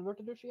 Who has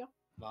converted to Shia?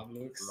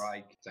 Mamluks.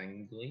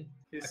 Rectangly.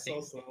 He's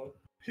so slow.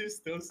 He's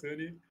still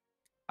Sunni.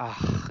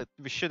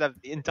 We should have.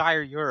 The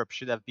entire Europe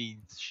should have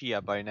been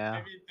Shia by now.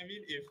 I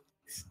mean,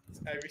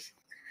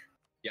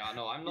 Yeah,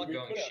 no, I'm not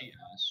going Shia,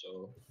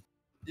 so.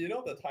 You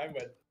know the time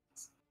when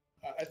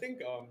I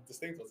think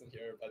Distinct wasn't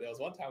here, but there was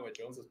one time when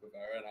Jones was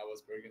Bavaria and I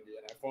was Burgundy,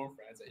 and I formed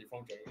France and he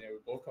formed Germany, and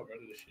we both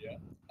converted to Shia,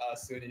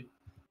 Sunni.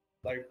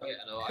 Like,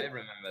 yeah, no, I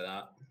remember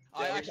that.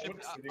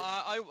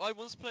 I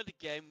once played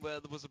a game where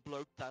there was a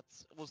bloke that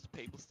was the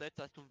Papal State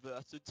that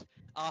converted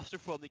after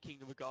from the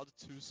Kingdom of God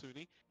to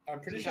Sunni. I'm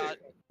pretty sure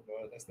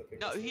that's the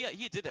No,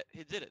 he did it.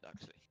 He did it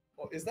actually.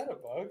 Oh, is that a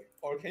bug?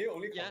 Or can you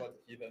only convert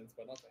the heathens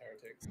but not the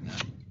heretics?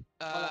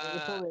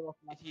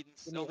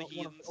 Heathens, only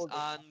heathens,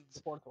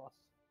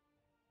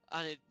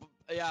 and it,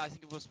 I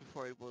think it was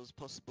before it was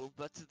possible.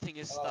 But the thing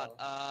is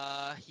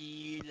that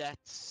he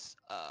lets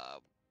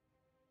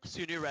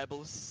Sunni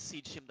rebels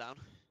siege him down.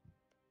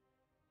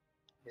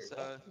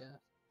 So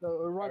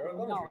right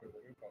now,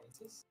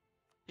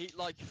 He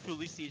like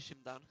fully sieged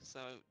him down, so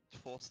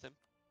forced him.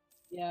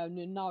 Yeah,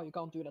 now you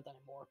can't do that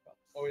anymore. But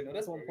Oh wait, no,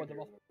 that's at one very point good it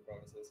was.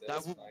 promises. Yeah, That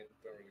that's would- fine.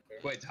 Don't really care.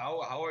 Wait,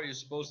 how are you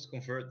supposed to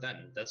convert then?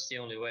 That's the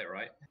only way,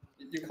 right?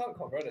 You can't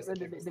convert as a The,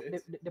 papal the,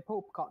 state. the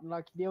Pope can't,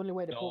 like, the only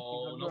way the Pope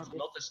can No, convert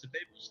not as the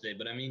papal state,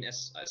 but I mean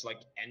as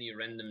like any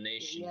random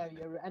nation. Yeah,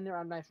 any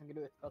random nation can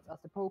do it, but as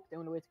the Pope, the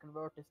only way to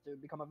convert is to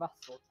become a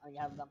vassal and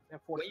have them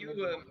enforce When religion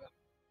you on you.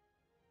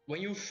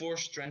 when you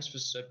force transfer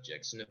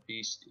subjects in a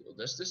peace deal,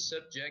 does the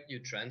subject you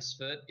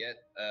transferred get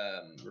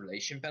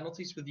relation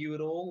penalties with you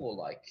at all, or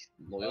like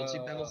loyalty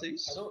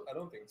penalties? I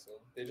don't think so.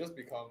 They just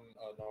become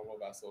a normal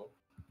vassal.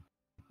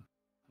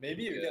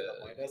 Maybe you get the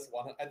minus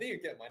 100. I think you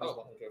get minus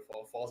 100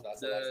 for false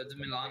vassal. The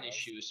Milan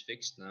issue is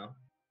fixed now.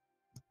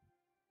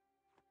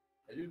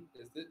 Are you?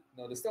 Is it?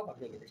 No, there's still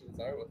 100 limitations.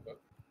 Sorry, what the fuck?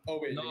 Oh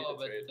wait, you No, need to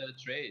but trade. the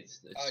trades.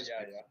 Oh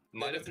yeah.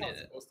 Might have That's how been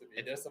it's supposed to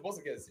be. They're supposed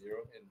to get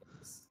 0 in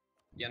this.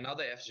 Yeah, now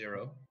they have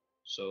 0,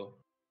 so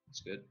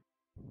it's good.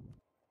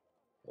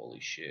 Holy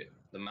shit.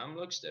 The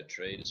Mamluks, their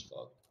trade is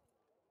fucked.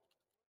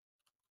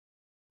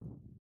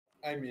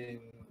 I mean,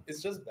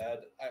 it's just bad.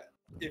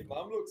 If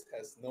Mamluks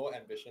has no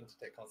ambition to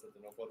take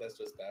Constantinople, that's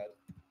just bad.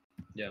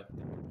 Yeah,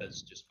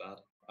 that's just bad.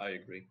 I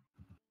agree.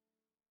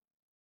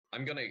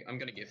 I'm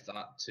gonna give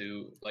that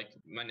to, like,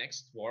 my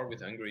next war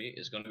with Hungary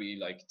is gonna be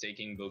like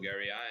taking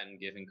Bulgaria and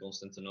giving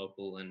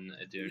Constantinople and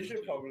You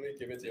should probably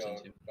give it to your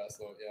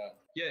vassal, yeah.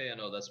 Yeah,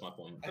 no, that's my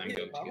point. I I'm mean,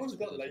 going if to give Mamluks it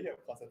to don't let you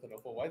have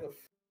Constantinople,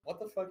 what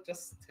the fuck,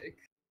 just take?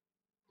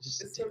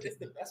 It's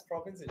the best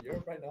province in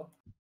Europe right now.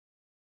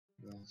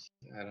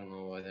 I don't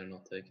know why they're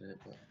not taking it,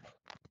 but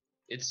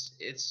it's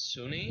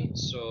Sunni,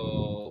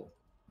 so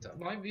that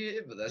might be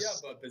it. But that's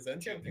yeah, but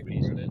Byzantium can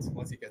convert it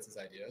once he gets his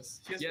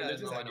ideas. He has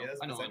religious no, ideas.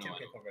 I know. Byzantium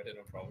can convert it,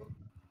 no problem.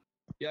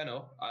 Yeah, I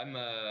know. I'm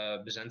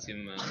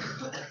Byzantium.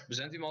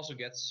 Byzantium also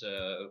gets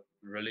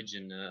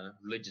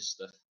religious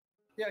stuff.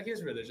 Yeah, he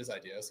has religious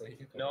ideas, so he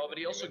can. No, but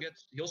he also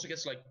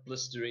gets like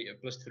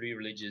 +3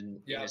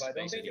 religion. Yeah, in his but I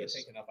don't base think he'll ideas.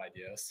 take enough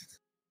ideas.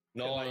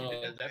 No, Like,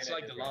 no, that's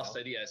like the last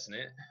idea, idea, isn't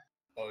it?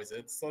 Oh, is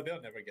it? So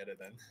they'll never get it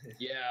then.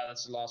 Yeah,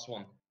 that's the last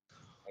one.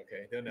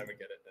 Okay, they'll never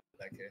get it then, in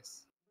that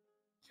case.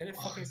 Can it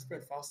fucking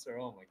spread faster?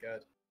 Oh my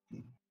god.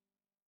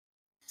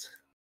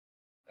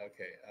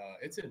 Okay,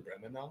 it's in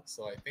Bremen now,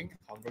 so I think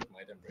Hamburg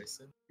might embrace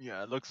it.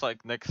 Yeah, it looks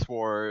like next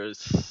war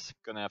is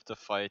gonna have to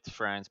fight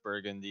France,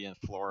 Burgundy, and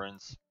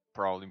Florence.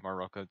 Probably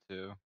Morocco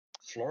too.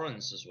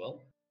 Florence as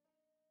well?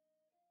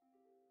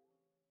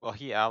 Well,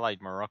 he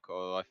allied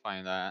Morocco. I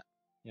find that,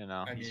 you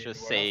know, I he's mean,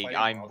 just we're not saying fighting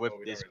I'm Morocco, with we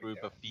don't this really group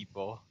care. of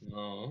people.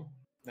 No.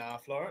 Nah,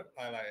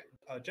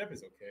 Jeb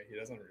is okay. He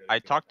doesn't really. I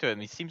talked to him.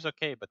 He seems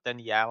okay, but then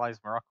he allies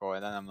Morocco,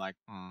 and then I'm like,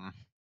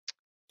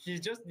 He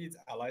just needs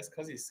allies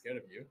because he's scared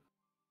of you.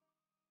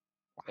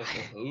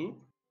 Who?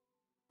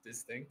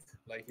 Distinct.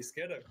 Like, he's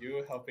scared of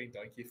you helping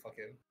Donkey fuck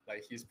him.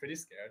 Like, he's pretty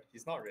scared.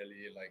 He's not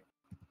really, like...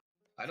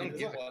 I don't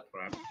give a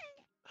crap.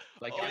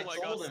 Like, Oh I my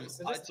told God, him,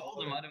 so I just told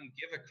tell him him. I don't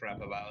give a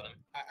crap about him.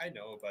 I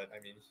know, but I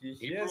mean, he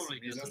He has probably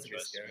reasons doesn't to be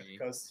trust scared me.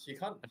 because he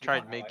can't. I he tried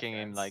can't ally making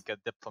him France. like a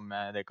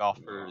diplomatic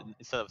offer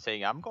instead of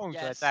saying I'm going to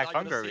Yes, attack I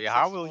got a Hungary. 6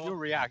 How will X4. you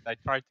react? I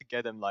tried to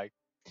get him like,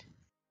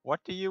 what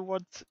do you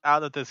want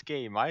out of this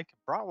game? I can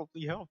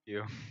probably help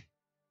you.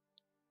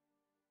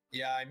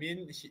 Yeah, I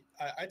mean,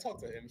 I talked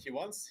to him. He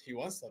wants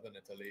southern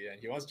Italy and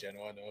he wants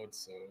Genoa nodes.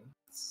 So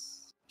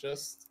it's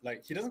just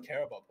like he doesn't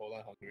care about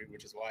Poland, Hungary,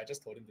 which is why I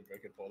just told him to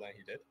break in Poland.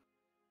 He did.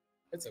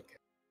 It's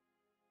okay.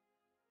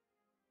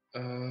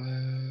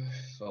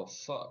 Well,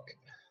 fuck.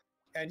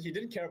 And he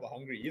didn't care about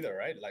Hungary either,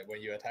 right? Like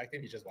when you attacked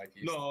him, he just wiped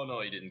you.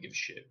 No, he didn't give a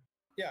shit.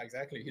 Yeah,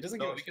 exactly. He doesn't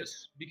No, give a shit.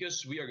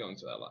 because we are going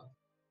to ally.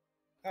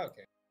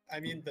 Okay. I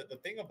mean, the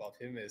thing about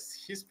him is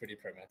he's pretty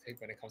pragmatic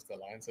when it comes to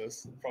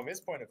alliances. From his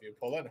point of view,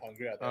 Poland and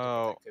Hungary are there to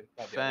Oh, protect him, not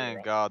the other way thank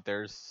around. God,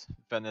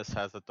 Venice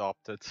has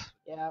adopted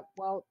Yeah,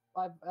 well,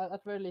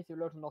 at very least you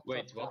learn to not.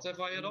 Wait, trust what that. have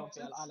I You won't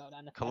be adopted? allowed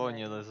anything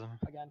colonialism.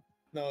 Again.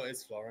 No,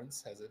 it's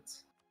Florence has it.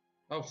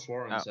 Oh,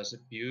 Florence, that's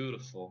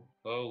beautiful.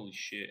 Holy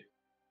shit.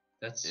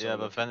 That's so Yeah,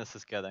 but lovely. Venice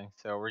is getting,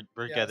 so we're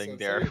Yeah, getting so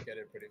there. you get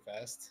it pretty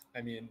fast.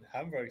 I mean,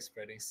 Hamburg's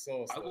spreading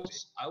so slowly.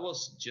 I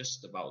was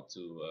just about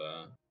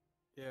to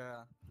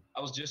Yeah. I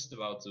was just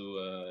about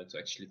to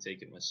actually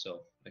take it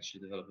myself,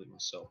 actually develop it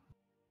myself.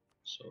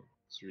 So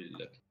it's really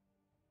lucky.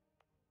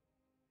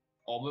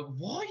 Oh, but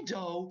why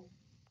though?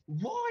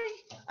 Why?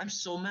 I'm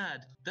so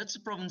mad. That's a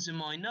province in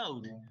my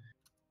node.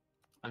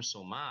 I'm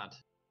so mad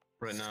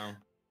right now.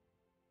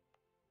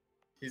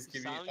 He's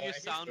giving. You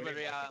he's sound building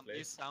very a you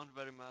marketplace. sound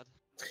very mad.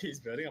 He's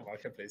building a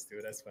marketplace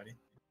too. That's funny.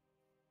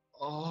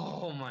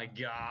 Oh my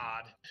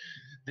god,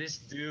 this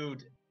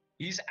dude.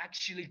 He's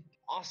actually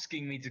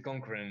asking me to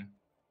conquer him.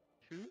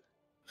 Who?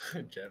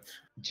 Jeff.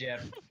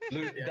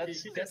 Look, Yeah,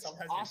 that's, he can that's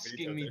sometimes be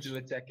pretty asking me tiltish. to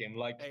attack him.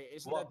 Like, Hey,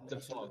 isn't what that the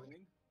nation fuck?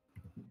 ruining?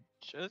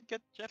 Just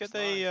get Jeff's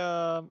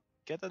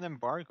get an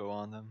embargo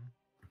on them.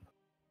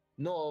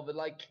 No, but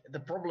like the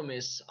problem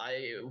is,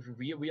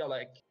 we are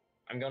like,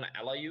 I'm gonna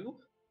ally you.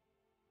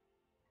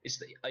 It's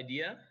the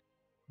idea,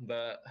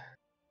 but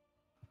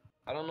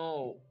I don't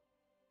know.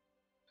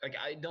 like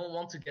I don't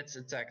want to get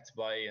attacked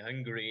by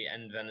Hungary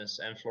and Venice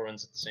and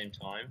Florence at the same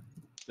time.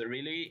 But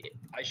really,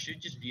 I should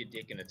just be a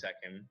dick and attack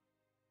him.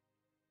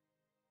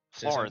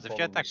 Since I'm Florence, if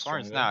you attack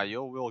Florence stronger. now,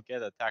 you will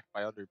get attacked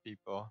by other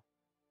people.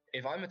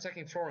 If I'm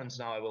attacking Florence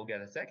now, I will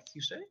get attacked,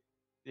 you say?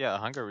 Yeah,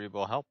 Hungary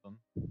will help them.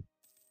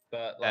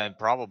 But like, And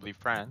probably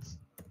France.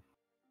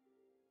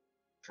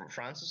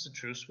 France is a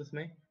truce with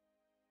me?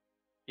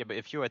 Yeah, but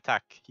if you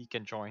attack, he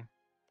can join.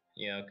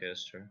 Yeah, okay,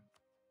 that's true.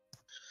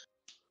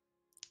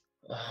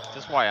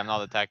 That's why I'm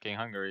not attacking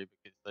Hungary,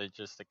 because they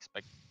just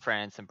expect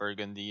France and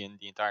Burgundy and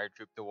the entire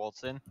troop to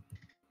waltz in.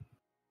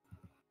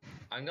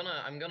 I'm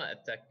gonna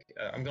attack.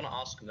 I'm gonna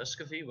ask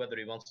Muscovy whether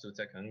he wants to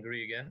attack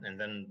Hungary again, and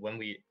then when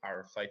we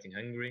are fighting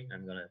Hungary,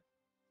 I'm gonna.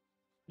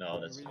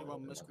 No, that's really not want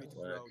gonna Muscovy to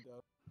work. grow,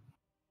 though.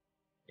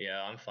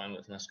 Yeah, I'm fine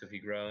with Muscovy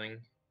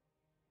growing.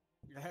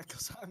 Yeah,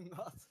 because I'm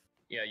not.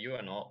 Yeah, you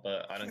are not,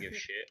 but I don't give a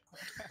shit.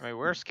 I mean,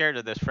 we're scared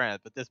of this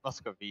France, but this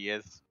Muscovy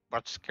is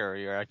much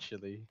scarier,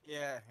 actually.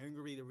 Yeah,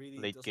 Hungary really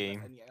Late doesn't game.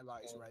 have any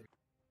allies, right?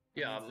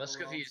 Yeah, I mean,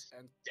 Muscovy is Florence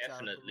and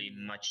definitely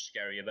Charles much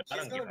scarier, but I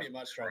He's don't give gonna be a.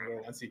 much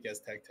stronger once he gets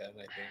Tech 10, I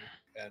think.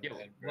 And,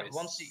 Yeah, and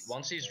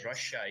once he's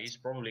Russia, he's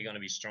probably gonna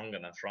be stronger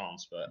than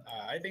France, but.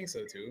 I think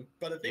so too.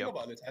 But the thing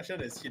about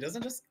Lutashin is he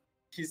doesn't just.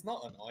 He's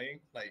not annoying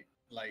like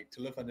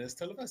Tulifan is.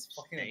 Tulifan is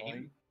fucking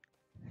annoying.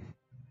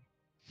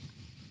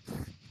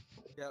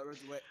 Yeah,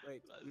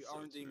 wait. We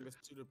aren't dealing with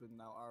Tulipin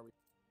now, are we?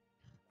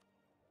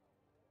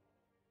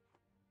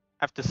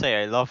 I have to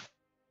say, I love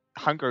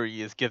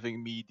Hungary is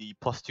giving me the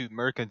 +2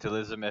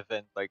 mercantilism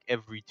event like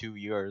every 2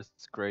 years.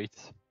 It's great.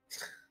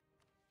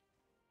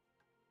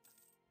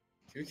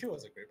 QQ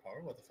was a great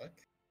power, what the fuck?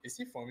 Is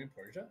he forming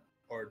Persia?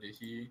 Or did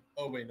he...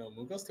 Oh wait, no,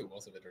 Mughals took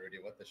most of it already,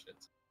 what the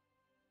shit.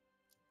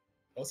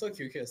 Also,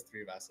 QQ has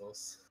 3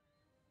 vassals.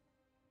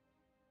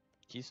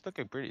 He's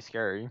looking pretty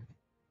scary.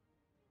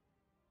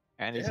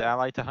 And he's Yeah.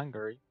 allied to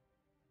Hungary.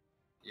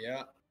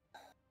 Yeah.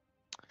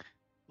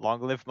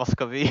 Long live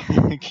Muscovy,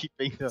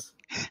 keeping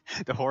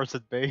the horse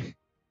at bay.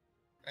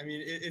 I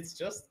mean, it's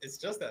just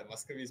that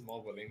Muscovy is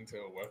more willing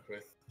to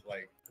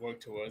work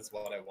towards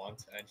what I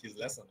want, and he's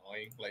less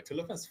annoying. Like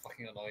Tulipan's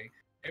fucking annoying.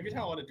 Every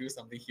time I want to do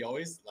something, he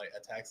always like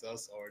attacks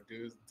us or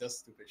does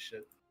stupid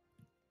shit.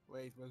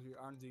 Wait, but we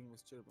aren't dealing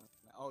with Tulipin.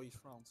 Oh, he's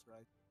France,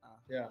 right? Ah.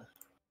 Yeah.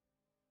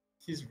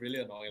 He's really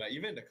annoying. Like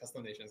even in the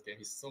Custom Nations game,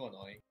 he's so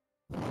annoying.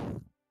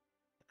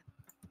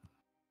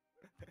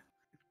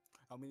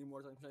 How many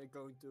more times are you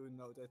going to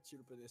know that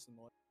Tulipin is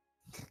annoying?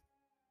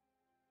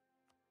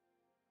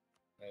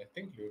 I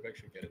think Lubeck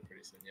should get it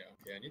pretty soon. Yeah,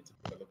 okay, I need to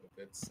develop a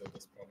bit so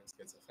this province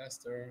gets it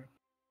faster.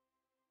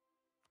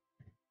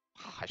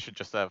 I should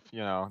just have,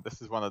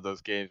 this is one of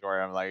those games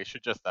where I'm like, I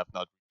should just have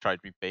not tried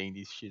repaying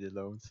these shitty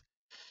loans.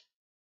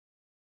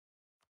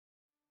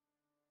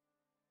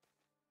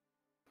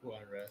 2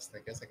 unrest. I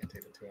guess I can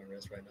take the 2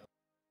 unrest right now.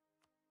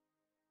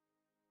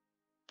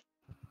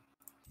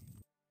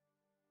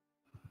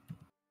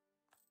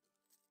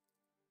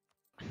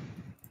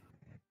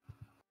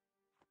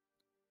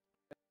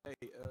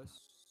 Hey,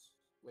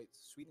 wait,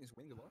 Sweden is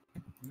winning the war?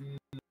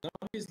 No,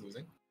 he's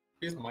losing.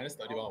 He's minus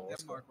 31 war score.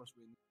 Denmark was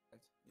winning,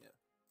 right?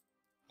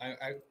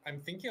 Yeah.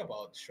 I'm thinking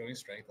about showing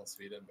strength on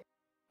Sweden,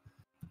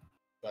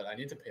 but I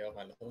need to pay off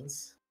my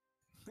loans.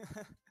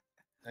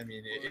 I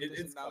mean,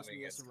 it's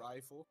coming. As a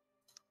rival.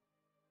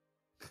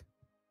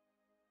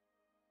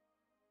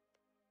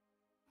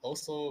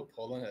 Also,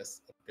 Poland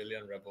has 1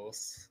 billion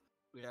rebels.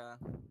 Yeah.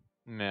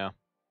 Yeah.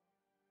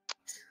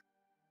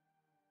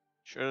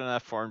 Shouldn't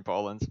have foreign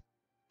Poland.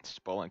 It's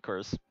Poland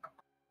curse.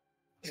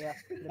 Yeah.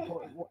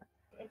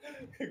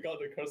 Got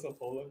the curse of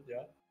Poland,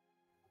 yeah.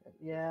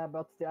 Yeah,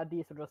 but the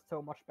IDs are just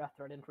so much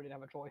better, I didn't really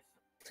have a choice.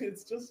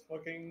 It's just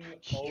fucking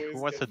always...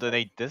 Who wants to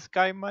donate this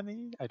guy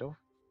money? I don't...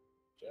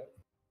 Jeff?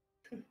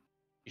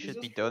 You should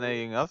be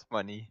donating us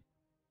money.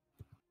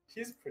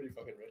 He's pretty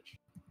fucking rich.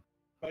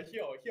 Like, he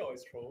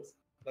always trolls.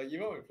 Like,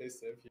 even when we play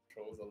Civ, he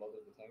trolls a lot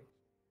of the time.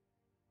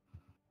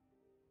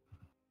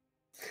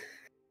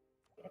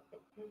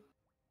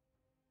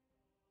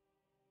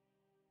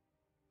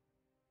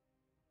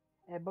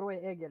 By the way,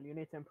 Egil, you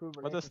need to improve.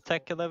 What does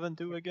Tech 11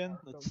 do again?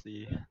 Let's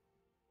see.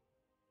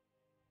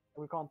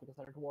 We can't because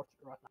I watch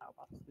it right now,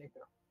 but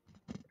later.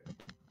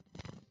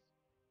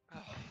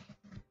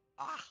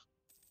 Ah.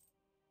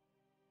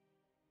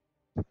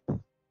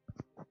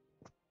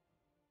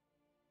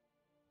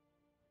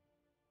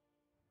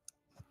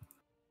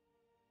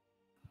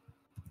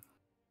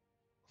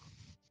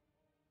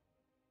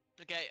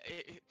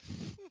 Okay,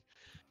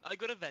 I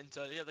got a vent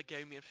earlier that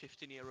gave me a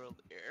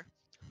 15-year-old heir.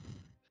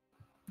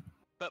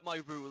 But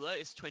my ruler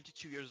is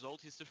 22 years old.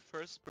 He's the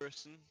first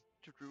person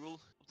to rule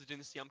of the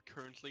dynasty I'm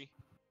currently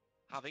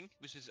having,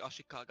 which is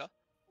Ashikaga.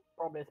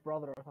 Probably his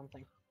brother or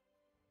something.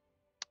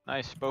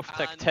 Nice, both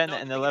Tech 10 no,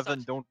 and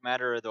 11 don't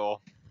matter at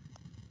all.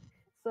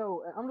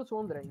 So, I'm just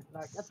wondering,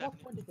 like, at what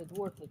point is it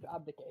worth it to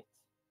abdicate?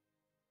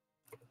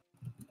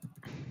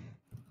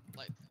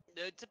 Like,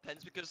 it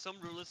depends, because some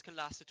rulers can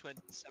last to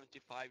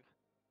 75.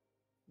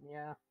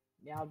 Yeah,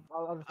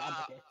 I'll just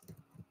abdicate.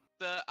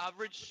 The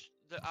average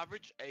the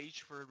average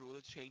age for a ruler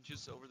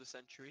changes over the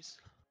centuries?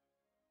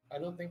 I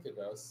don't think it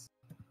does.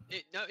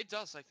 No, it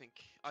does. I think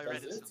I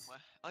read it somewhere.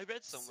 I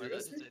read somewhere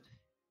that it did.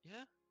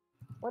 Yeah.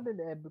 Why did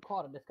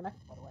Bukhara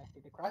disconnect, by the way?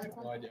 Did it crash? I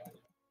have no idea.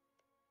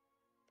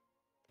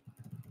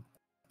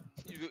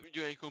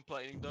 You ain't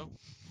complaining though.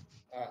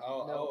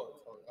 I'll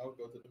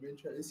go to the main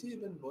chat. Is he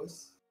even in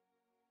voice?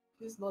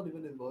 He's not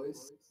even in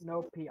voice.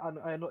 Nope,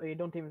 I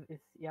don't even.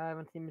 I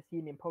haven't even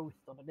seen him post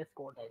on the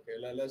Discord. Okay,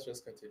 let's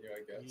just continue,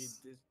 I guess.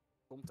 He did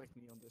contact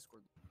me on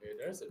Discord. Okay,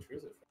 there's a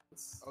truth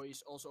difference. Oh,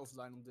 he's also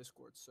offline on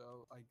Discord,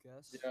 so I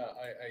guess. Yeah,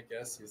 I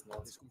guess he's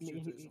not. His computer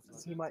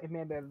is offline. He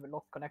maybe have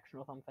lost connection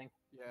or something.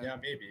 Yeah,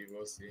 maybe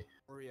we'll see.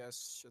 Or he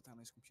has shut down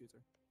his computer.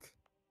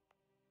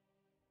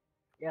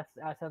 Yes,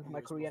 I sent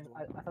my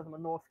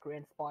North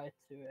Korean spy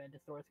to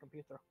destroy his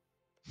computer.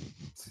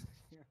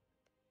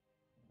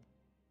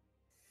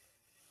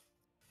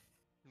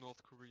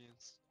 North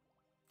Koreans.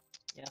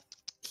 Yeah.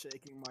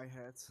 Shaking my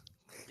head.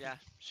 Yeah,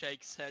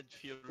 shakes head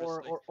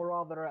furiously. Or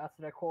rather, as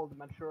they're called,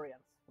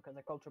 Manchurians, because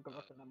the culture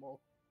converted them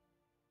all.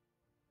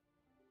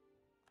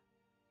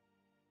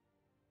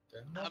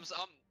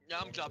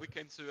 I'm glad we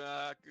came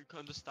to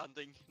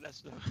understanding,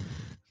 Lesnar.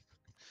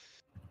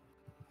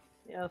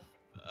 Yes.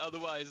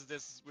 Otherwise,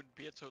 this would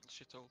be a total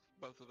shithole,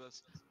 both of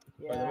us.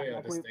 By the way,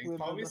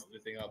 how are we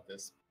splitting up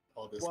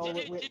all this? Well,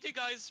 did you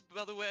guys,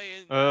 by the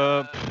way,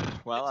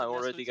 well, I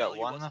already got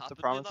one of the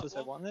promises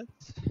I wanted.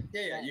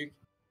 Yeah, you.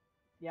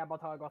 Yeah,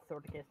 but how I got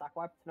 30k stack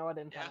wiped? No, I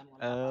didn't tell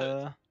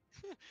anyone.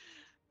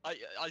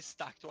 I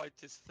stacked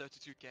wiped his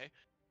 32k.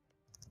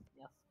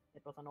 Yes,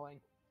 it was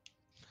annoying.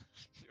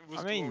 Was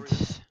I mean,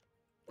 glorious.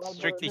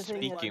 strictly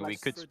speaking, we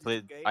could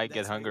split. I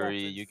get Hungary,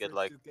 you get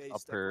like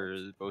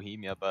Upper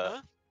Bohemia,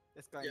 but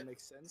that kind of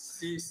makes sense.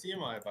 See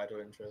my vital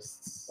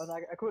interests. But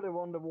I could have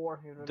won the war.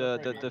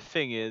 The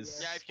thing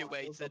is, Yeah, if you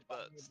waited,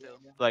 but still.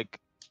 like,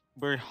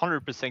 we're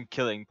 100%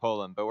 killing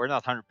Poland, but we're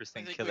not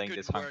 100% killing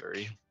this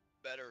Hungary.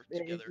 Better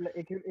together.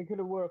 It could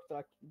have worked.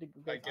 Like,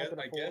 I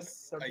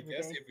guess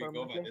if we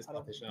go by this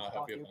partition, I'll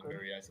help you with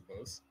Hungary, I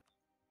suppose.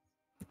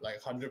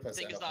 Like 100%. The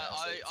thing is that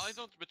I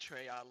don't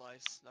betray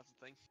allies. That's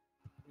the thing.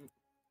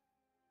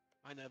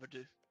 I never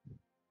do.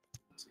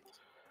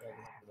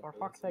 For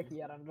fuck's sake,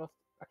 yeah, and just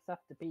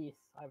accept the peace.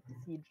 I've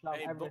sieged out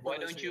everything. Why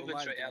don't you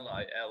betray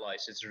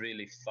allies? It's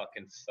really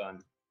fucking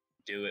fun.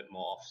 Do it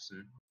more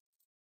often.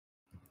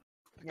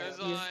 Because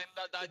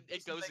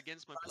it goes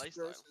against my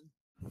playstyle.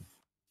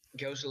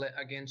 Goes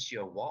against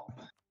your what?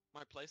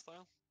 My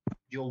playstyle.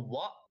 Your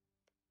what?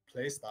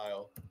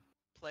 Playstyle.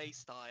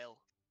 Playstyle.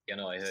 You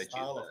know, I heard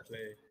Style you. Of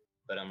play.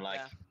 But I'm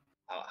like,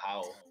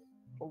 how?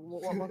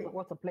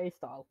 What's a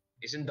playstyle?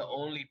 Isn't the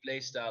only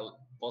playstyle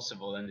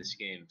possible in this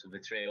game to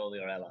betray all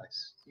your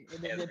allies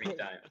every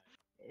time?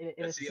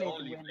 That's the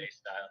only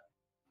playstyle.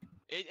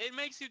 It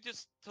makes you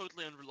just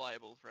totally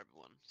unreliable for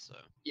everyone. So.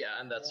 Yeah,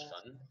 and that's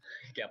fun.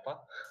 Kappa.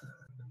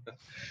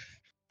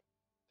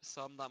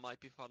 Some that might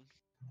be fun.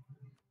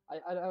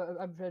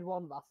 I've played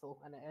one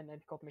vassal and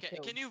it got me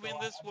killed. Can you win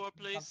this war,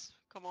 please?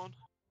 Come on.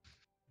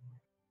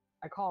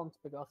 I can't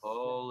because.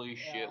 Holy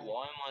shit!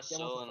 Why am I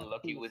so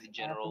unlucky with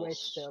generals? I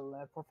have to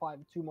wait till for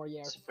 2 more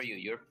years. For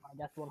you, I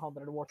get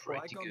 100 watch. Why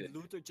can't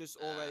Luther just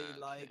already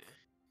like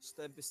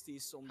stamp his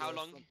teeth on How the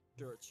long?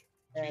 church?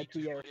 2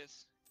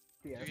 years.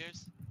 2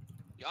 years.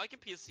 Yeah, I can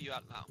PC you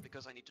out now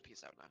because I need to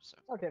PC out now. So.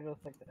 Okay,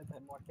 just take the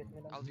market.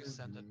 I'll just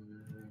send it.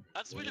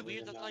 That's really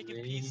weird that I can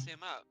PC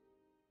him out.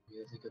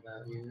 Music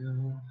about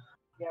you.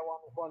 Yeah,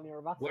 one year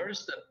vassal.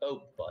 Where's the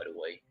Pope, by the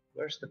way?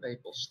 Where's the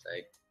papal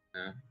state?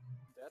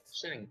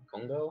 Is it in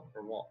Congo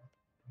or what?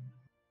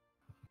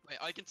 Wait,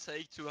 I can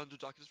take 200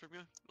 ducats from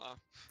you? No.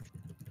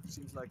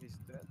 Seems like he's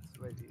dead.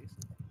 Wait, he is.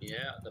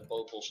 Yeah, the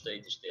papal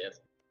state is dead.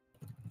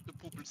 The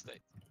papal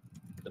state.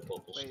 The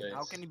papal Wait, state.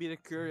 how can he be the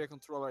courier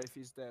controller if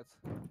he's dead?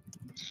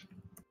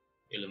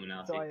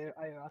 Illuminati. So are you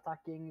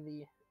attacking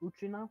the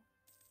Uchi now?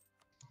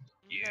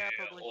 Yeah,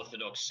 probably.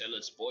 Orthodox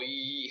zealots, boy.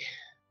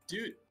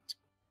 Dude.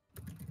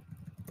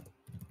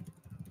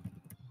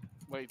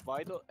 Wait,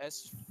 Vital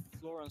as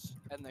Florence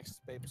and next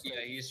to Papal State.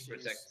 Yeah, he's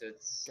protected.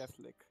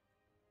 Catholic.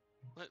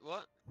 Wait,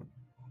 what?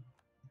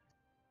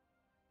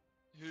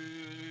 Who?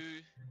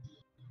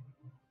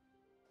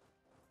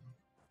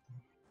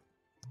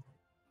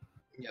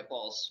 Yeah,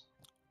 pause.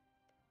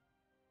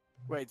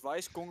 Wait, why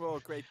is Congo a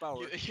great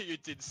power? You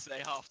did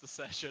say half the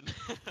session.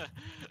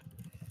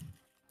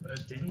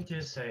 Didn't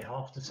you say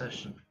half the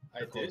session?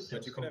 I did,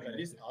 but you could have at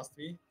least asked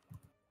me.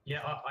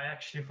 Yeah, I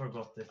actually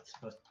forgot it,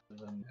 but.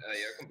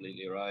 You're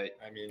completely right.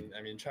 I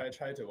mean, try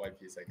to wipe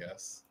peace, I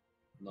guess.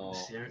 No.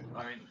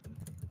 I mean,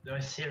 do I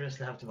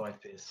seriously have to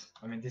wipe peace?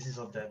 I mean, this is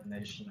a dead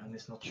nation, and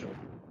it's not sure.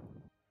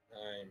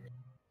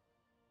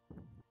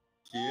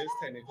 He is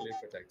technically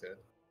protected.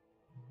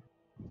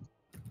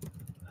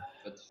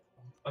 But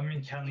I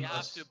mean, can we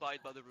have to abide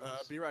by the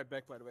rules? Be right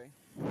back, by the way.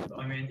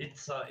 I mean,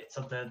 it's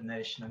a dead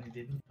nation, and he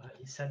didn't.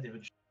 He said he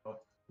would show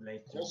up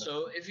later.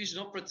 Also, if he's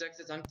not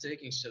protected, I'm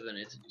taking Southern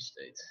Italy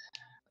state.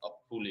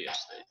 Apulia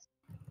state.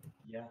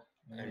 Yeah.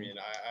 I mean,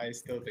 I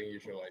still think you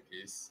should wipe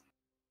peace.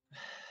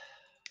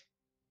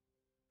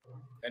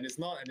 And it's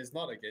not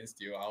against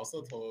you. I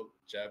also told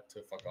Jeb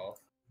to fuck off.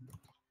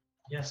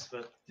 Yes,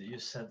 but you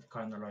said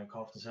kind of like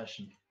half the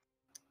session.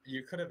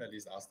 You could have at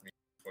least asked me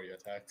before you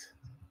attacked.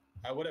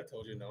 I would have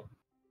told you no.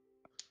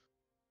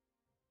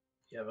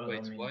 Yeah, but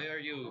Wait, I mean, why are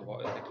you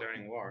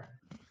declaring war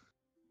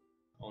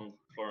on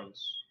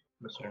Florence?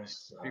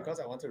 Because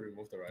I want to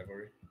remove the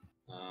rivalry.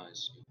 I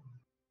see.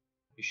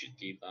 You should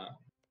keep that.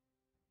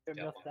 You're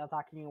just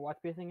attacking and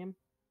white-piecing him?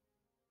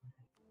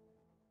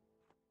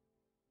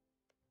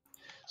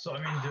 So, I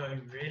mean, do I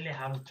really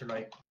have to,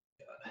 like...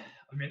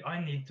 I mean, I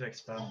need to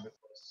expand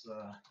because,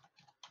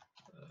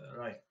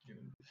 like...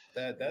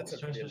 That's a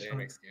pretty lame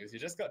excuse. You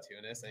just got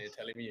Tunis and you're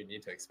telling me you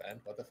need to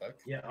expand? What the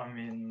fuck? Yeah, I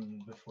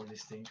mean, before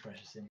this thing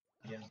crashes in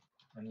again.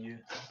 And you...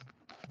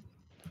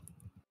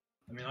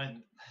 I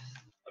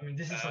mean,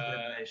 this is a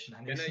dead nation.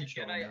 And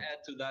Can I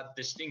add to that?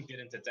 Distinct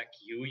didn't attack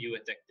you. You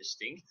attacked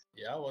Distinct.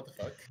 Yeah. What the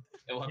fuck?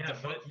 What the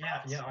fuck?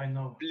 Yeah, I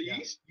know.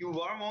 Please, you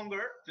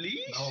warmonger,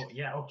 please. No,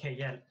 yeah, okay,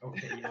 yeah.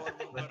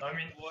 But I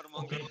mean,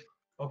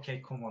 okay,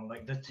 come on,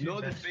 like the two.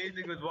 No best...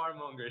 debating with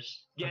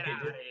warmongers. Get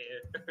out of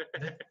here.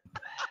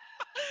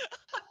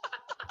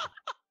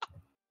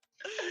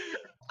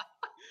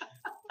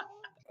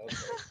 Okay.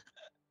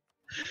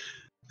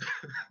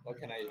 What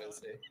can I even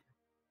say?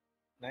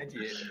 98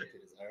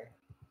 desire.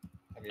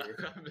 I mean,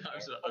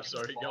 I'm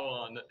sorry. Go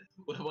on.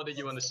 What did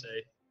you want to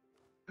say?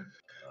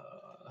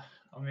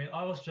 I mean,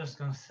 I was just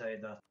gonna say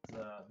that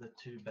the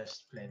two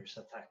best players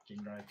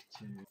attacking like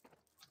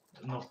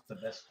not the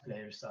best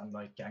players and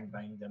like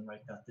gangbang them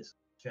like that is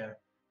fair.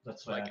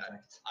 That's why I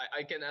attacked.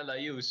 I can ally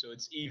you, so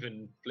it's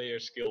even player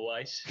skill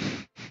wise.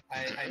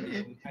 I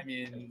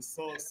mean,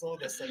 so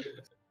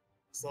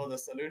the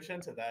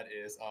solution to that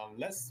is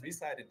let's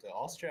suicide into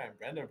Austria and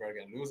Brandenburg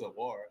and lose a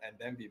war and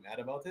then be mad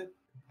about it.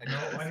 I'm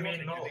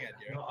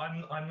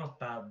not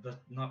bad,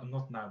 but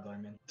not mad. I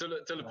mean,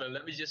 Tulipan,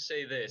 let me just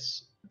say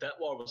this: that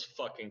war was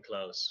fucking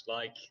close.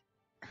 Like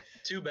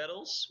 2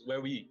 battles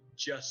where we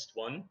just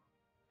won,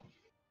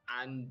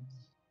 and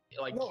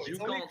like no, you it's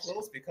can't. only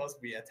close because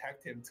we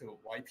attacked him to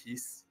white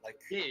peace. Like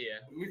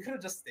we could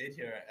have just stayed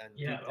here and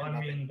I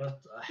mean,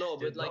 but no,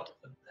 but like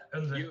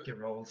unlucky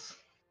rolls.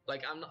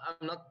 Like I'm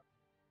not.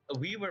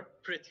 We were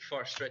pretty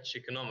far stretched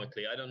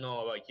economically. I don't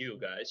know about you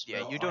guys.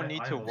 Yeah, you don't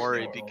need to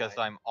worry because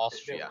I'm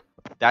Austria.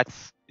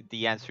 That's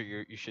the answer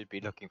you should be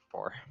looking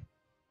for.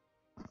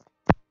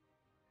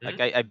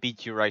 Like I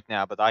beat you right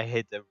now, but I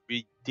hit a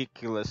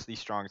ridiculously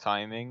strong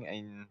timing,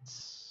 and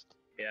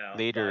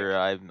later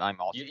like, I'm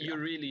Austria. You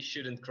really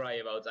shouldn't cry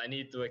about I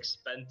need to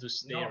expand to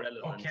stay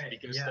relevant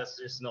because that's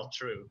just not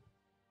true.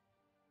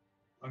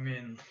 I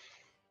mean,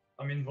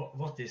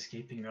 what is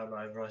keeping me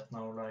alive right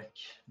now? Like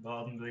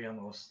Baden-Württemberg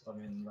and Ost. I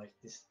mean, like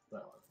this.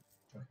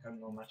 I'm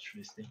not much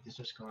Distinct. It's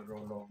just gonna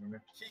roll over me.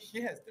 He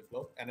has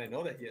Diplo, and I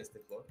know that he has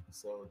Diplo,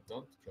 so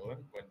don't kill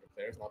him when the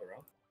player's not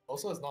around.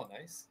 Also, it's not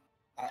nice.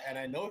 And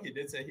I know he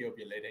did say he'll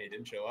be late and he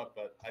didn't show up,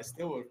 but I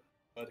still would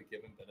prefer to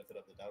give him benefit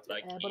of the doubt.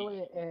 By the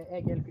way,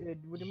 Egil,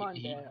 would you mind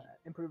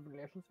improving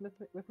relations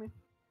with me?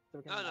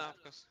 So No,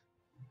 of course.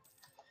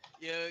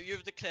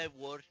 You've declared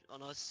war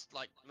on us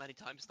like many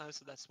times now,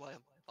 so that's why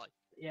I'm like.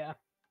 Yeah.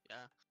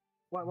 Yeah.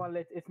 Well,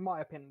 it's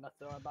my opinion that's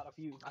bad of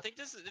you. I think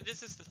this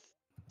is the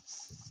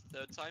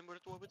third time we're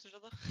at war with each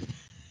other.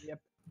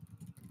 Yep.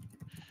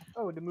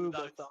 Oh, the move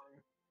was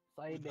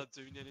without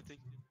doing anything.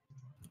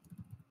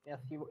 Yes,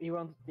 he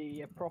wants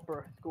the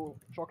proper school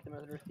shock them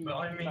as a receiver. But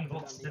I mean,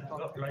 what's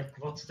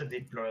the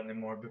Diplo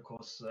anymore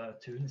because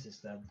Tunis is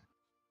dead.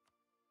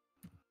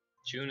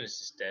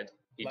 Tunis is dead.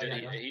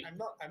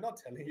 I'm not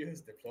telling you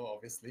his Diplo,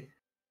 obviously.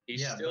 He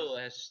still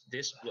has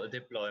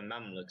Diplo and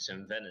Mamluks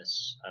in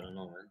Venice. I don't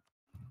know, man.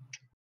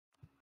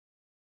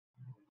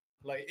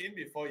 Like, even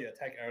before you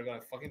attack Aragon,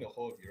 fucking the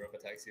whole of Europe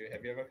attacks you.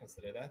 Have you ever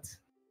considered that?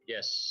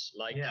 Yes,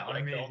 I know,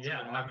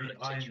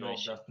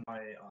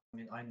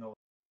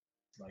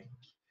 like,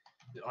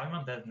 I'm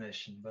a dead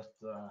nation, but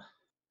I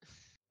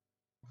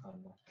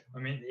don't know. I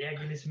mean,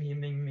 Egil is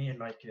memeing me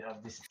like you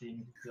have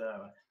distinct.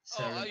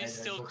 Are you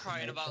still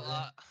crying about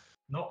that?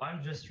 No,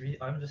 I'm just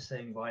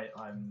saying why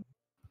I'm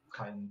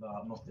kind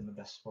of not in the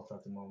best spot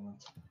at the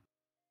moment.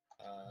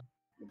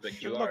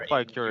 But you look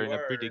like you're in a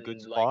pretty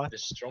good spot. Like the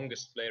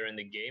strongest player in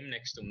the game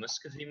next to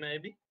Muscovy,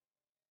 maybe.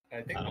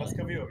 I think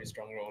Muscovy will be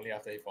stronger only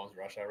after he forms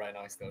Russia. Right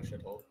now, he's still a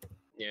shithole.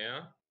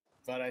 Yeah.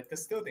 But I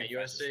still think. And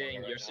you're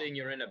saying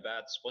you're in a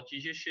bad spot.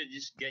 You should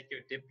just get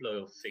your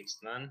Diplo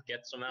fixed, man.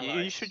 Get some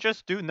allies. You should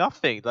just do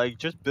nothing. Like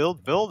just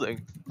build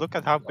and look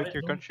at how big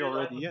your country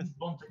already is.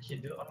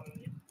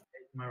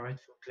 My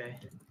rightful clay.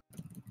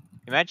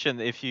 Imagine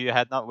if you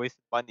had not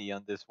wasted money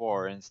on this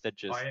war and instead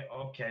just.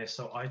 Okay,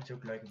 so I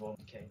took like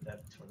 1k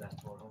debt for that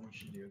war. How much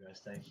did you guys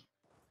take?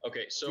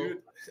 Okay, so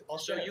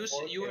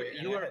you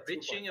are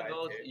bitching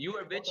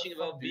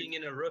about being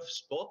in a rough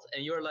spot,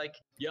 and you're like,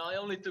 yeah, I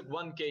only took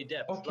 1k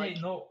debt. Okay,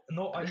 like, no,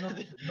 I'm not.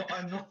 No,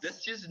 I'm not.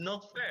 That's just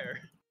not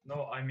fair.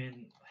 No, I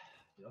mean,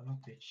 I'm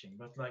not bitching,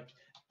 but like,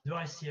 do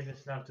I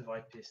seriously have to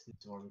white piece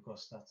this war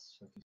because that's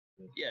fucking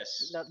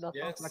Yes. That sounds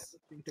Yes. like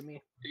something to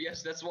me.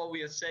 Yes, that's what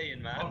we are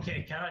saying, man.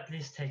 Okay, can I at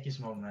least take his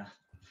money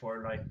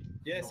for like?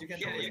 Yes, not you can.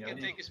 Yeah, showing you can up?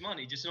 take his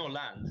money, just no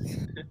land.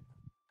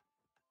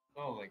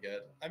 Oh my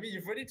god. I mean,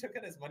 you've already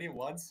taken his money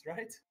once,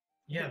 right?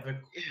 Yeah, but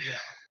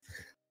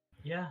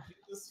yeah.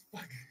 Just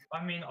fuck.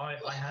 I mean, I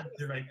had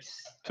to like.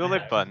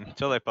 Tulipan,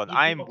 Tulipan, He-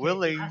 I'm okay, he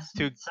willing hasn't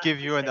to set give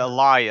his you an AI.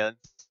 alliance.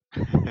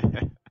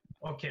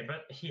 Okay,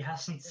 but he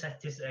hasn't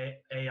set his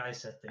AI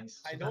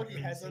settings. I so know that he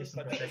means hasn't, isn't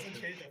but that doesn't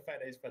protected. change the fact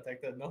that he's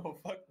protected. No,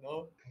 fuck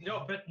no.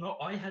 No, but no,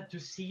 I had to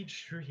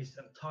siege through his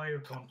entire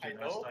country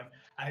I last know, time,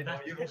 I and know,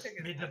 that you can lost take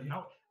his me the money.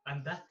 no,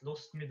 and that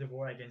lost me the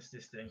war against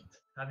distinct.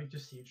 Having to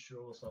siege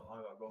through also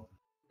Aragon.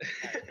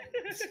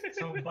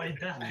 So by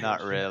that,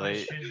 Not logic, really.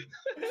 I should.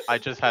 I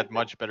just had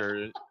much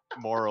better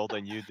moral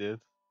than you did.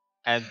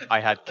 And I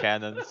had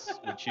cannons,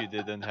 which you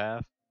didn't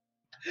have.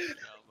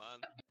 Oh man.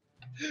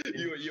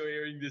 You're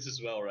hearing this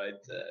as well, right,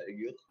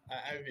 Gil?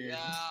 I mean, Yeah,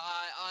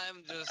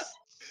 I'm just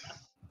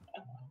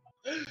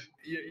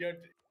you're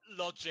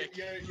logic.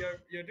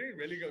 you're doing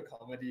really good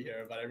comedy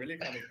here, but I really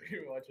can't agree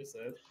with what you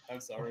said. I'm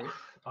sorry.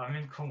 I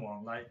mean, come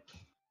on, like.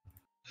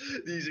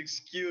 These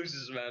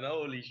excuses, man.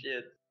 Holy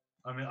shit.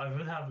 I mean, I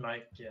would have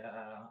like,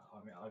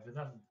 I would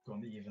have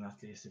gone even at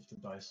least if the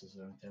dice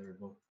wasn't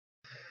terrible.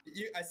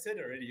 I said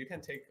already, you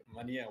can take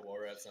money and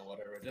war reps and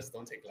whatever, just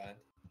don't take land.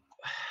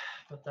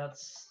 But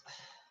that's.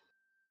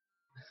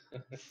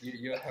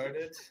 You heard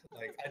it.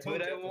 Like I told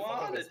But I Jeff to fuck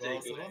up wanna as well,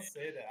 take so don't land.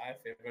 say that I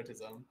have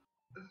favoritism.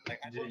 Like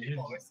I know You-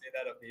 people always say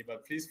that of me,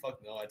 but please fuck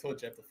no. I told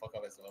Jeff to fuck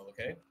up as well,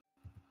 okay?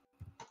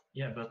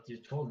 Yeah, but you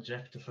told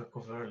Jeff to fuck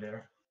off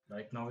earlier.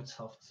 Like now it's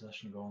half the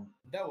session gone.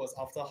 That was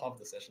after half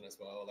the session as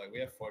well. Like we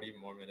have 40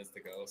 more minutes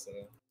to go, so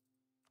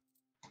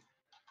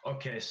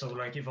Okay, so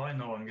like if I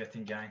know I'm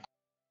getting ganked.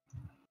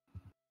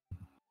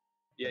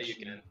 Yeah, you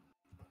can.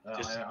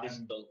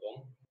 Just don't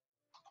come.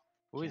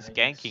 Who is I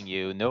ganking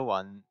you? No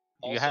one.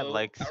 You have Also,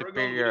 like Aragon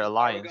superior would've-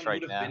 alliance Aragon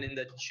right would now. have been in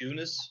that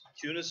Tunis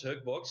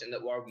hug box, and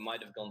that war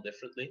might have gone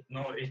differently.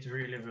 No, it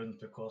really wouldn't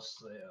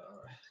because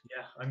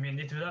yeah, I mean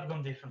it would have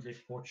gone differently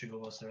if Portugal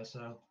was there as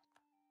well.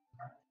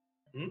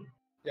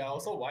 yeah.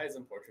 Also, why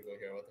isn't Portugal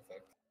here? What the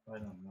fuck? I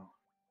don't know.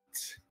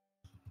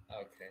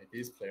 Okay,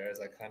 these players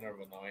are kind of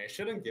annoying. I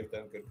shouldn't give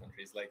them good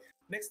countries. Like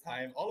next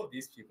time, all of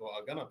these people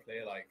are gonna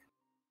play like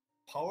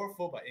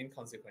powerful but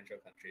inconsequential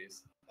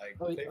countries. Like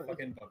Oh, play oh,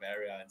 fucking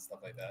Bavaria and stuff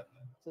like that.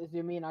 So do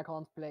you mean I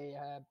can't play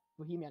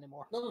Bohemia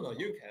anymore? No,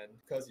 you can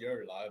because you're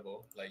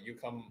reliable. Like you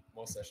come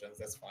most sessions,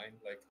 that's fine.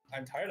 Like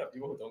I'm tired of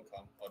people who don't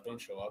come or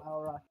don't show up.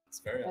 All right. It's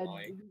very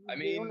annoying.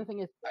 The only thing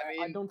is,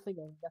 I don't think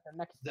I can get there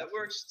next. That session.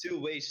 works two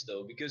ways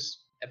though, because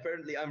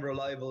apparently I'm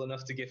reliable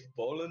enough to give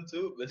Poland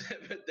to, but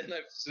then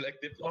I've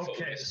selected.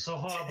 Okay, so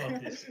how about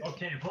this?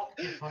 Okay, what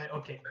if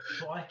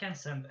so I can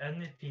send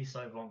any piece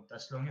I want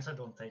as long as I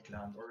don't take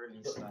land or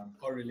release land.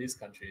 Or release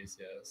countries,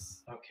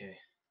 yes. Okay.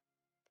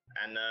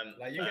 And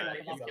like you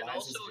make these can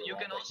alliances also if you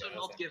want, I not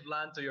guess, and- give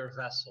land to your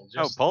vassal. Oh,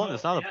 Just Poland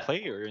is not yeah. a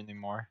player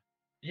anymore.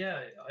 Yeah,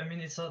 I mean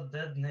it's a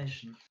dead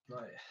nation.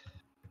 Right.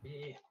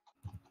 Yeah.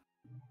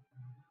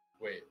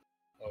 Wait.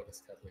 Oh,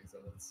 this Catholic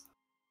zealots.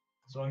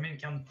 So I mean,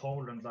 can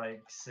Poland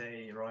like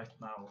say right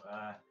now,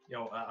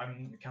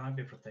 can I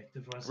be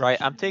protected for a Right,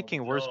 section? I'm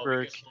taking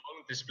Wurzburg.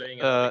 Poland is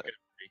playing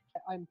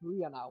I'm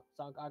Korea now,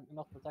 so I'm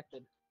not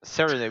protected.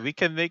 Serenade, we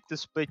can make the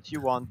split you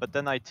want, but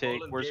then I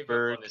take Poland gave up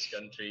Wurzburg on this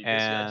country. This guy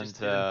and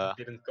just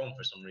didn't come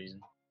for some reason.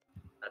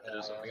 Had to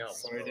do something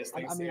else. Sorry, this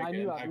thing I mean, I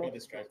knew I'd I got lost.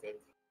 distracted.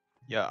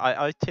 yeah,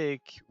 I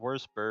take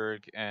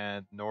Wurzburg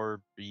and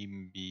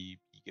Norbibiga.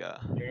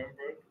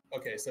 Nuremberg?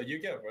 Okay, so you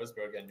get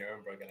Wurzburg and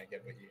Nuremberg and I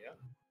get Bohemia?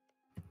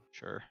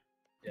 Sure.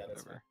 Yeah,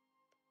 that's Whatever.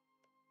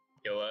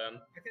 fine. Yo,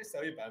 I can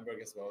sell you Bamberg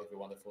as well if you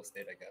want a full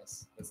state, I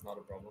guess. That's not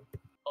a problem.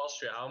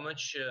 Austria, how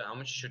much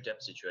is your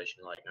debt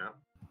situation like now?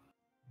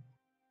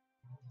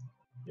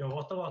 Yo,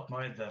 what about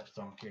my debt,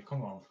 Donkey?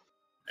 Come on.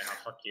 Yeah,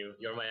 fuck you.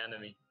 You're my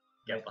enemy.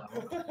 Wait,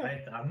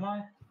 wait, am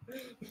I?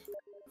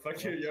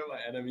 Fuck you, you're my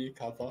enemy,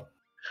 Kappa.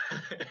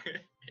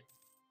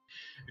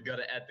 You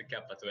gotta add the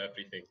kappa to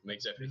everything.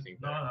 Makes everything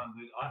No, better.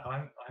 no,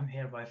 dude. I'm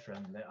hereby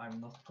friendly.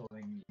 I'm not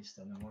going east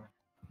anymore.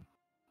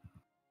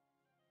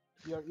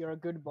 You're a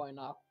good boy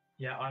now.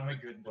 Yeah, I'm a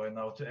good boy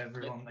now to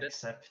everyone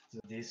except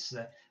these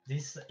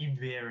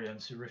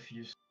Iberians who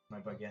refuse my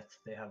baguette.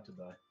 They have to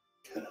die.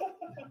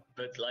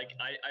 But like,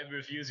 I'm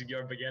refusing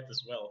your baguette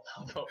as well.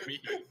 How about me?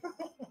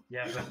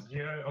 Yeah,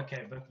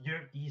 but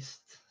you're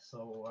east,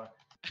 so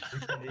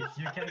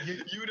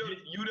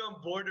you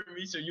don't border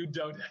me, so you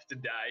don't have to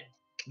die.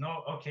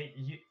 No, okay,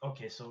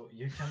 so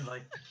you can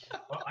like.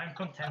 Well, I'm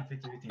content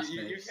with you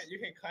eating snakes. You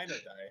can kind of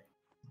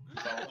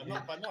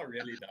die, but not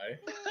really die.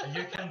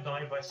 You can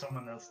die by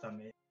someone else than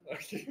me.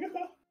 Okay.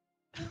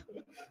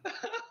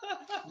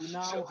 You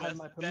now have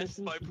my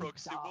permission by to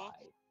proxy die. war.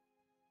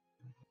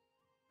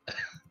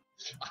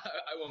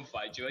 I won't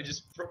fight you. I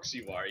just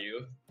proxy war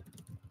you.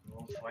 You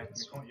won't fight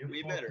me. You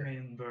We fought better. me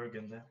in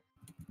Burgundy.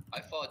 I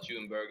fought you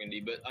in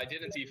Burgundy, but I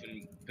didn't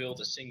even build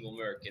a single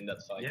merc in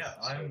that fight. Yeah,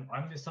 so-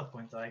 I'm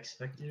disappointed. I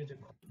expected you to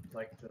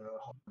like the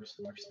hardest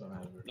marksman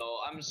ever. No,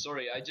 I'm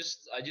sorry. I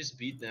just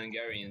beat the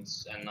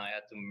Hungarians, and I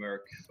had to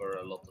merc for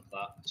a lot of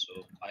that,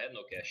 so I had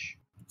no cash.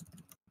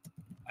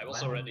 I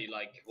was already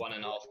like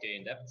 1.5k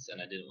in debt,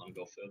 and I didn't want to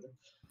go further.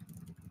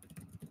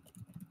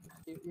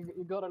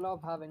 You gotta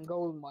love having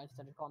gold mines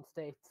that you can't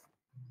state.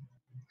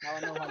 Now I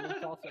know how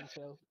Luke Dawson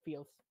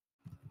feels.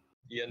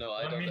 Yeah, no,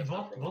 I I don't. mean, have that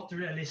problem. what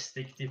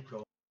realistic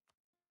diplo?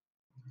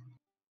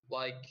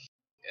 Like,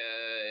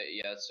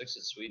 yeah, it sucks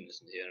that Sweden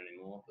isn't here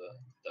anymore, but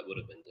that would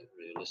have been the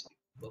realistic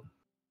club.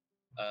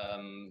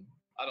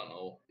 I don't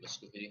know,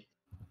 Muscovy.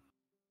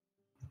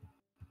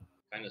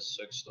 Kinda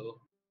sucks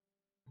though.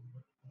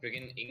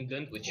 Friggin'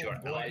 England, which you're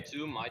allied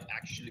to, might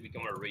actually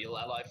become a real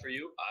ally for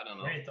you. I don't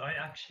know. Wait, I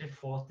actually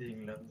fought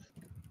England.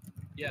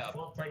 Yeah. I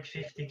fought like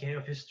 50k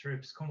of his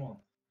troops, come on.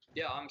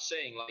 Yeah, I'm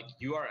saying, like,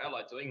 you are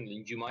allied to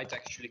England, you might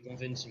actually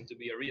convince him to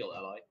be a real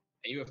ally.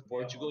 And you have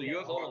Portugal, you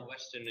have all of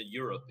Western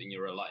Europe in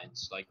your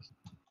alliance. Like,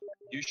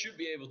 you should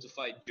be able to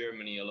fight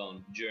Germany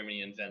alone,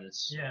 Germany and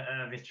Venice.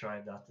 Yeah, we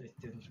tried that, it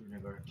didn't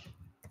really work.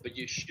 But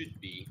you should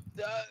be.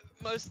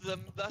 Most of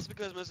them, that's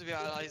because most of your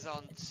allies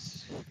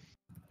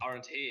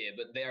aren't here,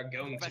 but they are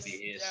going to be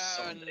here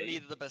someday.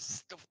 neither the best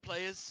stuff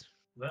players.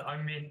 Well,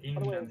 I mean,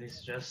 England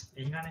is just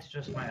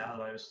my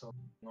ally, so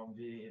no,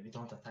 we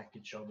don't attack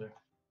each other.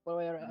 Well,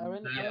 are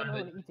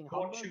anyone eating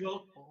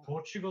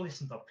Portugal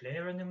isn't a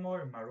player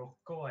anymore.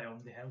 Morocco, I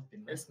only help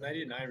in. It's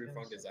 99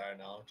 reform desire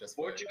now. Just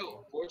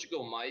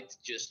Portugal might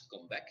just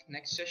come back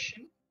next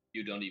session.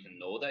 You don't even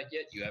know that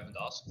yet. You haven't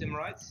asked him,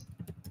 right?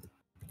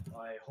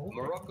 I hope.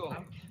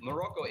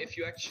 Morocco. If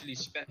you actually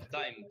spent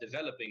time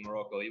developing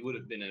Morocco, he would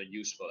have been a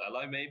useful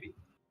ally, maybe.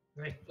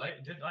 Wait,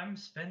 dude, I'm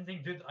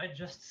spending. Dude, I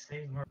just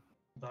saved Morocco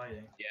from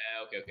dying.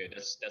 Yeah, okay,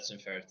 that's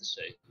unfair to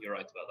say. You're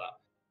right about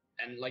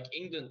that. And like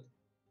England.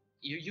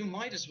 You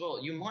might as well.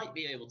 You might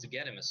be able to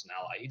get him as an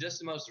ally. He does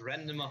the most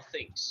random of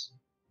things,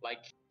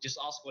 like just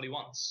ask what he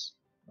wants.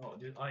 Oh,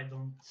 dude, I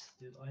don't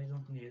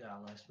need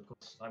allies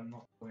because I'm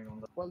not going on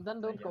that. Well,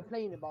 then don't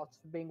complain about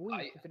being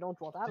weak if you don't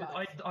want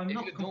allies. Dude, I'm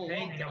not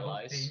complaining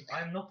about being.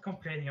 I'm not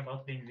complaining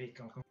about being weak.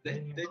 I'm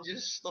complaining. They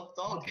just stop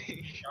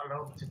talking. Not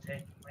allowed to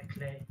take my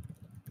clay.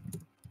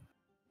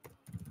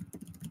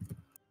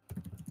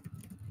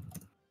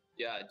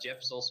 Yeah,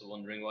 Jeff's also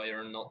wondering why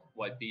you're not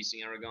white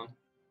piecing Aragon.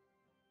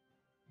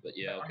 But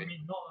yeah, okay. I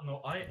mean,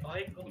 no,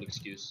 I got an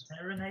excuse.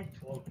 Serenade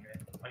told me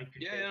I could.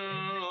 Yeah,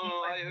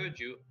 no, I heard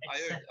you. I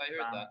heard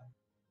that.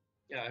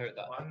 Yeah, I heard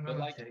that.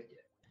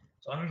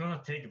 So I'm gonna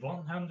take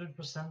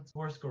 100%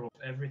 force score of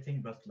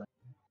everything but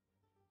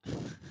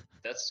land.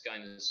 That's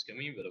kind of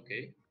scummy, but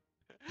okay.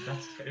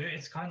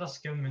 It's kind of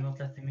scummy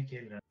not letting me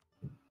kill them.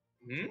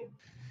 Hmm?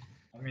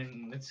 I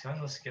mean, it's kind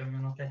of scummy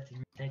not letting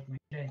me take my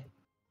clay.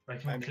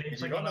 Like my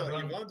claims you are gonna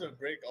run. want to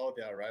break all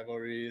their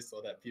rivalries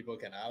so that people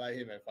can ally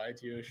him and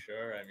fight you,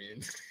 sure, I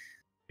mean...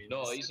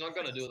 No, he's not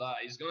gonna do that.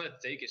 He's gonna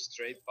take his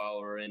trade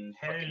power in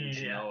fucking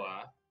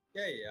Genoa.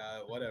 Yeah,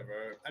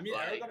 whatever. I mean,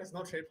 Aragon is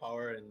not trade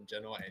power in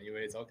Genoa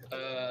anyway, it's all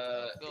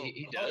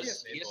he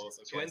does. He has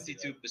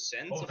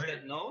 22% of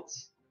that note.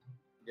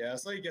 Yeah,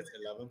 so he gets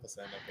 11%,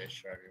 okay,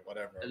 sure, I mean,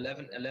 whatever.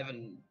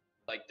 11,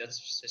 like, that's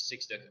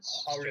 6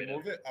 ducats. I'll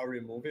remove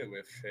it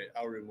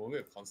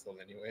with console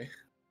anyway.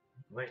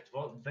 Wait,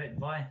 what? Wait,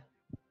 why?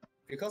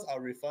 Because I'll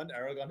refund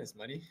Aragon his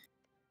money.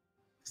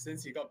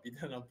 Since he got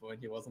beaten up when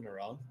he wasn't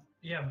around.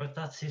 Yeah, but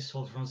that's his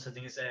fault for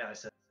setting his AI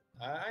set.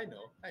 I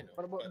know.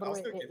 But I'll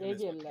still give him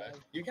his money back.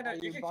 You can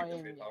keep the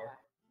trade power.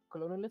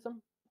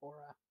 Colonialism? Or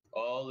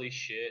Holy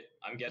shit,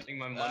 I'm getting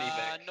my money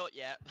back. Not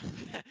yet.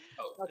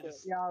 Oh. Okay,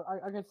 yeah,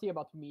 I can see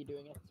about me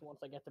doing it once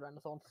I get the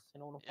Renaissance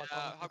in all of my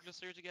how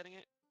close are you to getting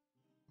it?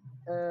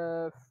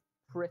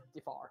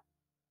 Pretty far.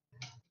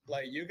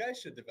 Like, you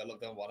guys should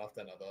develop them one after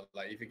another.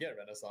 Like, if you get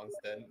Renaissance,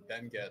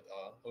 then get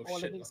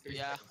shit.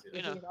 Yeah,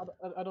 you know.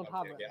 I don't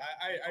have it. Okay.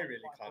 I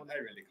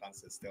really can't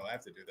sit still. I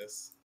have to do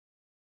this.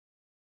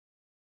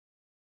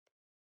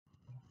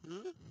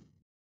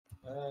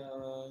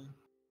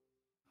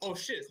 Oh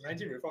shit, it's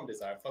 19 reform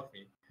desire. Fuck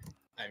me.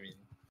 I mean,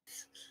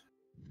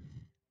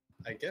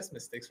 I guess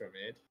mistakes were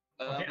made.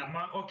 Okay,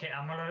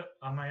 am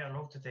I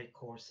allowed to take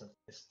course at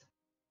least?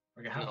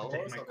 Okay, I have to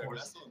take my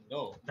course.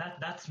 No.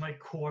 That's my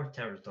core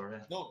territory.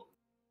 No.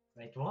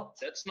 Wait, what?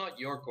 That's not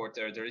your core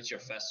territory, it's your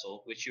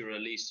vessel, which you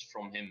released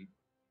from him.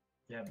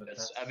 Yeah, but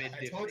that's a bit I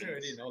different. told you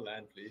already, no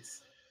land,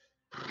 please.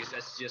 Because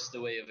that's just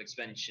the way of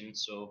expansion,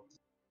 so...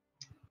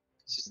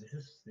 This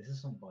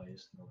is some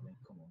bias, no,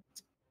 come on.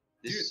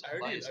 Dude, I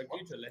already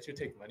agreed to let you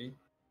take money.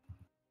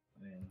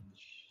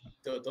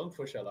 Don't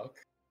push your luck.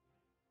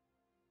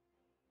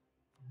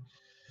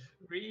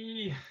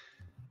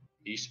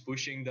 He's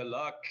pushing the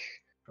luck.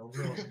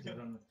 Probably wasn't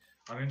even.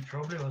 I mean,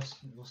 probably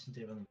wasn't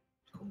even.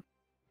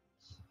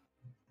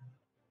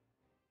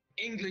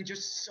 England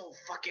just so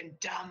fucking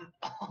dumb.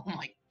 Oh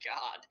my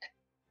god.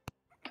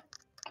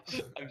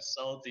 I'm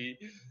salty.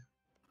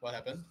 What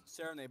happened?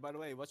 Serenade, by the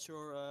way, what's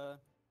your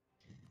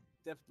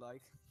depth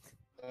like?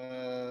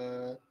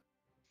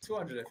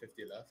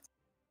 250 left.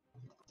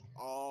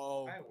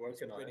 Oh, I'm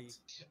working on it.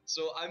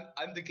 So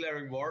I'm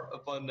declaring war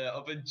upon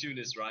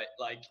Tunis, right?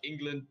 Like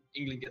England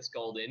gets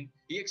called in.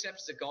 He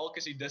accepts the call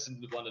because he doesn't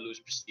want to lose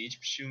prestige,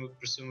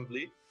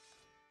 presumably.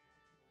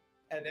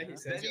 And then he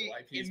sends you a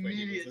white piece when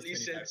he immediately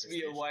loses 25 sends me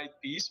a prestige.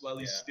 white piece while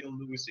he's Yeah. still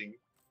losing.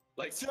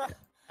 Like,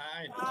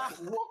 I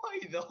know. why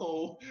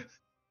though?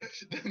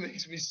 That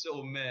makes me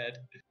so mad.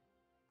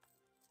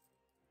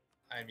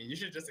 I mean, you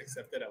should just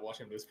accept it and watch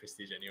him lose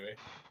prestige anyway.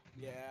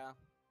 Yeah.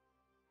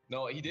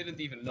 No, he didn't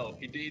even know.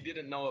 He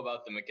didn't know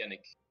about the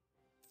mechanic.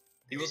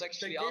 He was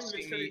actually the game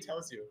asking literally me.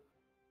 tells you.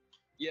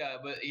 Yeah,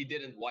 but he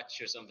didn't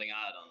watch or something.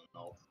 I don't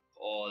know.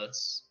 Oh,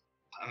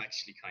 I'm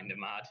actually kind of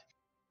mad.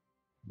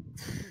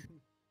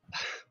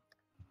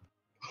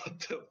 What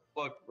the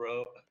fuck,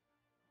 bro?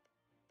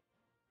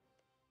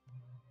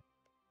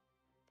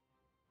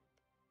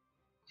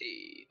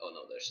 Hey, oh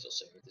no, there's still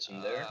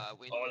separatism there.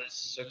 Oh, this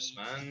sucks,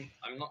 man.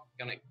 I'm not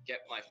gonna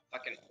get my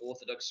fucking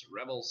Orthodox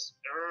rebels.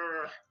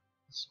 Urgh.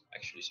 This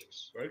actually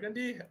sucks.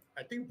 Burgundy?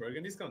 I think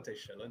Burgundy's gonna take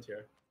Shelland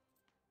here.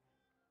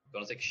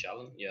 Gonna take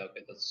Shalom? Yeah,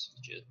 okay, that's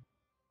legit.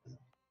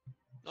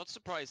 Not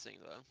surprising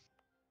though.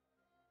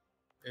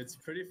 It's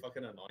pretty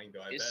fucking annoying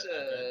though. I Is bet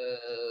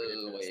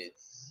wait.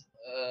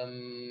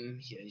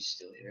 Yeah, he's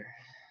still here.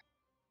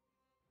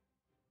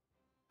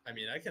 I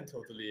mean, I can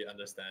totally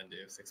understand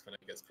if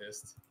Sixpennant gets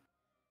pissed.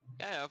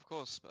 Yeah, of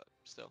course, but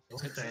still,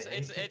 Okay.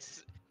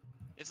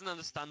 it's an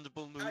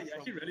understandable move. Yeah,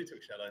 he really took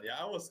Shelland. Yeah,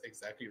 I was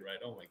exactly right.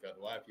 Oh my god,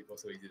 why are people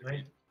so easy to Wait,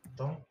 read?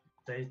 don't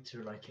they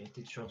two like hate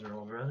each other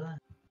already?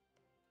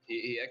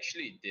 He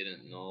actually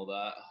didn't know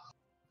that.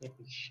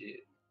 Holy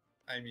shit.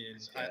 I mean,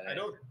 I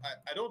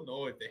don't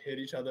know if they hate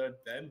each other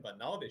then, but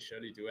now they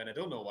surely do, and I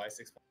don't know why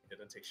Sixpennant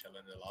didn't take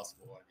Shelland in the last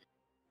war. I mean,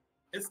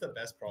 it's the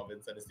best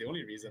province, and it's the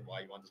only reason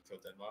why you want to kill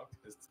Denmark.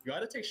 You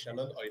either take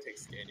Shelland or you take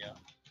Scania.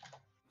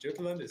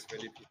 Jutland is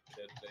really a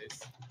shit place.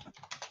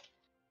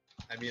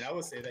 I mean, I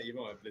would say that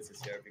even when Blitz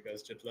is here,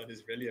 because Jutland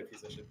is really a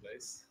piece of shit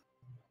place.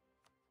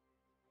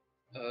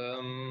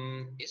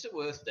 Is it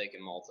worth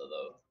taking Malta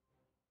though?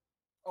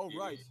 Oh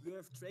right, you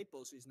have trade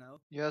policies now.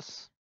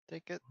 Yes,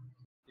 take it.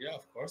 Yeah,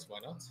 of course, why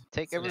not?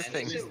 Take So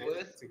everything. Is Sicily it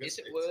worth? it's a good Is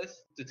it state.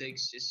 worth to take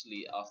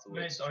Sicily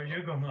afterwards? Wait, are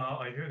you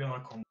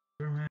gonna come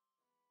here, man?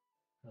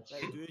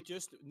 Do you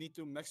just need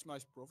to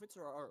maximize profits,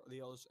 or are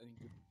the others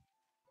anything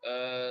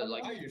good?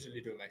 Like I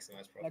usually do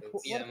maximize Like,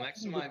 profits. yeah,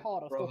 maximize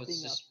profits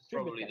is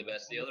probably the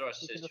best. The other are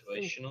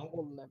situational.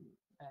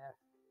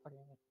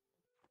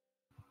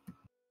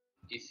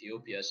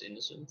 Ethiopia is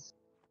innocent.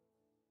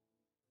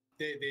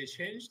 They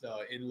changed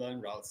the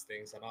inland routes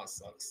thing, so now it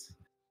sucks.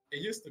 It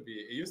used to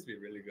be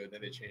really good,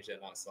 then they changed it,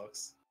 now it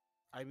sucks.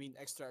 I mean,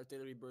 extra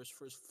artillery burst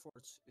first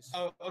forts is.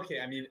 Oh, okay.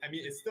 I mean,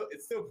 it's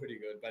still pretty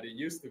good, but it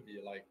used to be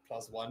like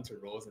 +1 to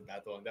rolls in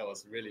battle, and that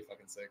was really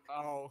fucking sick.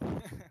 Oh.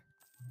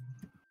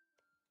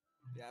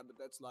 Yeah, but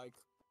that's like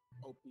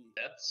OP.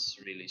 That's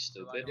really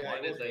stupid. Yeah, Why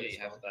it did was they really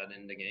have strong. that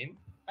in the game?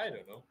 I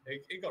don't know.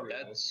 It got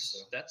removed. So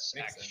That's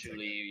makes sense, I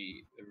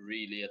actually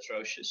really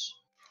atrocious.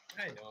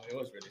 I know, it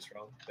was really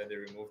strong. Then they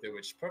removed it,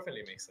 which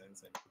perfectly makes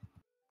sense.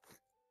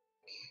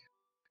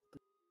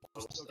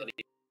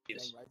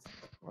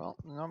 Well,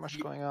 not much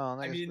going on.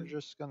 I guess we're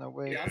just gonna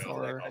wait The answer to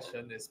that for.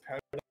 question is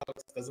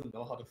Paradox doesn't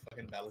know how to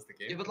fucking balance the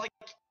game. Yeah, but like,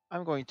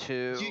 I'm going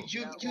to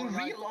you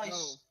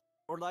realize.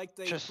 Or like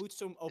they just put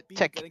some OP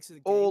tech mechanics in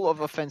the all game, of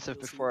offensive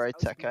before I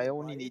tech. I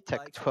only need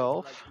tech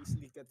 12,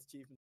 easily get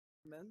achievement,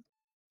 man.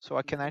 so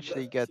I can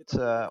actually get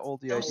all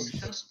the IDs.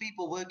 Those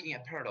people working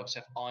at Paradox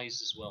have eyes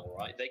as well,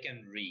 right? They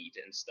can read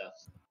and stuff.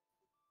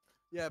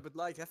 Yeah, but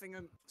like having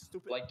a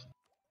stupid. Like,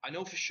 I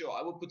know for sure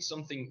I would put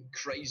something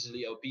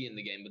crazily OP in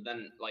the game, but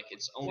then like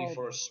it's only Well,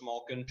 for a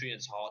small country and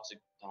it's hard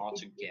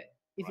to get.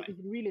 Is Right? it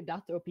really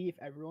that OP if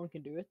everyone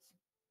can do it?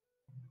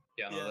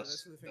 Yeah, no, Yeah,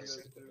 that's the thing.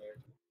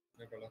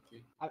 Never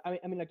lucky.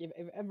 I mean, like if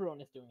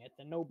everyone is doing it,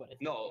 then nobody's.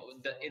 no.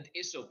 It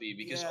is OP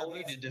because Yeah,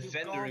 only but the you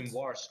defender in can't-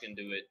 wars can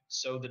do it.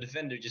 So the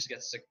defender just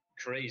gets a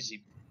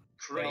crazy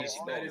That is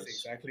bonus.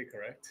 exactly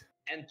correct.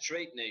 And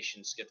trade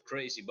nations get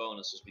crazy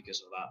bonuses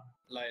because of that.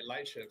 Like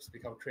light ships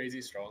become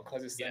crazy strong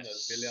because you send Yes.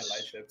 a billion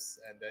light ships,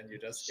 and then you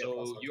just get So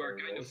 +1 you are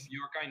to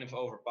kind of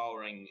rolls.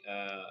 overpowering.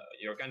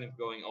 You're kind of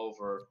going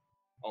over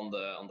on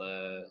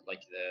the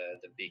like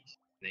the big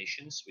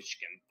nations which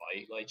can buy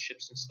light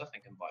ships and stuff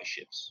and can buy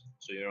ships.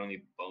 So you're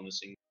only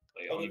bonusing.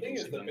 Like, But only the thing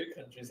is, boosting the them. big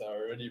countries are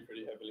already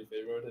pretty heavily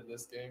favored in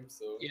this game,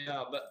 so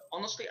Yeah, but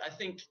honestly, I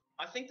think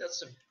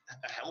that's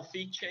a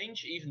healthy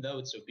change, even though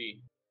it's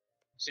OP.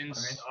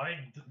 Since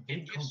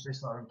big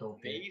countries aren't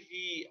OP.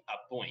 maybe a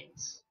point.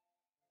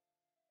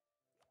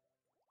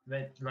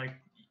 Like,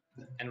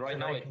 And right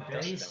now like it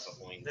doesn't have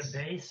a point. the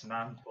base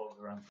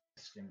manpower and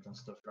skins and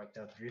stuff like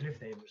that really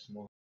favors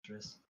small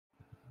countries.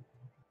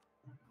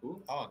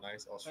 Ooh. Oh,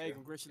 nice, Austria. Hey,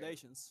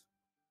 congratulations.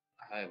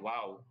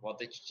 Wow, what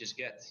did you just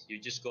get? You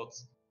just got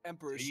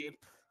Emperorship.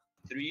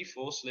 3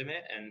 force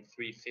limit and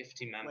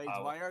 350 Wait,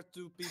 manpower. why are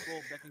 2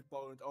 people backing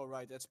Poland? Oh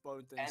right, that's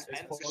Poland and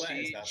And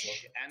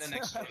siege, and an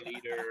extra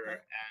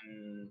leader,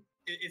 and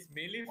It's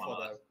mainly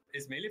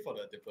for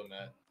the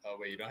diplomat. Oh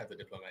wait, you don't have the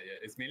diplomat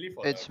yet. It's mainly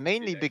for It's the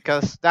mainly prefect.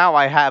 because now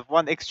I have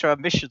 1 extra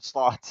mission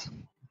slot.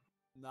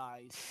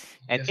 Nice.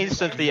 And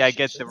instantly I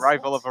get the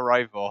rival of a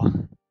rival.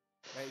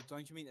 Wait,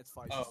 don't you mean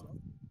advisor Oh. slot?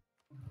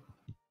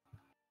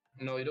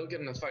 no, you don't get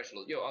an advisor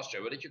slot. Yo,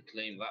 Austria, where did you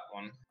claim that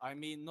one? I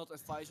mean not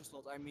advisor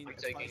slot, I mean I'm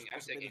advisor taking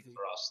possibility.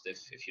 thrust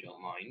if you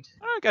don't mind.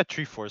 I got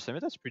 3 force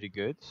limit, that's pretty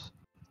good.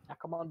 Yeah,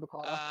 come on,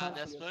 Bukhara.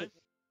 Nestor?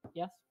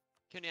 Yes?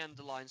 Can you end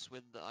the lines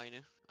with the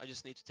Ainu? I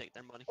just need to take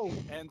their money. Oh,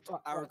 And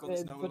Aragon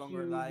is no but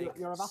longer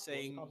you're a vassal, you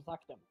saying can't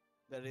attack them.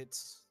 that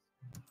it's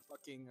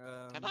fucking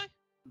Can I?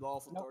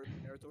 lawful No.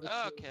 territory.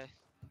 Oh, okay.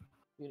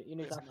 You need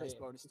There's to a nice actually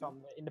bonus too.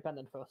 become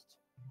independent first.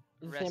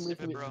 It's the Rest same of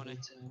reason pepperoni.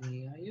 it's the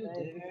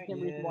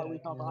same reason why we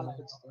can't ally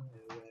each other.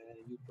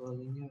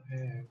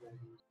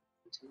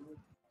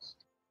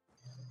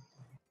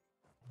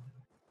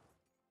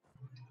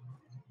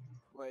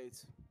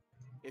 Wait.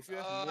 If you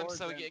have I'm more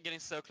so than... getting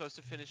so close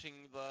to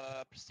finishing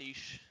the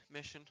prestige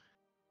mission.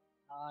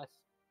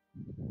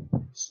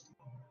 Nice.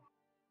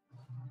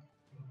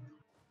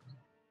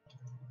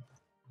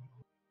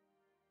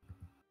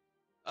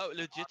 Oh,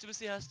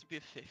 legitimacy has to be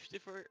a 50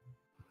 for...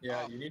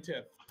 Yeah, you need to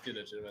have the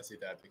legitimacy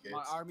to advocate.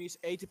 My army is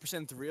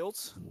 80%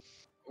 drilled.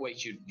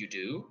 Wait, you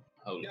do?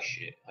 Holy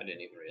shit, I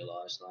didn't even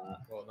realize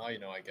that. Well, now you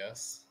know, I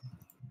guess.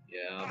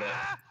 Yeah,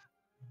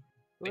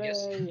 but I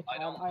guess Hooray! I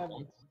don't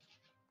want.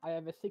 I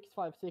have a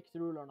 656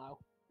 ruler now.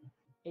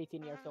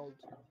 18 years old.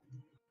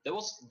 That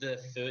was the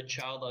 3rd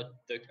child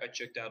I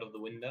chucked out of the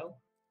window.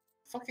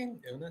 Fucking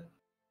own it.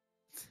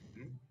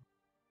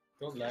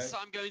 Don't lie. Yes,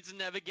 I'm going to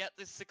never get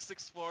this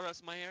 664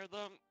 as my heir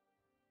though.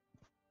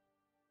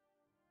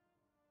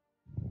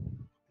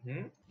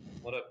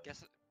 What up?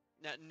 Guess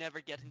never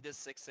getting this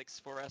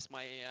 664 as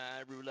my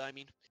ruler, I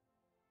mean.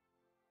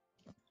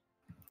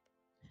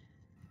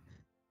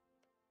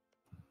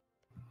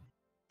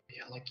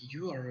 Yeah, like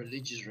you are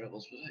religious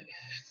rebels, but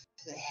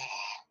I...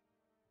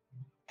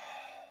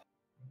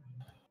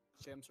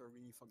 Gems are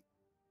really fun.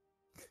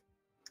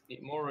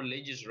 Need more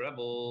religious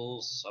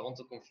rebels. I want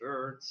to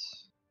convert.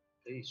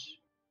 Please.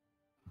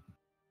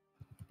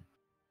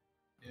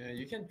 Yeah,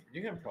 you can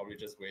probably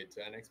just wait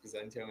to annex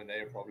Byzantium and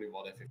they're probably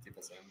more than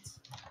 50%.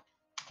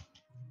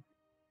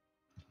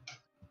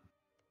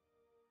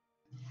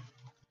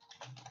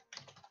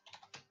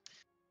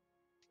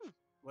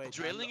 Wait,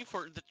 drilling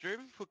for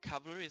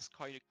cavalry is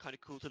kind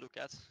of cool to look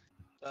at.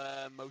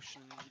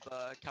 Motion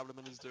the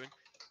cavalryman is doing.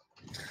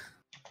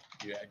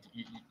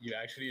 You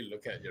actually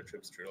look at your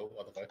troops drill.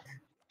 What the fuck?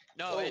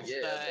 No, it's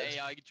the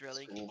AI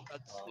drilling. Cool.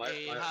 But My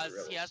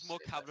he has more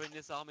cavalry in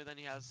his army than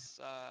he has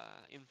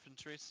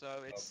infantry,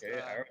 so it's okay.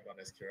 Aragon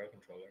is Kira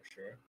controller,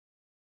 sure.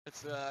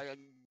 It's a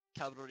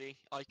cavalry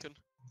icon,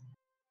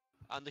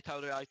 and the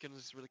cavalry icon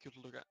is really cool to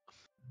look at.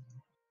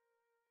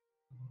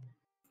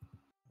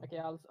 Okay,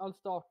 I'll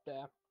start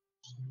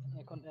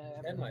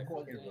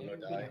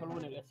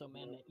colonialism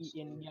in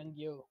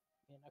Yangju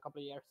in a couple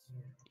of years.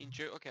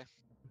 Inju, okay.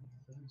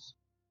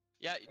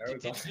 Yeah,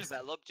 did you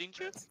develop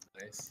Jinju?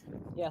 Nice.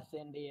 Yes,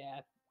 in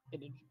the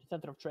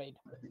center of trade.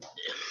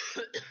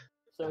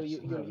 So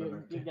you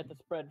get the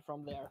spread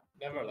from there.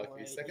 Never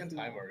lucky. Second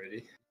time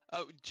already.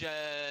 Oh,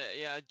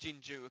 yeah,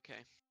 Jinju.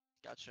 Okay,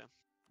 gotcha.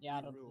 Yeah,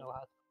 I don't know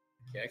how.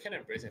 Yeah, I can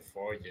embrace in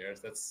 4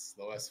 years. That's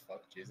slow as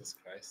fuck. Jesus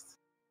Christ.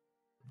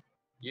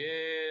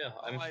 Yeah,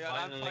 I'm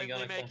finally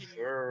gonna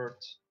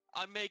convert.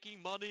 I'm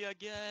making money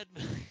again.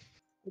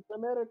 It's a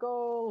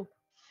miracle.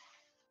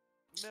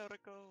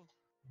 Miracle.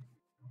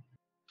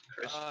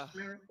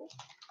 Miracle.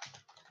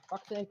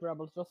 Fuck's sake,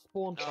 rebels, just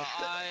spawn.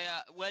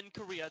 When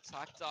Korea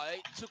attacked,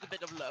 I took a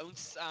bit of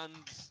loans and.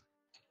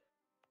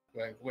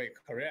 Wait,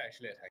 Korea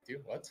actually attacked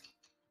you? What?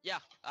 Yeah,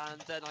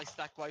 and then I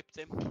stack wiped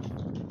him.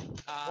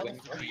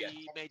 And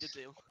we made a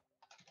deal.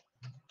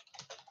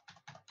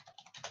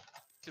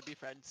 To be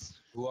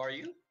friends. Who are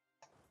you?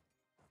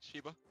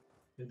 Shiba.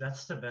 Dude,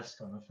 that's the best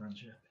kind of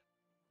friendship.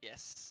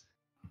 Yes.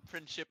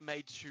 Friendship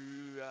made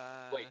through.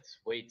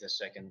 Wait a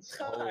second.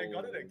 I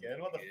got it again.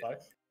 What the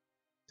fuck?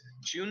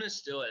 Tunis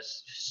still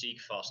has seek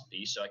fast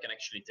peace, so I can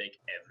actually take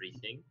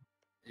everything.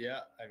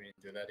 Yeah, I mean,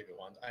 do that if you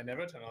want. I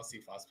never turn on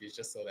seek fast peace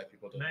just so that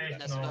people don't do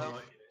that.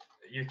 No,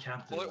 you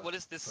can't do that. What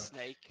is this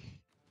snake?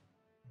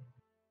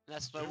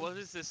 Nestor, what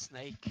is this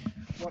snake?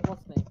 What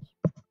snake?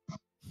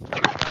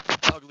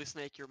 That ugly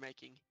snake you're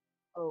making.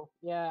 Oh,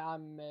 yeah,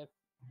 I'm...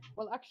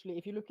 well, actually,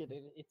 if you look at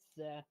it, it's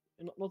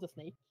not a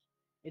snake.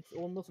 It's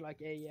almost like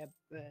a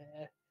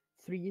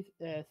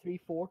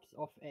 3/4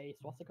 of a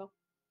swastika.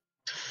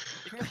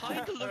 It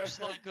kind of looks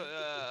like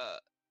a...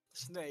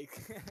 snake.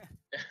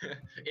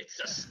 It's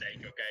a snake,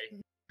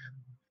 okay?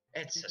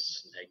 It's a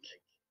snake.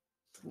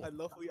 I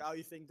love how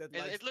you think that.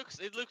 It looks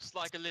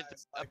like a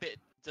bit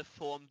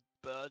deformed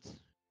bird.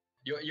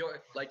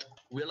 You're like,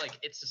 we're like,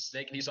 it's a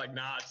snake, and he's like,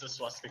 nah, it's a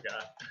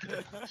swastika.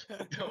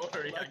 Don't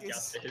worry, I got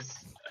this.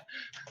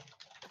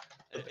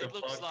 It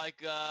looks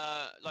like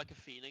a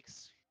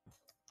phoenix.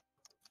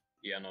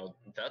 Yeah, no,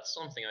 that's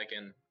something I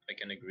can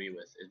agree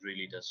with. It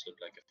really does look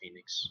like a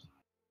phoenix.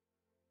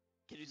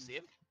 Can you see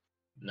him?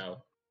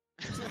 No.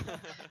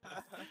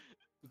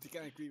 But you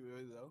can agree with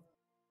it though.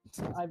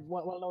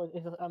 Well,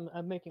 no,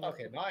 I'm making.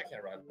 Okay, now I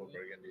can ride for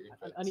Burgundy.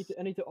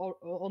 I need to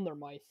honor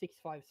my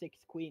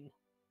 656 queen.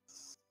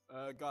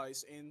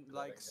 Guys, in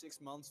like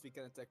 6 months we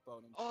can attack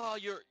Poland. Oh,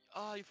 you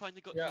finally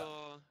got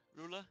your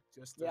ruler.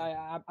 Just yeah,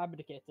 I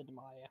abdicated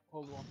my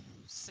old one.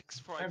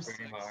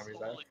 656.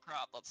 Holy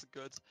crap, that's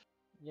good.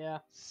 Yeah.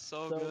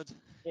 So good.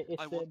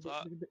 It's I want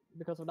that.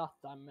 because of that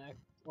I'm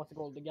what's it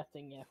called,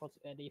 getting the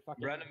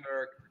fucking.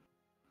 Brandenburg,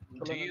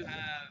 do you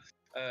have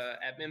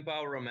admin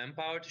power or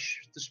manpower to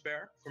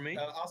spare for me?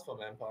 Ask for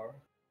manpower.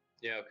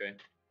 Yeah, okay,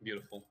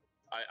 beautiful.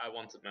 I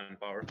wanted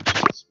manpower.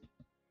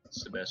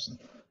 It's the best.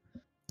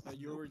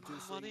 You're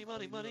reducing money.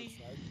 right?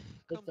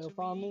 It's so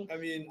funny. I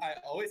mean, I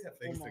always have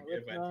things to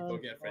give when people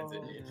get friends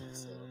in need,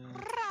 so.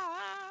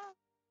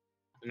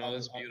 No,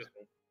 that's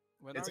beautiful.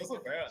 It's also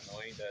very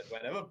annoying that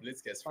whenever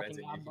Blitz gets friends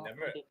in need,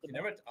 he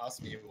never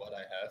asks me what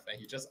I have, and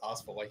he just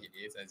asks for what he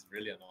needs, and it's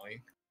really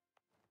annoying.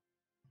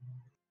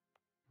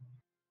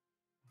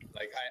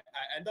 Like,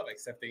 I end up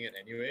accepting it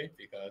anyway,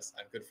 because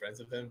I'm good friends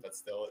with him, but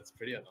still, it's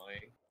pretty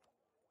annoying.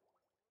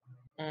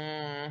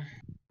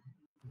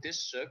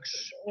 This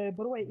sucks. By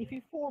the way, if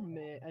you form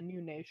a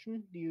new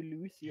nation, do you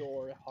lose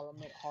your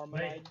harmonized?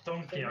 Wait,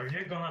 Donkey, are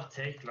you gonna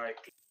take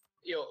like...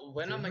 Yo,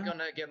 when am I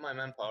gonna get my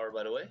manpower,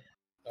 by the way?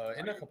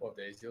 In a couple of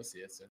days, you'll see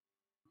it soon.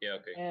 Yeah,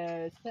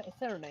 okay.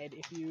 Serenade,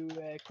 if you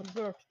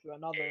convert to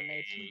another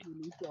nation, you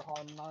lose your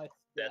harmonized.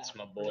 That's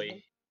my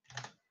boy.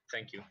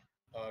 Thank you.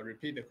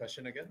 Repeat the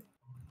question again.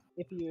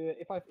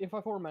 If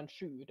I form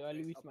Manchu, do I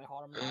lose my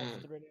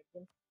harmonized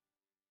religion?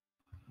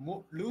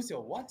 Lose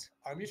your what?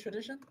 Army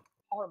tradition?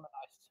 Harmonized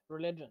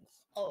religions.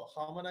 Oh,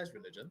 harmonized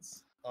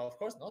religions? Of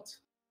course not.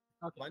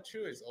 Okay.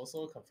 Manchu is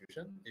also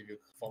Confucian if you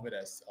form it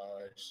as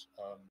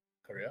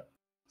Korea,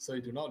 so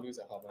you do not lose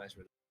a harmonized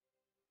religion.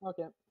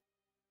 Okay.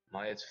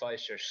 My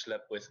advisor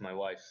slept with my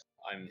wife.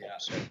 I'm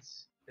upset.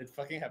 It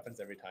fucking happens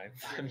every time.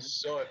 I'm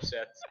so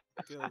upset.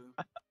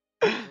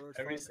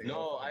 Every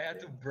single I had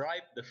to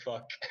bribe the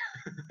fuck.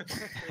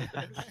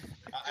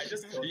 I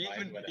just don't he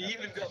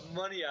even got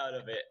money out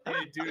of it.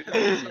 Hey dude,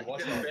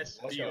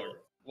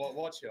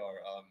 watch your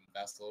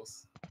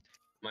vassals.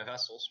 My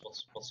vassals?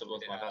 What's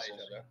about my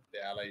vassals? They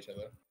ally each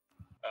other.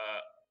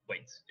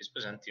 Wait, is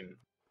Byzantium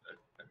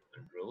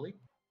unruly?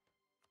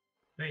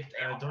 Wait,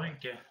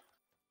 Doinke,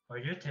 are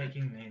you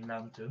taking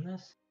mainland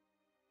Tunis?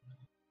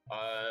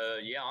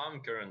 Yeah,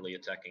 I'm currently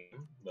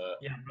attacking, but...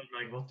 Yeah, but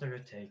like, what are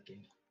you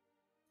taking?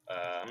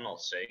 I'm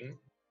not saying.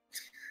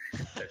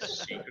 That's a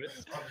secret.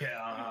 Okay,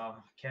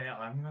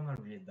 I'm gonna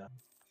read that.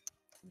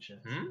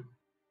 Shit.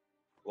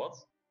 What?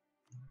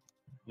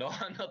 No,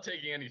 I'm not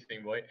taking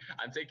anything, boy.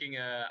 I'm taking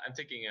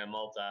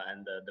Malta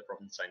and the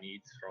province I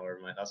need for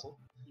my vassal.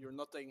 You're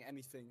not taking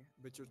anything,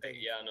 but you're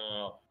taking. Yeah,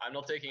 no. I'm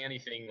not taking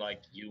anything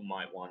like you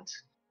might want.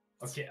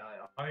 Okay,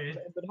 are you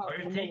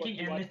taking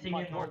anything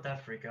in North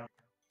Africa?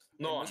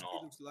 No, I'm It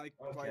not. looks like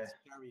quite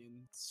scary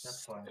and.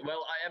 That's fine.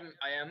 Well,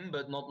 I am,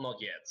 but not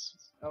yet.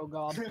 Oh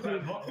god.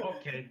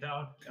 Okay,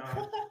 yeah,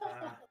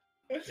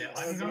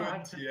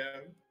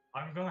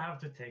 I'm gonna have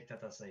to take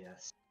that as a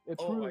yes.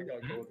 Oh my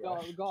god,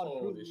 God,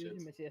 holy shit.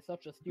 is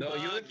such a stupid. No,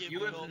 you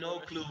have no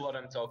clue what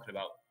I'm talking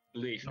about.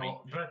 Believe me.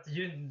 No, but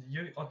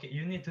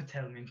you need to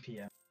tell me in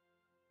PM.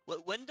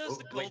 Well, when does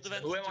the gold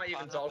event? Who am I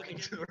even talking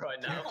to right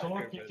now? You're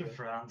talking to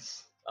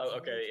France. Oh,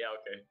 okay, yeah,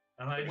 okay.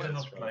 And I do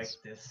not like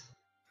this.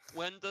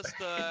 When does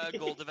the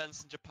gold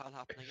events in Japan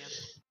happen again?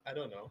 I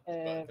don't know,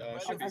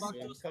 but should be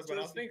soon. Because when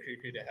I was playing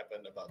Kree, they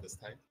happened about this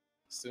time.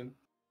 Soon.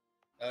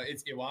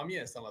 It's Iwami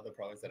and some other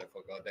province that I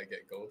forgot that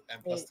get gold,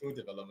 and plus 2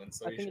 development,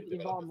 so you should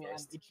develop it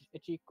first.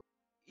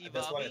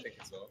 That's what I think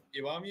as well.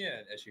 Iwami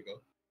and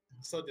Echigo.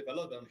 So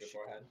develop them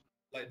beforehand.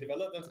 Like,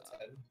 develop them to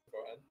 10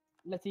 beforehand.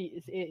 Let's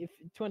see, if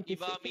 20.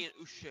 Iwami and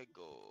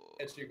Ushego.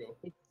 Echigo.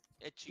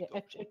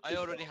 Echigo. I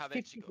already have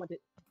Echigo.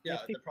 Yeah,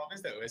 the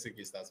province that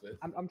Uesugi starts with.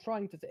 I'm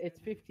trying to say it's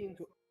 15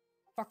 to.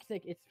 Fuck's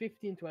sake, it's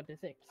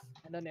 1526,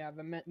 and then you have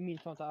a mean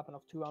time to happen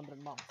of 200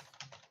 months.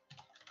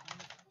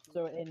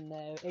 So in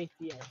 8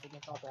 years, it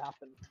can start to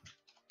happen.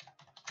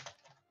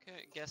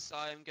 Okay, guess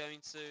I'm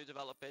going to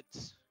develop it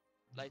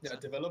later. Yeah,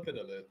 develop it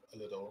a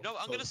little. No,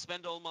 I'm gonna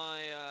spend all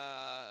my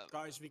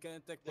guys, we can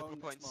attack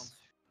Poland next month.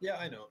 Yeah,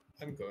 I know.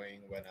 I'm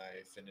going when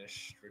I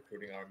finish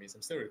recruiting armies.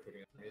 I'm still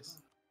recruiting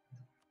armies.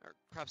 Or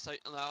perhaps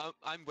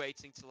I'm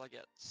waiting till I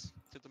get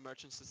to the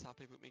merchants that's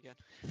happy with me again.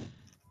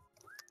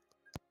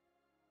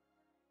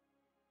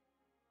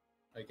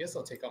 I guess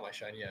I'll take out my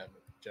shiny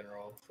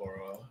general for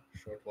a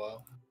short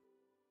while.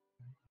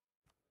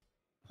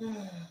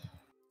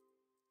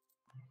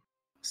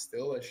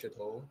 Still a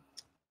shithole.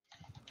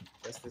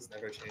 Guess this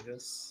never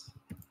changes.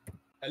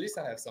 At least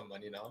I have some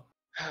money now.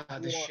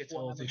 The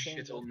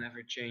shithole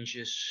never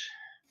changes.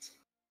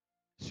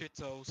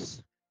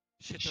 Shitholes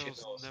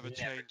never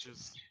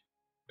changes.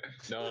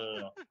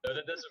 No,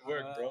 that doesn't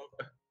work, bro.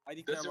 I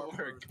declare Doesn't war work.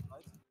 first,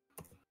 right?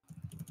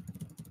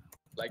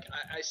 Like,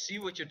 I see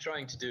what you're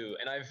trying to do,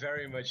 and I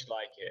very much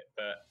like it,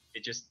 but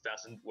it just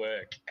doesn't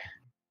work.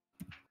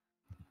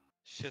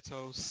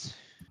 Shittos.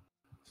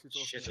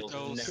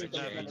 Shittos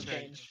never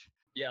change.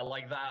 Yeah,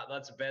 like that.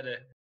 That's better.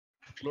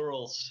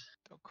 Plurals.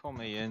 Don't call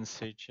me in,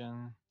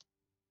 Seichen.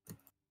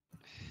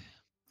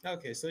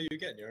 Okay, so you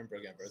get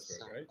Nuremberg and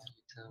Würzburg, right?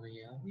 Tell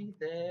me, are we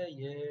there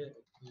yet?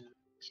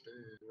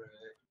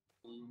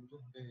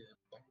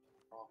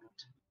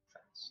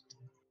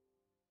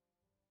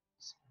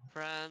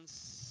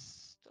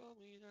 France. Told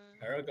me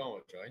that. Aragon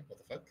will join. What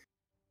the fuck?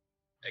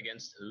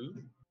 Against who?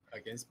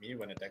 Against me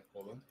when I attack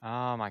Poland.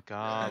 Oh my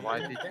god, why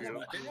did you?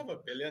 They have a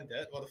billion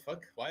dead. What the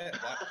fuck? Why?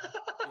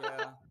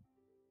 Yeah.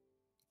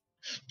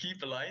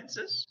 Keep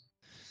alliances?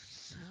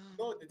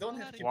 No, they don't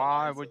have.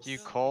 Why would you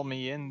call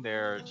me in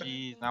there?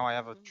 Jeez, now I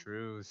have a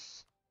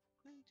truce.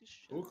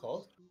 Who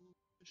called?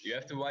 You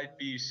have to white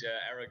peace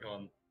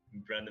Aragon,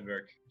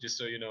 Brandenburg. Just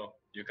so you know,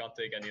 you can't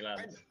take any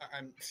land.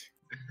 I'm.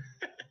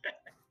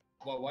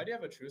 Well, why do you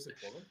have a truce in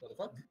Poland? What the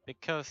fuck?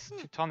 Because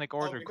Teutonic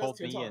Order because called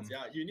me Teutons, in.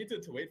 Yeah, you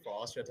needed to wait for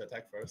Austria to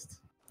attack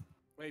first.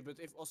 Wait, but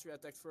if Austria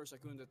attacked first, I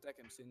couldn't attack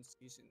him since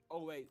he's in.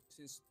 Oh wait,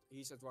 since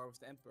he's at war with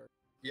the Emperor.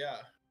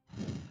 Yeah.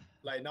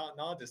 Like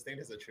now this thing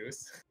is a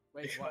truce.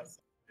 Wait, why?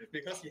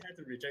 Because he had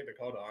to reject the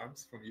call to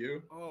arms from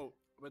you. Oh,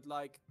 but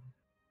like,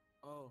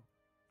 oh.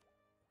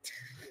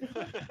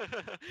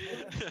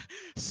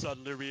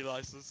 Suddenly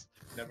realizes.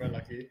 Never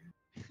lucky.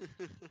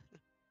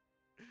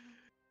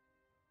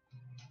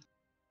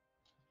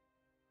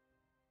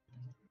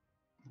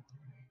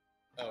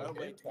 Oh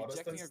wait,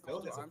 rejecting Protestants a call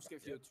still to has a arms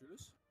gave you a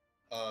truce?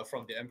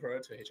 From the Emperor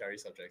to HRE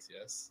subjects,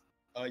 yes.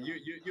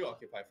 You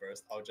occupy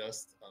first. I'll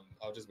just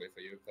wait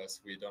for you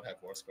because we don't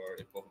have war score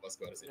if both of us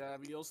go to the same. Yeah,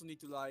 we also need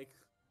to like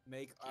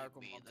make our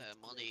Give me the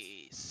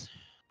monies.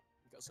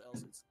 because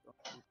else it's gonna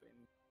be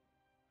pain.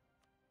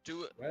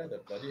 Do it. Where the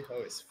bloody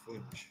hell is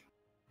Funch?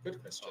 Good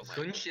question.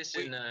 Funch is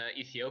in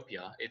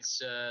Ethiopia. It's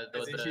the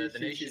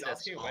nation He's that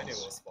asking when it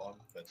will spawn,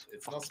 but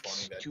it's not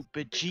spawning that.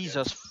 Stupid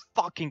Jesus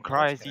fucking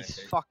Christ,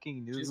 these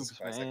fucking Jesus noobs,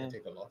 Christ, I can man.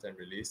 take a lot and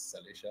release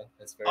Salisha.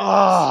 That's very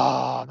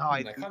Oh,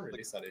 nice. no, I can't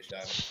release Salisha.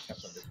 I'm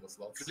kept on difficult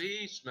slots.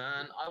 Please,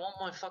 man, I want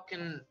my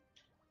fucking.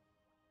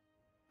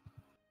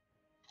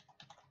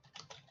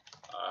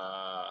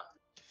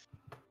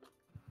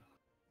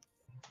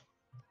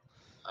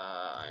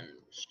 I'm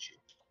stupid.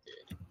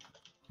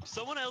 If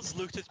someone else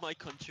looked at my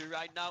country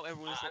right now,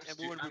 everyone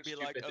would be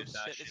like, "Oh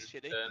shit, it's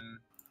shitty."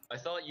 I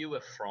thought you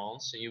were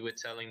France, and you were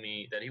telling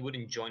me that he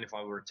wouldn't join if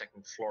I were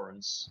attacking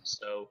Florence.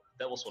 So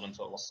that was what I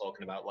was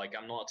talking about. Like,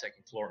 I'm not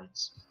attacking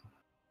Florence.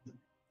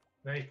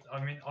 Wait,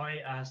 I mean, I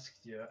asked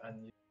you,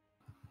 and you...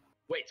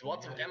 Wait,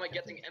 what? Am I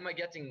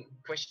getting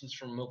questions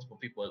from multiple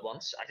people at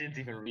once? I didn't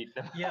even read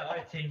them. Yeah,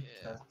 I think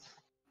that.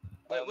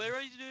 Where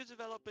are you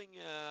developing,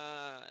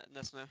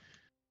 Nesno?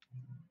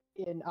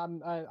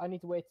 I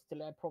need to wait till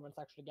the province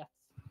actually gets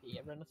the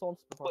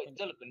Renaissance before. Wait,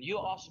 Telephone, you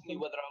asked me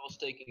whether I was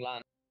taking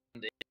land.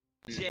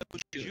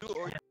 Genju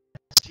or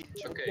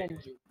Okay.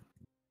 Genju.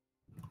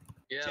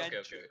 Yeah,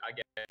 okay, I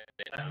get it.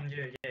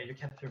 Yeah, you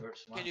kept your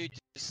words. Can you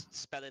just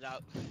spell it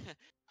out?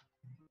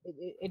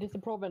 It is the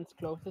province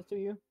closest to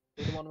you,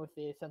 the one with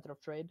the center of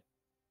trade.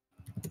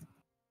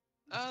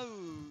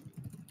 Oh,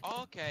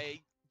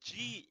 okay.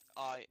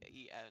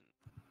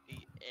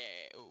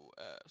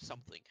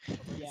 Something.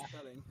 Yeah.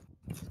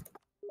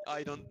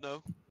 I don't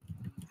know.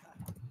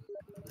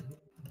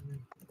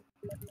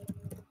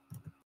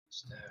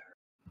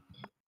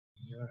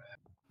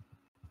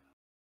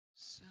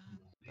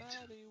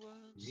 Somebody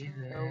once The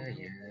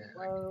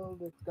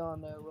world is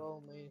gonna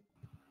roll me.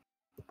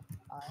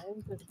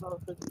 I'm just close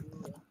to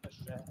you in the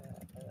shed.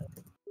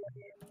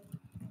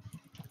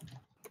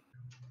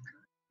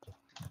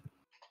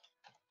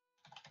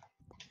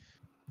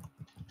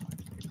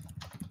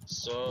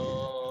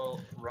 So,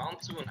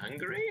 round 2 in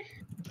Hungary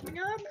coming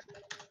up?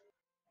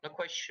 Not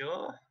quite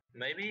sure.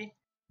 Maybe?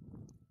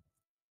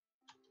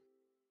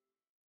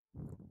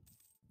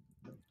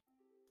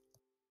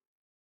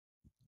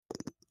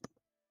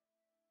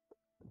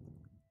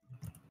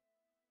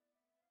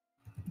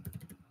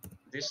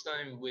 This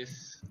time with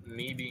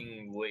me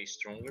being way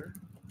stronger.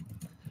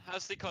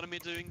 How's the economy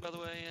doing, by the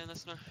way,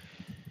 Nesno?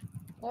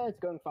 It's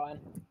going fine.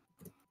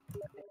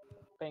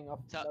 Paying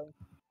off.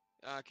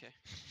 Okay.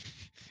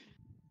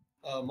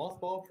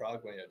 Mothball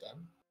Prague when you're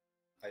done.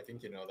 I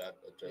think you know that,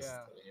 but just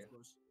telling you.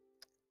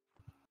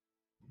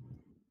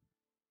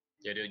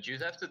 Yeah, dude,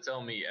 you'd have to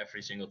tell me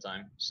every single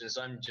time, since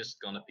I'm just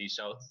gonna peace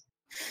out.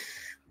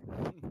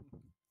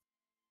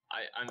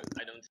 I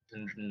don't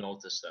even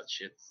notice that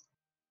shit.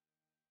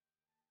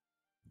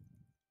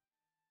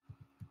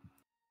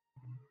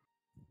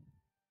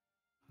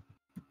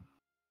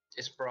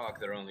 Is Prague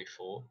there only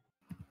 4?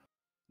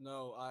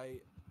 No,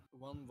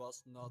 one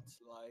was not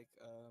like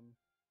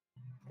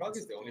Prague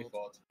is the only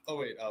fort. Oh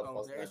wait,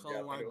 Poznan. there is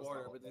one my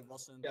border, but it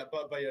wasn't. Yeah,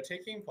 but you're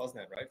taking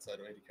Poznan, right? So I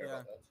don't need to care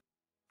about that.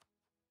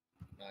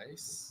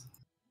 Nice.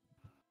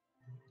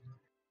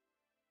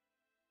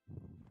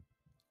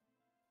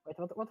 Wait,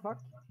 what the fuck?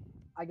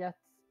 I get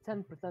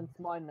 10%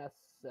 minus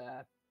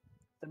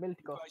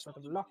stability cost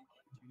because of luck.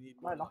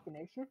 Am I lucky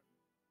nation?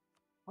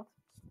 What?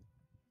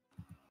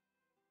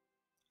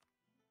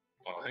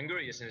 Oh,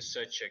 Hungary is in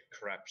such a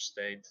crap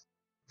state.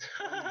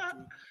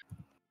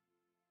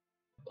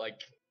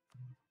 Like,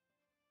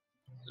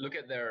 look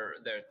at their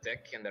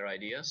tech and their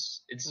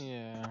ideas. It's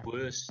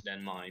worse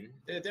than mine.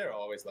 They're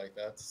always like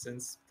that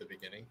since the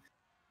beginning.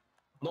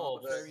 No,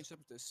 but very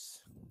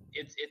separatists.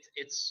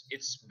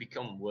 It's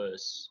become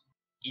worse,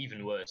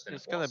 even worse than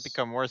It's it gonna was.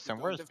 become worse and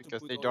worse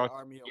because they don't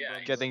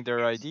getting their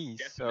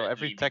IDs. So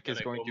every tech is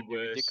going to be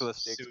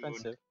ridiculously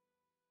expensive.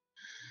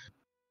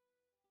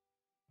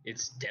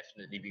 It's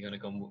definitely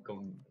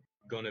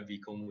gonna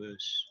become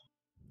worse.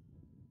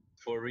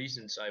 For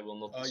reasons I will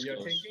not disclose.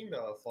 You're taking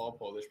the 4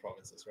 Polish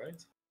provinces,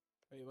 right?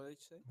 Wait, what did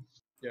you say?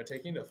 You're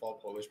taking the 4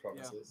 Polish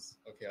provinces.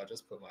 Yeah. Okay, I'll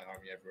just put my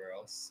army everywhere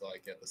else so I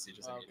get the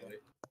sieges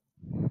immediately.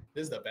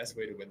 This is the best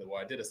way to win the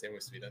war. I did the same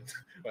with Sweden,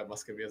 where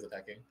Muscovy was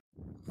attacking.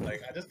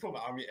 Like, I just put my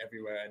army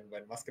everywhere, and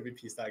when Muscovy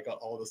peaced out, I got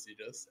all the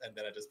sieges, and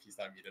then I just peaced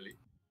out immediately.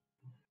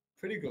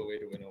 Pretty good way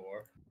to win a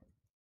war.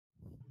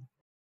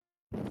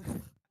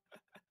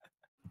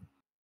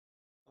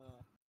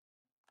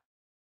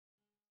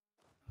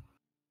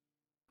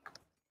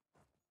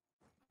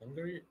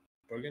 Hungary,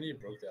 Burgundy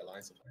broke the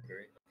alliance with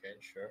Hungary. Okay,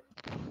 sure.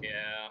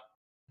 Yeah,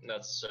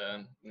 that's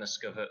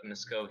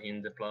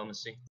Muscovian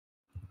diplomacy.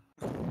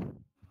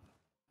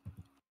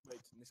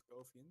 Wait,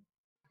 Muscovian?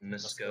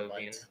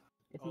 Muscovian.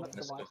 It's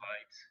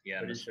Muscovite. Yeah,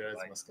 pretty Muscovite. sure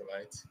it's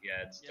Muscovite.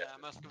 Yeah, it's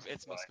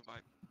it's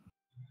Muscovite.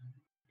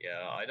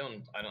 Yeah, I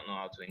don't know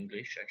how to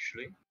English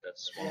actually.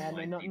 That's one of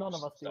my none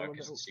of us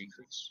darkest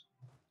secrets.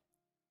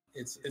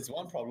 It's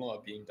one problem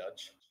of being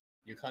Dutch.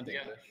 You can't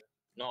English.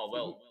 No,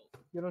 well.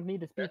 You don't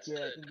need to speak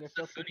English. English.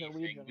 That's the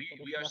funny thing.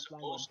 We are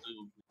supposed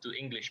to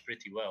English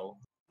pretty well.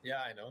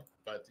 Yeah, I know,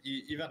 but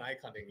even I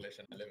can't English,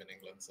 and I live in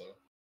England, so.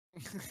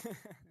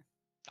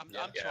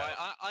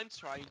 I'm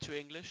trying to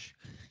English.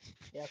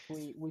 Yes,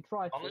 we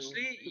try to.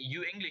 Honestly,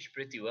 you English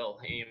pretty well,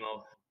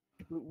 emo.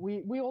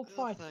 We all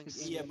try to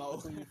speak English,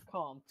 EMO. but we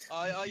can't.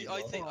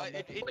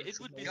 I think it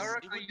would be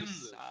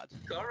sad.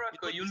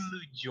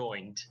 Karakayulu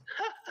joined.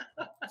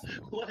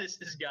 What is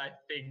this guy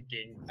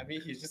thinking? I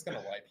mean, he's just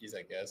gonna wipe peace,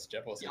 I guess.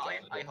 Jeff also.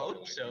 Yeah, I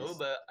hope so,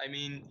 but I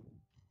mean,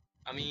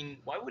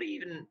 why would he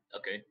even?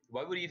 Okay,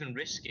 why would he even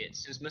risk it?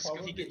 Since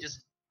Muscovy can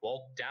just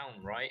walk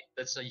down, right?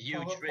 That's a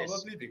huge risk.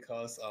 Probably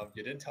because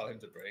you didn't tell him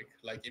to break.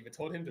 Like, if you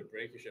told him to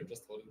break, you should have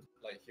just told him.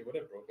 Like, he would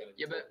have broken.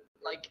 Yeah, but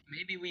like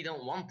maybe we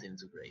don't want him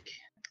to break.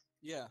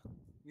 Yeah.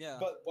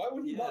 But why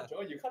would he not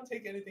join? You can't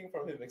take anything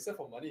from him except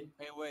for money.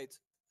 Hey, wait.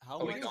 How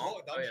we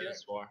can't.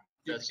 That's war.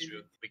 That's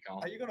true. We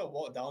can't. Are you gonna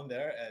walk down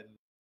there and?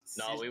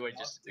 No, we were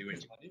just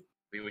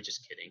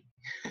kidding.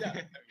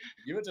 Yeah,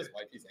 you were just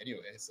white piece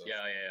anyway. So.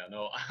 Yeah.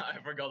 No, I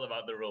forgot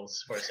about the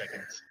rules for a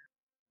second.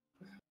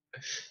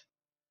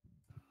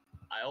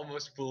 I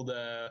almost pulled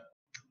a.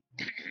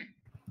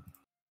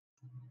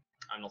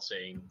 I'm not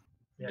saying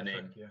the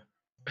name. Thank you.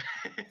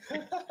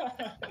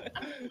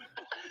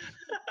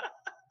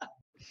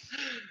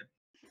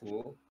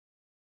 Cool.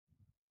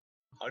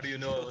 How do you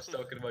know I was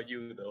talking about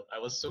you though? I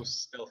was so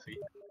stealthy.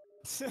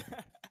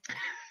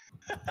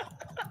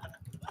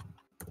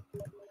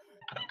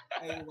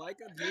 Hey, why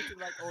can't you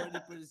like already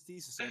put his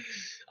thesis up?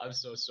 I'm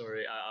so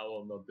sorry. I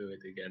will not do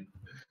it again.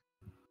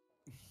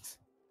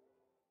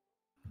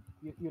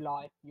 You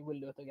lie. You will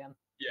do it again.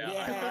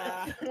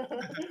 Yeah.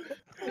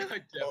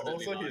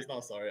 Also, he's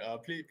not sorry.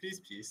 Please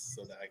peace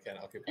so that I can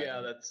occupy.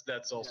 Yeah,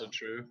 that's also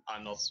true.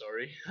 I'm not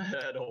sorry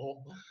at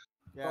all.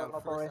 Yeah,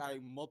 first I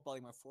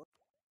mothballing my fort.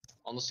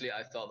 Honestly,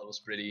 I thought that was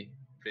pretty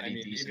decent if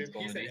you peace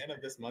comedy. at the end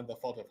of this month, the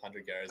fault of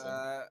 100 garrison.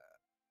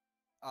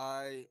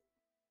 I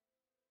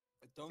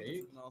don't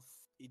have enough.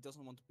 He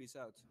doesn't want to peace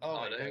out.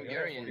 Oh, the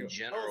Hungarian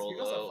general.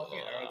 Because of fucking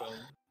Aragon.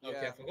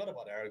 Okay, Yeah. I forgot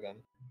about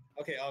Aragon.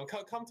 Okay,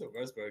 come to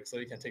Würzburg so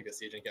you can take the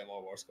siege and get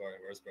more war score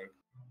in Würzburg.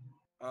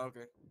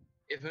 Okay.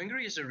 If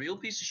Hungary is a real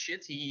piece of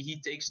shit,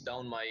 he takes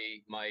down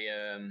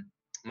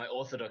my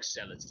Orthodox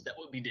zealots. That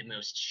would be the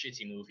most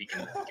shitty move he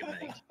can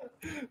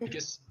make.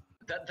 Because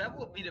that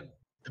would be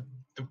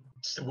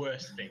the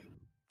worst thing.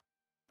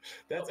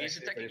 He's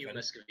attacking you,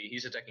 Muscovy.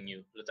 He's attacking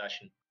you,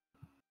 Latashin.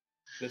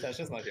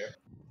 Latashin's not here.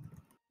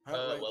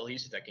 Well,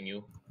 he's attacking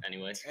you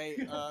anyway. Hey,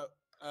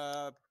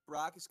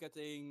 Prague is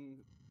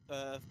getting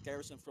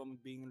garrison from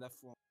being left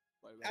for.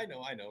 I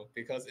know,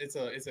 because it's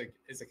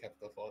a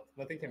capital fort.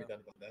 Nothing can be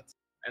done about that.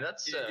 And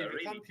that's if you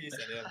really can't peace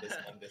any of this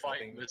one, there's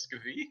fight nothing.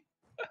 Muscovy.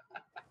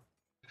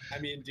 I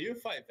mean, do you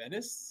fight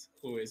Venice,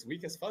 who is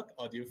weak as fuck,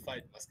 or do you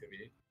fight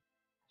Muscovy?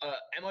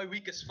 Am I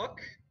weak as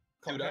fuck?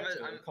 Compared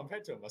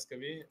to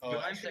Muscovy.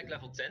 I'm tech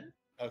level 10.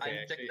 Okay,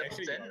 I'm tech level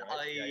 10.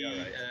 Right. You're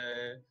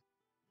right.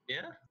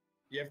 Yeah.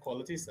 You have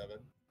quality 7.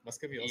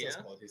 Muscovy also has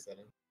quality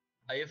 7.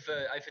 I have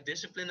a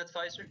discipline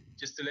advisor,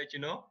 just to let you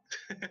know.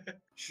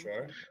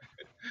 Sure.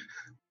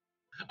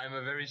 I'm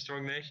a very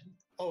strong nation.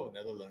 Oh,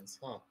 Netherlands,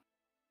 huh?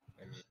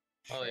 I mean.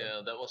 Oh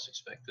yeah, that was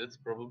expected,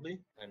 probably.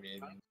 I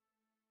mean.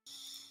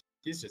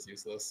 he's just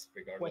useless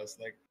regardless.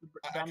 Like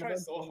I tried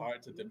so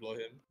hard to diplo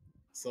him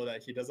so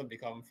that he doesn't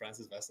become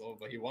France's vassal,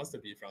 but he wants to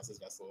be France's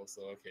vassal.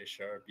 So okay,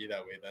 sure, be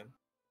that way then.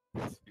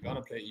 You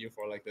gonna play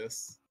EU4 like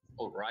this?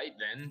 Alright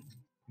then,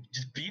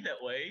 just be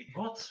that way.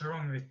 What's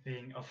wrong with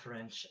being a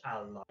French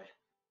ally?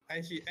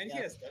 And he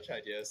has Dutch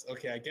ideas.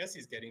 Okay, I guess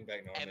he's getting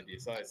back Normandy,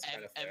 so it's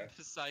kind of fair.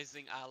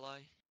 Emphasizing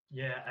ally.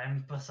 Yeah,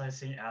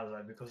 emphasizing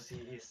ally because he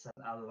is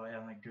an ally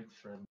and a good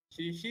friend.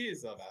 He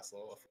is a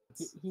vassal of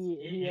France.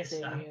 He is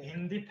an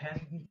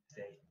independent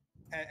state.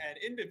 An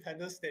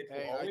independent state who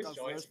Hey, I always got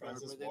joins first power,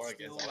 France's but war it's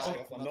against still,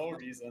 Austria for no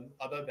reason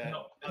other than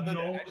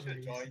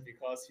actually join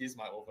because he's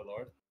my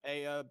overlord.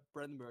 Hey,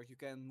 Brandenburg, you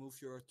can move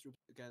your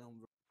troops again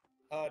on.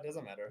 It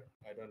doesn't matter.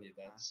 I don't need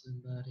that.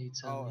 Somebody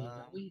tell me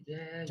are we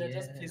there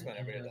Just please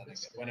whenever you're done again.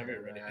 Whenever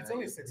you're ready. It's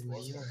only 6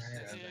 wars.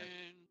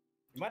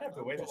 You might have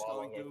to wait a while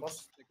longer.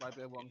 Plus, it might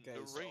be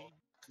 1k, so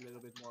a little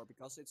bit more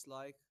because it's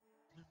like.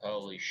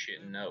 Holy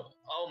shit, no.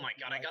 Oh my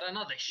god, I got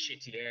another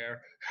shitty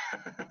air.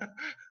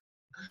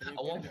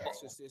 I want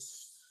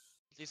this.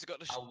 He's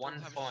got a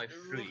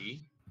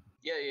 153.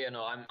 Yeah,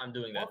 no, I'm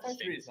doing that.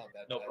 153 is not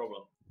that no bad.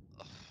 problem.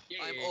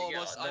 I'm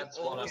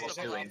almost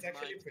doing. It's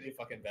actually pretty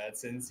fucking bad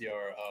since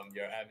you're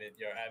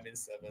admin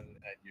 7 and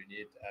you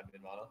need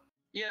admin mana.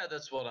 Yeah,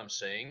 that's what I'm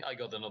saying. I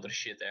got another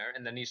shit there,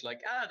 and then he's like,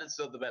 that's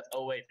not the bad.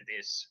 Oh wait, it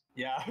is.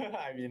 Yeah,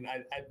 I mean,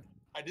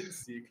 I didn't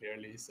see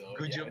clearly, so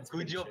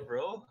good job,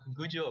 bro.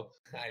 Good job.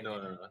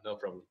 No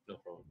problem.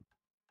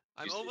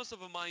 I'm almost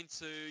of a mind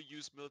to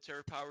use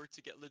military power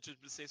to get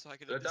legitimacy so I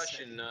can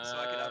Reduction, so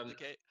I can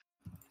abdicate.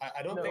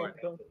 I don't think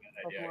that's a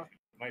bad idea.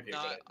 It might be a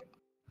good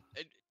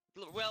idea.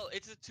 Well,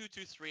 it's a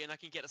 2/2/3, and I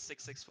can get a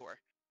 6/6/4.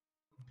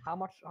 How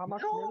much?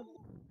 No!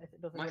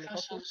 Does it My really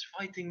cost vassal is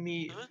fighting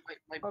me. Huh?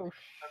 My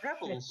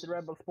rebels. Shit, the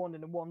rebels spawned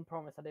in the one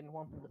province I didn't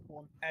want them to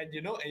spawn. And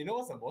you know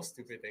what's the most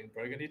stupid thing?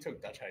 Burgundy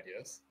took Dutch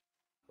ideas.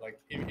 Like,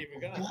 if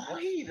we're gonna.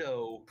 Why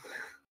though?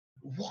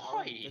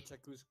 Why?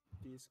 Dutch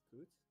is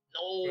good.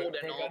 No,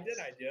 they're not. Burgundian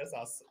ideas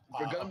are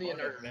Burgundian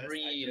are best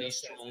really ideas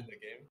strong in the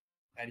game.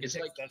 And he It's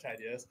takes like Dutch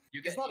ideas. you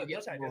It's get- not you the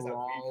get Dutch ideas are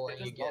morale weak. They're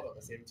and you just not get- on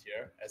the same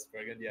tier as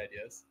Burgundy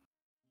ideas.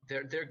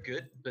 They're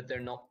good, but they're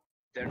not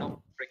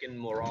freaking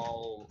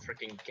morale,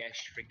 freaking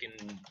cash, freaking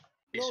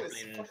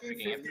discipline, no, it's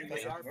freaking everything.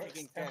 They are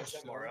freaking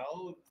 10%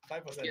 morale,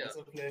 5% Yeah.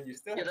 discipline. You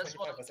still Yeah, have that's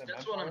 25%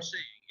 what manpower. I'm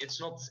saying. It's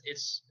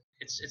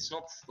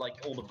not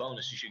like all the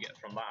bonuses you get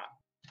from that,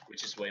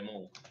 which is way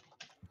more.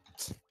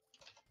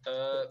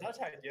 Dutch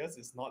ideas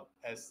is not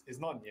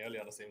nearly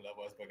on the same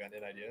level as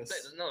Burgundian ideas.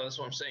 No, that's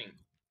what I'm saying.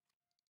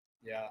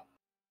 Yeah.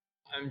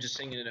 I'm just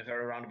saying it in a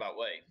very roundabout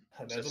way.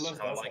 Netherlands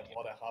how I does like have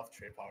more than half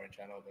trade power in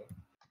general, though.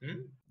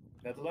 Hmm?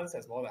 Netherlands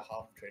has more than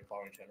half trade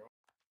power in general.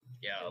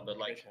 Yeah, but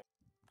like,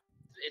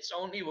 it's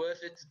only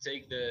worth it to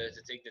take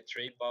the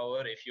trade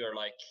power if you're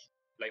like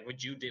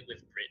what you did with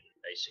Britain,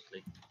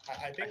 basically.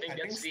 I think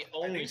that's the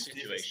only Steve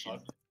is situation.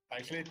 fucked. I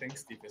actually think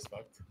Steve is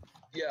fucked.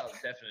 Yeah,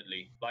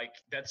 definitely. Like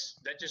that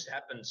just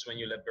happens when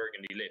you let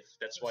Burgundy live.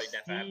 That's why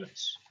that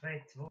happens.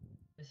 Wait, what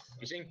is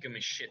His income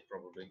is shit,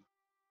 probably,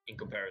 in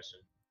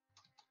comparison.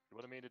 You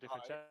want to make a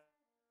different chat?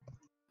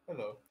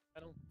 Hello.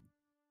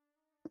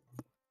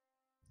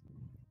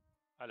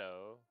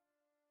 Hello.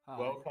 Hi.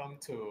 Welcome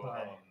to.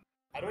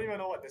 I don't even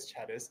know what this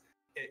chat is.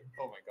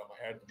 Oh my god, my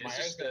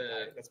hair's gonna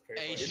die. That's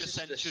pretty funny. Asia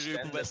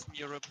Central, Western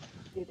Europe.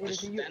 The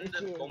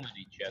standard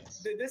comedy chat.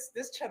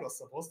 This chat was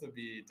supposed to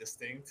be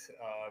distinct.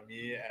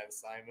 Me and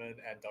Simon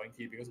and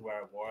Donkey because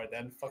we're at war.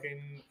 Then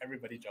fucking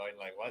everybody joined.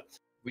 Like what?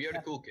 We are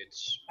the cool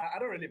kids. I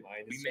don't really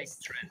mind. We It's make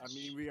just, trends. I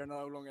mean, we are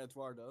no longer at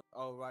war though.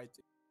 Oh right.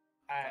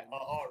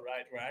 all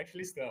right, we're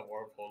actually still at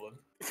war, Poland.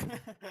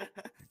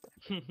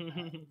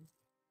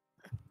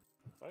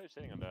 Why are you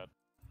saying on that?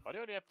 Why do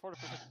you only have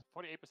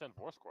 48%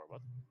 war score?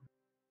 What?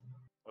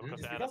 Oh, because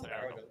It's Anna's because of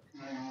Aragon.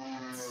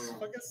 Aragon. It's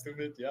fucking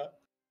stupid, yeah.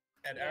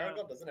 And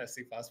Aragon doesn't have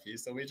sick fast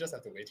peace, so we just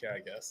have to wait here, I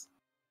guess.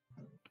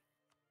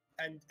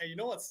 And you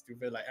know what's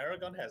stupid? Like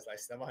Aragon has like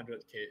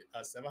 700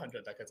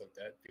 ducats of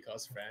debt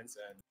because France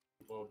and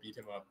people beat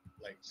him up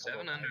like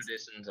 700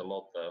 isn't a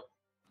lot though.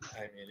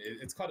 I mean,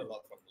 it's quite a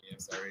lot from me. I'm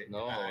sorry.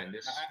 No, I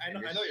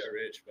know you're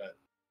rich, but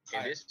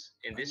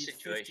in this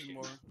situation,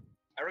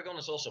 Aragon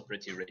is also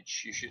pretty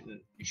rich. You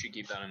should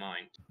keep that in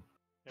mind.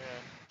 Yeah.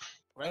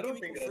 I don't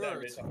think they're that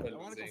rich after I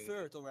want to losing.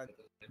 convert already.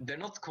 They're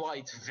not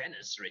quite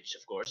Venice rich,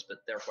 of course, but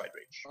they're quite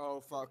rich.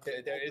 Oh fuck.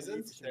 There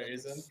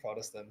isn't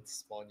Protestant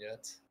spawn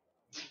yet.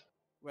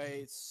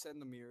 Wait,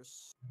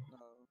 Sandomirs. No.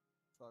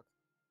 Fuck.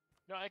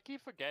 No, I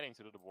keep forgetting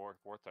to do the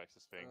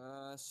vortexes thing.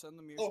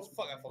 Sandomirs. Oh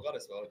fuck, I forgot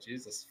as well.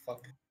 Jesus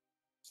fuck.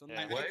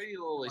 Yeah. Why are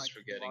you always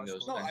forgetting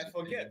those? No, I things?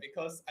 forget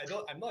because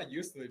I'm not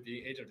used to it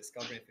being Age of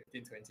Discovery in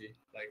 1520.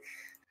 Like.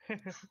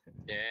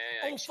 Yeah,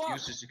 Oh,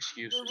 excuses.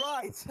 You're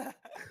right.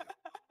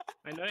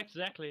 I know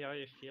exactly how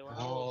you feel.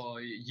 Oh,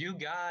 you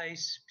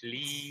guys,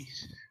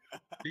 please,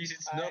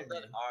 it's not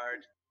that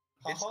hard.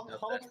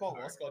 How much more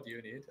war score do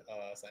you need,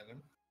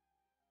 Simon?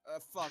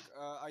 Fuck.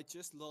 I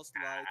just lost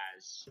like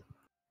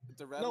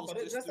the No, rebels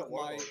but it's just just a took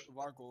war my goal.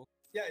 war goal.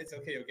 Yeah, it's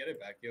okay. You'll get it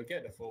back. You'll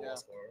get the full war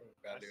score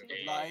value.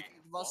 Like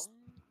it was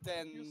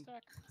 10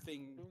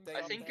 thing.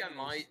 I think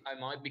I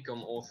might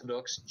become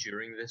Orthodox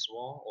during this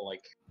war, or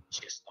like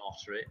just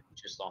after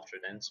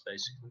it ends,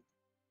 basically.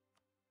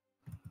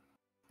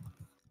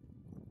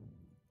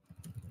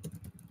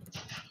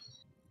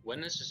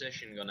 When is the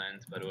session gonna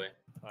end, by the way?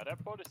 There are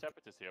probably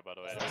separatists here, by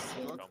the way.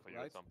 They will come for you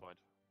at some point.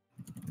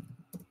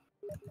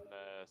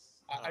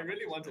 I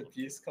really want a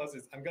peace because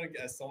I'm gonna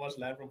get so much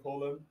land from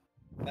Poland,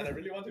 and I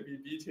really want to be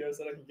B tier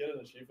so that I can get an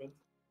achievement.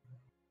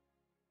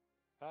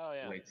 Oh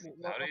yeah. Wait,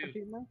 how do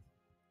you?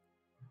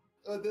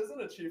 There's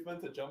an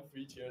achievement to jump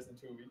 3 tiers in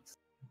 2 weeks,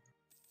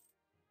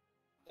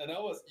 and I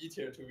was E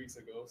tier 2 weeks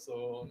ago.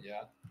 So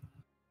yeah.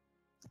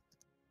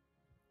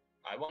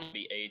 I want to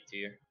be A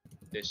tier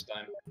this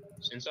time,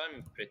 since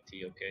I'm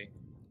pretty okay.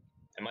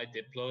 And my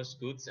Diplo is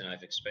good, and I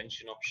have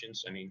expansion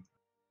options. I mean,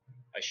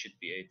 I should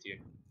be A tier.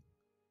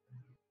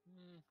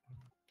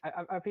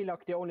 I feel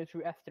like the only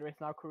true S tier is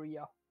now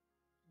Korea.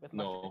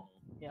 No.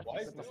 Yes,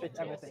 Why with fit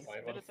everything.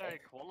 Military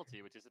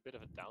equality, which is a bit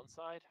of a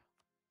downside.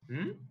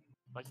 Hmm?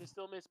 Like you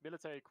still miss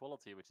military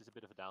equality, which is a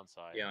bit of a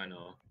downside. Yeah, I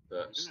know,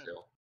 but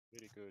still.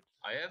 Really good.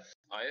 I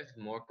have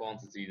more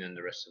quantity than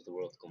the rest of the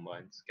world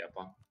combined,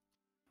 Kappa.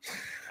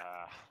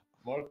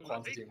 More I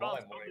quantity, think more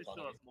France and more probably still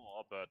economy. has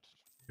more, but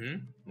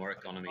More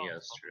economy, France yeah,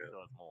 that's probably true. still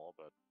has more,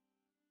 but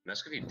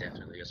Muscovy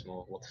definitely has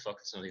more. What the fuck?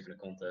 It's not even a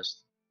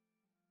contest.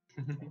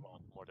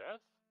 more death.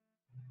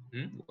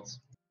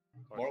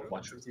 What? More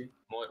quantity.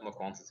 More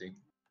quantity.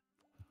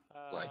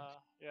 Like,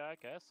 yeah, I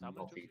guess. How many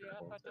not troops do even you a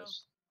have right now?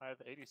 contest. I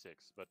have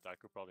 86, but I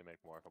could probably make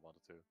more if I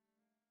wanted to.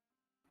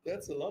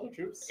 That's a lot of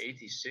troops.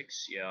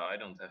 86? Yeah, I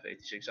don't have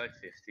 86. I have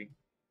 50.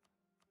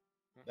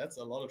 That's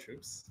a lot of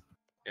troops.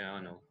 Yeah,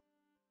 I know.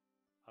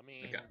 I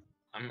mean, Okay.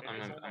 I'm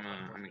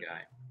a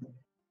guy.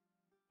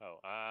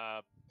 Oh,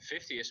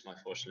 50 is my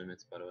force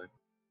limit, by the way.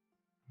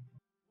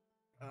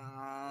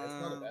 That's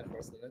not a bad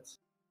first limit.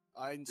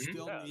 I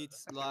still Yeah, need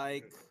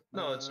like.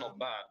 No, it's not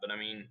bad, but I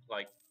mean,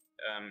 like,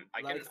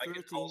 I like can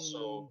 13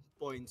 also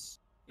points.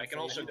 I can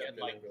also Yeah, get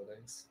like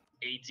buildings.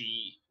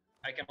 80.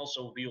 I can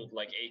also wield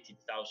like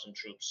 80,000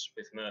 troops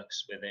with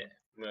mercs with it.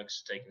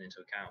 Mercs taken into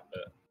account,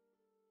 but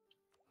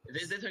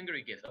did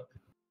Hungary give up?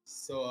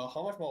 So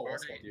how much more war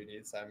squad do you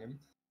need, Simon?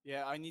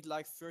 Yeah, I need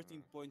like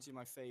 13 points in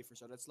my favor,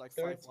 so that's like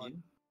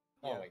 13?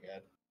 Oh Yeah. my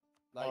god.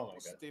 Like Oh my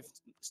positive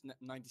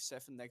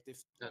 97,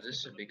 negative. No, this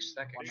is a big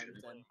stack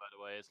actually. By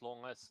the way, as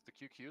long as the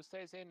QQ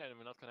stays in, then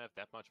we're not gonna have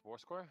that much war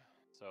score.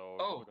 So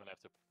Oh, we're gonna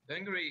have to.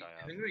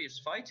 Hungary is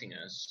fighting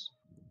us.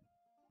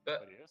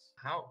 But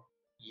how?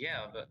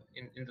 Yeah, but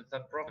in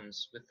that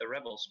province with the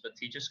rebels, but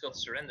he just got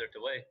surrendered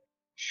away.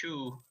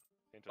 Shoo.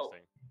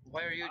 Interesting.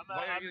 Why are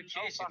you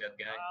chasing that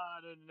guy?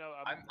 I don't know.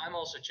 I'm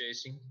also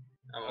chasing.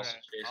 I'm also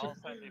chasing. I'll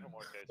send even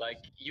more chases. Like,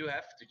 you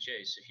have to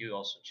chase if you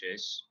also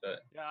chase, but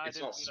Yeah, it's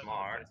not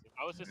smart.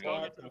 I was just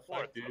going into the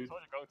fort. I was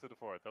only going to the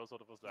fort. That was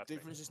what was The happening.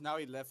 difference is now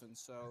 11,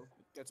 so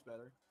it gets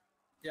better.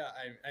 Yeah,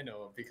 I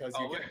know, because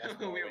Oh, you get much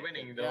more we're weight.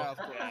 winning though. Yeah, of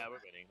course. Yeah, we're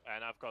winning,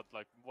 and I've got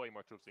like way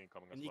more troops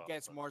incoming And as he well.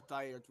 gets more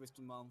tired with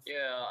the month.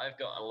 Yeah, I've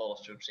got a lot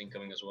of troops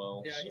incoming as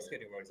well. Yeah, so- he's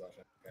getting more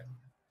exhaustion. Okay.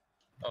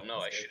 Oh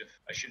no, That's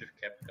I should have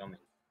kept coming.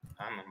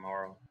 I'm a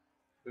moral.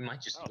 We might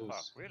just Oh lose.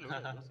 fuck, we're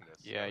losing this.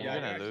 Yeah, Yeah, you're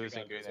gonna actually lose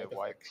got and get this. What the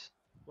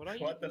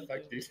wiped. What the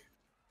fuck, dude?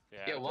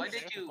 Yeah, why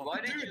did you go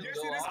you see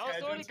this off? I was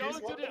guy, already dude? going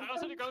He's to what the I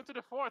was already going to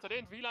the fort. I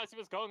didn't realize he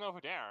was going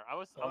over there. I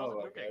wasn't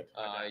looking.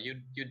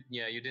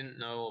 You didn't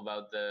know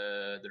about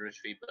the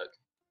retreat bug.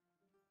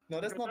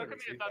 No, that's Because not a how come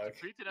retreat it's not bug.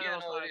 retreated, and I Yeah,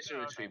 was no, like, it is a yeah,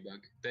 retreat okay.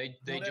 bug.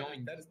 They No,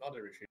 joined. that is not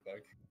a retreat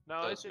bug.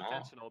 No, That's it's not.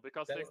 intentional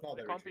because That they is not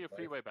a can't be a retreat bug.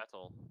 freeway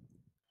battle.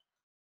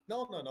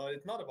 No,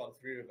 it's not about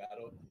a 3-way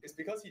battle. It's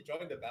because he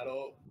joined the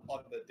battle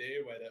on the day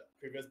where the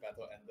previous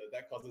battle ended.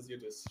 That causes you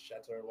to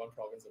shatter one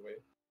province away.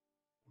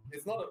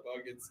 It's not a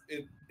bug.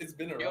 It's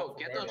been around. Yo, for a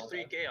get very those long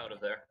time. 3K out of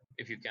there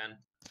if you can.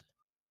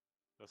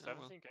 The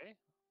 17k?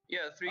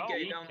 Yeah,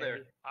 3K down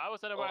there. I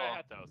was unaware I Oh.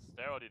 had those.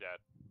 They're already dead.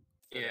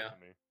 Yeah. To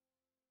me.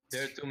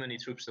 There are too many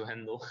troops to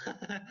handle.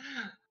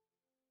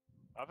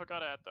 I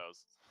forgot I had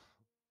those.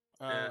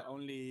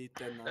 Only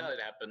 10 now. Well, it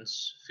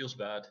happens. Feels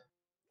bad.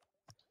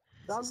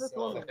 I'm just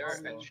wondering. They're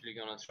eventually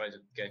gonna try to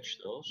catch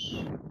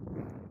those.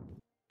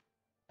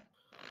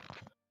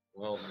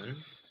 Well then.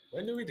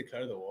 When do we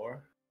declare the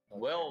war?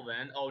 Well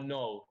then. Oh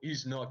no,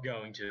 he's not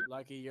going to.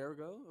 Like a year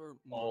ago or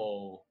more?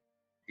 Oh,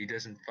 he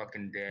doesn't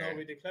fucking dare. No,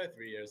 we declared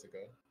 3 years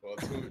ago. Well,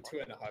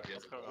 2.5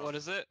 years ago. What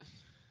is it?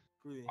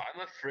 Really?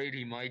 I'm afraid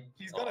he might.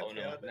 He's gonna oh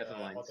clear no, the never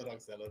mind.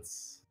 Orthodox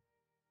zealots.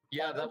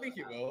 Yeah, I don't think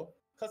he will,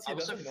 because he I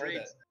was doesn't afraid. know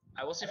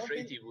that. I was I don't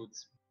afraid think- he would.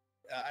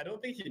 I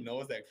don't think he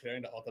knows that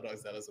clearing the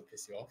Orthodox zealots will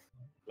piss you off.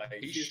 Like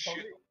He he's should.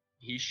 probably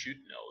He should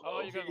know. Oh,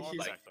 Though. you got he's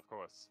Orthodox, like- of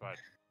course. Right.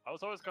 I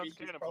was always going to he's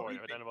kill him for probably you,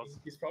 but then it was.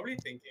 thinking- he's probably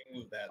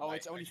thinking that. Oh, like,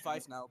 it's only actually-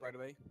 5 now, by the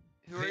way.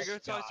 Who are you This guys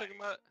guy. talking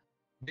about?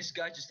 This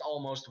guy just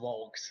almost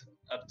walked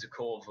up to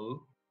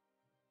Corfu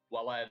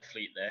while I had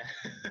fleet there.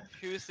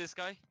 Who is this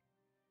guy?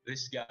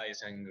 This guy is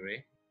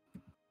Hungary.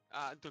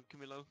 Don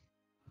Camilo.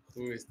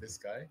 Who is this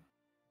guy?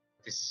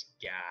 This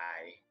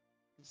guy.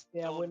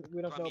 Yeah, we don't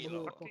know Camilo. who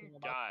we're Fucking talking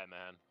about. guy,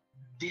 man.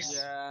 This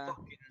Yeah,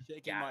 fucking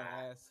shaking my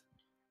ass.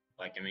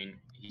 Like, I mean,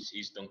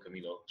 he's Don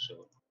Camilo,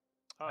 so.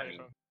 Oh, I yeah, mean,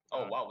 bro.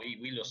 oh wow,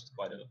 we lost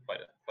quite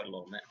a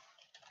lot of men.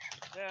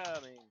 Yeah, I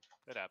mean,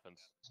 it happens.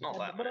 It's not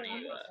that But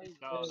many. No,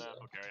 no,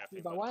 Bulgaria. I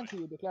think, But by the why way. aren't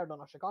you declared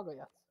on Chicago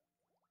yet?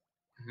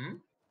 Hmm?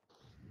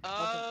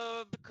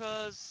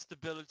 Because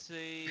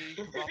stability,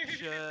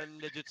 corruption,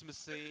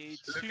 legitimacy,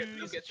 Look two at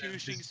the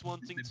institutions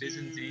wanting the to.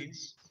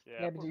 Byzantines.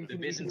 Yeah, but poor you The can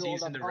do all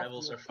Byzantines and that the after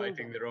rebels you are kill them.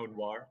 fighting their own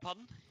war.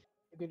 Pardon?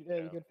 You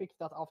could fix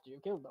that after you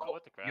kill them. Oh,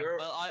 what the crap?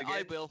 Well, I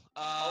again? will.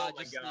 Oh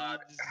my just god.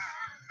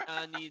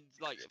 I need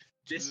like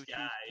This two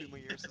guy. more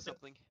years or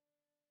something.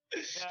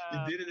 You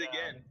did it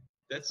again.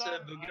 That's This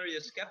time,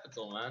 Bulgaria's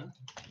capital, man.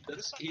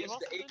 That's he he has the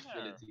wasn't in H there.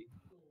 ability.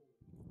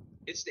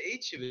 It's the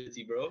H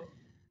ability, bro.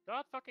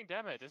 God fucking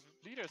damn it! This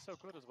leader is so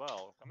good as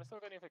well. Am I still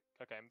getting?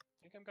 Okay, I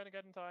think I'm gonna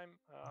get in time.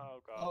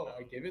 Oh god. Oh, no.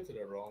 I gave it to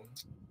the wrong.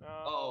 No,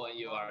 Oh, and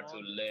you come are on.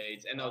 too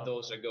late. And now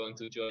those are going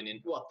to join in.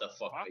 What the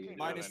fuck are you doing?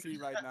 -3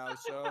 right now,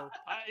 so.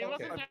 He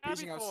wasn't I'm there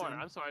peacing out before. soon.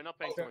 I'm sorry, not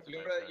paying Oh, too much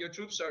attention. your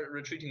troops are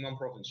retreating one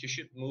province. You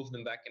should move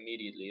them back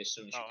immediately as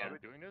soon as you Oh, can. are we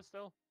doing this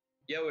still?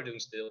 Yeah, we're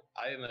doing still.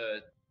 I am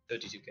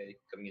 32k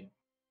coming in.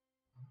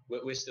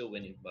 We're still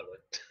winning, by the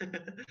way.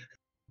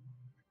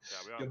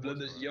 Yeah, we are.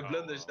 Your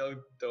blunders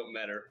don't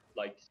matter.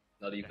 Like,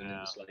 not even in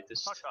the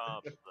slightest. Fuck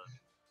off.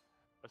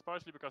 It's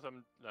partially because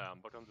I'm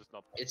just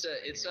not.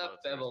 It's a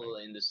pebble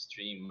in the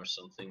stream or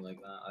something like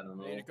that. I don't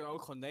know. Nee, je kan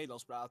ook gewoon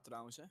Nederlands praten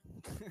trouwens, hè?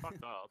 Fuck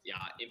dat.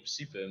 Ja, in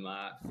principe,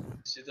 maar er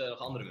zitten nog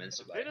andere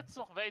mensen bij. Wil het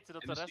toch weten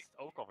dat de rest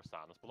ook al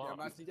verstaan? Dat is Ja, maar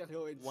belangrijk. het is niet echt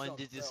heel interessant.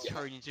 When did this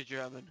wel. turn into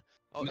German?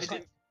 Oh,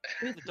 Misschien-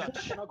 the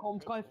Dutch.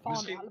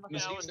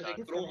 Misschien zeg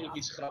ik per ongeluk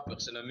iets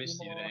grappigs en dan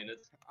mist iedereen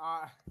het.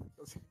 Ah,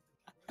 dat...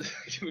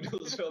 Ik bedoel,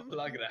 dat is wel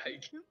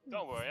belangrijk.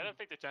 Don't worry, I don't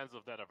think the chances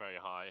of that are very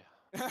high.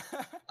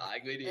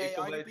 Ik weet niet, Hey, ik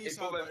vond I mijn peace ik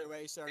out vond by the mijn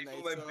way, Serenade.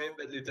 ik vond mijn bid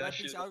met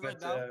Lutasje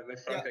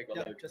met Frankrijk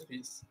wel leuk. Just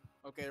peace.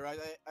 Okay, right.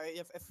 I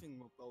have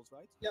everything with goals,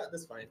 right? Yeah,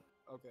 that's fine.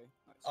 Okay,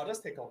 nice. I'll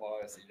just take off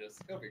our sieges.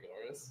 It'll be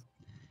glorious.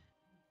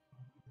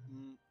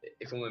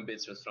 Ik vond mijn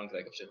bits met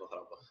Frankrijk op zich wel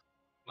grappig.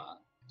 Maar,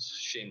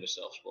 shameless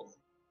self-spot.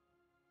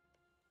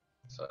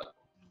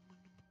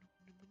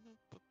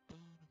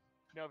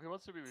 No, if he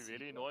wants to be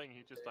really annoying,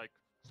 he just like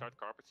start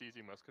carpet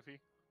seizing Muscovy.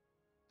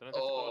 Then I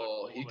just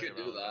Oh, go he could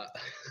do that.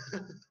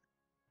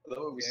 That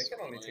would be Yeah, I can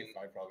only annoying. take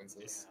 5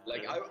 provinces.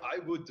 Like, I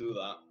would do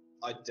that.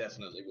 I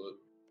definitely would.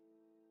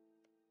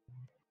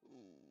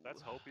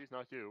 Let's hope he's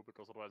not you,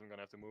 because otherwise I'm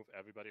gonna have to move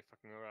everybody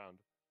fucking around.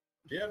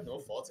 Do you have no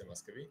forts in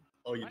Muscovy?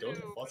 Oh, you I don't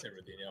do, have forts in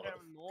but Rodinia.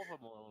 they're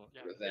normal.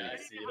 Yeah, Yeah, I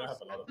see. You don't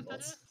have a lot of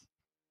forts.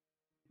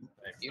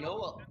 You know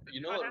what?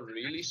 You know what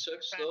really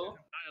sucks though?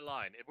 Not a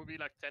line. It would be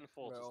like 10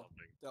 forts or Well,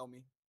 something. tell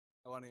me.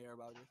 I want to hear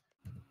about it.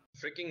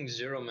 Freaking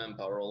 0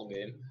 manpower all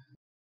game.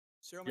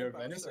 Zero Your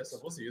manpower Venice are sucks.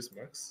 supposed to use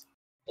mercs.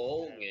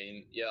 All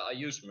game. Yeah, I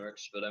use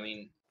mercs, but I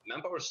mean,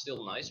 manpower is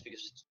still nice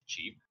because it's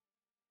cheap.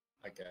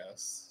 I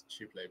guess.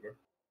 Cheap labor.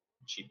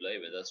 Cheap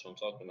labor, that's what I'm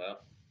talking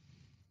about.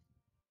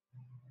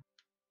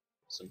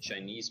 Some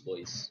Chinese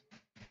boys.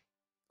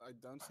 I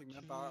don't think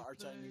manpower are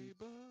Chinese.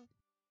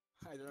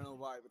 I don't know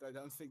why, but I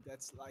don't think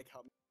that's like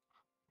how.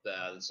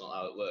 Yeah, that's not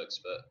how it works,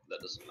 but that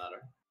doesn't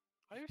matter.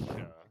 Are you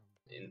sure?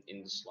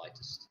 In the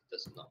slightest, it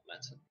does not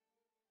matter.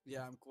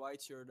 Yeah, I'm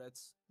quite sure that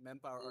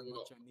manpower are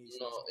not Chinese.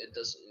 No, it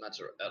doesn't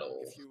matter at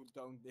all. If you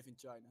don't live in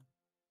China.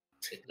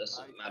 It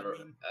doesn't I matter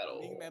mean, at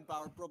all. Ming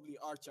manpower probably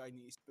are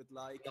Chinese, but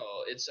like.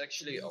 No, it's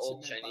actually Indonesian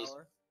all Chinese.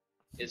 manpower-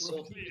 It's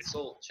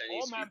all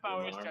Chinese. All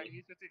manpower is people in army.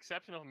 Chinese, with the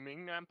exception of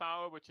Ming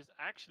manpower, which is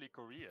actually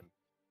Korean.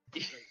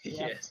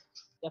 Yes.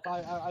 Yes,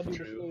 I do the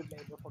True. slave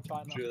labor for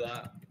China. True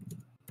that.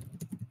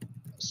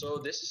 So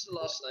this is the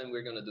last time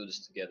we're gonna do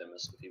this together,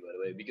 Muscovy, by the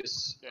way,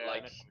 because Yeah,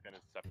 like next we're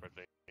gonna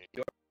separately.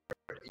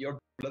 your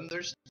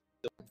blunders.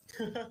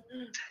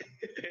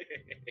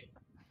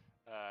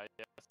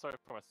 Yeah, sorry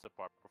for my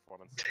subpar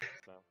performance.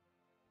 No.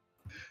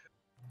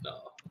 No.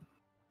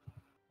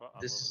 Well,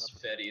 I'm This moving is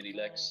up. very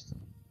relaxed.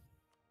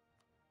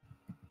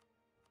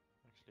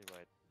 Actually,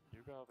 wait. You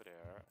go over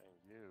there, and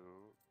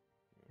you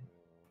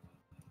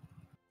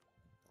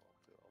go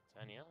to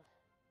Altania.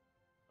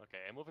 Okay,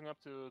 I'm moving up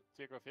to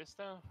Tigre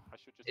Vista. I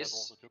should just have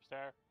all the troops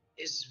there.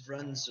 Is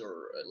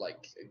Ranzor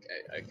like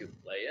a good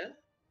player?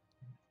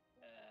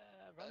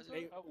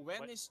 Hey, Oh,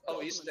 when wait. is Oh,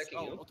 the he's Ottomans?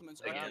 attacking you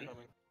Ottomans again. are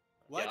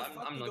Why Yeah, the I'm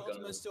fuck do not the gonna-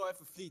 Ottomans still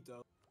have a fleet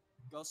though?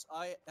 Because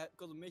I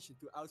got a mission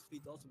to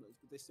outfleet the Ottomans,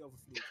 but they still have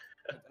a fleet.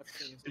 And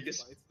everything is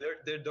Because occupied.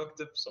 they're docked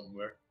up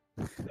somewhere.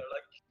 They're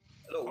like,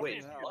 oh Probably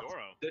wait, in what?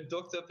 Theodoro. They're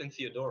docked up in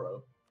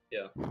Theodoro.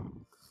 Yeah,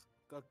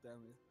 God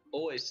damn it.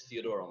 always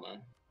Theodoro,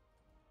 man.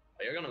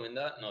 Are you gonna win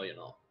that? No, you're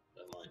not.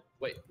 Never mind.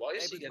 Wait, why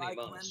is Hey, he but getting like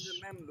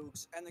bonus? when the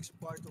Mamluks annex a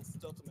part of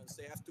the Ottomans,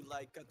 they have to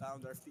like cut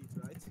down their fleet,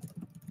 right?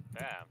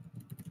 Damn.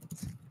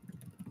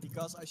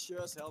 Because I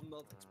sure as hell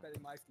not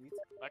expanding my fleet.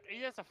 Like,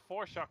 he has a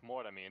 4 shock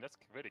more than me, and that's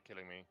really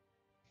killing me.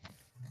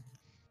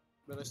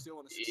 But I still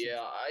want to succeed.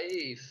 Yeah,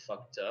 I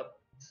fucked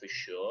up for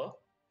sure.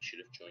 Should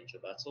have joined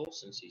your battle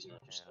since he's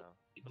not just Yeah.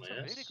 beat That's my a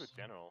ass. really good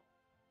general.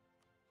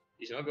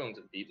 He's not going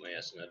to beat my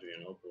ass in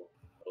Adrianople.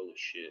 Holy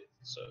shit,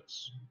 it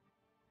sucks.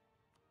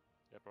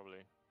 Yeah,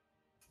 probably.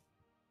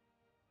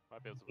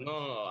 Might be able to win.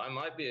 No, I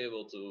might be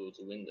able to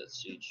win that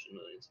siege in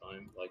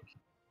time. Like,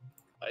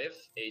 I have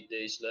 8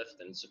 days left,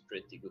 and it's a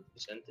pretty good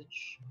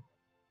percentage.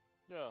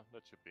 Yeah,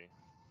 that should be.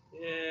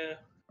 Yeah,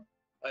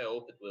 I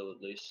hope it will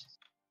at least.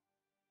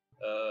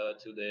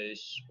 2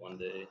 days, 1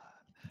 day.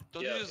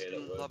 Don't Yeah, you just okay,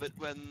 that love works. it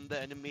when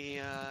the enemy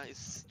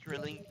is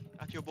drilling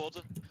at your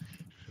border?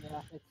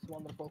 Yeah, it's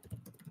wonderful.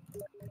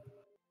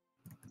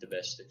 The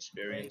best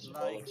experience of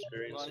all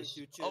experiences.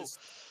 Oh,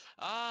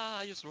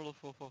 I just rolled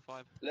a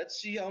 4-4-5.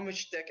 Let's see how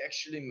much tech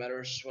actually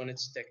matters when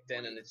it's tech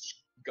 10 and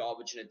it's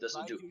garbage and it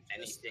doesn't do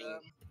anything.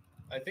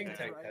 I think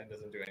Tech 10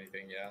 doesn't do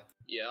anything, yeah.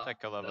 Yeah. Tech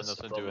 11 that's the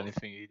doesn't do problem.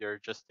 anything either,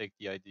 just take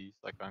the IDs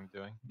like I'm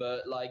doing.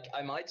 But like,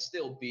 I might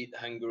still beat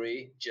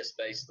Hungary just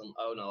based on,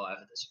 oh no, I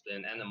have a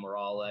discipline and a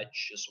morale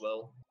edge as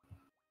well.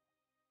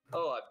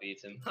 Oh, I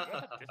beat him. You got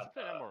a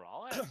discipline and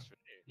morale edge,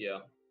 really? Yeah.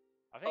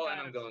 I think And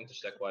I'm going to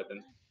stack wipe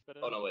him.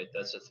 Oh no, wait,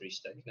 that's a 3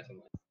 stack. Never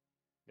mind.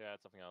 Yeah,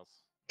 it's something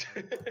else.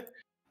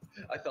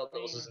 I thought that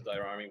was his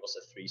entire army was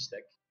a 3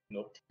 stack.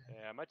 Nope.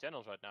 Yeah, my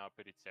generals right now are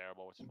pretty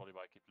terrible, which is probably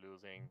why I keep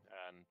losing.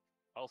 And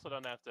I also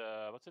don't have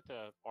the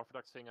the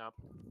Orthodox thing up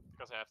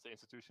because I have the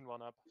institution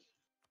one up.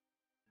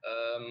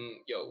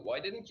 Yo, why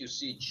didn't you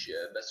siege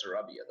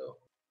Bessarabia though?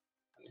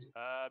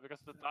 Because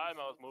at the time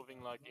I was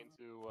moving like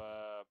into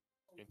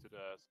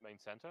the main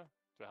center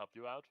to help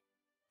you out,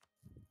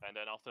 and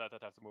then after that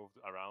I'd have to move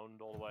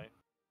around all the way.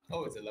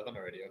 Oh, it's 11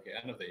 already. Okay,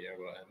 end of the year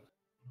will end.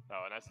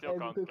 No, and I still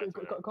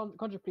can't.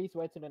 Can't you please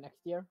wait till the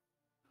next year?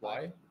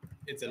 Why?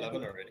 It's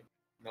 11 already.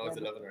 No, it's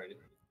 11 already.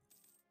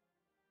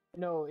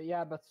 No,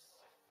 yeah, but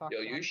fuck. Yo,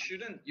 you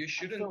shouldn't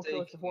so close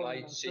take to falling my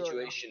in, sure.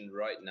 situation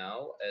right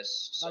now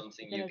as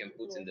something you can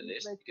put in the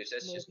list because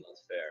that's just not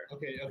fair.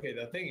 Okay,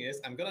 the thing is,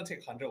 I'm gonna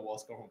take 100 war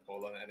score from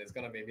Poland and it's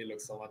gonna make me look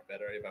so much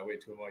better if I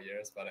wait 2 more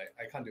years, but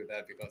I can't do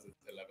that because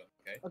it's 11,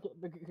 okay? Okay,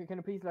 but can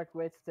you please like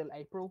wait till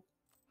April?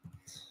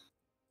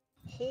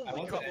 I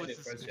want to end it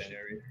 1st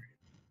January.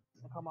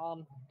 Come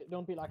on,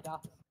 don't be like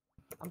that.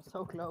 I'm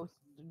so close.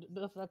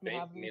 Just let me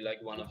have Make me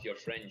like one of your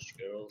French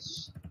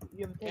girls.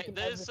 You've taken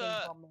there's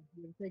everything from me.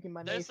 You've taken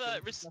my There's nation.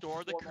 a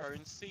restore the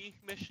currency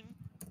mission.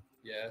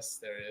 Yes,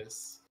 there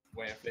is.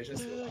 When inflation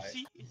is still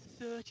high.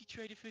 30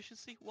 trade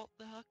efficiency. What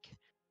the heck?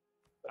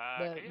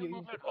 Can you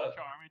move your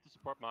army to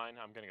support mine?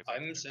 I'm getting a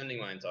I'm sending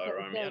my entire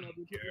army. I don't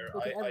care.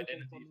 I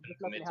didn't even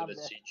commit to the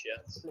siege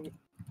yet.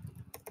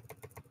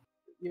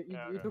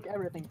 You took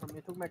everything from me.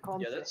 You took my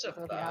country. Yeah, that's a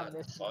bad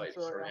fight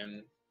for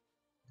him.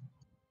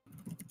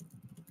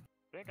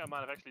 I think I might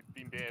have actually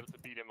been able to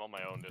beat him on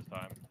my own this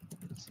time.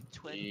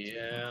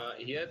 Yeah,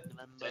 he had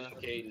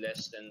 10k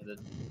less than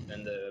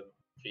the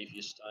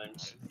previous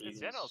times. His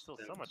general is still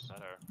so much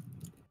better.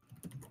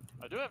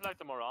 I do have like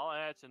the morale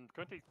edge and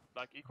currently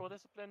like equal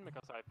discipline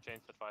because I've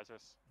changed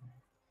advisors.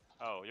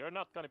 Oh, you're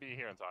not gonna be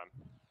here in time.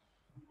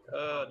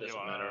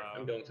 Doesn't matter.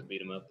 I'm going to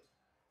beat him up.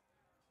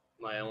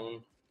 My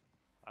own.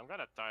 I'm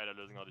kinda tired of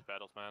losing all these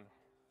battles, man.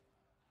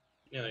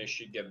 Yeah, you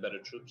should get better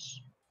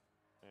troops.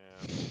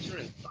 Yeah. Your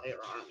entire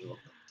army. What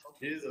the fuck?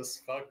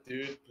 Jesus fuck,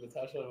 dude.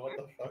 Natasha, what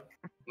the fuck?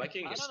 My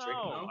king is strict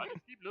now. I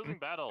just keep losing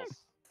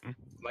battles.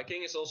 My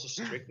king is also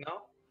strict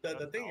now.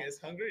 The thing is,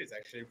 Hungary is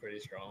actually pretty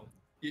strong.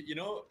 You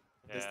know,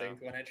 this thing,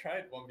 when I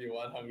tried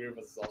 1v1 Hungary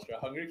versus Austria,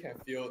 Hungary can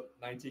field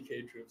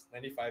 90k troops,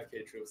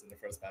 95k troops in the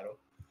first battle.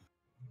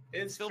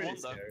 It's Still pretty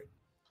won, though. scary.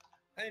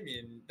 I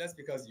mean, that's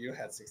because you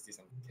had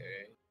 60-something k.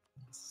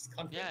 It's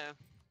confident. Yeah.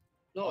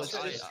 No, it's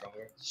Austria is just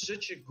stronger.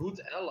 such a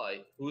good ally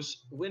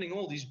who's winning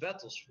all these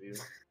battles for you.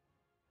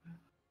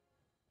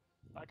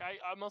 Like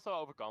I'm also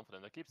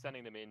overconfident. I keep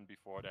sending them in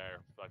before they're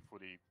like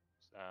fully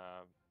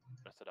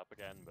rested up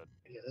again, but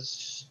Yeah,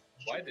 that's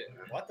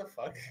what the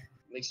fuck?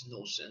 Makes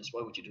no sense.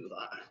 Why would you do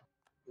that?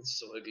 It's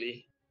so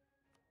ugly.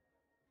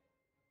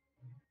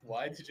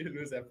 Why did you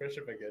lose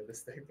Emperorship again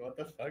this thing? What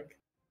the fuck?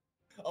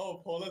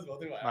 Oh, Poland's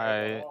voting by My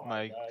Aragon. Oh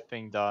my God.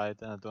 thing died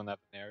and I don't have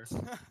an heir.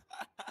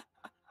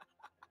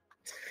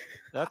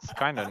 That's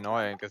kind of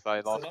annoying because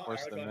I So lost now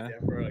most of them. Aragon's the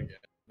Emperor again.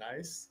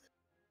 Nice.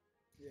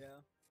 Yeah.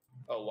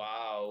 Oh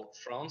wow,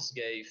 France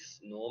gave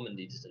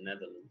Normandy to the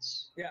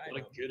Netherlands. Yeah, I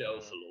What know. a good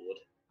overlord.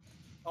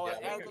 Oh,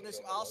 Yeah, Aragon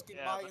is asking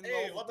Yeah, my but-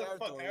 Hey, involved what the fuck?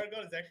 territory.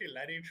 Aragon is actually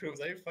landing troops.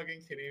 Are you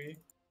fucking kidding me?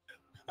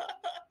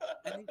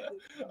 And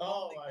he's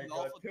Oh demanding my god,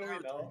 lawful kill me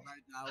territory now.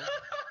 right now.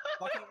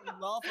 Fucking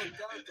lawful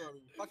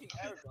territory. Fucking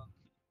Aragon.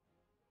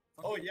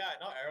 Oh yeah,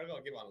 now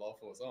Aragon give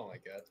unlawfuls. Oh my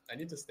god. I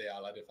need to stay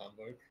allied with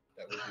Hamburg.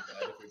 That would be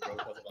bad if we broke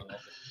because of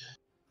unlawful.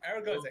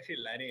 Aragon is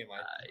actually landing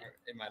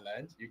in my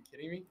land. You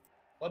kidding me?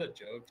 What a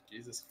joke.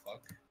 Jesus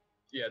fuck.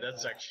 Yeah,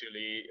 that's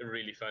actually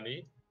really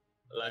funny.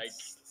 Like,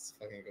 Let's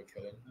fucking go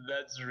kill him.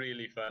 that's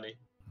really funny.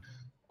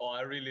 Oh,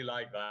 I really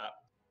like that.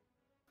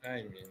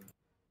 I mean,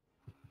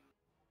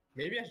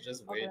 maybe I should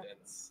just wait Okay. and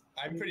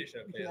I'm pretty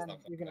sure You players can, not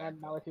you coming can back.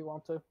 add now if you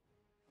want to.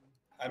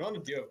 I don't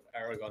want to deal with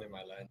Aragon in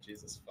my land.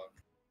 Jesus fuck.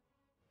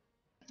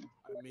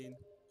 I mean,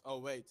 oh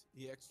wait,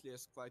 he actually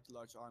has quite a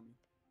large army.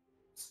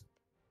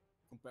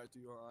 Compared to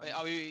your army. Wait,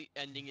 are we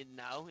ending it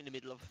now in the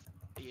middle of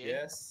the year?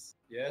 Yes,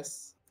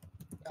 yes.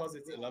 Because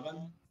it's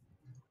 11.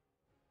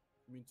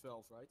 You mean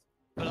 12, right?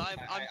 But I'm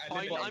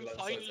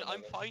I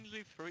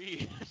finally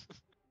free.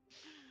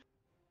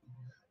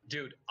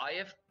 Dude, I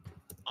have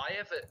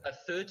a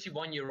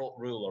 31-year-old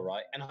ruler,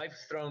 right? And I've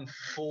thrown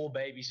 4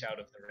 babies out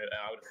of the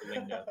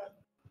window.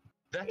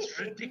 That's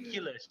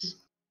ridiculous.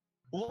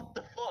 What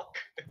the fuck?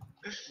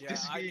 Yeah,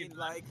 This I game.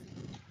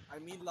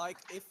 mean like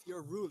if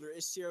your ruler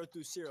is 0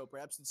 to 0,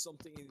 perhaps it's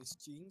something in his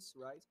genes,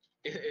 right?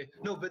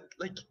 No, but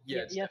like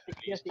yeah, it's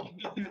he has the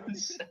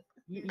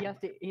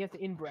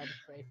inbred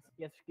trait.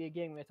 He has to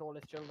game with all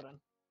his children.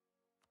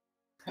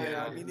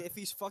 Yeah, I mean if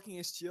he's fucking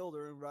his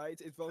children, right?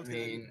 It won't.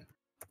 Wait,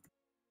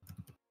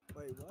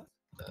 what?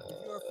 If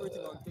you are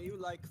 31, can you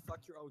like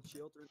fuck your own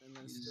children and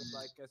then still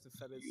like get the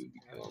feathers? You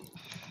become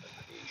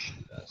a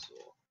nation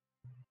vessel.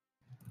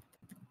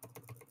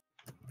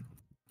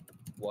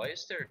 Why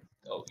is there?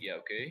 Oh yeah,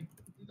 okay.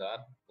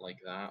 That like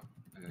that,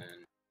 and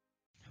then.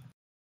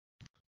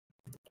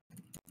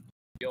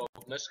 Yo,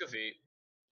 Muscovy,